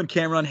Bruno and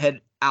Cameron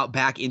head out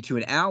back into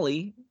an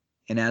alley,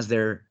 and as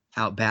they're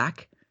out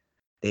back,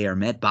 they are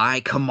met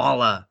by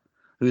Kamala,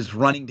 who's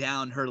running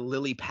down her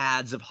lily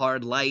pads of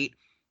hard light,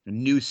 a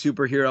new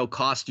superhero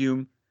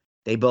costume.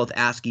 They both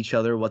ask each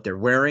other what they're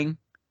wearing,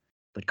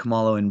 but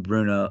Kamala and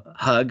Bruno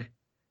hug.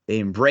 They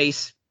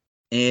embrace,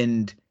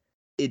 and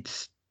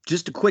it's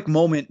just a quick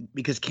moment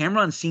because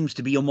Cameron seems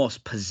to be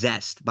almost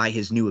possessed by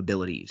his new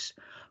abilities.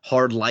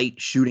 Hard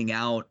light shooting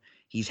out.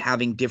 He's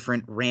having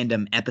different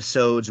random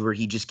episodes where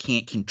he just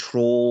can't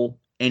control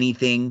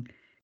anything,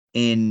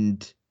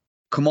 and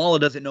Kamala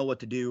doesn't know what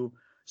to do.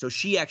 So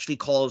she actually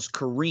calls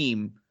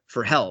Kareem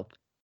for help,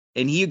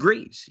 and he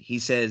agrees. He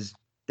says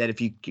that if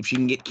she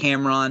can get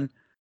Cameron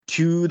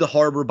to the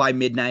harbor by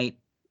midnight,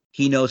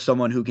 he knows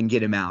someone who can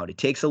get him out. It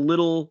takes a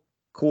little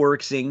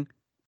coaxing,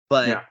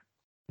 but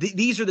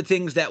these are the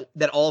things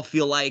that all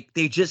feel like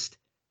they just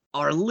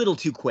are a little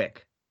too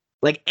quick.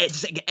 Like,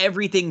 it's like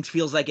everything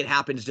feels like it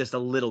happens just a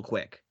little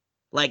quick.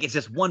 Like it's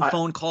just one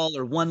phone call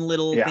or one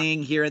little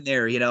thing here and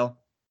there, you know?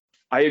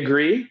 I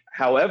agree.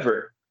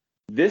 However,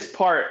 this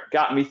part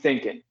got me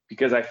thinking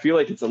because I feel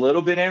like it's a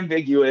little bit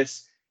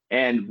ambiguous,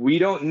 and we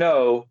don't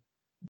know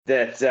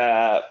that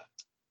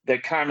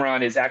that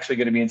Cameron is actually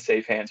going to be in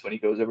safe hands when he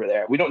goes over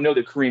there. We don't know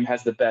that Kareem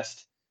has the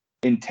best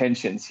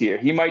intentions here.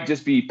 He might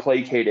just be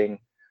placating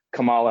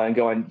Kamala and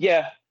going,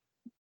 yeah,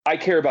 I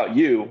care about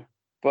you,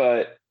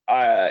 but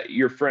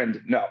your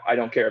friend, no, I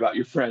don't care about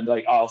your friend.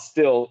 Like,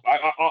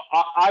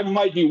 I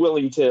might be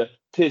willing to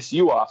piss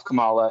you off,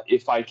 Kamala,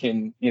 if I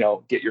can,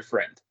 get your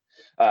friend.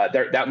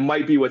 That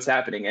might be what's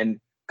happening.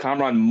 And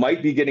Kamran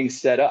might be getting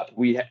set up.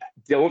 We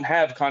don't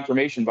have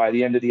confirmation by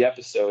the end of the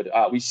episode.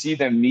 We see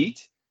them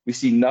meet. We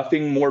see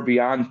nothing more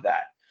beyond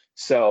that.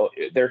 So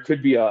there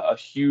could be a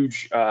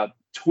huge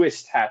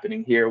twist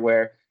happening here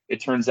where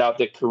it turns out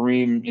that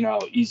Kareem,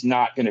 he's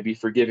not going to be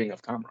forgiving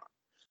of Kamran.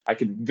 I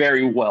could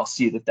very well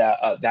see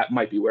that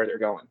might be where they're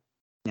going.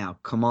 Now,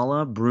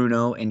 Kamala,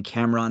 Bruno, and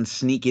Cameron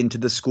sneak into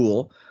the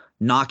school.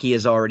 Nakia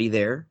is already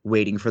there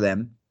waiting for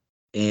them.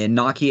 And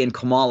Nakia and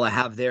Kamala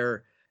have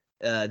their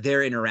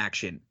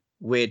interaction,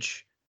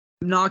 which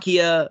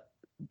Nakia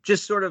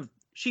just sort of,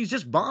 she's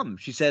just bummed.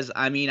 She says,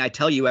 I mean, I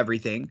tell you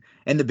everything,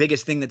 and the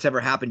biggest thing that's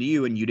ever happened to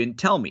you, and you didn't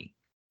tell me.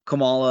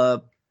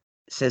 Kamala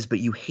says, but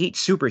you hate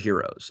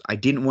superheroes. I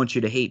didn't want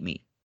you to hate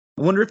me.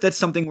 I wonder if that's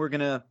something we're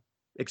going to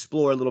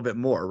explore a little bit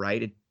more,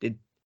 right? It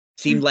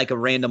seemed like a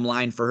random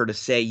line for her to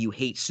say you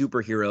hate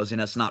superheroes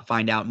and us not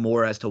find out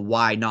more as to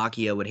why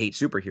Nakia would hate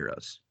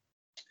superheroes.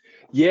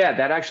 Yeah,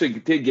 that actually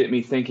did get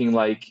me thinking,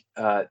 like,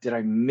 did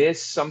I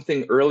miss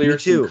something earlier,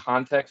 some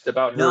context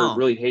about her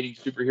really hating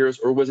superheroes?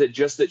 Or was it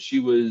just that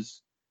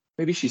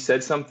maybe she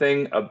said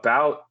something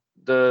about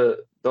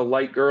the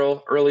light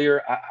girl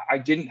earlier? I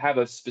didn't have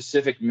a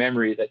specific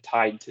memory that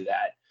tied to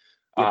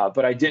that.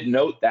 But I did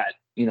note that,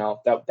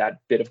 that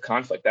bit of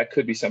conflict, that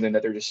could be something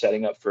that they're just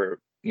setting up for,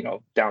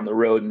 down the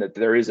road, and that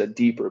there is a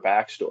deeper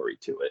backstory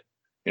to it.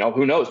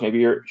 Who knows?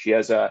 Maybe she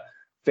has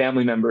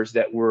family members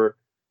that were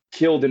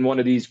killed in one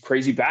of these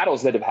crazy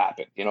battles that have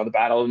happened, the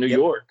Battle of New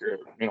York, or,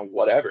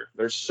 whatever.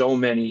 There's so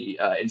many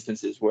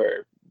instances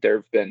where there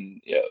have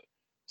been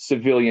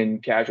civilian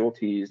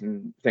casualties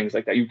and things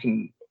like that.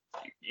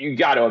 You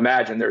got to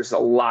imagine there's a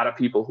lot of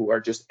people who are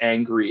just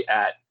angry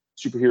at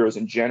superheroes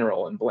in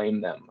general and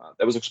blame them.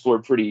 That was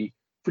explored pretty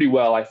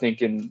well, I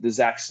think, in the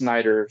Zack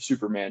Snyder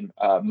Superman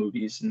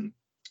movies. And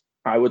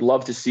I would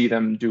love to see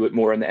them do it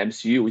more in the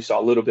MCU. We saw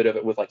a little bit of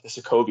it with like the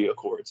Sokovia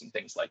Accords and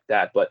things like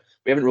that, but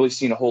we haven't really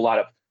seen a whole lot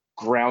of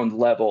ground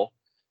level,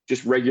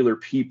 just regular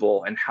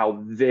people and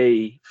how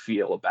they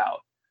feel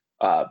about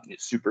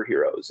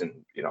superheroes and,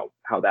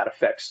 how that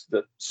affects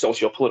the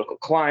socio-political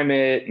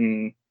climate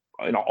and,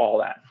 all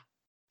that.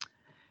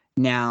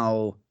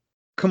 Now,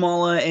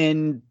 Kamala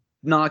and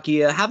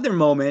Nakia have their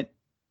moment.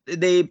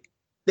 They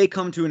they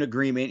come to an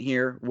agreement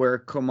here where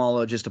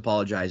Kamala just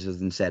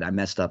apologizes and said, I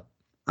messed up.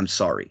 I'm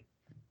sorry.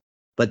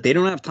 But they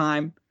don't have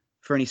time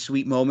for any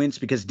sweet moments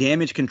because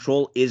damage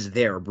control is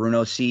there.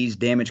 Bruno sees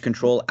damage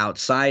control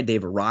outside.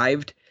 They've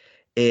arrived.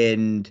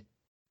 And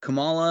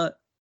Kamala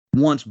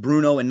wants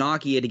Bruno and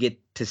Nakia to get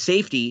to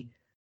safety,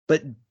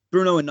 but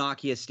Bruno and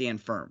Nakia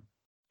stand firm.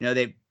 You know,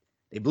 they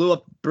blew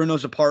up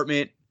Bruno's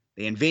apartment.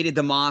 They invaded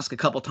the mosque a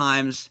couple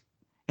times.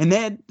 And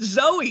then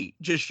Zoe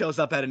just shows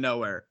up out of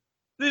nowhere.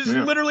 This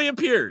literally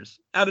appears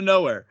out of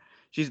nowhere.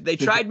 They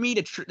tried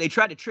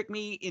to trick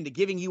me into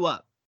giving you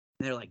up.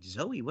 And they're like,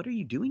 Zoe, what are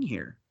you doing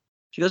here?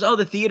 She goes, oh,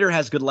 the theater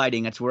has good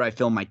lighting. That's where I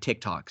film my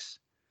TikToks.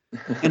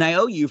 And I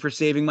owe you for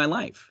saving my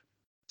life.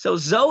 So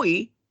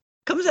Zoe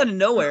comes out of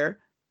nowhere,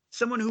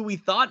 someone who we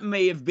thought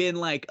may have been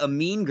like a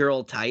mean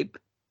girl type.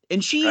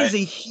 And she is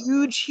a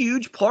huge,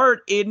 huge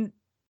part in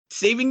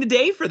saving the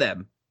day for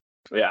them.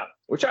 Yeah,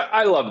 which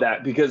I love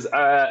that because,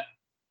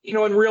 you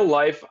know, in real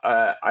life,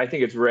 I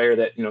think it's rare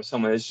that, you know,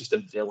 someone is just a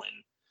villain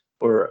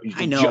or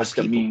just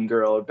a mean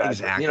girl or bad.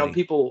 Exactly. You know,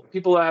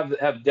 people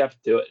have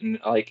depth to it. And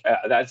like,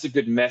 that's a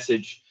good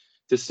message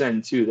to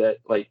send too, that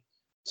like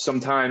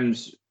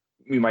sometimes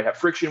you might have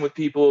friction with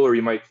people or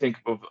you might think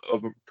of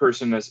a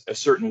person as a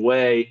certain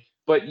way,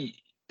 but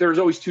there's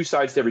always two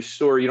sides to every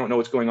story. You don't know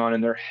what's going on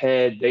in their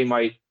head. They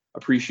might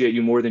appreciate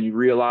you more than you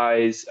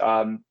realize.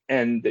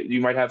 And you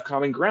might have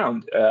common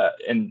ground.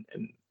 And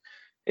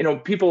you know,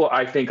 people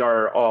I think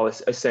are all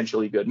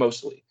essentially good,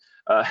 mostly.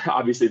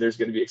 Obviously, there's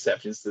going to be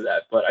exceptions to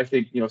that, but I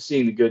think, you know,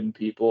 seeing the good in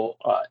people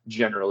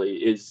generally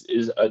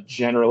is a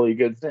generally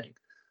good thing.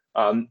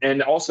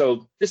 And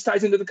also, this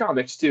ties into the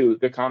comics too.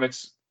 The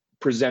comics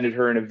presented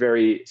her in a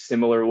very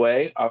similar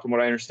way. From what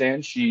I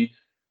understand, she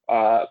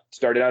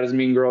started out as a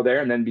mean girl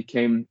there and then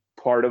became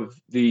part of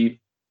the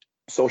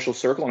social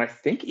circle, and I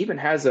think even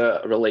has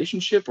a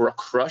relationship or a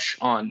crush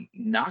on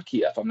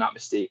Nakia, if I'm not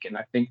mistaken.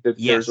 I think that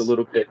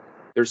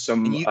there's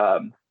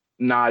some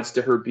nods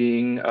to her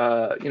being,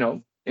 you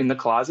know, in the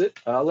closet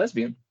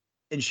lesbian.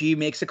 And she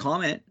makes a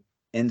comment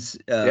and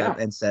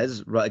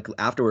says right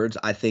afterwards,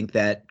 I think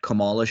that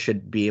Kamala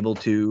should be able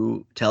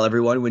to tell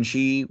everyone when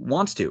she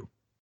wants to.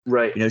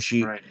 Right. You know,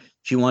 she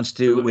wants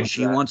to, when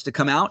she wants to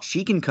come out,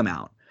 she can come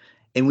out.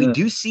 And we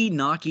do see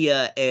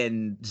Nakia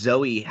and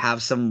Zoe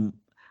have some,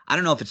 I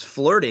don't know if it's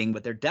flirting,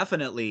 but they're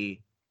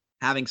definitely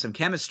having some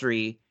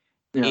chemistry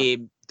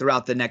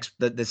throughout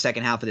the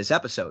second half of this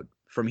episode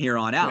from here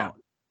on out. Yeah.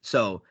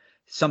 So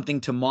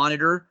something to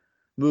monitor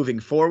moving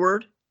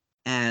forward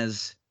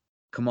as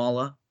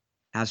Kamala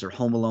has her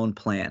Home Alone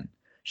plan.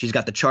 She's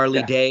got the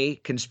Charlie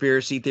Day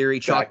conspiracy theory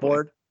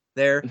chalkboard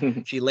there.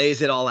 She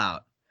lays it all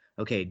out.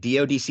 Okay,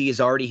 DODC is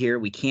already here.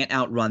 We can't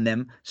outrun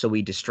them, so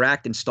we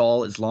distract and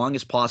stall as long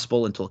as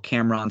possible until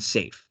Cameron's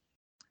safe.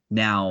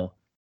 Now,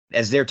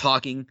 as they're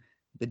talking,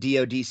 the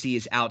DODC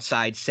is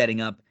outside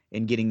setting up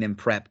and getting them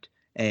prepped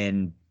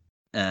and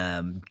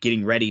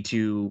getting ready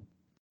to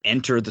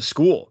enter the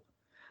school.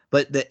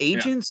 But the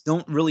agents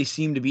don't really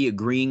seem to be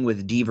agreeing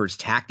with Deaver's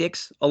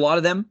tactics, a lot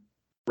of them.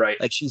 Right.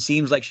 Like, she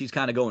seems like she's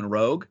kind of going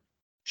rogue.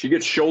 She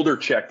gets shoulder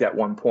checked at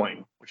one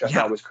point, which I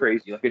thought was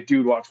crazy. Like, a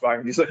dude walks by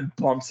and just like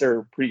bumps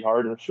her pretty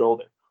hard in the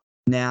shoulder.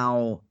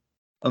 Now,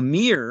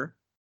 Amir,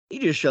 he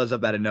just shows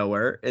up out of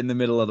nowhere in the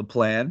middle of the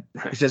plan.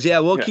 He says,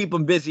 we'll keep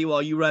them busy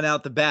while you run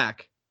out the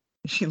back.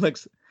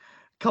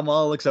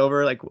 Kamala looks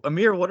over like,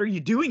 Amir, what are you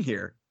doing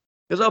here?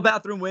 He goes,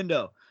 bathroom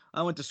window.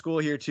 I went to school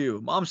here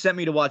too. Mom sent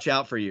me to watch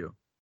out for you.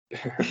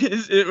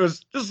 It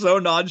was just so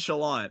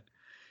nonchalant.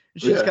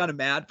 She's kind of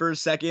mad for a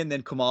second.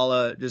 Then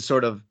Kamala just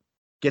sort of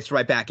gets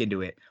right back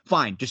into it.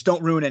 Fine, just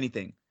don't ruin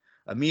anything.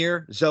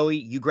 Amir, Zoe,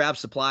 you grab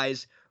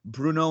supplies.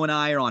 Bruno and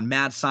I are on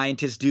mad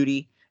scientist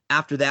duty.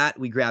 After that,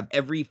 we grab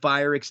every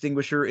fire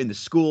extinguisher in the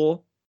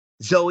school.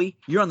 Zoe,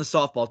 you're on the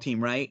softball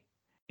team, right?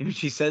 And when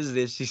she says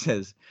this, she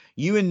says,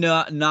 you and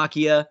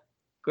Nakia,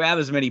 grab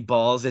as many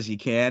balls as you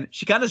can.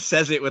 She kind of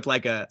says it with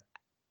like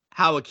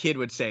how a kid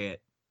would say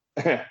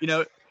it. You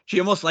know, she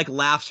almost like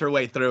laughs her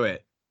way through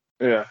it.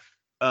 Yeah.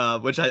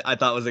 Which I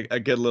thought was a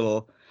good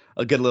little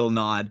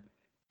nod.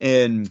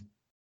 And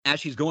as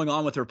she's going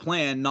on with her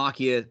plan,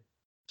 Nakia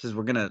says,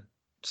 we're going to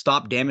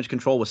stop damage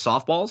control with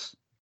softballs.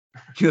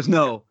 She goes,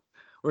 no,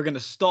 we're going to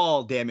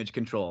stall damage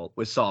control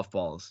with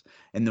softballs.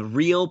 And the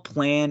real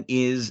plan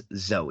is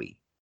Zoe.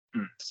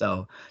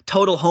 So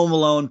total Home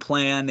Alone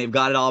plan. They've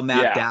got it all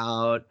mapped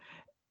out.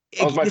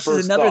 That was my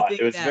first thought.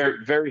 It was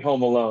very, very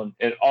Home Alone.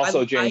 And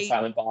also Jay and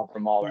Silent Bob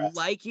from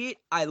Mallrats.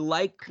 I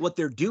like what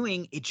they're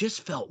doing. It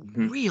just felt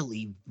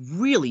really,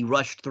 really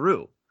rushed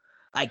through.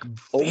 Like,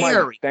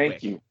 very thank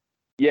quick. You.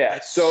 Yeah.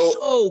 Like,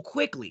 so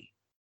quickly.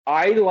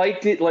 I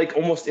liked it like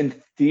almost in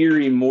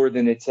theory more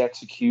than its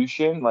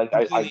execution. Like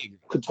I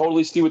could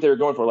totally see what they were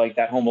going for, like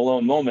that Home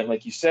Alone moment,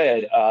 like you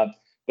said.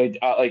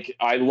 Like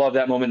I love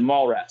that moment in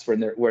Mallrats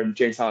when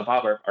Jay and Silent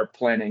Bob are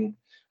planning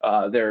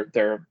their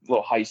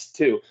little heist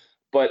too.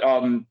 But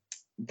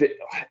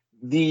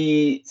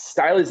the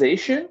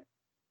stylization,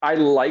 I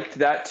liked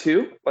that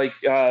too. Like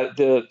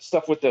the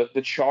stuff with the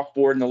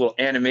chalkboard and the little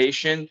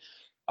animation.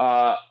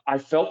 I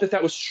felt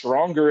that was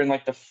stronger in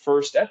like the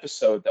first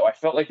episode, though. I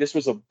felt like this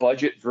was a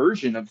budget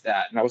version of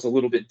that, and I was a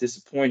little bit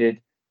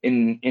disappointed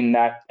in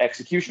that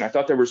execution. I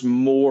thought there was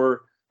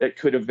more that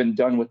could have been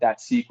done with that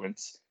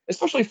sequence,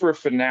 especially for a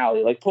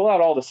finale. Like, pull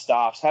out all the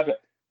stops, have it,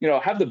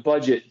 have the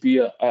budget be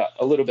a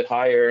little bit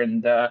higher,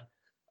 and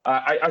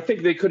I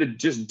think they could have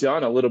just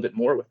done a little bit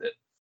more with it.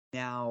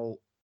 Now,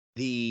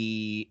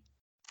 I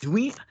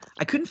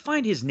couldn't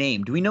find his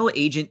name. Do we know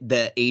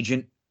the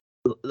agent,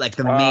 like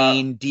the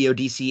main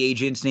DODC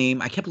agent's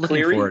name? I kept looking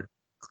Cleary? for it.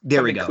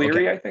 There we go.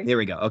 Cleary, okay. I think. There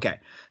we go. Okay.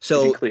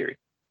 So Cleary.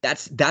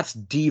 that's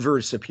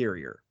Deaver's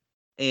superior.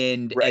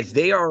 And Right. as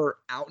they are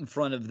out in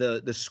front of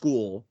the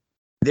school,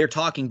 they're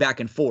talking back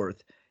and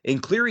forth.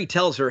 And Cleary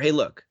tells her, hey,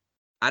 look,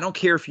 I don't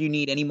care if you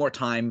need any more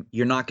time.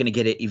 You're not going to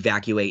get it.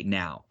 Evacuate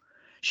now.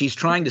 She's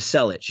trying to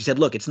sell it. She said,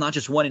 look, it's not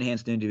just one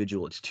enhanced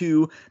individual. It's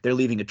two. They're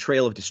leaving a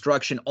trail of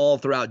destruction all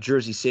throughout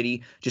Jersey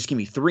City. Just give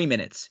me 3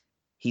 minutes.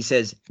 He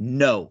says,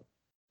 no,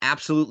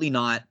 absolutely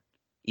not.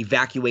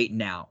 Evacuate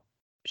now.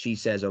 She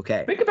says,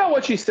 okay. Think about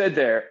what she said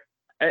there.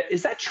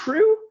 Is that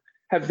true?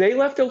 Have they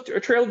left a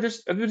trail of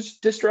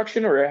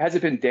destruction, or has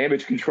it been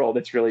damage control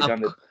that's really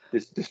done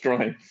this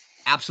destroying?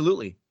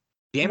 Absolutely.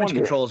 Damage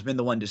wonder. control has been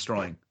the one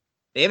destroying.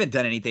 They haven't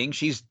done anything.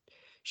 She's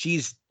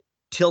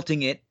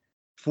tilting it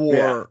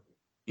for,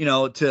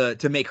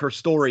 to make her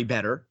story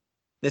better.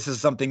 This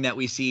is something that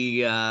we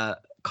see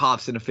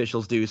cops and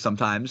officials do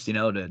sometimes,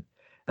 to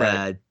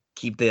Right.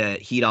 keep the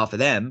heat off of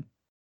them.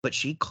 But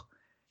she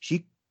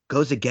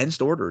goes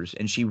against orders,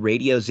 and she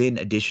radios in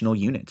additional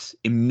units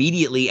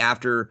immediately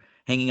after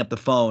hanging up the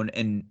phone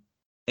and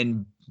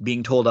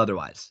being told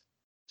otherwise.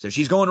 So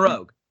she's going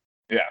rogue.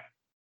 Yeah.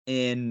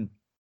 And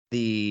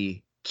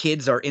the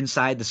kids are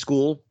inside the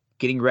school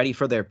getting ready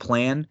for their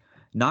plan.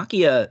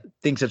 Nakia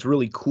thinks it's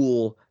really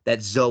cool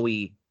that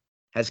Zoe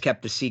has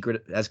kept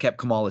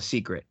Kamala's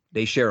secret.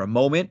 They share a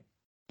moment.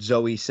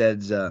 Zoe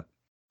says,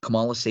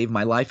 Kamala saved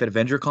my life at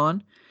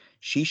AvengerCon.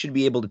 She should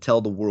be able to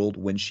tell the world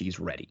when she's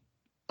ready.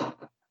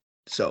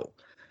 So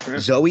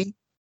Zoe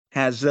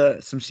has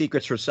some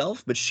secrets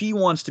herself, but she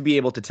wants to be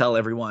able to tell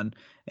everyone,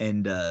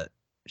 and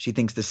she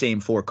thinks the same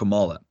for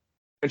Kamala.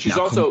 And she's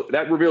Now, also,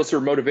 that reveals her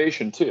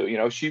motivation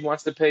too. She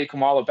wants to pay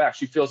Kamala back.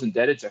 She feels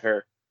indebted to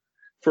her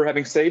for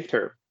having saved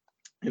her,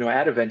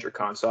 at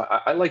AvengerCon. So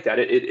I like that.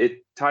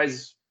 It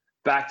ties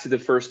back to the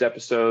first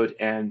episode,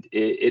 and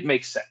it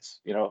makes sense.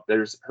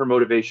 Her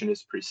motivation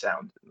is pretty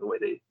sound in the way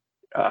they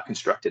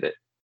constructed it.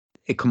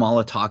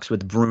 Kamala talks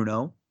with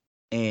Bruno,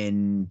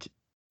 and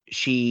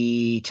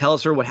she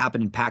tells her what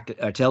happened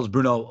in tells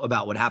Bruno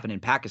about what happened in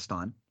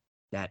Pakistan,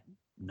 that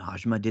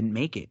Najma didn't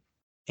make it.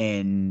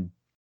 And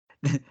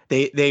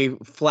they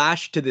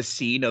flash to the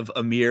scene of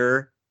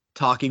Amir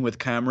talking with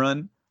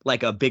Cameron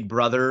like a big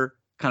brother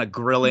kind of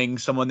grilling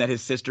someone that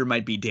his sister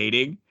might be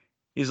dating.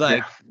 He's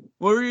like,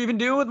 what were you even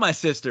doing with my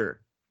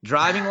sister?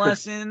 Driving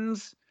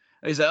lessons?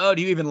 He's like, oh,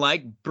 do you even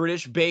like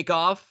British Bake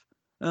Off?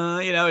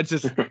 It's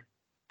just,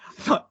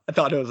 I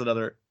thought it was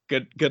another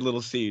good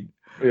little scene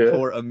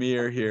for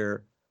Amir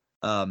here.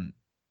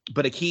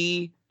 But a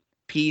key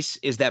piece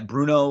is that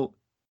Bruno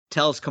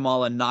tells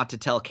Kamala not to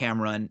tell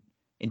Cameron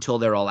until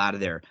they're all out of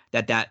there,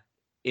 that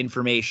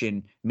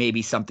information may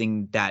be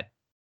something that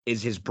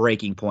is his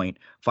breaking point,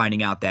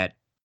 finding out that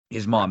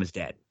his mom is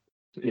dead.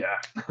 Yeah.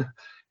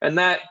 And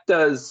that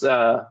does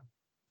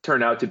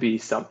turn out to be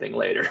something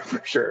later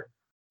for sure.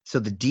 So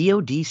the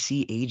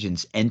DODC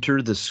agents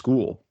enter the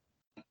school,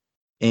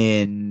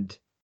 and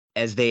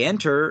as they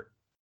enter,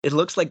 it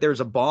looks like there's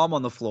a bomb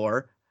on the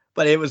floor,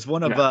 but it was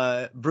one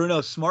of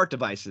Bruno's smart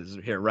devices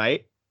here,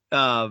 right?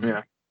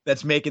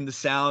 That's making the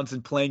sounds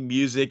and playing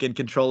music and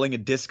controlling a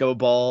disco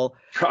ball.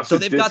 So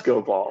they've got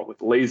disco ball with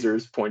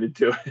lasers pointed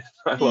to it.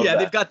 I love that.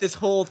 They've got this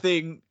whole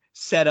thing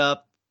set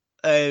up,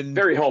 and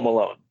very Home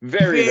Alone.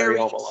 Very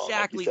Home Alone.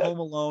 Exactly, like Home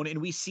Alone.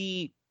 And we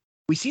see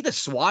the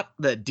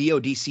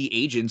DODC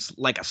agents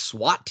like a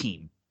SWAT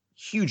team,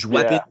 huge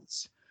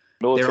weapons,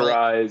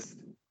 militarized,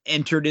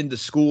 entered into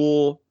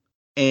school,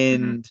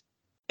 and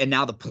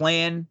now the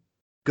plan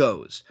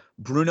goes.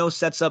 Bruno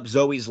sets up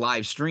Zoe's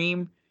live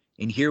stream.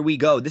 And here we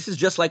go. This is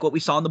just like what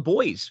we saw in The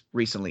Boys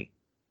recently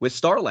with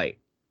Starlight.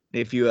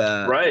 If you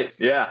right,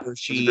 yeah,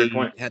 she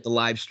had the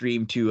live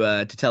stream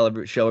to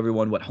show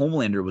everyone what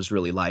Homelander was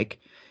really like.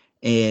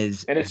 And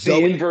it's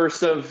the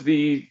inverse of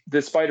the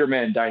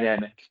Spider-Man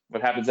dynamic.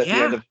 What happens at the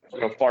end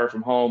of Far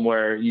From Home,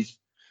 where he's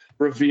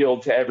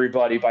revealed to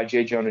everybody by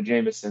J. Jonah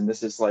Jameson.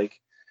 This is like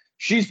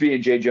she's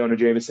being J. Jonah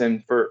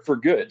Jameson for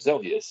good.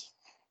 Zoe is.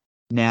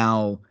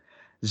 Now,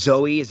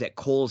 Zoe is at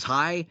Cole's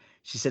High.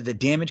 She said the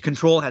damage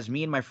control has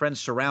me and my friends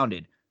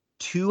surrounded.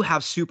 2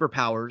 have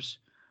superpowers.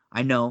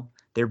 I know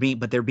they're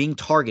being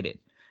targeted.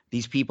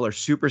 These people are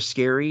super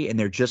scary, and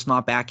they're just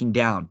not backing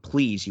down.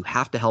 Please, you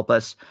have to help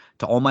us.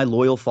 To all my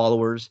loyal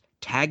followers,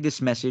 tag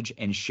this message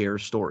and share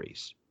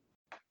stories.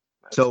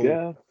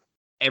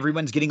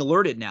 Everyone's getting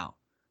alerted now.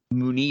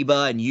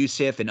 Muniba and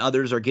Yusuf and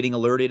others are getting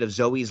alerted of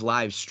Zoe's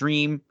live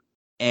stream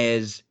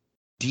as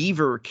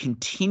Deaver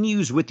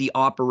continues with the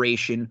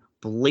operation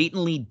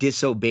blatantly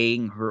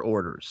disobeying her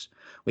orders.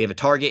 We have a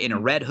target in a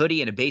red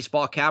hoodie and a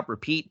baseball cap.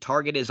 Repeat,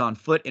 target is on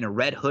foot in a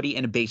red hoodie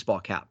and a baseball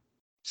cap.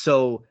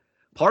 So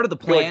part of the I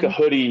feel plan.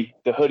 like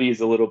the hoodie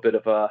is a little bit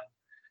of a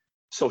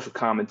social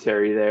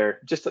commentary there,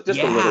 just a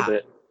little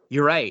bit.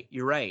 You're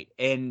right.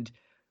 And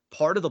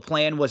part of the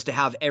plan was to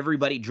have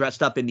everybody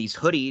dressed up in these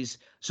hoodies,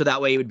 so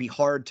that way it would be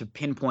hard to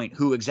pinpoint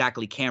who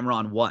exactly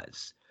Cameron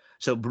was.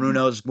 So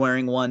Bruno's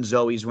wearing one,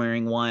 Zoe's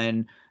wearing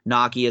one,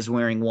 Nakia's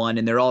wearing one,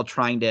 and they're all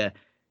trying to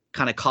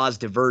kind of cause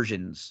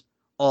diversions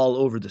all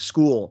over the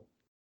school.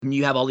 And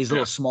you have all these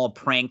little small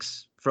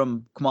pranks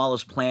from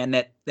Kamala's plan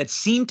that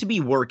seem to be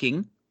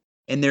working.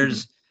 And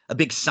there's a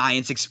big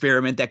science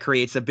experiment that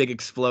creates a big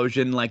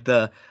explosion, like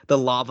the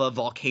lava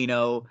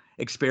volcano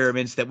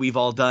experiments that we've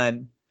all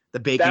done. The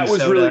baking soda. That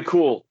was really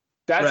cool.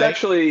 That's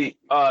actually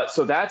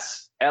so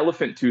that's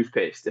elephant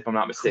toothpaste, if I'm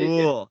not mistaken.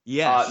 Cool.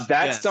 Yes.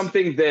 That's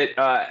something that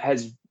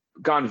has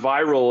gone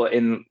viral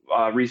in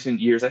recent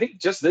years. I think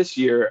just this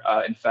year,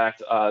 in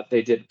fact,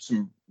 they did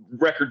some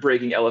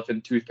record-breaking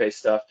elephant toothpaste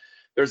stuff.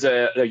 There's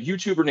a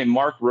YouTuber named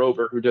Mark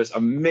Rober who does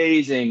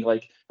amazing,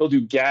 like he'll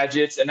do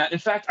gadgets. And in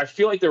fact, I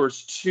feel like there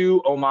was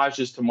 2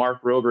 homages to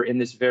Mark Rober in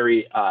this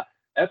very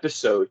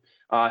episode.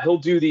 He'll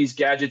do these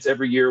gadgets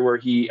every year where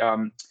he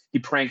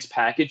pranks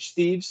package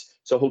thieves.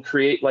 So he'll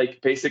create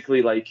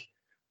basically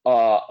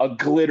a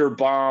glitter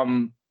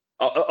bomb,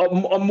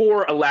 a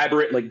more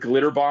elaborate like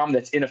glitter bomb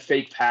that's in a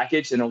fake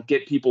package, and he'll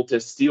get people to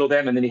steal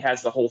them. And then he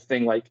has the whole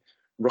thing like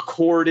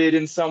recorded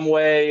in some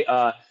way,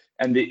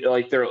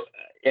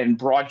 and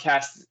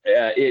broadcast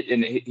it.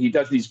 And he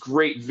does these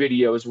great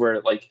videos where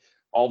like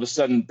all of a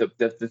sudden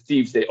the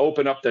thieves, they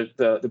open up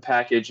the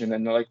package, and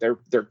then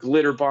they're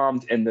glitter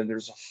bombed, and then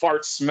there's a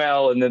fart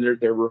smell, and then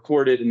they're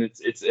recorded, and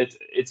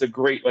it's a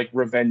great like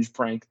revenge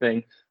prank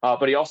thing.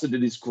 But he also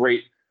did these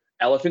great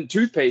elephant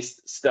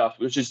toothpaste stuff,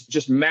 which is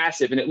just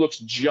massive, and it looks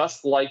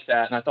just like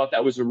that. And I thought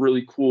that was a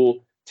really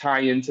cool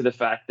tie-in to the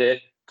fact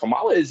that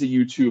Kamala is a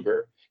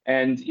YouTuber,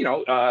 and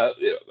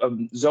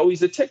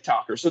Zoe's a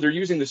TikToker, so they're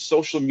using the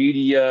social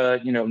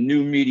media,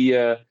 new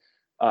media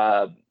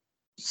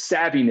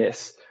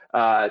savviness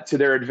to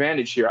their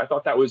advantage here. I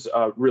thought that was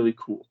really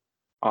cool.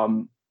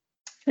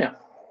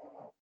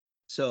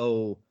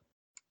 So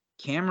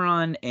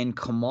Cameron and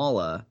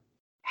Kamala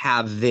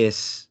have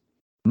this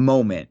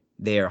moment.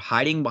 They're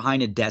hiding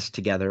behind a desk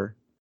together,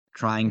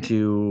 trying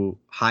to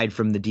hide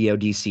from the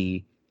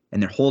DODC,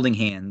 and they're holding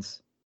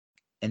hands,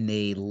 and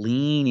they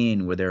lean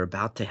in where they're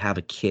about to have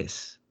a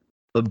kiss.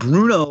 But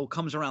Bruno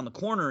comes around the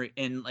corner,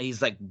 and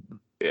he's like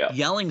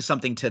yelling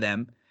something to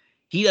them.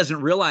 He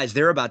doesn't realize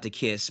they're about to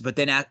kiss, but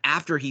then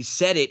after he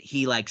said it,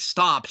 he like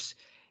stops.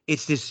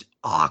 It's this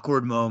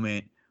awkward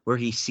moment where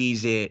he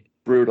sees it.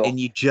 Brutal. And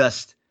you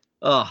just,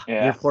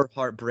 your poor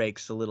heart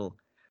breaks a little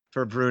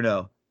for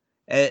Bruno.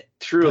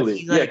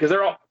 Truly. Because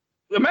they're all,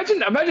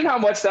 imagine how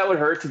much that would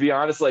hurt, to be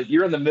honest. Like,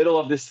 you're in the middle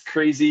of this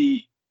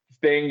crazy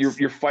thing.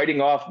 You're fighting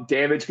off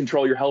damage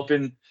control. You're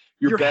helping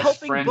your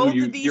best friend who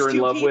you're in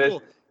love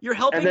with. You're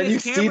helping, and then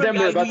this you see them,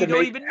 they're about to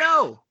don't even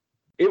know.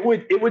 It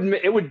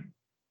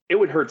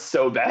would hurt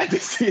so bad to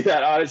see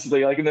that,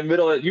 honestly. Like, in the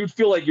middle of it, you'd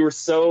feel like you were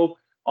so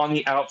on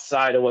the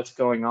outside of what's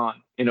going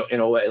on, in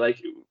a way. Like,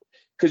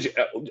 because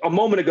a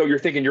moment ago you're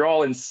thinking you're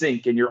all in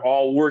sync and you're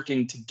all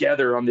working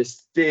together on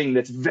this thing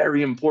that's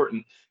very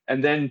important,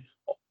 and then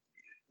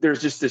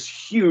there's just this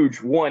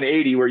huge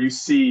 180 where you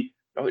see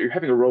you're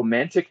having a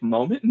romantic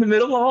moment in the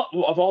middle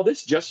of all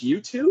this, just you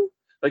two.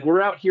 Like,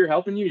 we're out here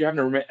helping you. You're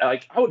having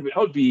I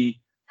would be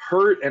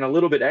hurt and a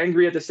little bit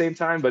angry at the same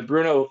time. But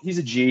Bruno, he's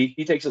a G.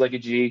 He takes it like a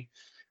G,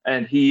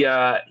 and he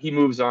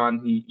moves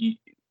on.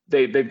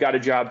 They've got a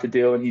job to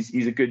do, and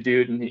he's a good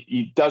dude, and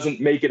he doesn't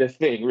make it a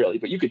thing really.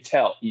 But you could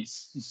tell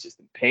he's just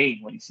in pain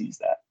when he sees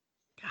that.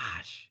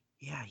 Gosh,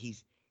 yeah,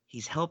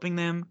 he's helping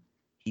them.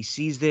 He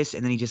sees this,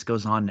 and then he just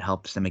goes on and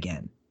helps them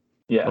again.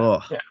 Yeah.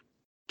 Oh. Yeah.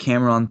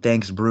 Cameron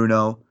thanks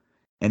Bruno,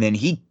 and then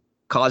he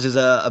causes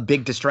a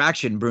big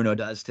distraction. Bruno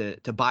does to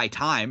buy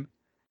time,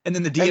 and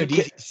then the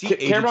DODC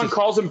Cameron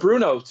calls him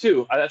Bruno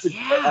too.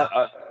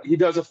 He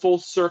does a full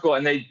circle,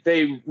 and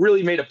they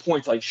really made a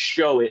point to like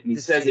show it, and he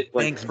says it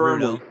like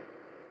firmly. Bruno.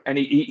 And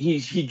he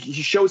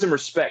shows him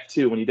respect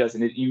too when he does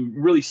it. You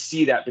really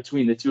see that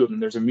between the two of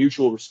them. There's a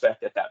mutual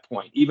respect at that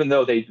point, even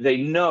though they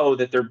know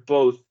that they're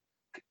both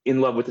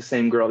in love with the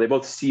same girl. They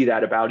both see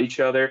that about each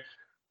other,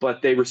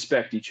 but they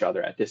respect each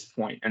other at this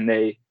point, and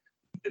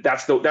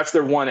that's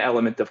their one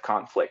element of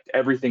conflict.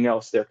 Everything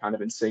else they're kind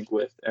of in sync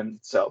with, and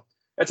so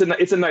it's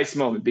a nice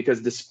moment,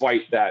 because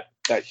despite that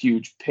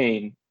huge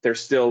pain, they're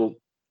still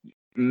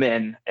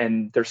men,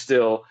 and they're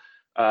still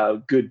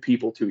good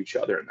people to each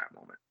other in that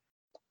moment.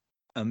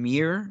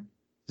 Amir,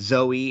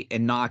 Zoe,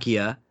 and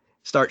Nakia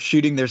start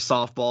shooting their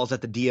softballs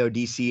at the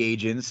DODC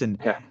agents, and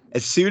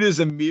as soon as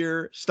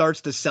Amir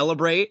starts to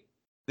celebrate,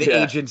 the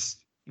agents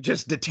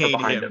just detain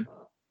him.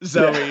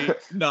 Zoe,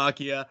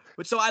 Nakia.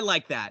 But so I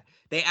like that.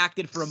 They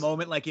acted for a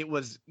moment like it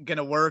was going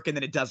to work, and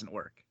then it doesn't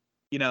work.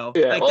 Yeah,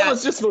 Yeah, like well, that.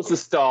 it's just supposed to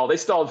stall. They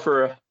stalled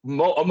for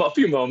a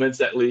few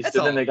moments at least, That's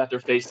and then all. they got their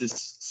faces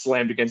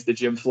slammed against the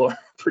gym floor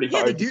pretty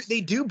Yeah, hard.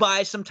 they do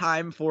buy some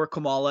time for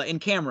Kamala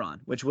and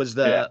Cameron, which was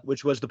Yeah.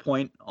 the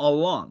point all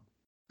along.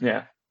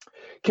 Yeah.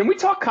 Can we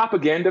talk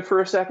propaganda for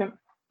a second?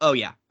 Oh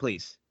yeah,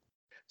 please.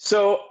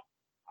 So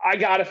I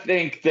gotta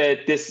think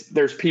that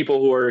there's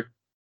people who are.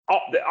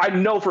 I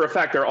know for a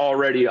fact there are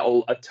already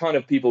a ton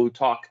of people who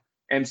talk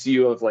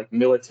MCU of like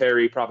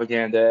military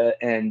propaganda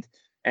and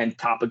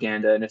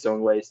propaganda in its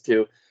own ways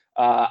too.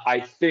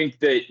 I think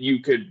that you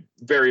could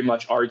very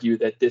much argue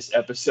that this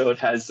episode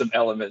has some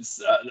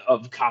elements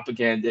of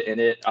propaganda in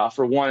it.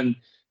 For one,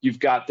 you've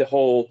got the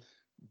whole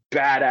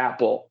bad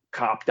apple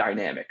cop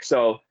dynamic.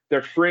 So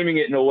they're framing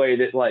it in a way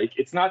that like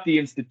it's not the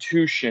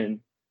institution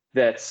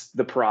that's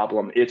the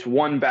problem. It's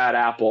one bad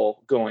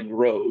apple going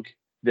rogue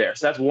there.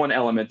 So that's one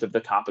element of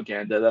the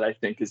propaganda that I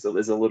think is a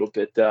little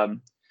bit,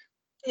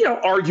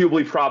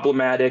 arguably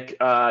problematic.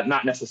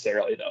 Not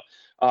necessarily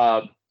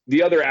though.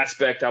 The other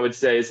aspect I would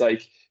say is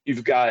like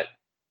you've got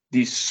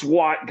these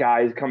SWAT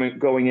guys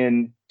going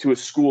in to a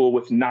school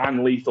with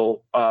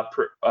non-lethal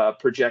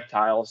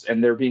projectiles,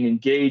 and they're being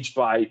engaged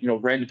by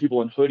random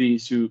people in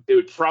hoodies who they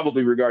would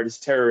probably regard as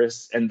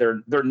terrorists, and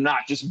they're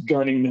not just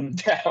gunning them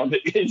down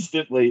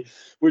instantly,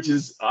 which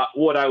is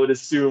what I would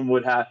assume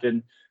would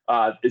happen.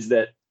 Is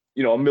that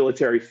a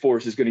military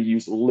force is going to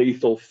use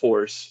lethal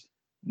force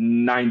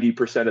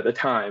 90% of the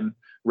time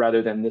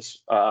rather than this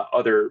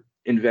other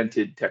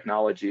invented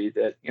technology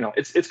that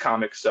it's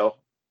comics, so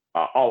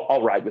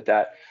I'll ride with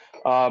that.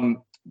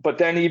 But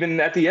then even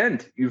at the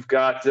end, you've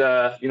got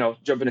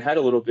jumping ahead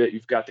a little bit,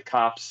 you've got the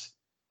cops,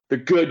 the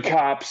good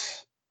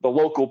cops, the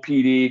local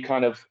PD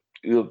kind of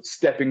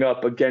stepping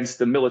up against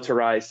the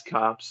militarized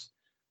cops,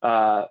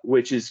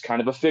 which is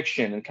kind of a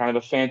fiction and kind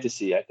of a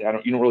fantasy. You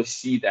don't really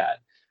see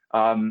that.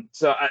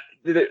 So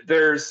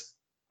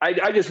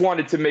I just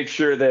wanted to make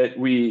sure that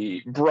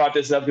we brought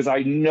this up because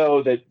I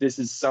know that this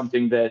is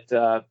something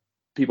that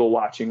people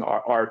watching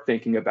are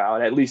thinking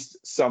about. At least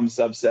some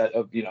subset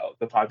of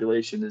the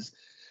population is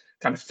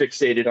kind of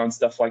fixated on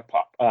stuff like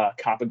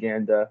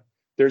propaganda.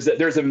 There's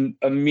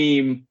a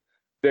meme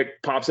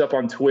that pops up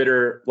on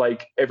Twitter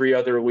like every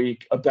other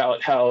week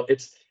about how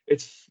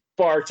it's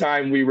far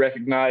time we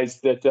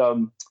recognize that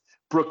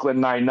Brooklyn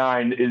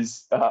Nine-Nine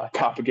is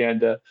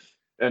propaganda.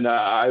 And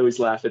I always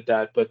laugh at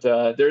that, but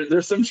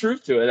there's some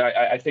truth to it.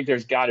 I think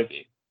there's got to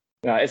be,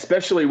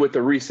 especially with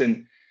the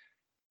recent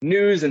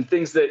news and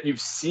things that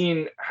you've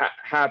seen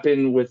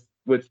happen with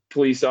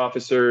police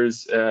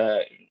officers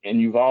and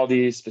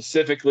Uvalde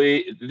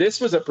specifically. This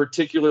was a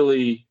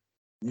particularly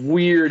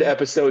weird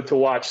episode to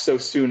watch so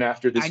soon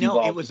after this. I know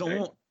Uvalde it was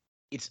thing.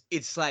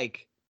 it's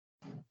like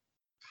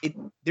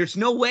there's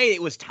no way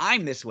it was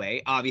timed this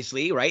way.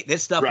 Obviously, right?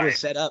 This stuff Right. was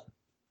set up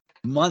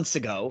months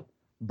ago,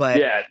 but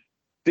Yeah.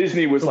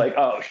 Disney was like,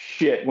 "Oh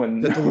shit!"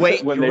 when The way-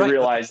 when you're they right.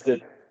 realized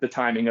that the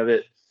timing of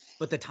it.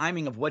 But the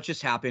timing of what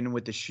just happened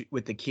with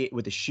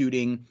the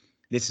shooting,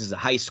 this is a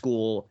high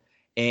school,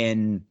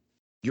 and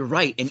you're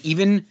right. And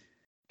even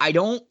I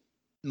don't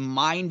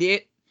mind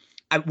it.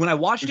 When I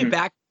watched it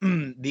back,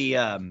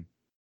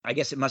 I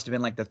guess it must have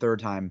been like the third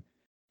time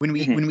when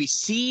we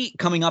see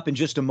coming up in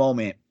just a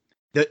moment,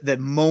 the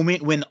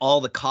moment when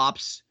all the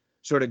cops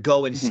sort of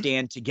go and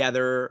stand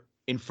together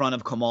in front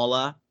of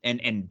Kamala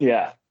and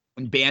Yeah.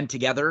 band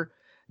together.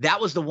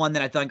 That was the one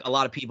that I think a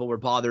lot of people were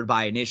bothered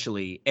by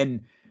initially.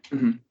 And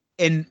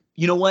and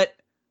you know what?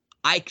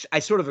 I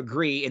sort of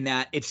agree in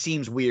that it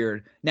seems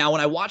weird. Now,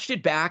 when I watched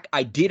it back,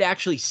 I did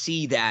actually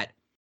see that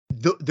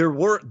there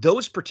were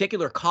those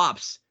particular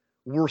cops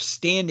were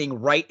standing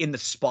right in the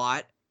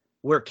spot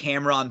where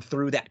Cameron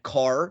threw that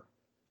car.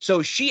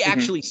 So she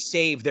actually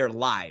saved their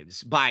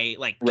lives by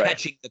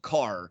catching the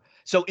car.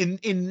 So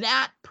in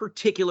that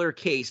particular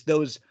case,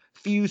 those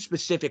few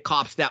specific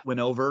cops that went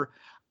over,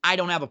 I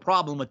don't have a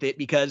problem with it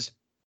because,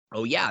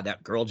 oh yeah,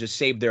 that girl just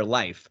saved their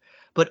life.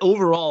 But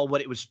overall,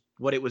 what it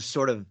was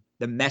sort of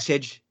the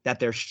message that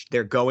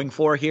they're going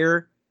for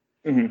here,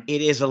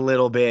 it is a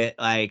little bit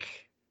like,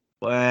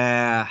 what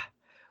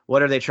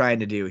are they trying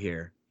to do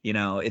here?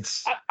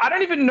 It's. I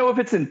don't even know if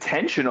it's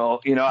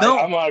intentional. No,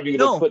 I'm not even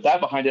going to put that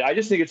behind it. I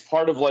just think it's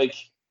part of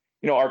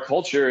our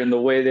culture and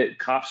the way that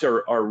cops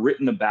are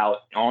written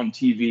about on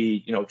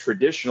TV,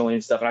 traditionally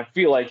and stuff. And I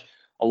feel like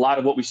a lot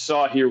of what we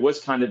saw here was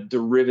kind of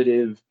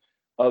derivative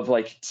of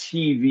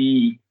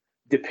TV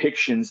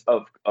depictions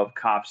of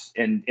cops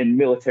and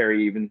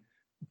military, even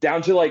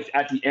down to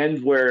at the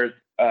end where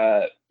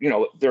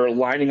they're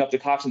lining up the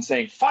cops and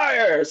saying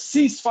fire,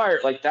 cease fire.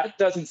 That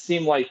doesn't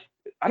seem like,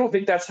 I don't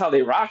think that's how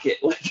they rock it.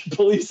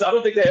 Police, I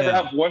don't think they ever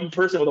have one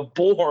person with a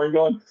bullhorn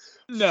going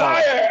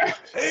fire,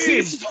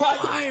 cease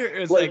fire.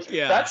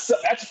 It's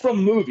that's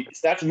from movies.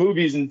 That's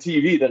movies and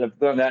TV that have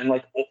done that,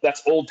 and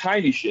that's old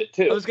timey shit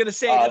too. I was gonna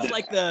say that's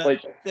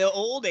the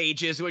old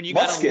ages when you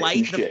gotta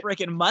light the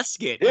freaking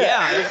musket. Yeah,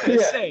 I was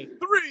gonna say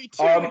 3,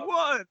 2,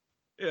 1.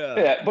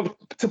 Yeah, but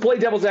to play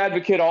devil's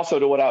advocate also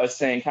to what I was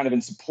saying, kind of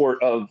in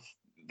support of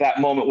that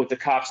moment with the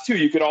cops too,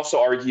 you could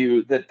also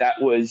argue that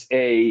was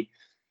a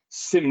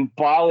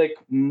symbolic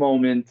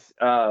moment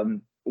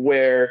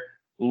where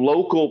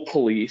local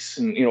police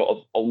and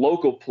a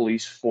local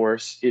police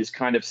force is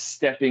kind of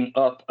stepping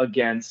up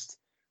against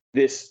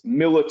this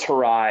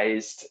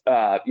militarized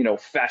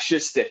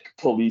fascistic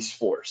police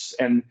force.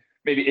 And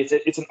maybe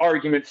it's an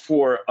argument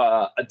for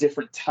a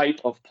different type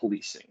of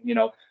policing.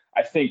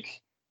 I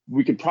think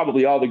we could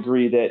probably all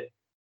agree that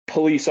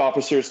police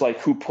officers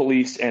who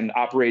police and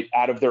operate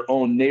out of their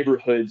own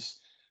neighborhoods,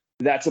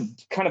 that's a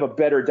kind of a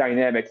better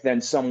dynamic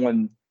than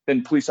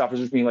police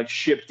officers being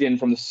shipped in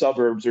from the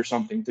suburbs or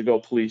something to go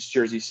police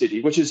Jersey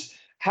City, which is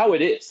how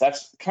it is.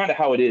 That's kind of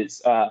how it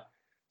is.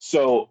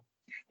 So,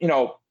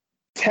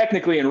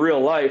 technically in real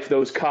life,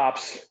 those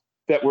cops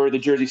that were the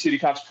Jersey City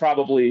cops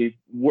probably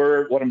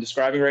were what I'm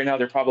describing right now.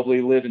 They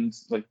probably live in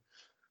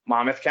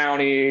Monmouth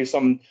County,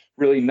 some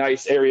really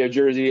nice area of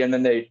Jersey, and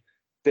then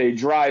they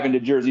drive into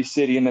Jersey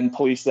City and then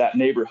police that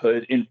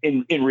neighborhood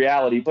in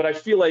reality. But I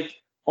feel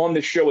like on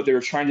the show, what they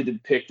were trying to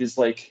depict is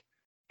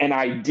an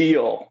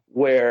ideal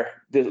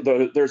where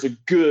there's a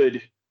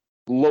good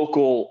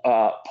local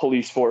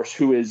police force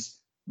who is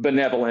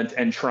benevolent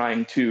and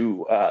trying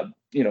to,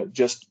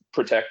 just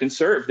protect and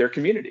serve their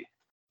community.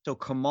 So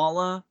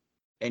Kamala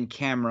and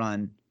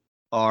Cameron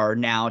are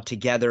now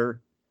together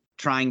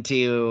trying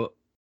to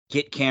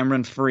get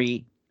Cameron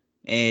free.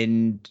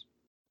 And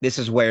this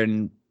is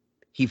when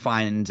he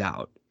finds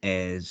out,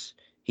 as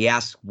he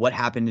asks what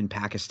happened in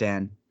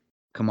Pakistan.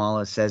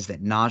 Kamala says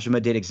that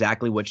Najma did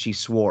exactly what she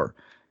swore.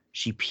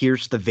 She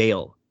pierced the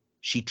veil.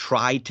 She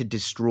tried to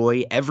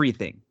destroy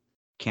everything.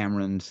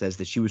 Cameron says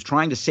that she was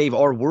trying to save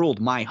our world,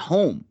 my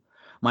home.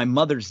 My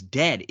mother's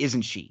dead,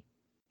 isn't she?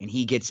 And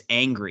he gets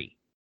angry.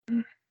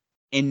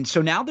 And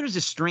so now there's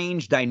a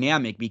strange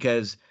dynamic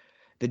because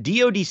the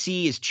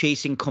DODC is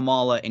chasing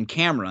Kamala and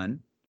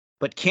Cameron,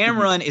 but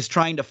Cameron is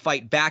trying to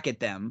fight back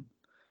at them.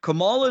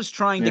 Kamala's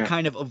trying to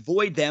kind of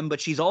avoid them, but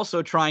she's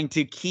also trying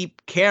to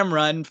keep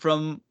Cameron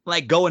from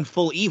going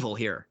full evil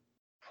here.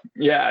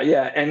 Yeah.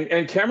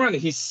 And Cameron,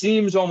 he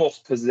seems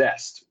almost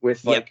possessed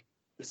with the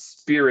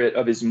spirit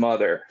of his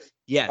mother.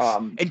 Yes.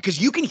 And because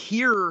you can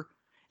hear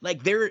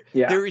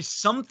there is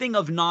something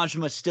of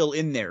Najma still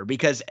in there,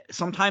 because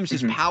sometimes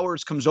his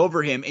powers comes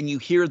over him and you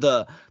hear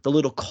the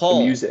little call.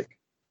 The music.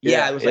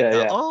 Yeah. It was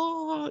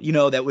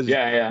oh, that was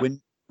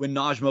when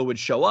Najma would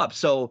show up.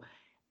 So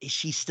is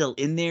she still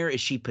in there?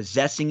 Is she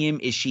possessing him?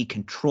 Is she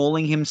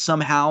controlling him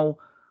somehow?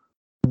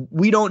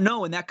 We don't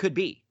know, and that could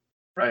be.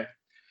 Right.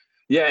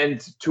 Yeah, and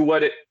to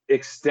what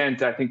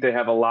extent, I think they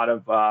have a lot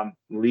of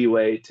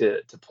leeway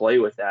to play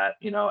with that.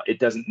 It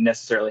doesn't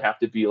necessarily have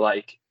to be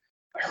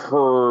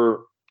her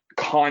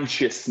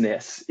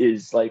consciousness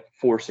is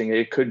forcing it.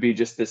 It could be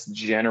just this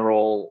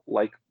general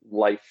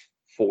life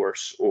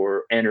force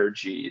or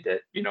energy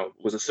that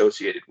was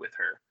associated with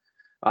her,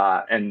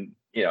 and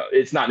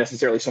it's not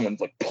necessarily someone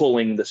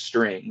pulling the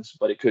strings,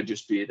 but it could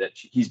just be that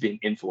he's being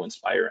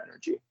influenced by her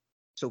energy.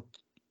 So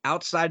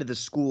outside of the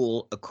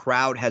school, a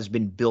crowd has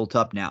been built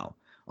up now.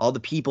 All the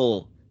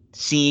people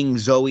seeing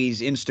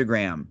Zoe's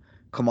Instagram,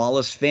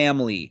 Kamala's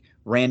family,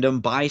 random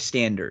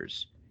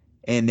bystanders,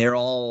 and they're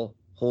all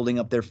holding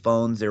up their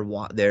phones. They're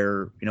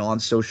on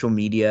social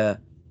media,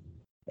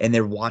 and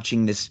they're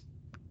watching this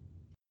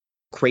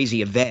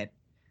crazy event.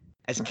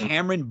 As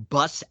Cameron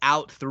busts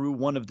out through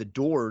one of the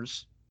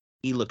doors,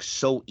 he looks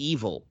so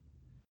evil,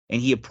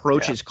 and he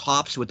approaches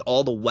cops with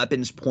all the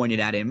weapons pointed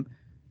at him.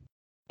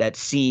 That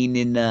scene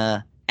in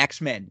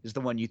X-Men is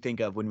the one you think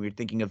of when we were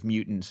thinking of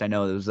mutants. I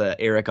know there was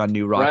Eric on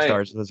New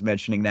Rockstars was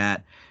mentioning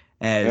that,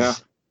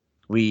 as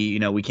we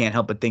can't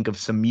help but think of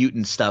some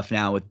mutant stuff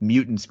now, with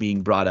mutants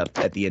being brought up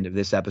at the end of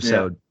this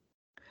episode.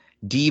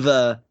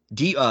 Agent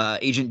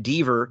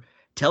Deaver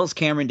tells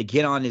Cameron to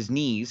get on his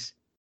knees,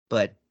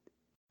 but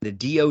the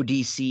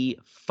DODC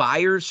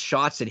fires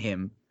shots at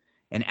him.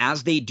 And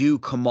as they do,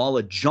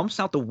 Kamala jumps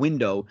out the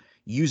window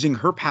using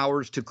her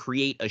powers to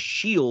create a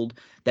shield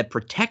that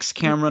protects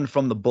Cameron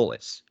from the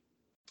bullets.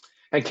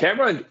 And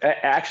Cameron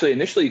actually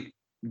initially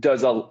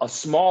does a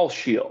small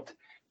shield,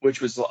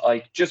 which was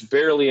just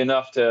barely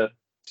enough to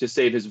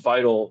save his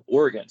vital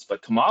organs.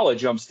 But Kamala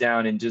jumps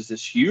down and does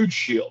this huge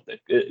shield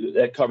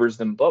that covers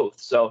them both.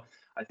 So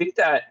I think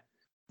that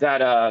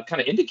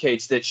kind of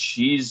indicates that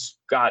she's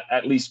got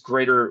at least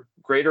greater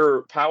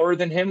power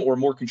than him, or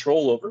more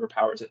control over her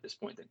powers at this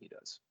point than he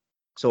does.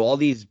 So all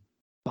these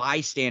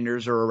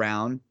bystanders are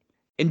around,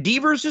 and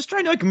Deaver's just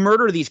trying to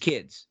murder these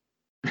kids.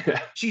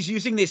 She's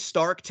using this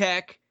Stark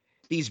tech,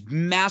 these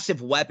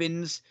massive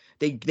weapons.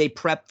 They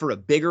prep for a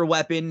bigger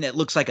weapon that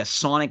looks like a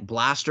sonic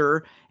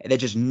blaster that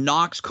just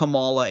knocks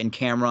Kamala and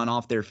Cameron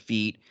off their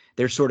feet.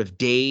 They're sort of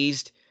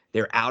dazed.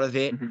 They're out of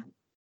it.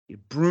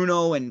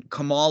 Bruno and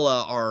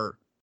Kamala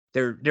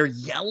they're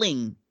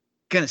yelling,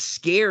 kind of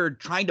scared,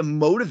 trying to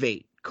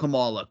motivate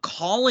Kamala,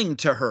 calling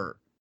to her.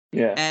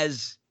 Yeah.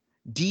 As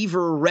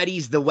Deaver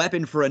readies the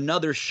weapon for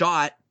another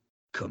shot,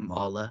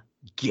 Kamala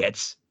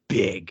gets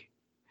big.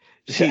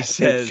 She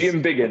says,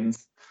 "Embiggen."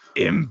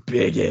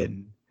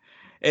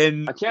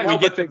 And I can't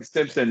help but think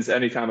Simpsons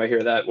anytime I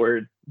hear that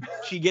word.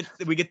 we get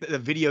the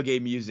video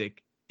game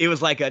music it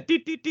was like a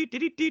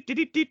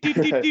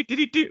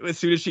as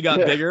soon as she got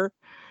bigger.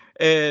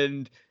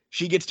 And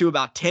she gets to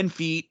about 10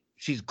 feet.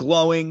 She's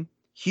glowing,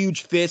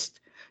 huge fist.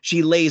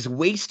 She lays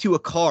waste to a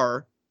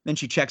car. Then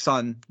she checks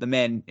on the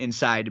men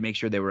inside to make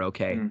sure they were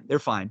okay. They're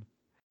fine.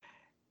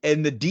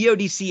 And the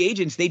DODC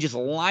agents, they just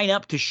line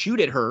up to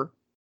shoot at her,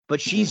 but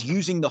she's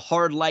using the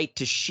hard light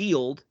to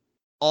shield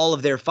all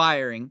of their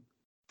firing.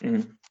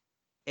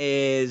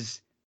 As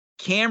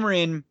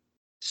Cameron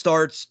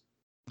starts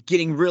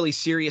getting really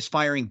serious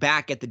firing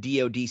back at the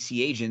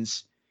DODC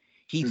agents,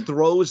 he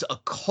throws a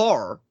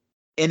car,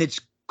 and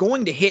it's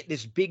going to hit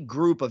this big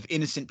group of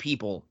innocent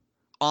people,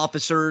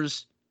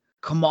 officers.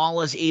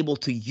 Kamala's able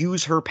to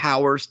use her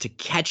powers to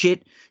catch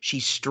it.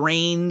 She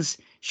strains.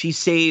 She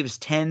saves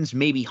tens,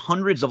 maybe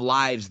hundreds of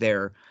lives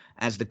there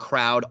as the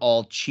crowd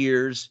all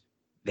cheers.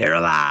 They're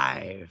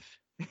alive.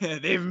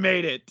 They've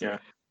made it. Yeah.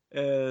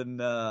 And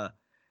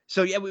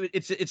so, yeah,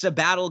 it's a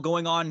battle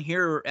going on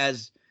here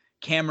as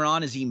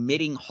Cameron is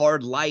emitting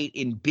hard light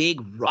in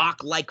big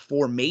rock-like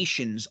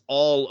formations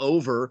all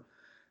over.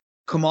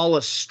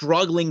 Kamala's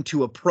struggling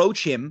to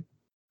approach him,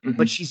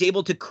 but she's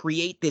able to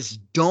create this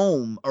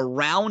dome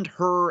around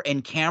her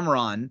and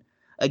Cameron,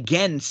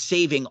 again,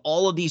 saving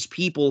all of these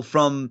people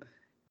from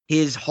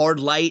his hard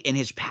light and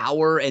his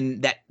power,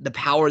 and that the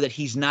power that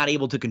he's not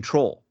able to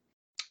control.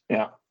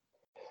 Yeah.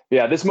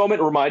 Yeah. This moment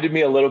reminded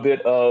me a little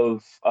bit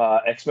of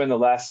X-Men: The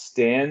Last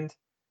Stand.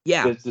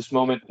 Yeah. This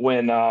moment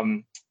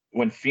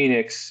when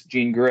Phoenix,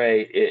 Jean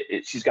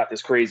Grey, she's got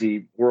this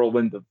crazy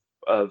whirlwind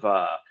of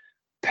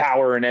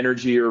power and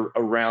energy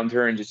around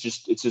her, and it's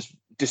just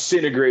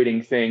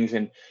disintegrating things.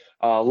 And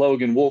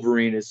Logan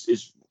Wolverine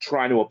is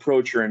trying to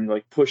approach her and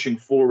like pushing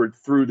forward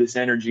through this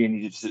energy,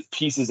 and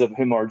pieces of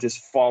him are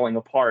just falling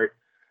apart.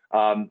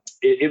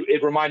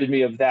 It reminded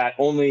me of that,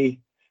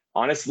 only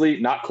honestly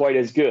not quite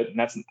as good.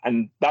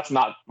 And that's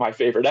not my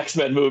favorite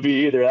X-Men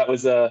movie either. That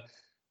was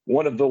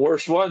one of the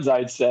worst ones,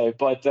 I'd say.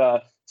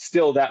 But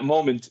still, that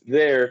moment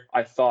there,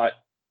 I thought,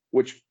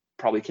 which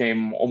probably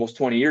came almost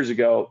 20 years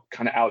ago,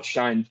 kind of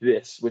outshined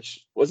this,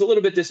 which was a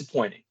little bit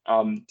disappointing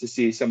to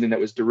see something that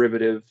was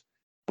derivative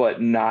but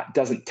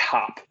doesn't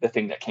top the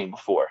thing that came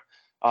before.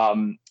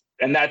 And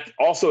that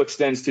also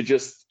extends to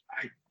just,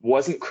 I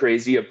wasn't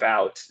crazy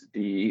about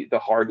the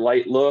hard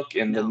light look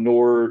and the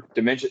Noor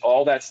dimension,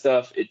 all that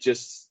stuff. It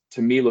just,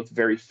 to me, looked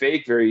very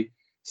fake, very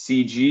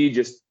CG,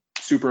 just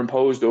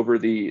superimposed over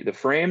the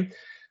frame.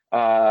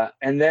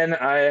 And then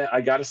I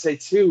got to say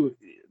too,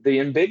 the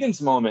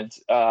Embiggens moment,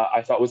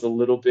 I thought was a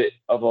little bit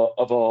of a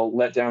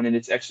letdown in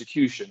its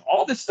execution.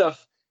 All this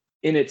stuff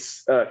in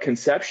its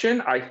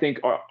conception, I think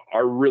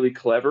are really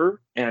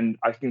clever, and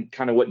I think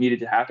kind of what needed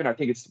to happen. I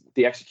think it's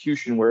the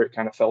execution where it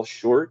kind of fell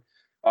short.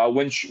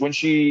 When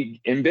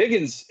she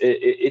Embiggens,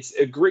 it's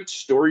a great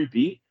story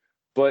beat,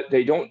 but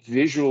they don't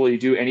visually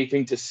do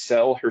anything to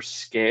sell her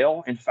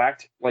scale. In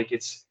fact, like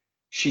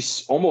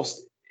she's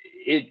almost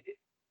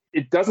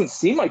it doesn't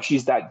seem like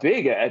she's that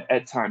big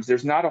at times.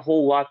 There's not a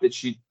whole lot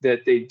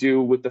that they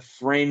do with the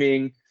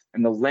framing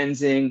and the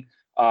lensing,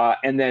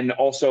 and then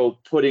also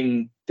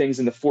putting things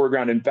in the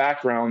foreground and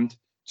background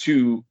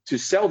to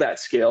sell that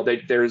scale.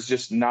 There's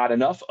just not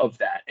enough of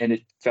that, and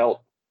it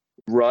felt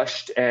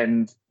rushed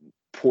and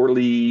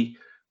poorly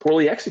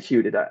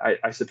executed,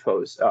 I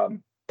suppose.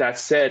 That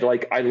said,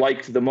 like, I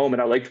liked the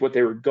moment. I liked what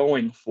they were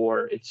going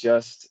for. It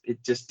just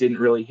didn't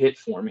really hit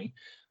for me.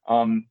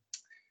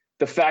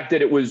 The fact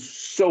that it was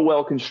so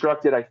well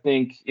constructed, I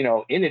think,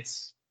 in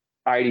its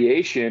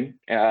ideation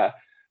and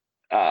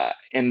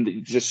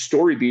just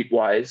story beat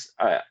wise,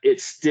 it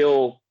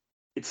still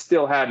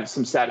had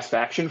some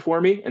satisfaction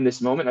for me in this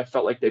moment. I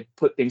felt like they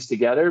put things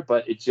together,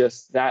 but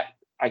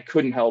I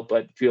couldn't help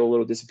but feel a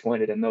little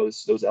disappointed in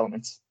those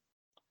elements.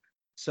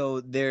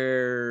 So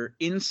they're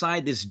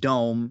inside this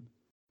dome.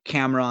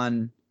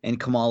 Cameron and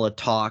Kamala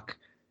talk.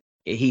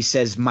 He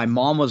says, "My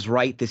mom was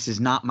right. This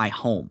is not my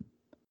home."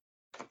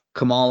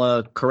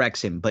 Kamala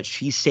corrects him, "But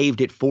she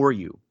saved it for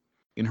you.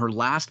 In her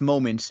last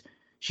moments,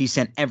 she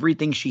sent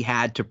everything she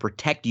had to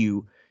protect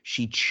you.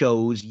 She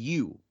chose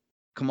you."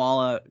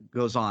 Kamala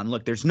goes on,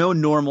 "Look, there's no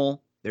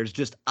normal. There's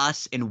just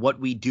us and what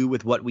we do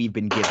with what we've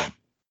been given.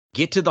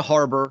 Get to the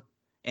harbor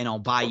and I'll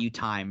buy you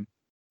time."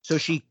 So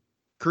she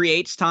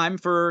creates time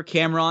for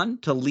Cameron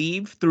to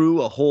leave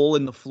through a hole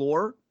in the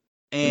floor,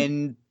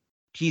 and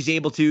he's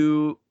able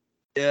to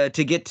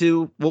get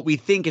to what we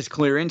think is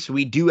clearance.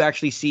 We do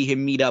actually see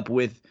him meet up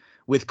with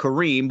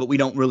Kareem, but we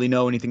don't really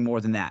know anything more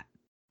than that.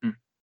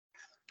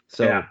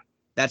 So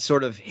that's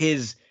sort of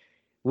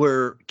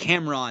where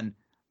Cameron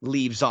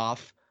leaves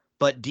off.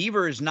 But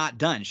Deaver is not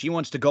done. She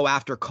wants to go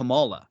after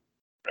Kamala.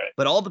 Right.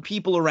 But all the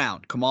people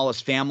around, Kamala's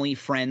family,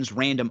 friends,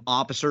 random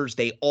officers,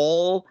 they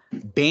all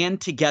band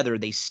together.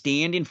 They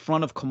stand in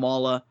front of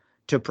Kamala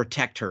to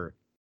protect her.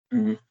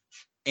 Mm-hmm.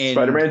 And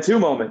Spider-Man 2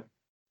 moment.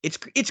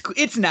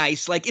 It's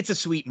nice. Like, it's a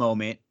sweet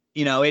moment.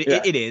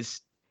 It is.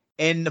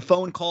 And the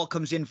phone call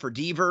comes in for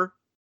Deaver.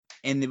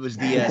 And it was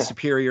the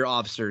superior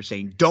officer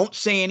saying, don't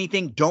say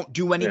anything, don't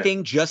do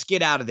anything, just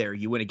get out of there.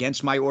 You went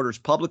against my orders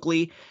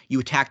publicly. You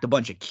attacked a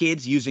bunch of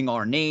kids using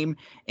our name.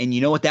 And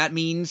you know what that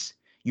means?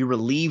 You're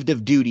relieved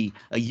of duty.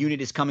 A unit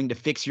is coming to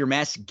fix your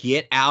mess.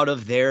 Get out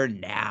of there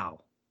now.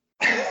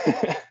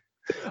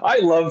 I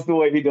love the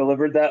way he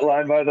delivered that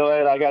line, by the way.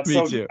 And I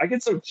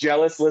get so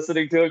jealous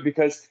listening to it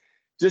because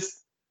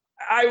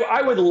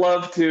I would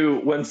love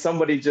to, when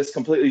somebody just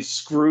completely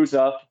screws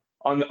up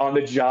on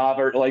the job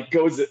or like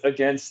goes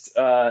against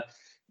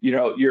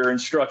your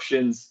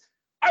instructions.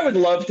 I would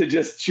love to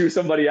just chew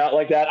somebody out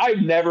like that. I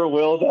never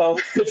will, though.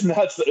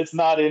 It's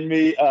not in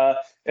me, and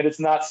it's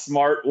not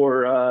smart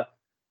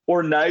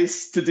or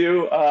nice to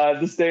do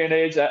this day and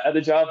age at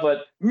the job.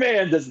 But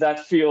man, does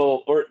that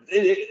feel, or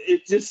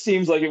it just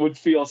seems like it would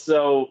feel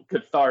so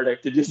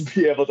cathartic to just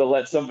be able to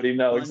let somebody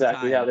know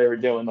exactly how they were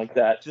doing like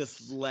that.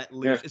 Just let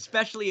loose,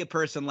 especially a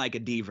person like a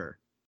Deaver,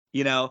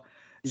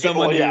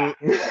 someone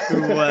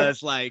who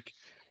was like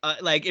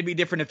it'd be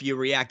different if you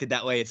reacted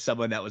that way. It's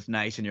someone that was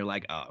nice and you're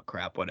like, oh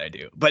crap, what'd I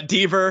do? But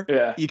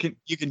Deaver,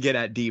 you can get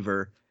at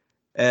Deaver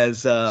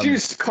as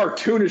she's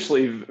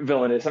cartoonishly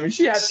villainous. I mean,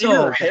 she has even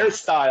her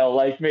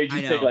hairstyle made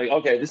you think like,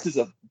 okay, this is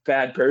a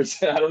bad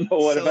person. I don't know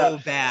what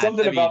about bad.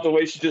 Something about the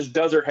way she just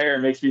does her hair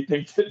makes me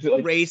think that,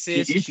 like,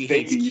 racist. She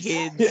hates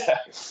kids.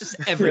 Just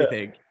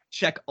everything.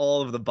 Check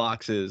all of the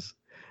boxes.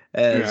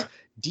 As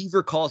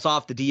Deaver calls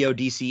off the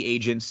DODC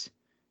agents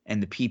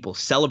and the people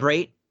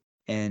celebrate,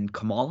 and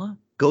Kamala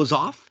goes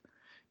off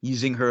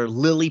using her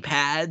lily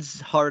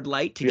pads hard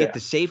light to get the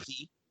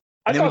safety.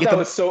 I thought that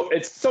was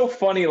it's so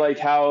funny, like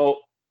how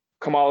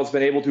Kamala's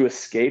been able to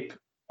escape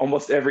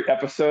almost every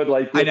episode.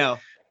 Like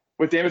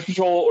with Damage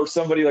Control or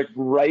somebody like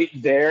right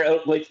there,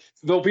 like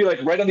they'll be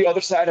like right on the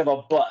other side of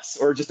a bus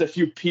or just a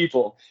few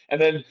people, and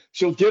then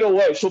she'll get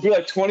away. She'll be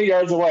like 20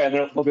 yards away, and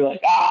they'll be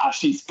like,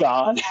 she's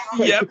gone.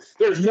 Like,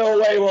 there's no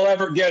way we'll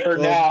ever get her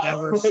now.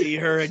 Never see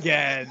her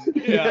again.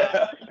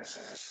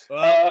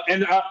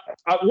 And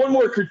one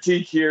more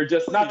critique here,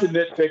 just not to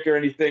nitpick or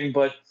anything,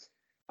 but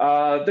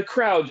the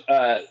crowd.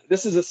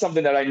 This is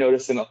something that I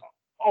notice in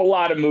a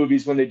lot of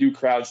movies when they do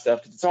crowd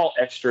stuff. It's all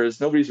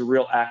extras. Nobody's a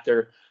real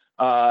actor.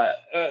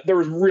 There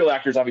was real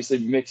actors, obviously,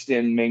 mixed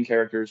in. Main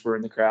characters were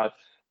in the crowd,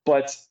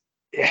 but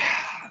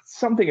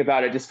something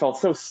about it just felt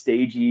so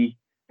stagey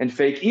and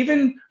fake.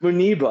 Even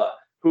Muniba,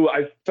 who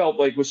I felt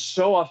like was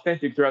so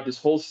authentic throughout this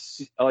whole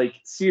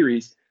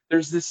series.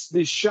 There's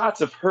these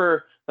shots of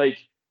her like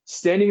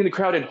standing in the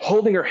crowd and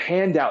holding her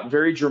hand out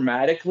very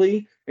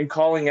dramatically and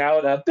calling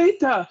out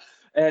 "Beta,"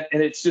 and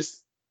it's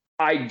just,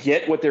 I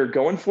get what they're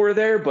going for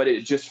there, but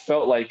it just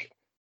felt like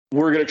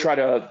we're gonna try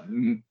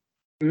to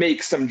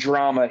make some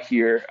drama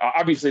here.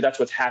 Obviously, that's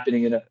what's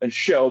happening in a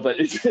show, but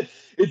it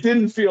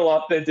didn't feel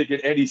authentic in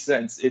any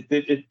sense.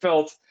 It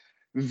felt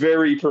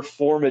very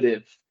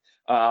performative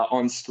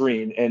on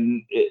screen,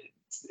 and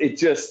it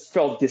just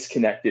felt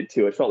disconnected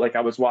too. It felt like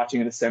I was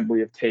watching an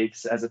assembly of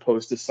takes as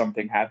opposed to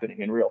something happening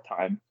in real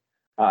time.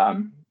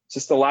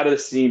 Just a lot of the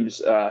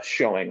seams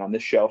showing on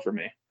this show for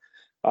me.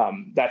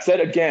 That said,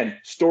 again,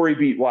 story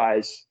beat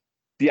wise,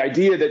 the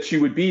idea that she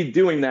would be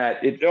doing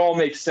that, it all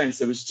makes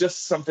sense. It was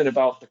just something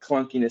about the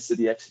clunkiness of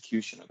the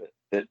execution of it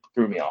that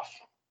threw me off.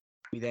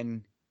 We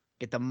then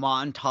get the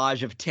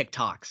montage of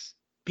TikToks.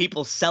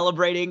 People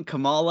celebrating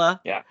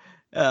Kamala. Yeah.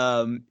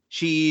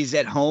 She's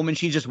at home and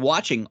she's just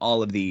watching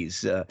all of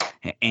these.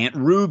 Aunt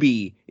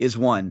Ruby is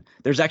one.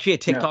 There's actually a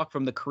TikTok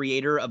from the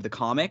creator of the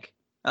comic,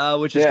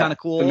 which is kind of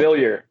cool.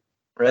 Familiar,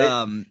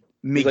 right?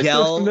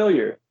 Miguel,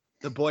 familiar.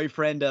 The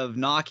boyfriend of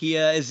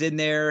Nakia, is in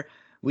there.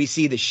 We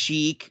see the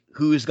Sheik,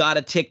 who's got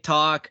a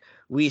TikTok.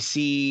 We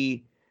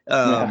see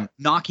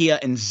Nakia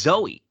and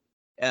Zoe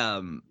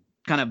kind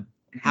of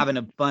having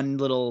a fun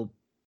little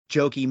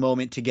jokey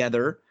moment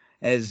together,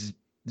 as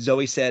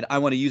Zoe said, I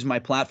want to use my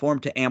platform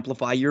to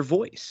amplify your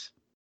voice.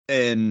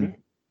 And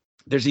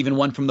there's even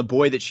one from the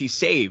boy that she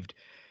saved.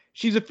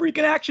 She's a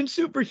freaking action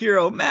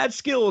superhero, mad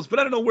skills, but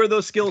I don't know where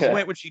those skills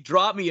went when she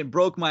dropped me and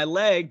broke my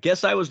leg.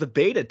 Guess I was the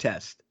beta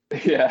test.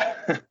 Yeah.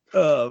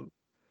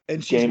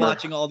 And she's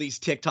watching all these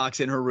TikToks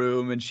in her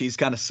room, and she's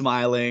kind of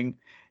smiling,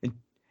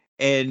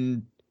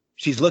 and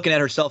she's looking at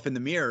herself in the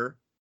mirror,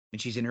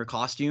 and she's in her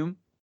costume,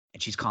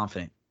 and she's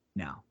confident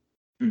now.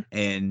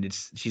 And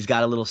she's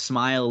got a little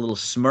smile, a little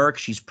smirk.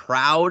 She's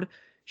proud.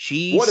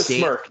 What a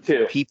smirk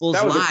too. People's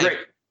lives.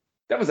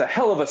 That was a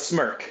hell of a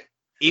smirk.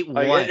 It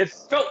was.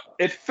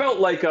 It felt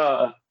like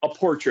a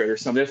portrait or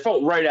something. It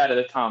felt right out of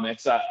the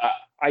comics.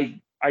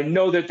 I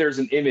know that there's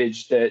an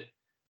image that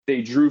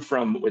they drew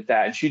from with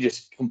that, and she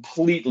just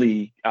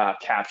completely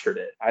captured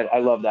it. I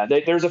love that.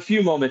 There's a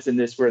few moments in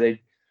this where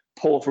they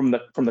pull from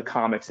the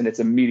comics, and it's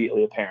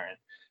immediately apparent,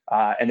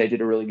 and they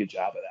did a really good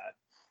job of that.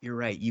 You're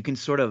right. You can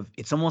sort of.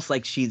 It's almost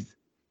like she's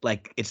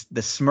like it's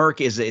the smirk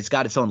is. It's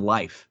got its own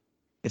life.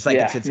 It's like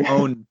it's its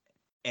own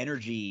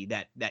energy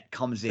that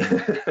comes in.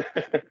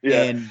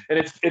 and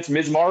it's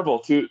Ms. Marvel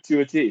to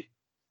a T.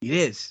 It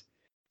is.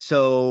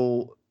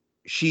 So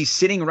she's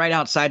sitting right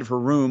outside of her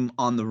room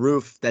on the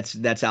roof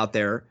that's out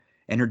there,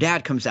 and her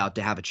dad comes out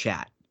to have a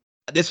chat.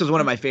 This was one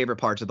of my favorite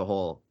parts of the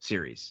whole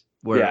series,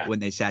 where when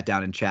they sat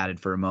down and chatted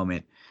for a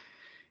moment.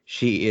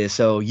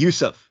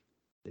 Yusuf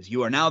says,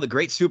 "You are now the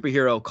great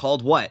superhero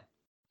called what?"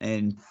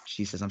 And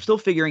she says, "I'm still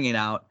figuring it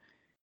out."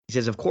 He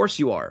says, "Of course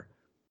you are.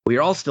 We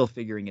are all still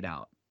figuring it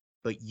out.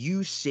 But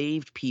you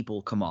saved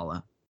people,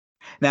 Kamala."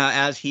 Now,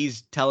 as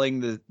he's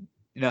telling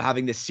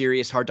having this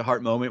serious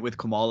heart-to-heart moment with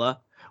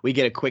Kamala, we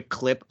get a quick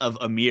clip of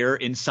Amir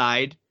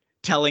inside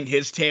telling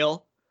his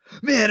tale.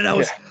 "Man, and it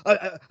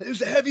was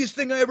the heaviest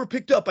thing I ever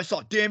picked up. I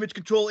saw damage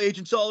control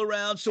agents all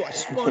around, so I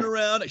spun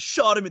around, I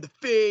shot him in the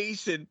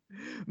face." And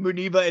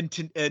Muniba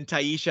and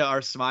Taisha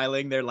are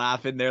smiling, they're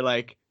laughing,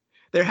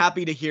 they're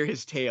happy to hear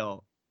his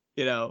tale,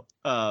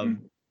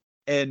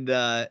 And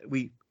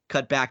we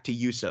cut back to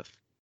Yusuf.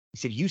 He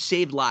said, "You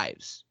saved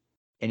lives,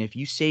 and if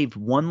you saved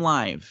one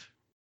life,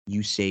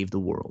 you saved the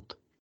world.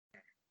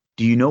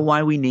 Do you know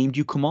why we named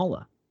you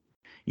Kamala?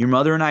 Your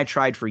mother and I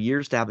tried for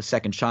years to have a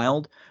second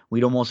child.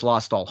 We'd almost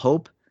lost all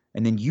hope.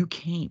 And then you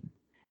came.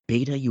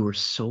 Beta, you were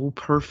so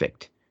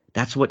perfect.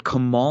 That's what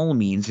Kamal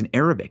means in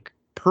Arabic.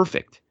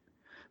 Perfect.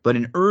 But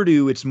in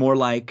Urdu, it's more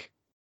like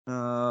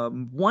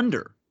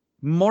wonder,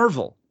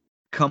 marvel.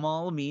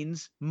 Kamal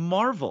means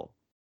marvel."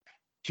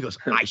 She goes,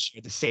 "I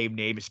share the same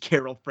name as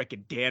Carol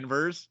frickin'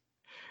 Danvers."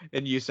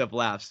 And Yusuf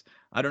laughs.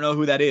 "I don't know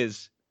who that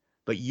is,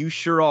 but you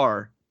sure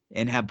are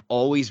and have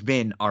always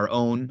been our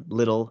own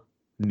little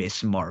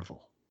Miss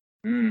Marvel."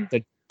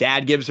 The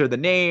dad gives her the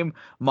name.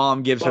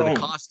 Mom gives her the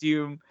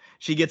costume.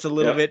 She gets a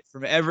little bit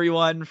from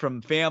everyone,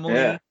 from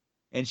family.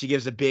 And she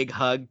gives a big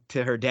hug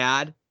to her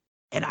dad.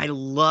 And I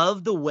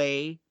love the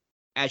way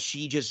as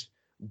she just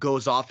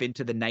goes off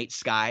into the night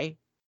sky.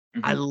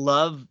 I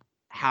love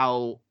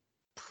how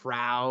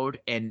proud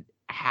and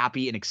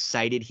happy and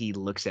excited he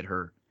looks at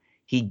her.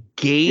 He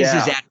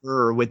gazes at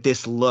her with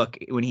this look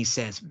when he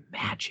says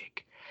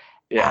magic.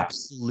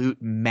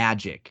 Absolute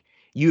magic.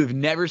 You have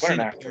never seen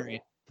a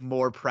parent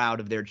more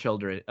proud of their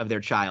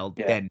child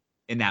than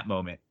in that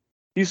moment.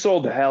 He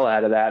sold the hell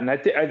out of that, and I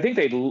think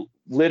they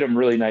lit him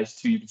really nice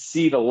too. You could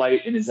see the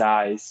light in his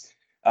eyes,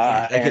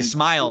 his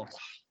smile.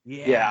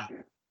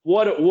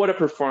 What a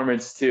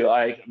performance too!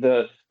 Like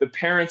the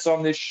parents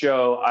on this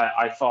show,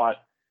 I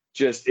thought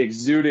just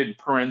exuded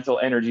parental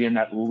energy and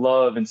that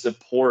love and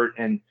support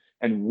and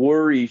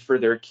worry for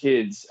their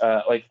kids.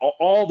 Like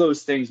all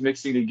those things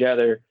mixing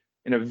together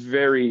in a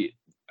very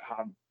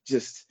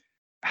just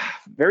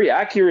very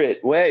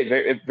accurate way,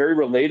 very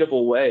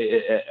relatable way.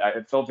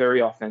 It felt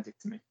very authentic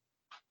to me.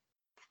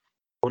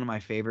 One of my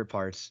favorite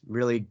parts,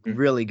 really,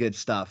 really good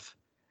stuff.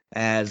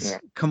 As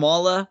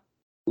Kamala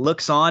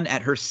looks on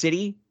at her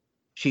city,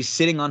 she's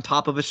sitting on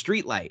top of a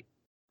streetlight.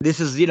 This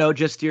is,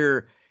 just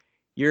your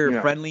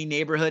friendly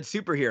neighborhood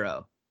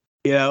superhero.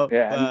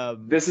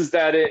 This is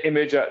that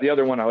image. The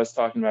other one I was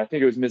talking about, I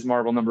think it was Ms.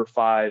 Marvel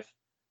 #5.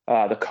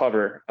 The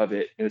cover of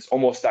it is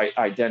almost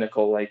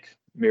identical, like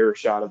mirror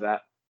shot of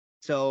that.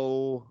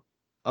 So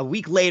a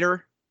week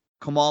later,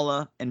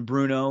 Kamala and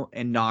Bruno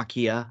and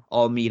Nakia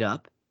all meet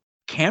up.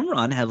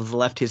 Cameron has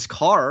left his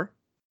car,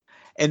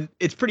 and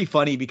it's pretty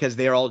funny because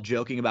they're all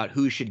joking about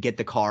who should get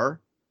the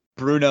car.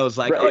 Bruno's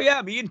like, "Oh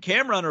yeah, me and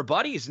Cameron are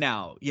buddies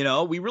now.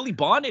 We really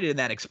bonded in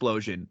that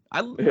explosion.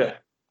 I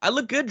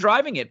look good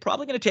driving it.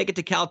 Probably going to take it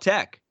to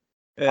Caltech."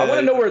 I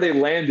want to know where they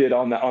landed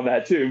on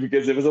that too,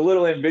 because it was a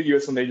little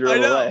ambiguous when they drove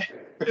away.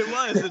 It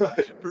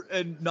was.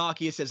 And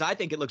Nakia says, "I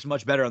think it looks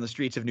much better on the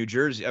streets of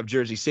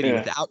Jersey City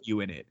without you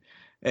in it."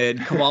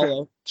 And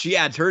Kamala, she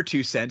adds her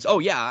 2 cents. "Oh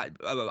yeah,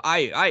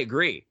 I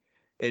agree."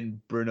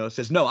 And Bruno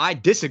says, "No, I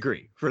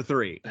disagree," for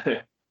 3.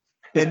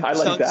 And I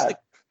like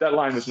that. That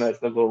line was nice.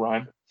 That little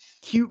rhyme.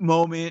 Cute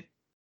moment.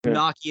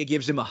 Nakia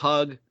gives him a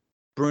hug.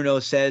 Bruno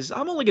says,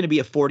 "I'm only going to be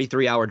a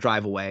 43-hour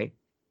drive away.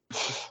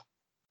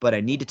 But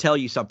I need to tell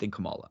you something,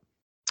 Kamala.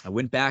 I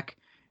went back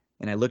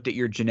and I looked at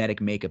your genetic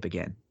makeup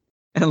again."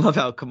 And I love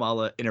how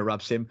Kamala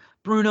interrupts him.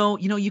 "Bruno,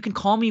 you can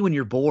call me when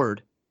you're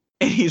bored."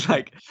 And he's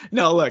like,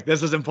 "No, look,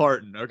 this is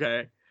important,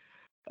 okay?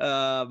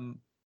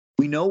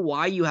 We know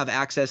why you have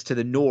access to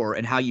the Noor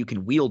and how you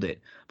can wield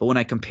it. But when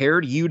I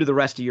compared you to the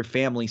rest of your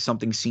family,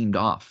 something seemed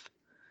off.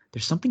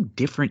 There's something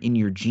different in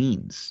your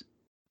genes,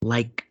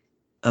 like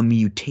a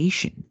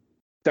mutation."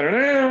 And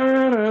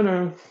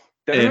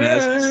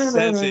as he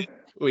says it,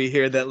 we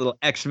hear that little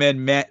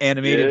X-Men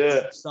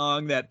animated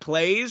song that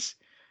plays.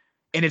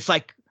 And it's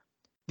like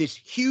this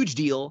huge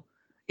deal.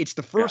 It's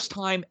the first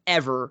time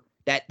ever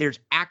that there's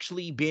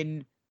actually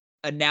been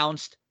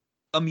announced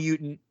a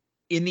mutant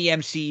in the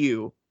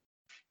MCU.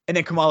 And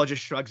then Kamala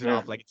just shrugs it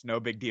off like it's no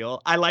big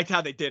deal. I liked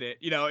how they did it.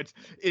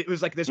 It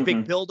was like this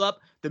big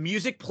buildup. The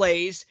music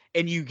plays,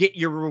 and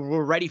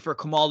we're ready for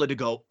Kamala to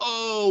go,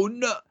 "Oh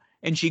no!"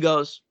 And she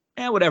goes,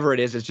 "Whatever it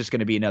is, it's just going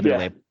to be another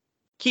label.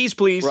 Keys,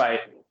 please." Right.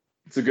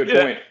 It's a good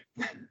point.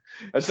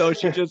 So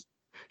she just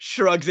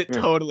shrugs it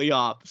totally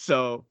off.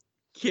 So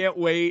can't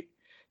wait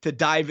to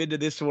dive into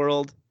this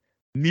world.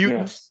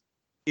 Mutants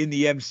in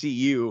the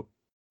MCU.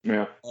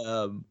 Yeah.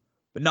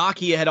 But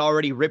Nakia had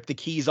already ripped the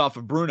keys off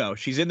of Bruno.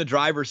 She's in the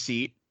driver's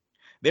seat.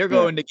 They're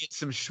going to get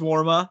some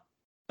shawarma.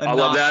 I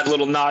love that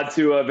little nod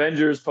to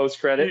Avengers post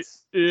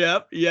credits.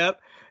 Yep.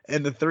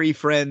 And the three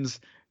friends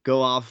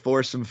go off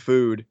for some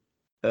food.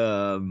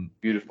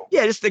 Beautiful.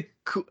 Yeah, just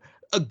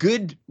a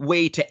good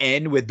way to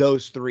end with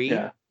those three.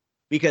 Yeah.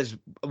 Because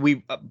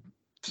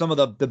some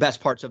of the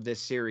best parts of this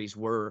series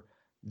were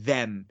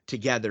them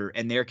together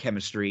and their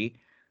chemistry.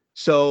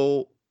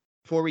 So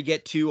before we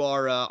get to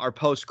our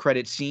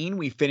post-credit scene,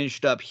 we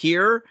finished up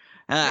here.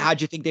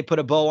 How'd you think they put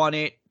a bow on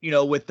it,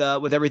 with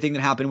everything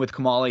that happened with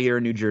Kamala here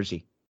in New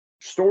Jersey?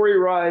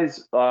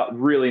 Story-wise,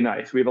 really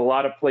nice. We have a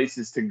lot of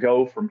places to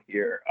go from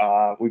here.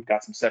 We've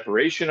got some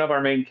separation of our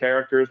main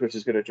characters, which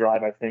is going to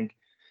drive, I think,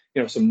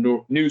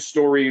 some new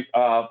story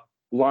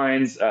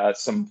lines,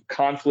 some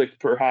conflict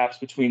perhaps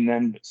between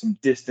them, some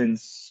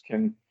distance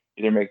can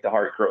either make the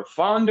heart grow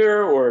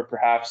fonder, or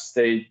perhaps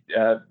they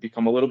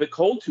become a little bit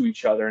cold to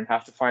each other and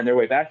have to find their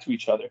way back to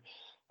each other.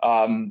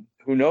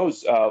 Who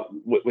knows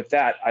with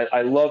that?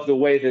 I love the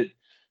way that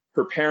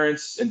her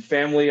parents and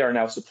family are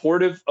now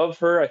supportive of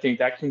her. I think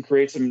that can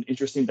create some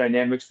interesting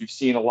dynamics. We've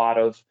seen a lot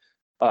of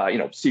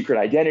secret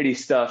identity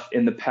stuff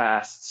in the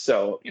past.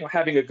 So,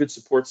 having a good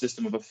support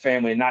system of a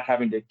family and not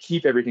having to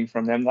keep everything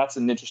from them, that's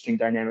an interesting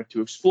dynamic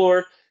to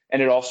explore.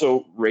 And it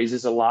also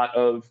raises a lot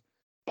of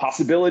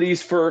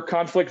possibilities for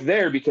conflict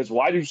there, because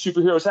why do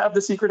superheroes have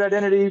the secret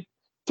identity?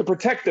 To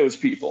protect those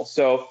people.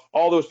 So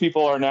all those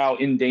people are now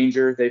in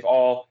danger. They've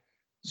all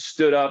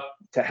stood up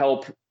to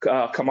help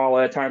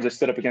Kamala at times. They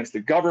stood up against the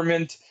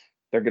government.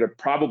 They're going to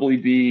probably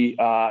be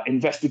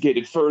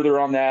investigated further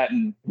on that.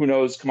 And who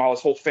knows, Kamala's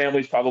whole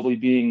family's probably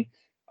being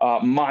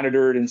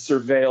monitored and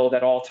surveilled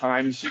at all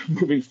times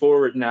moving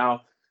forward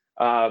now.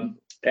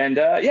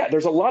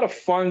 There's a lot of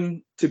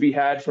fun to be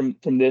had from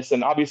this.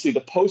 And obviously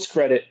the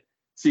post-credit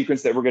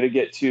sequence that we're going to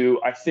get to,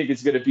 I think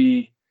it's going to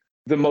be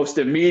the most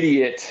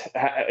immediate.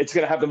 It's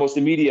going to have the most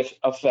immediate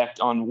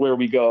effect on where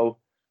we go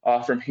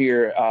from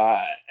here.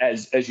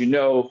 As you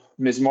know,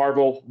 Ms.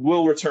 Marvel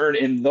will return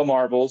in The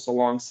Marvels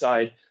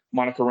alongside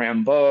Monica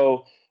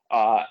Rambeau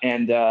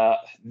and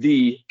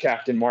the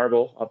Captain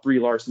Marvel, Brie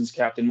Larson's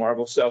Captain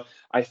Marvel. So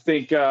I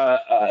think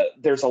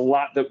there's a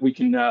lot that we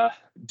can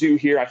do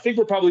here. I think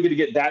we're probably going to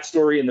get that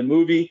story in the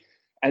movie,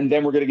 and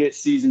then we're going to get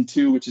season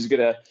 2, which is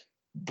going to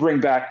bring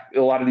back a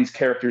lot of these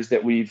characters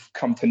that we've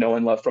come to know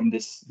and love from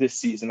this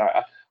season.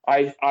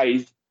 I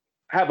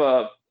have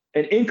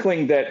an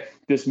inkling that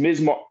this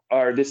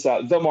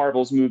The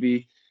Marvels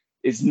movie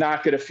is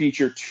not going to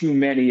feature too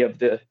many of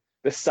the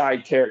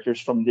side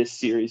characters from this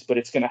series, but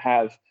it's going to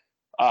have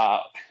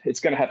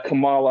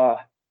Kamala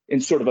in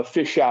sort of a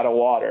fish out of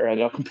water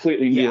and a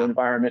completely new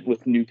environment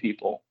with new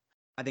people.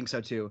 I think so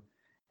too.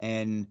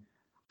 And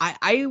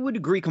I would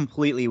agree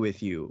completely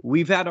with you.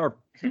 We've had our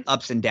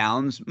ups and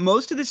downs.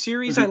 Most of the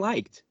series I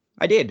liked.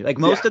 I did. Like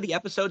most of the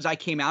episodes, I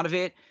came out of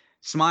it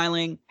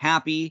smiling,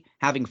 happy,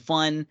 having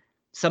fun.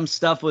 Some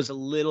stuff was a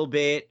little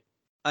bit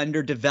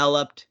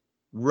underdeveloped,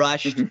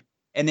 rushed.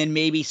 And then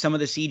maybe some of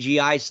the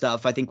CGI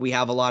stuff, I think we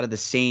have a lot of the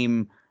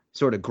same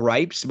sort of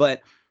gripes.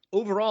 But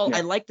overall,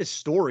 I like the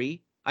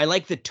story. I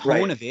like the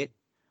tone of it.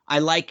 I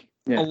like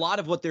a lot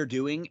of what they're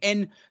doing.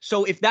 And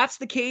so if that's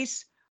the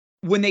case,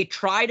 when they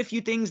tried a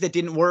few things that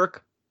didn't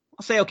work,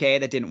 I'll say, okay,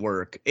 that didn't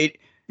work.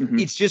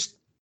 It's just,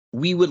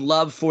 we would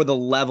love for the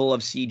level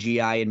of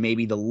CGI and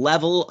maybe the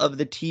level of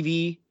the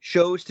TV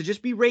shows to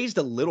just be raised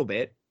a little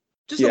bit,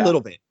 just a little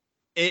bit,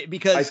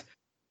 because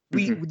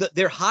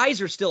their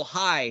highs are still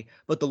high,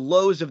 but the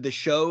lows of the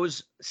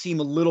shows seem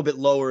a little bit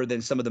lower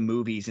than some of the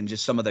movies and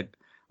just some of the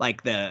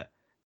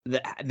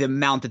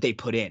amount that they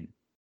put in.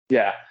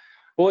 Yeah.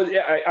 Well,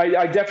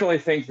 I definitely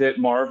think that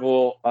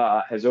Marvel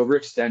has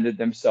overextended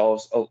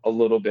themselves a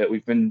little bit.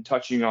 We've been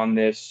touching on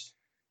this,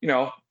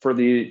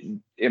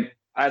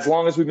 as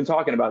long as we've been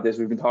talking about this,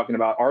 we've been talking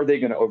about, are they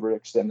going to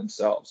overextend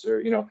themselves,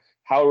 or,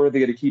 how are they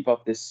going to keep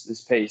up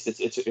this pace?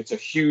 It's a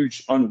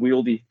huge,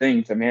 unwieldy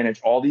thing to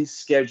manage all these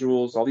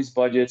schedules, all these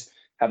budgets,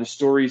 have the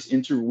stories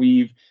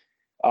interweave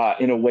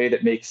in a way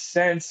that makes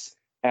sense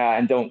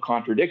and don't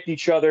contradict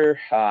each other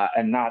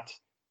and not,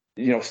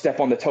 step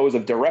on the toes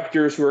of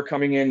directors who are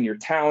coming in, your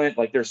talent.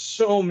 Like, there's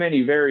so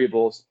many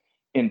variables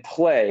in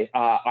play.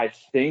 I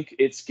think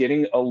it's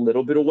getting a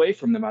little bit away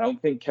from them. I don't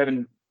think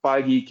Kevin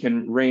Feige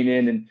can rein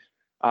in and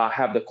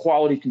have the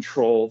quality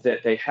control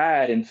that they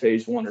had in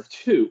phase 1 or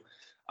 2.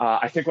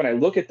 I think when I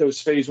look at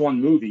those phase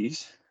 1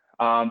 movies,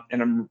 and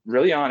I'm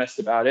really honest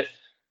about it,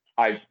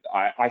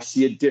 I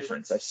see a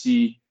difference. I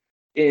see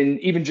in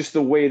even just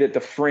the way that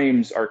the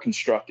frames are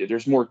constructed.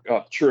 There's more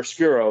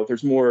chiaroscuro.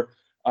 There's more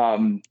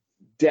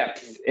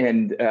depth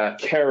and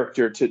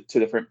character to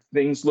the frame.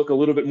 Things look a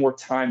little bit more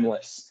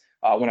timeless.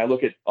 When I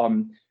look at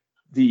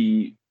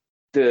the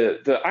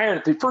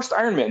first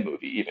Iron Man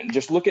movie, even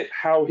just look at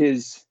how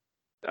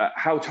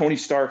how Tony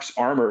Stark's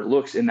armor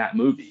looks in that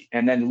movie,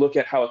 and then look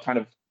at how it kind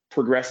of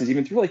progresses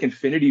even through like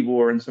Infinity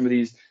War and some of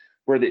these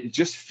where it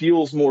just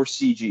feels more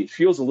CG. It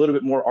feels a little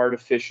bit more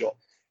artificial,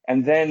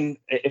 and then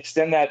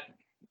extend that,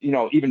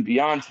 even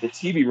beyond to the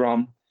TV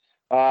realm.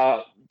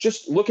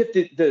 Just look at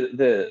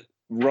the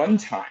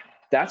runtime.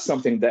 That's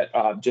something that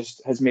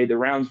just has made the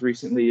rounds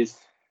recently. Is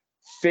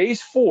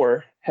Phase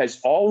 4 has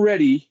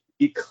already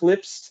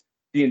eclipsed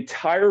the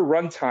entire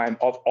runtime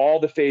of all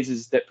the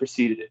phases that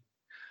preceded it.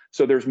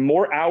 So there's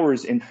more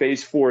hours in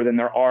Phase 4 than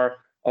there are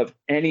of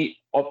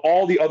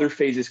all the other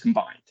phases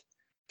combined.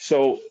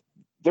 So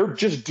they're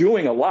just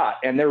doing a lot,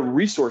 and their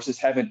resources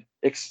haven't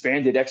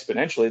expanded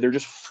exponentially. They're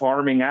just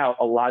farming out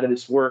a lot of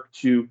this work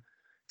to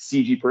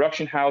CG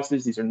production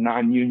houses. These are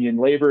non-union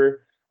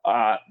labor.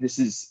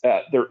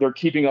 They're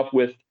keeping up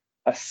with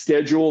a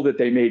schedule that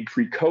they made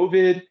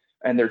pre-COVID,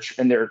 and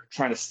they're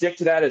trying to stick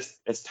to that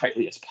as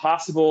tightly as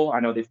possible. I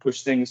know they've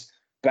pushed things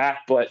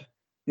back, but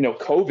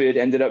COVID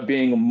ended up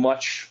being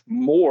much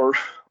more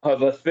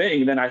of a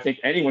thing than I think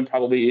anyone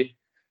probably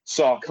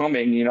saw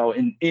coming.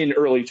 In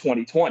early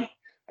 2020,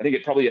 I think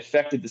it probably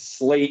affected the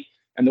slate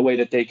and the way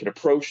that they could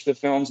approach the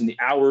films and the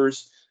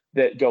hours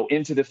that go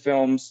into the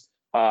films.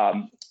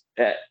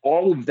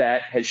 All of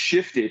that has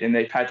shifted, and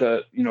they've had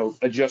to,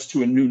 adjust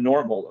to a new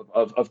normal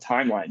of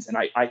timelines. And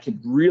I could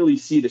really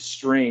see the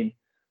strain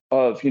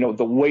of,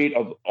 the weight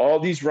of all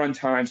these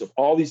runtimes, of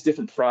all these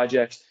different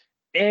projects,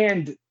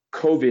 and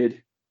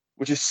COVID,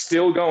 which is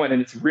still going,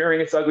 and it's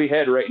rearing its ugly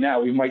head right now.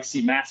 We might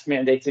see mask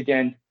mandates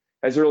again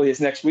as early as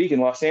next week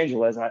in Los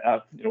Angeles.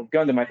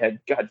 Gun to my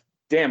head, God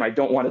damn, I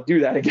don't want to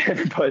do that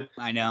again. But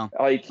I know.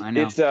 It's you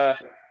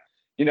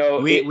and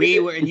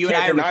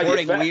I are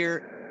recording.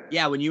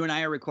 When you and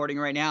I are recording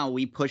right now,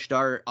 we pushed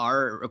our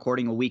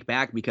recording a week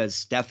back because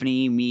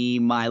Stephanie, me,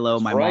 Milo,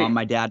 my mom,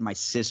 my dad, my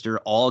sister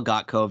all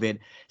got COVID.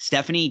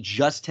 Stephanie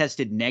just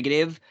tested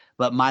negative,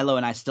 but Milo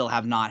and I still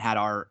have not had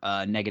our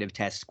negative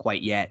tests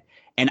quite yet.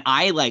 And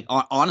I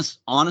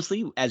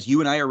honestly, as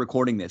you and I are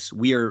recording this,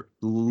 we are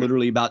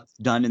literally about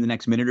done in the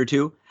next minute or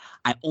two.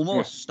 I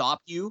almost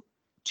stopped you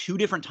 2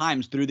 different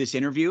times through this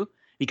interview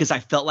because I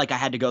felt like I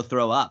had to go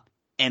throw up.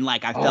 And I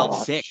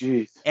felt sick.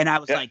 Geez. And I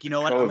was like, you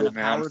know what? I'm going to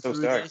power through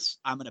this.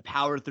 I'm going to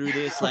power through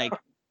this. I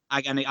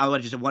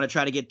just want to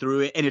try to get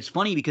through it. And it's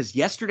funny because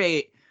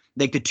yesterday,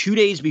 the 2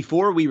 days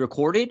before we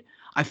recorded,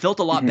 I felt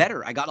a lot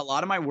better. I got a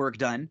lot of my work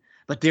done.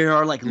 But there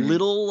are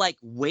little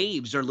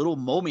waves or little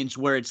moments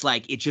where it's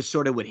it just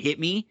sort of would hit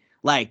me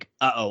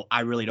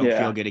I really don't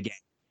feel good again.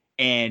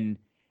 And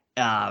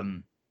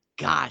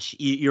gosh,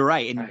 you're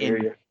right.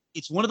 And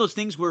it's one of those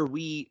things where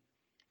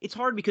it's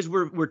hard because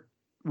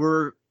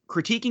we're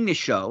critiquing the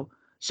show.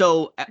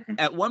 So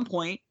at one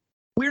point,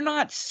 we're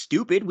not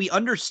stupid. We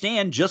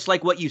understand, just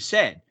like what you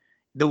said,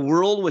 the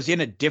world was in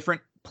a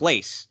different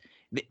place.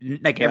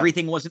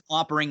 Everything wasn't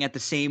operating at the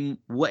same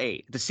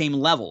way, the same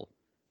level.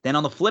 Then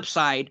on the flip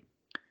side,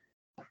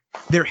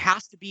 there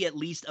has to be at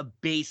least a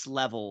base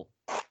level,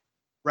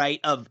 right,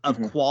 of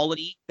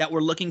quality that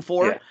we're looking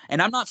for. Yeah.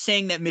 And I'm not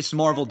saying that Ms.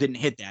 Marvel didn't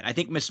hit that. I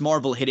think Ms.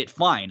 Marvel hit it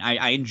fine.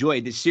 I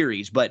enjoyed this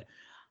series, but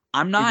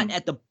I'm not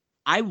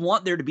I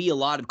want there to be a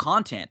lot of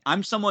content.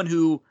 I'm someone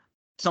who,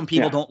 some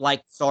people don't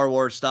like Star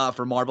Wars stuff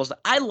or Marvel stuff.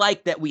 I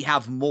like that we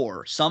have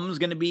more. Some's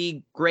going to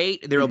be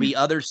great. There'll be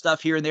other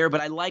stuff here and there,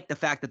 but I like the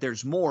fact that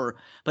there's more.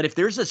 But if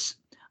there's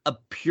a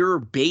pure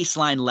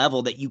baseline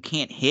level that you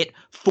can't hit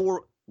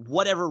for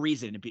whatever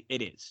reason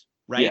it is,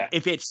 right? Yeah.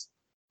 If it's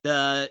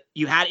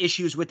you had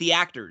issues with the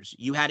actors,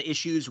 you had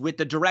issues with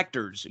the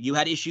directors, you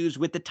had issues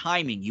with the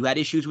timing, you had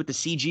issues with the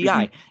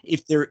CGI.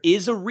 If there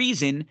is a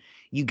reason,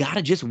 you got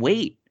to just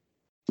wait.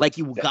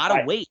 You got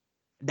to wait.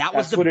 That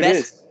was the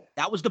best.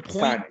 That was the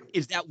point,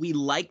 is that we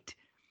liked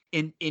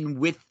in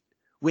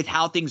with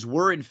how things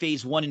were in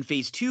Phase 1 and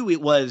Phase 2,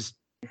 it was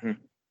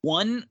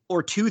 1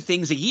 or 2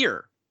 things a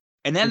year.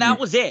 And then that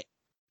was it.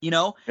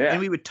 And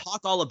we would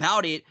talk all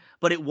about it,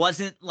 but it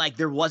wasn't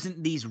there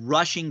wasn't these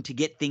rushing to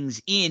get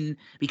things in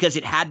because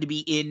it had to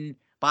be in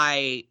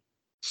by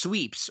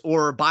sweeps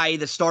or by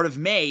the start of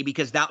May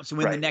because that's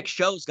when the next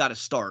show's got to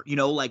start.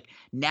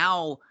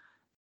 Now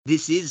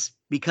this is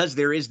because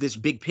there is this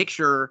big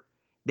picture.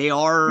 They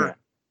are,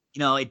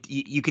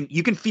 you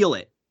can feel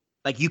it.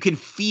 You can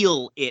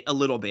feel it a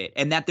little bit,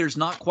 and that there's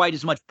not quite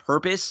as much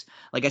purpose.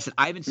 Like I said,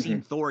 I haven't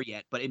seen Thor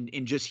yet, but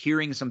in just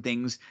hearing some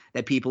things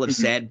that people have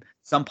said,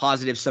 some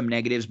positives, some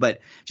negatives, but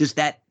just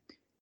that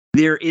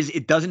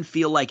it doesn't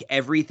feel like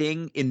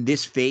everything in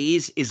this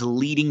phase is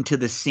leading to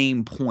the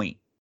same point.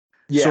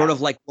 Yeah. Sort of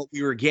like what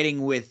we were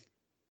getting with,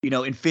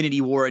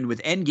 Infinity War and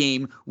with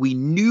Endgame. We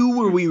knew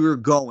where we were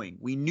going.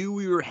 We knew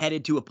we were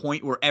headed to a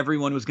point where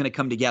everyone was going to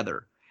come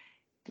together.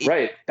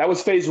 Right. That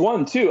was Phase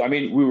 1 too. I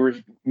mean, we were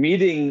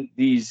meeting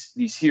these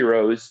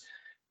heroes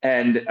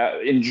and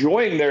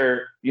enjoying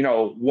their,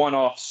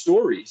 one-off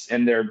stories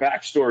and their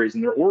backstories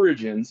and their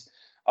origins.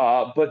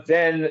 But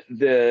then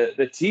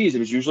the tease, it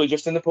was usually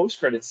just in the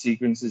post-credit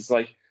sequences,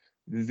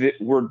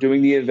 we're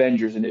doing the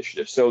Avengers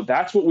initiative. So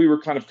that's what we were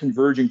kind of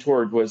converging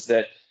toward, was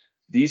that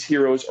these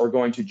heroes are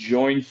going to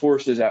join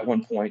forces at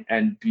one point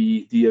and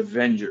be the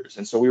Avengers.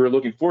 And so we were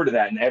looking forward to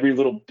that, and every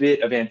little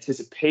bit of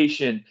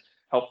anticipation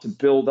helped to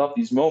build up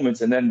these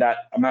moments. And then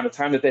that amount of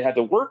time that they had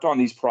to work on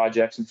these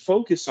projects and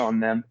focus on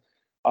them,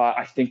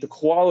 I think the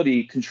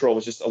quality control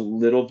was just a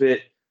little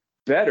bit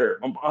better,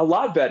 a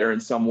lot better in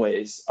some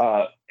ways.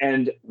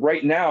 And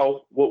right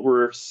now, what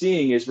we're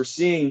seeing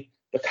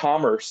the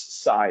commerce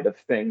side of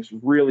things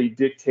really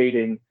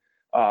dictating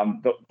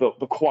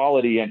the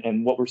quality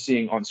and what we're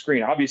seeing on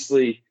screen.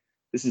 Obviously,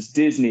 this is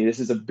Disney. This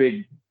is a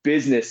big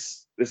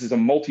business. This is a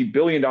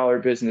multi-billion-dollar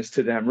business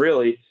to them,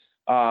 really.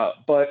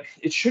 But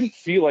it shouldn't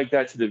feel like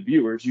that to the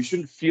viewers. You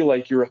shouldn't feel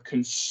like you're a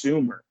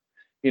consumer.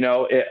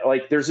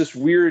 Like there's this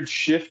weird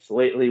shift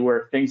lately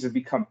where things have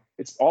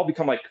it's all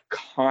become like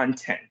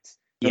content,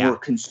 and we're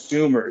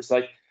consumers.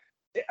 Like,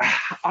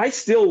 I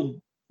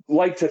still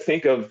like to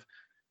think of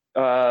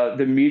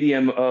the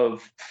medium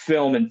of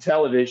film and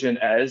television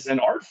as an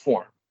art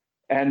form.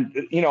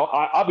 And,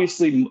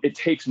 obviously it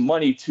takes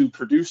money to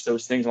produce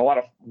those things. A lot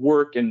of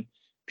work and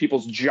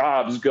people's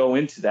jobs go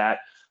into that.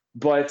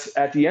 But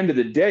at the end of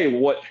the day,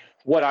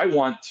 what I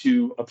want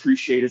to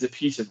appreciate is a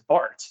piece of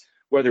art,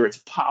 whether it's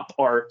pop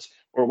art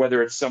or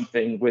whether it's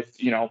something with,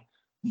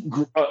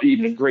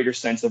 even a greater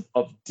sense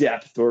of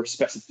depth or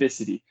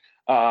specificity.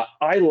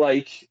 I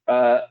like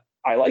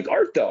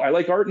art, though. I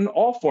like art in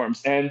all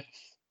forms. And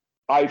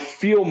I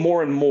feel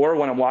more and more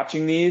when I'm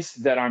watching these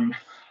that I'm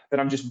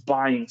just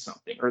buying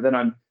something, or that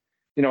I'm,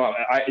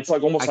 it's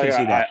like almost like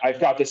I've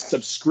got this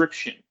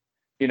subscription,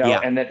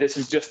 and that this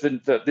is just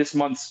this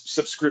month's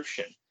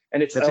subscription.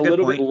 And it's a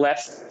little bit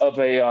less of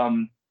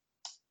a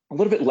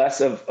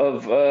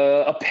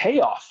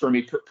payoff for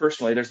me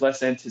personally. There's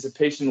less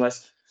anticipation,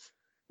 less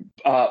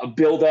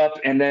build up,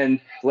 and then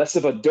less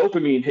of a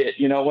dopamine hit,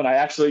 when I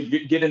actually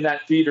get in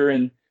that theater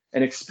and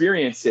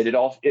experience it.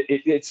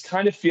 It's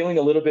kind of feeling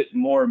a little bit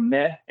more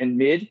meh and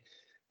mid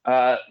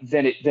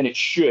than it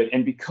should.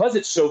 And because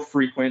it's so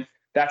frequent,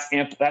 that's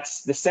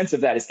the sense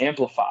of that is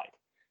amplified.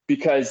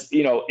 Because,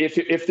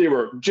 if they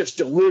were just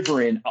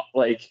delivering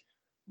like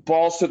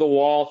balls to the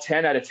wall,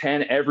 10 out of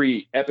 10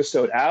 every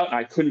episode out, and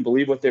I couldn't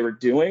believe what they were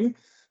doing,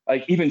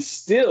 like even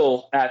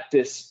still at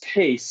this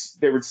pace,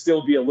 there would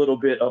still be a little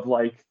bit of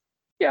like,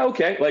 yeah,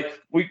 okay,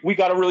 like we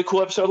got a really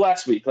cool episode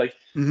last week. Like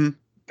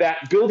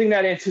that building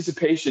that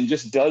anticipation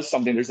just does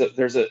something.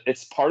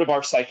 It's part of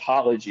our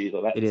psychology.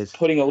 That it is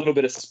putting a little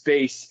bit of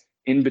space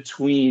in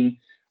between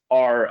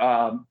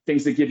our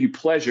things that give you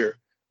pleasure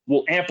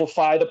will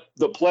amplify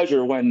the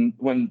pleasure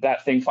when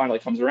that thing finally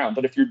comes around.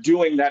 But if you're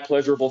doing that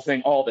pleasurable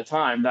thing all the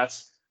time,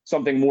 that's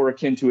something more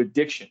akin to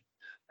addiction.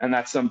 And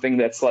that's something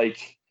that's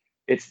like,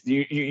 it's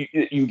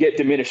you get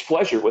diminished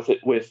pleasure with it,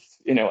 with,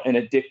 an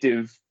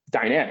addictive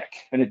dynamic,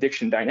 an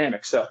addiction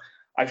dynamic. So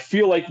I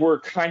feel like we're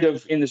kind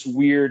of in this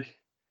weird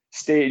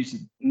stage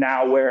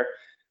now where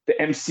the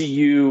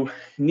MCU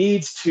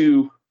needs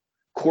to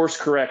course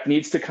correct,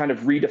 needs to kind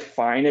of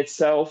redefine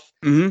itself.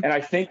 And I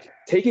think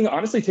taking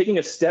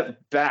a step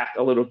back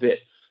a little bit,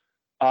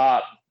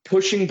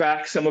 pushing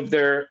back some of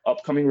their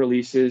upcoming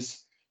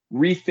releases,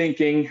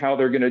 rethinking how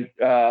they're going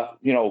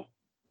to,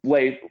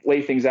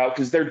 lay things out,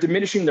 because they're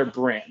diminishing their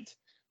brand.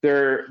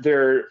 They're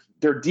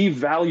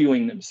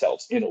devaluing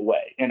themselves in a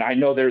way. And I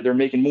know they're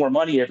making more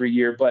money every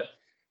year, but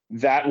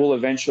that will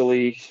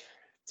eventually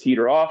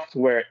teeter off to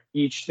where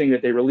each thing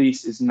that they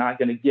release is not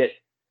going to get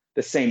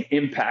the same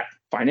impact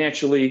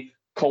financially,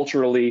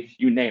 culturally,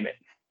 you name it.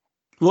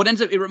 Well,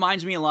 it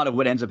reminds me a lot of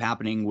what ends up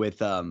happening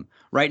with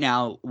right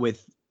now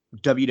with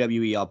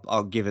WWE.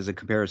 I'll give as a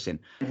comparison.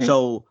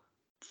 So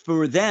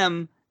for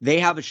them, they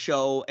have a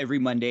show every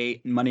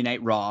Monday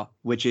Night Raw,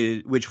 which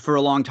for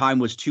a long time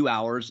was 2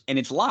 hours, and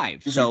it's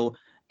live. So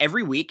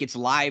every week it's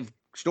live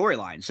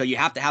storyline. So you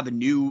have to have a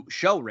new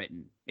show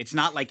written. It's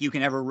not like you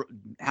can ever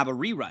have a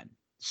rerun.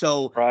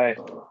 So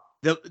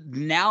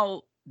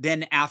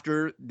then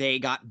after they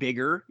got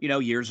bigger,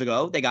 years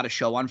ago, they got a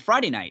show on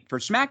Friday night for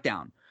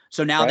SmackDown.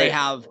 So now they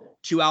have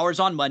 2 hours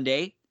on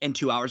Monday and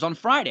 2 hours on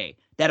Friday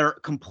that are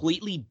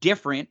completely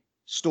different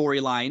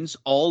storylines,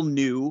 all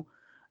new,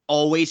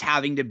 always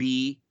having to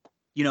be,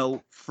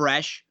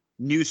 fresh,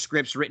 new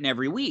scripts written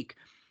every week.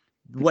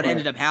 What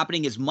ended up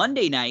happening is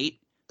Monday night,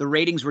 the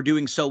ratings were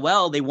doing so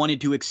well, they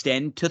wanted to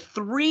extend to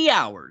 3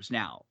 hours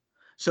now.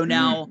 So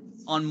now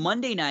on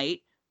Monday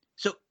night,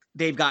 so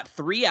they've got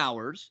 3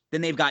 hours,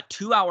 then they've got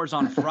 2 hours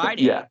on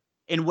Friday.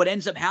 And what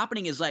ends up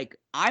happening is, like,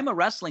 I'm a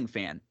wrestling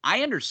fan.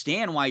 I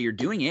understand why you're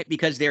doing it,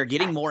 because they're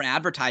getting more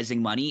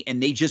advertising money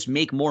and they just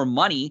make more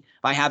money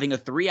by having a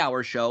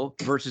 3-hour show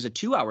versus a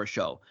 2-hour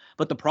show.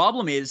 But the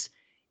problem is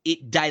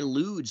it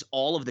dilutes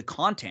all of the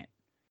content.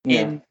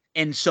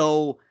 And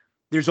so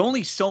there's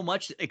only so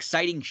much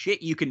exciting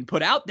shit you can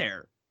put out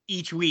there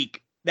each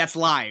week that's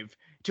live,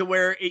 to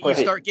where you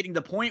start getting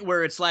the point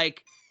where it's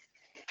like,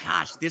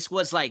 gosh, this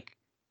was like,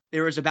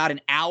 there was about an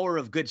hour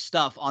of good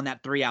stuff on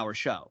that 3-hour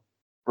show.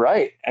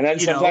 Right. And then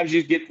sometimes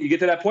you get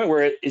to that point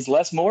where it is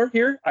less more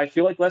here. I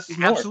feel like less is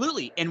more.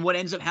 Absolutely. And what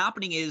ends up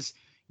happening is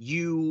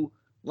your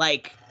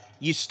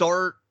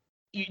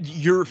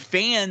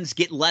fans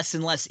get less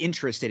and less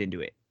interested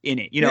in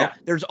it.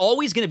 There's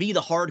always going to be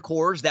the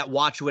hardcores that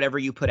watch whatever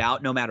you put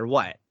out no matter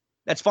what.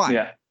 That's fine.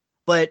 Yeah.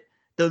 But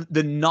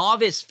the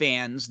novice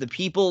fans, the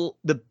people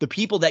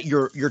that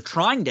you're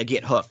trying to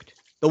get hooked,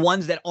 the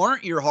ones that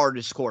aren't your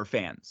hardest core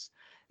fans,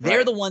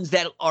 they're the ones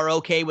that are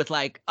okay with,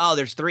 like, oh,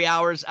 there's 3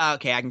 hours.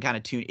 Okay, I can kind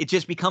of tune. It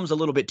just becomes a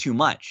little bit too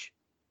much.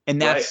 And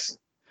that's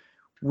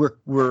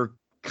we're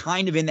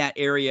kind of in that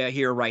area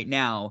here right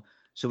now.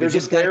 So we There's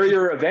just a gotta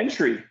barrier of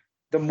entry.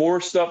 The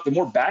more stuff, the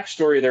more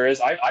backstory there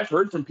is. I've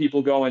heard from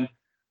people going,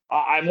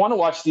 I want to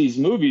watch these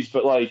movies,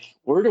 but like,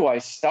 where do I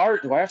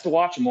start? Do I have to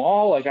watch them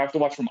all? Like, I have to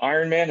watch from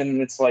Iron Man,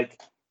 and it's like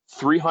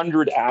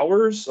 300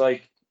 hours.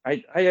 Like,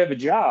 I have a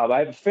job, I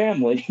have a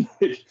family.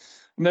 I'm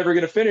never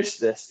going to finish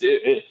this.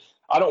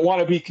 I don't want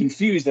to be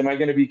confused. Am I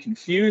going to be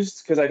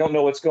confused because I don't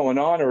know what's going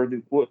on or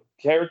what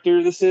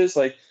character this is?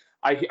 Like,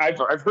 I've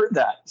heard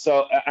that.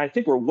 So I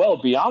think we're well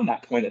beyond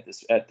that point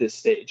at this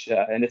stage,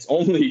 and it's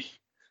only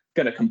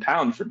going to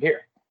compound from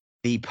here.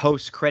 the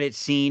post-credit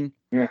scene.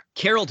 Yeah.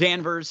 Carol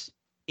Danvers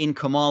in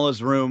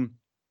Kamala's room.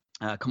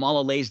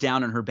 Kamala lays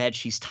down in her bed.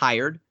 She's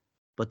tired,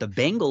 but the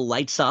Bengal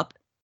lights up,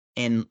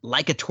 and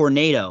like a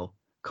tornado,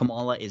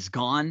 Kamala is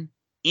gone.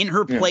 In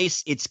her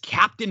place, it's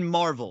Captain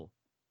Marvel,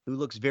 who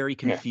looks very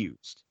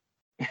confused.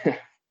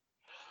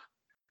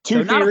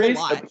 Two theories.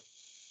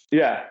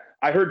 Yeah,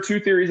 I heard two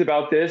theories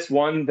about this.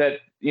 One that,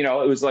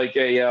 it was like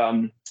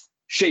a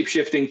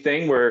shape-shifting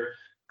thing where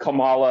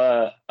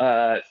Kamala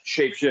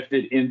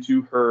shape-shifted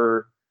into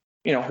her,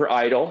 her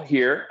idol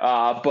here.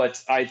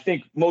 But I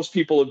think most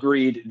people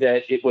agreed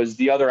that it was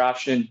the other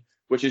option,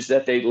 which is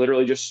that they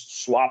literally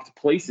just swapped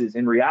places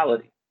in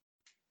reality.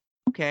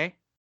 Okay.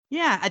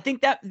 Yeah, I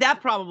think that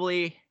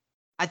probably,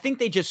 I think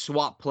they just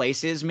swapped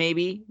places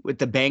maybe with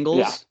the Bengals.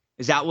 Yeah.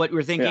 Is that what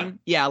we're thinking?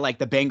 Yeah, like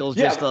the Bengals,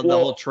 just the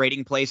whole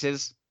trading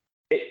places.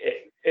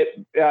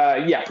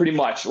 Yeah, pretty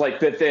much. Like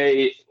that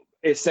they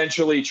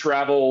essentially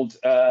traveled,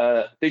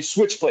 they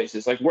switched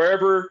places. Like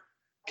wherever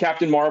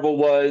Captain Marvel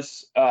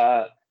was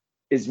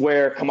is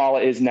where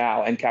Kamala is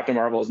now, and Captain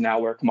Marvel is now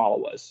where Kamala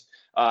was.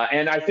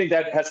 And I think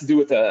that has to do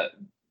with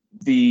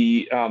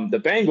the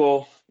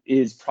Bengal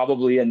is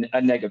probably a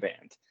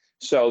negaband.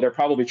 So they're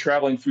probably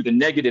traveling through the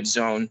negative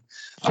zone,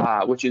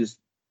 which is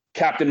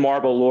Captain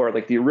Marvel lore,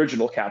 like the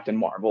original Captain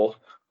Marvel.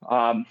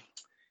 I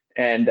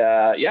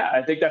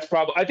think that's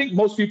probably, I think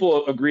most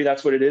people agree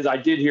that's what it is. I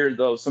did hear,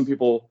 though, some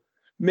people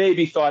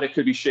maybe thought it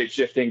could be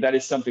shape-shifting. That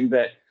is something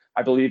that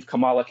I believe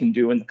Kamala can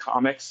do in the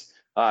comics.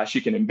 She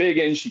can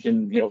embiggen, she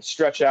can,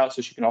 stretch out,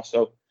 so she can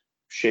also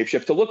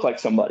shapeshift to look like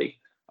somebody.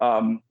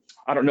 I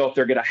don't know if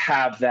they're going to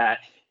have that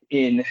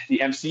in the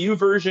MCU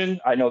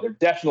version. I know they're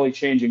definitely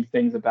changing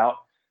things about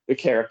the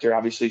character.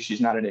 Obviously,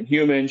 she's not an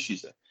Inhuman.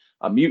 She's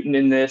a mutant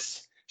in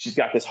this. She's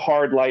got this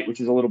hard light,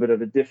 which is a little bit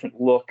of a different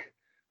look.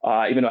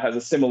 Even though it has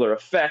a similar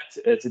effect,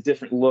 it's a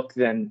different look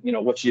than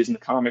what she is in the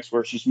comics,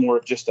 where she's more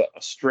of just a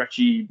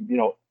stretchy,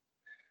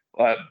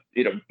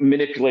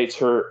 manipulates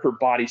her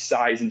body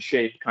size and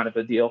shape kind of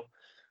a deal.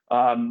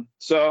 I'm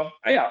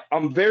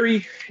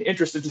very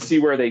interested to see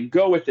where they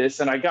go with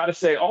this. And I got to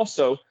say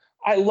also,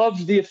 I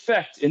loved the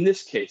effect in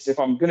this case. If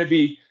I'm going to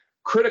be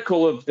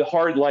critical of the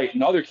hard light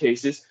in other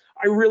cases,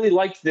 I really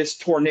liked this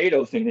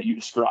tornado thing that you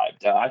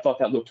described. I thought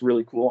that looked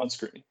really cool on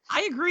screen.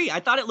 I agree. I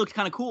thought it looked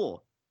kind of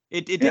cool.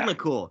 It did look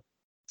cool.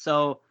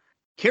 So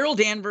Carol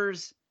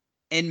Danvers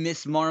and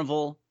Miss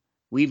Marvel,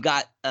 we've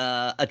got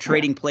a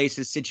trading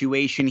places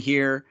situation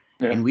here,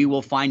 and we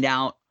will find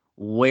out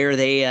where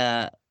they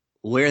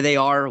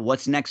are,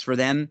 what's next for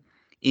them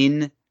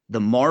in the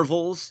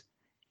Marvels.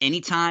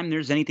 Anytime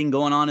there's anything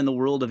going on in the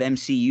world of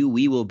MCU,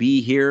 we will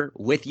be here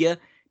with you.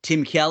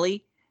 Tim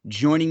Kelly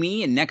joining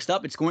me, and next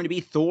up it's going to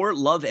be Thor: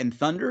 Love and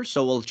Thunder,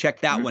 so we'll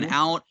check that one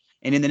out.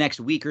 And in the next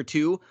week or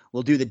two,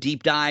 we'll do the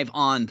deep dive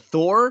on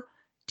Thor.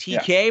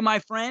 TK, my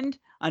friend,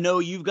 I know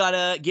you've got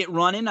to get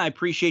running. I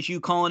appreciate you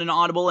calling an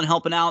audible and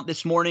helping out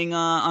this morning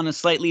on a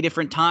slightly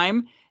different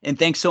time. And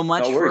thanks so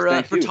much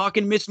for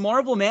talking Miss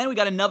Marvel, man. We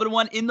got another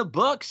one in the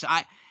books.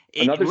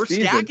 We're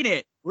stacking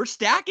it. We're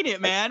stacking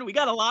it, man. We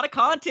got a lot of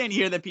content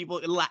here that people,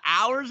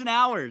 hours and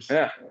hours.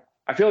 Yeah.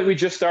 I feel like we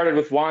just started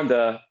with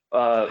Wanda.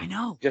 I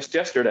know. Just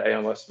yesterday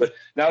almost. But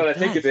now that I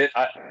think of it,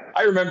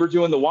 I remember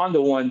doing the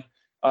Wanda one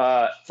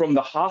from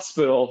the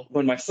hospital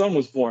when my son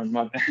was born.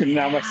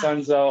 Now my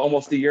son's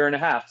almost a year and a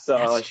half.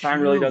 So time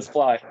really does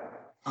fly.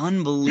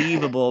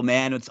 Unbelievable,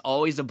 man. It's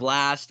always a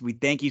blast. We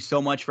thank you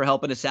so much for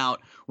helping us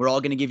out. We're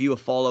all going to give you a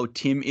follow.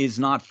 Tim is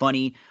Not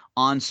Funny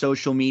on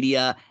social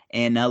media,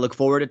 and I look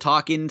forward to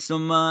talking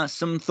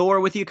some Thor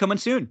with you coming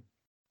soon.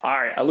 All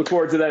right. I look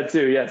forward to that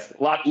too. Yes.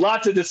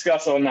 Lot to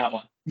discuss on that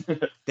one.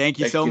 Thank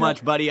you so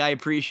much, buddy. I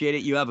appreciate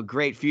it. You have a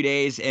great few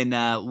days, and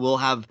we'll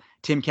have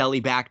Tim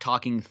Kelly back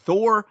talking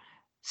Thor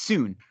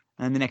soon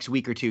in the next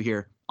week or two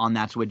here on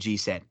That's What G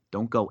Said.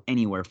 Don't go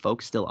anywhere,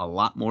 folks. Still a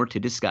lot more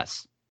to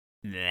discuss.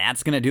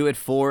 That's going to do it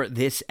for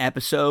this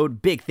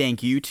episode. Big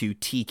thank you to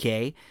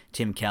TK,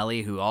 Tim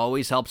Kelly, who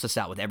always helps us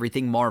out with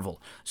everything Marvel.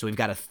 So we've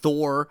got a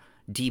Thor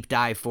deep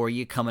dive for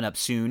you coming up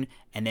soon,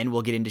 and then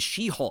we'll get into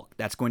She-Hulk.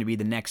 That's going to be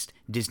the next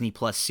Disney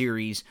Plus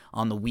series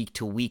on the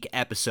week-to-week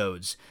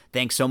episodes.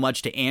 Thanks so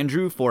much to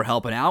Andrew for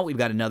helping out. We've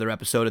got another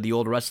episode of the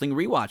Old Wrestling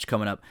Rewatch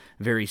coming up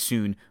very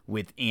soon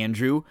with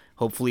Andrew.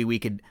 Hopefully we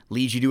could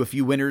lead you to a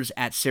few winners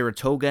at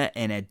Saratoga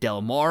and at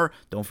Del Mar.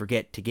 Don't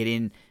forget to get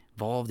involved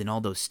involved in all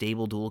those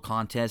stable duel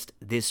contests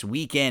this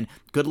weekend.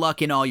 Good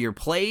luck in all your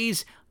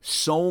plays.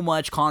 So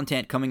much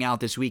content coming out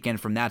this weekend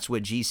from That's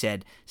What G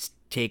Said.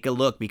 Take a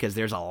look because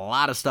there's a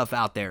lot of stuff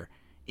out there.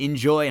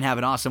 Enjoy and have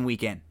an awesome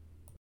weekend.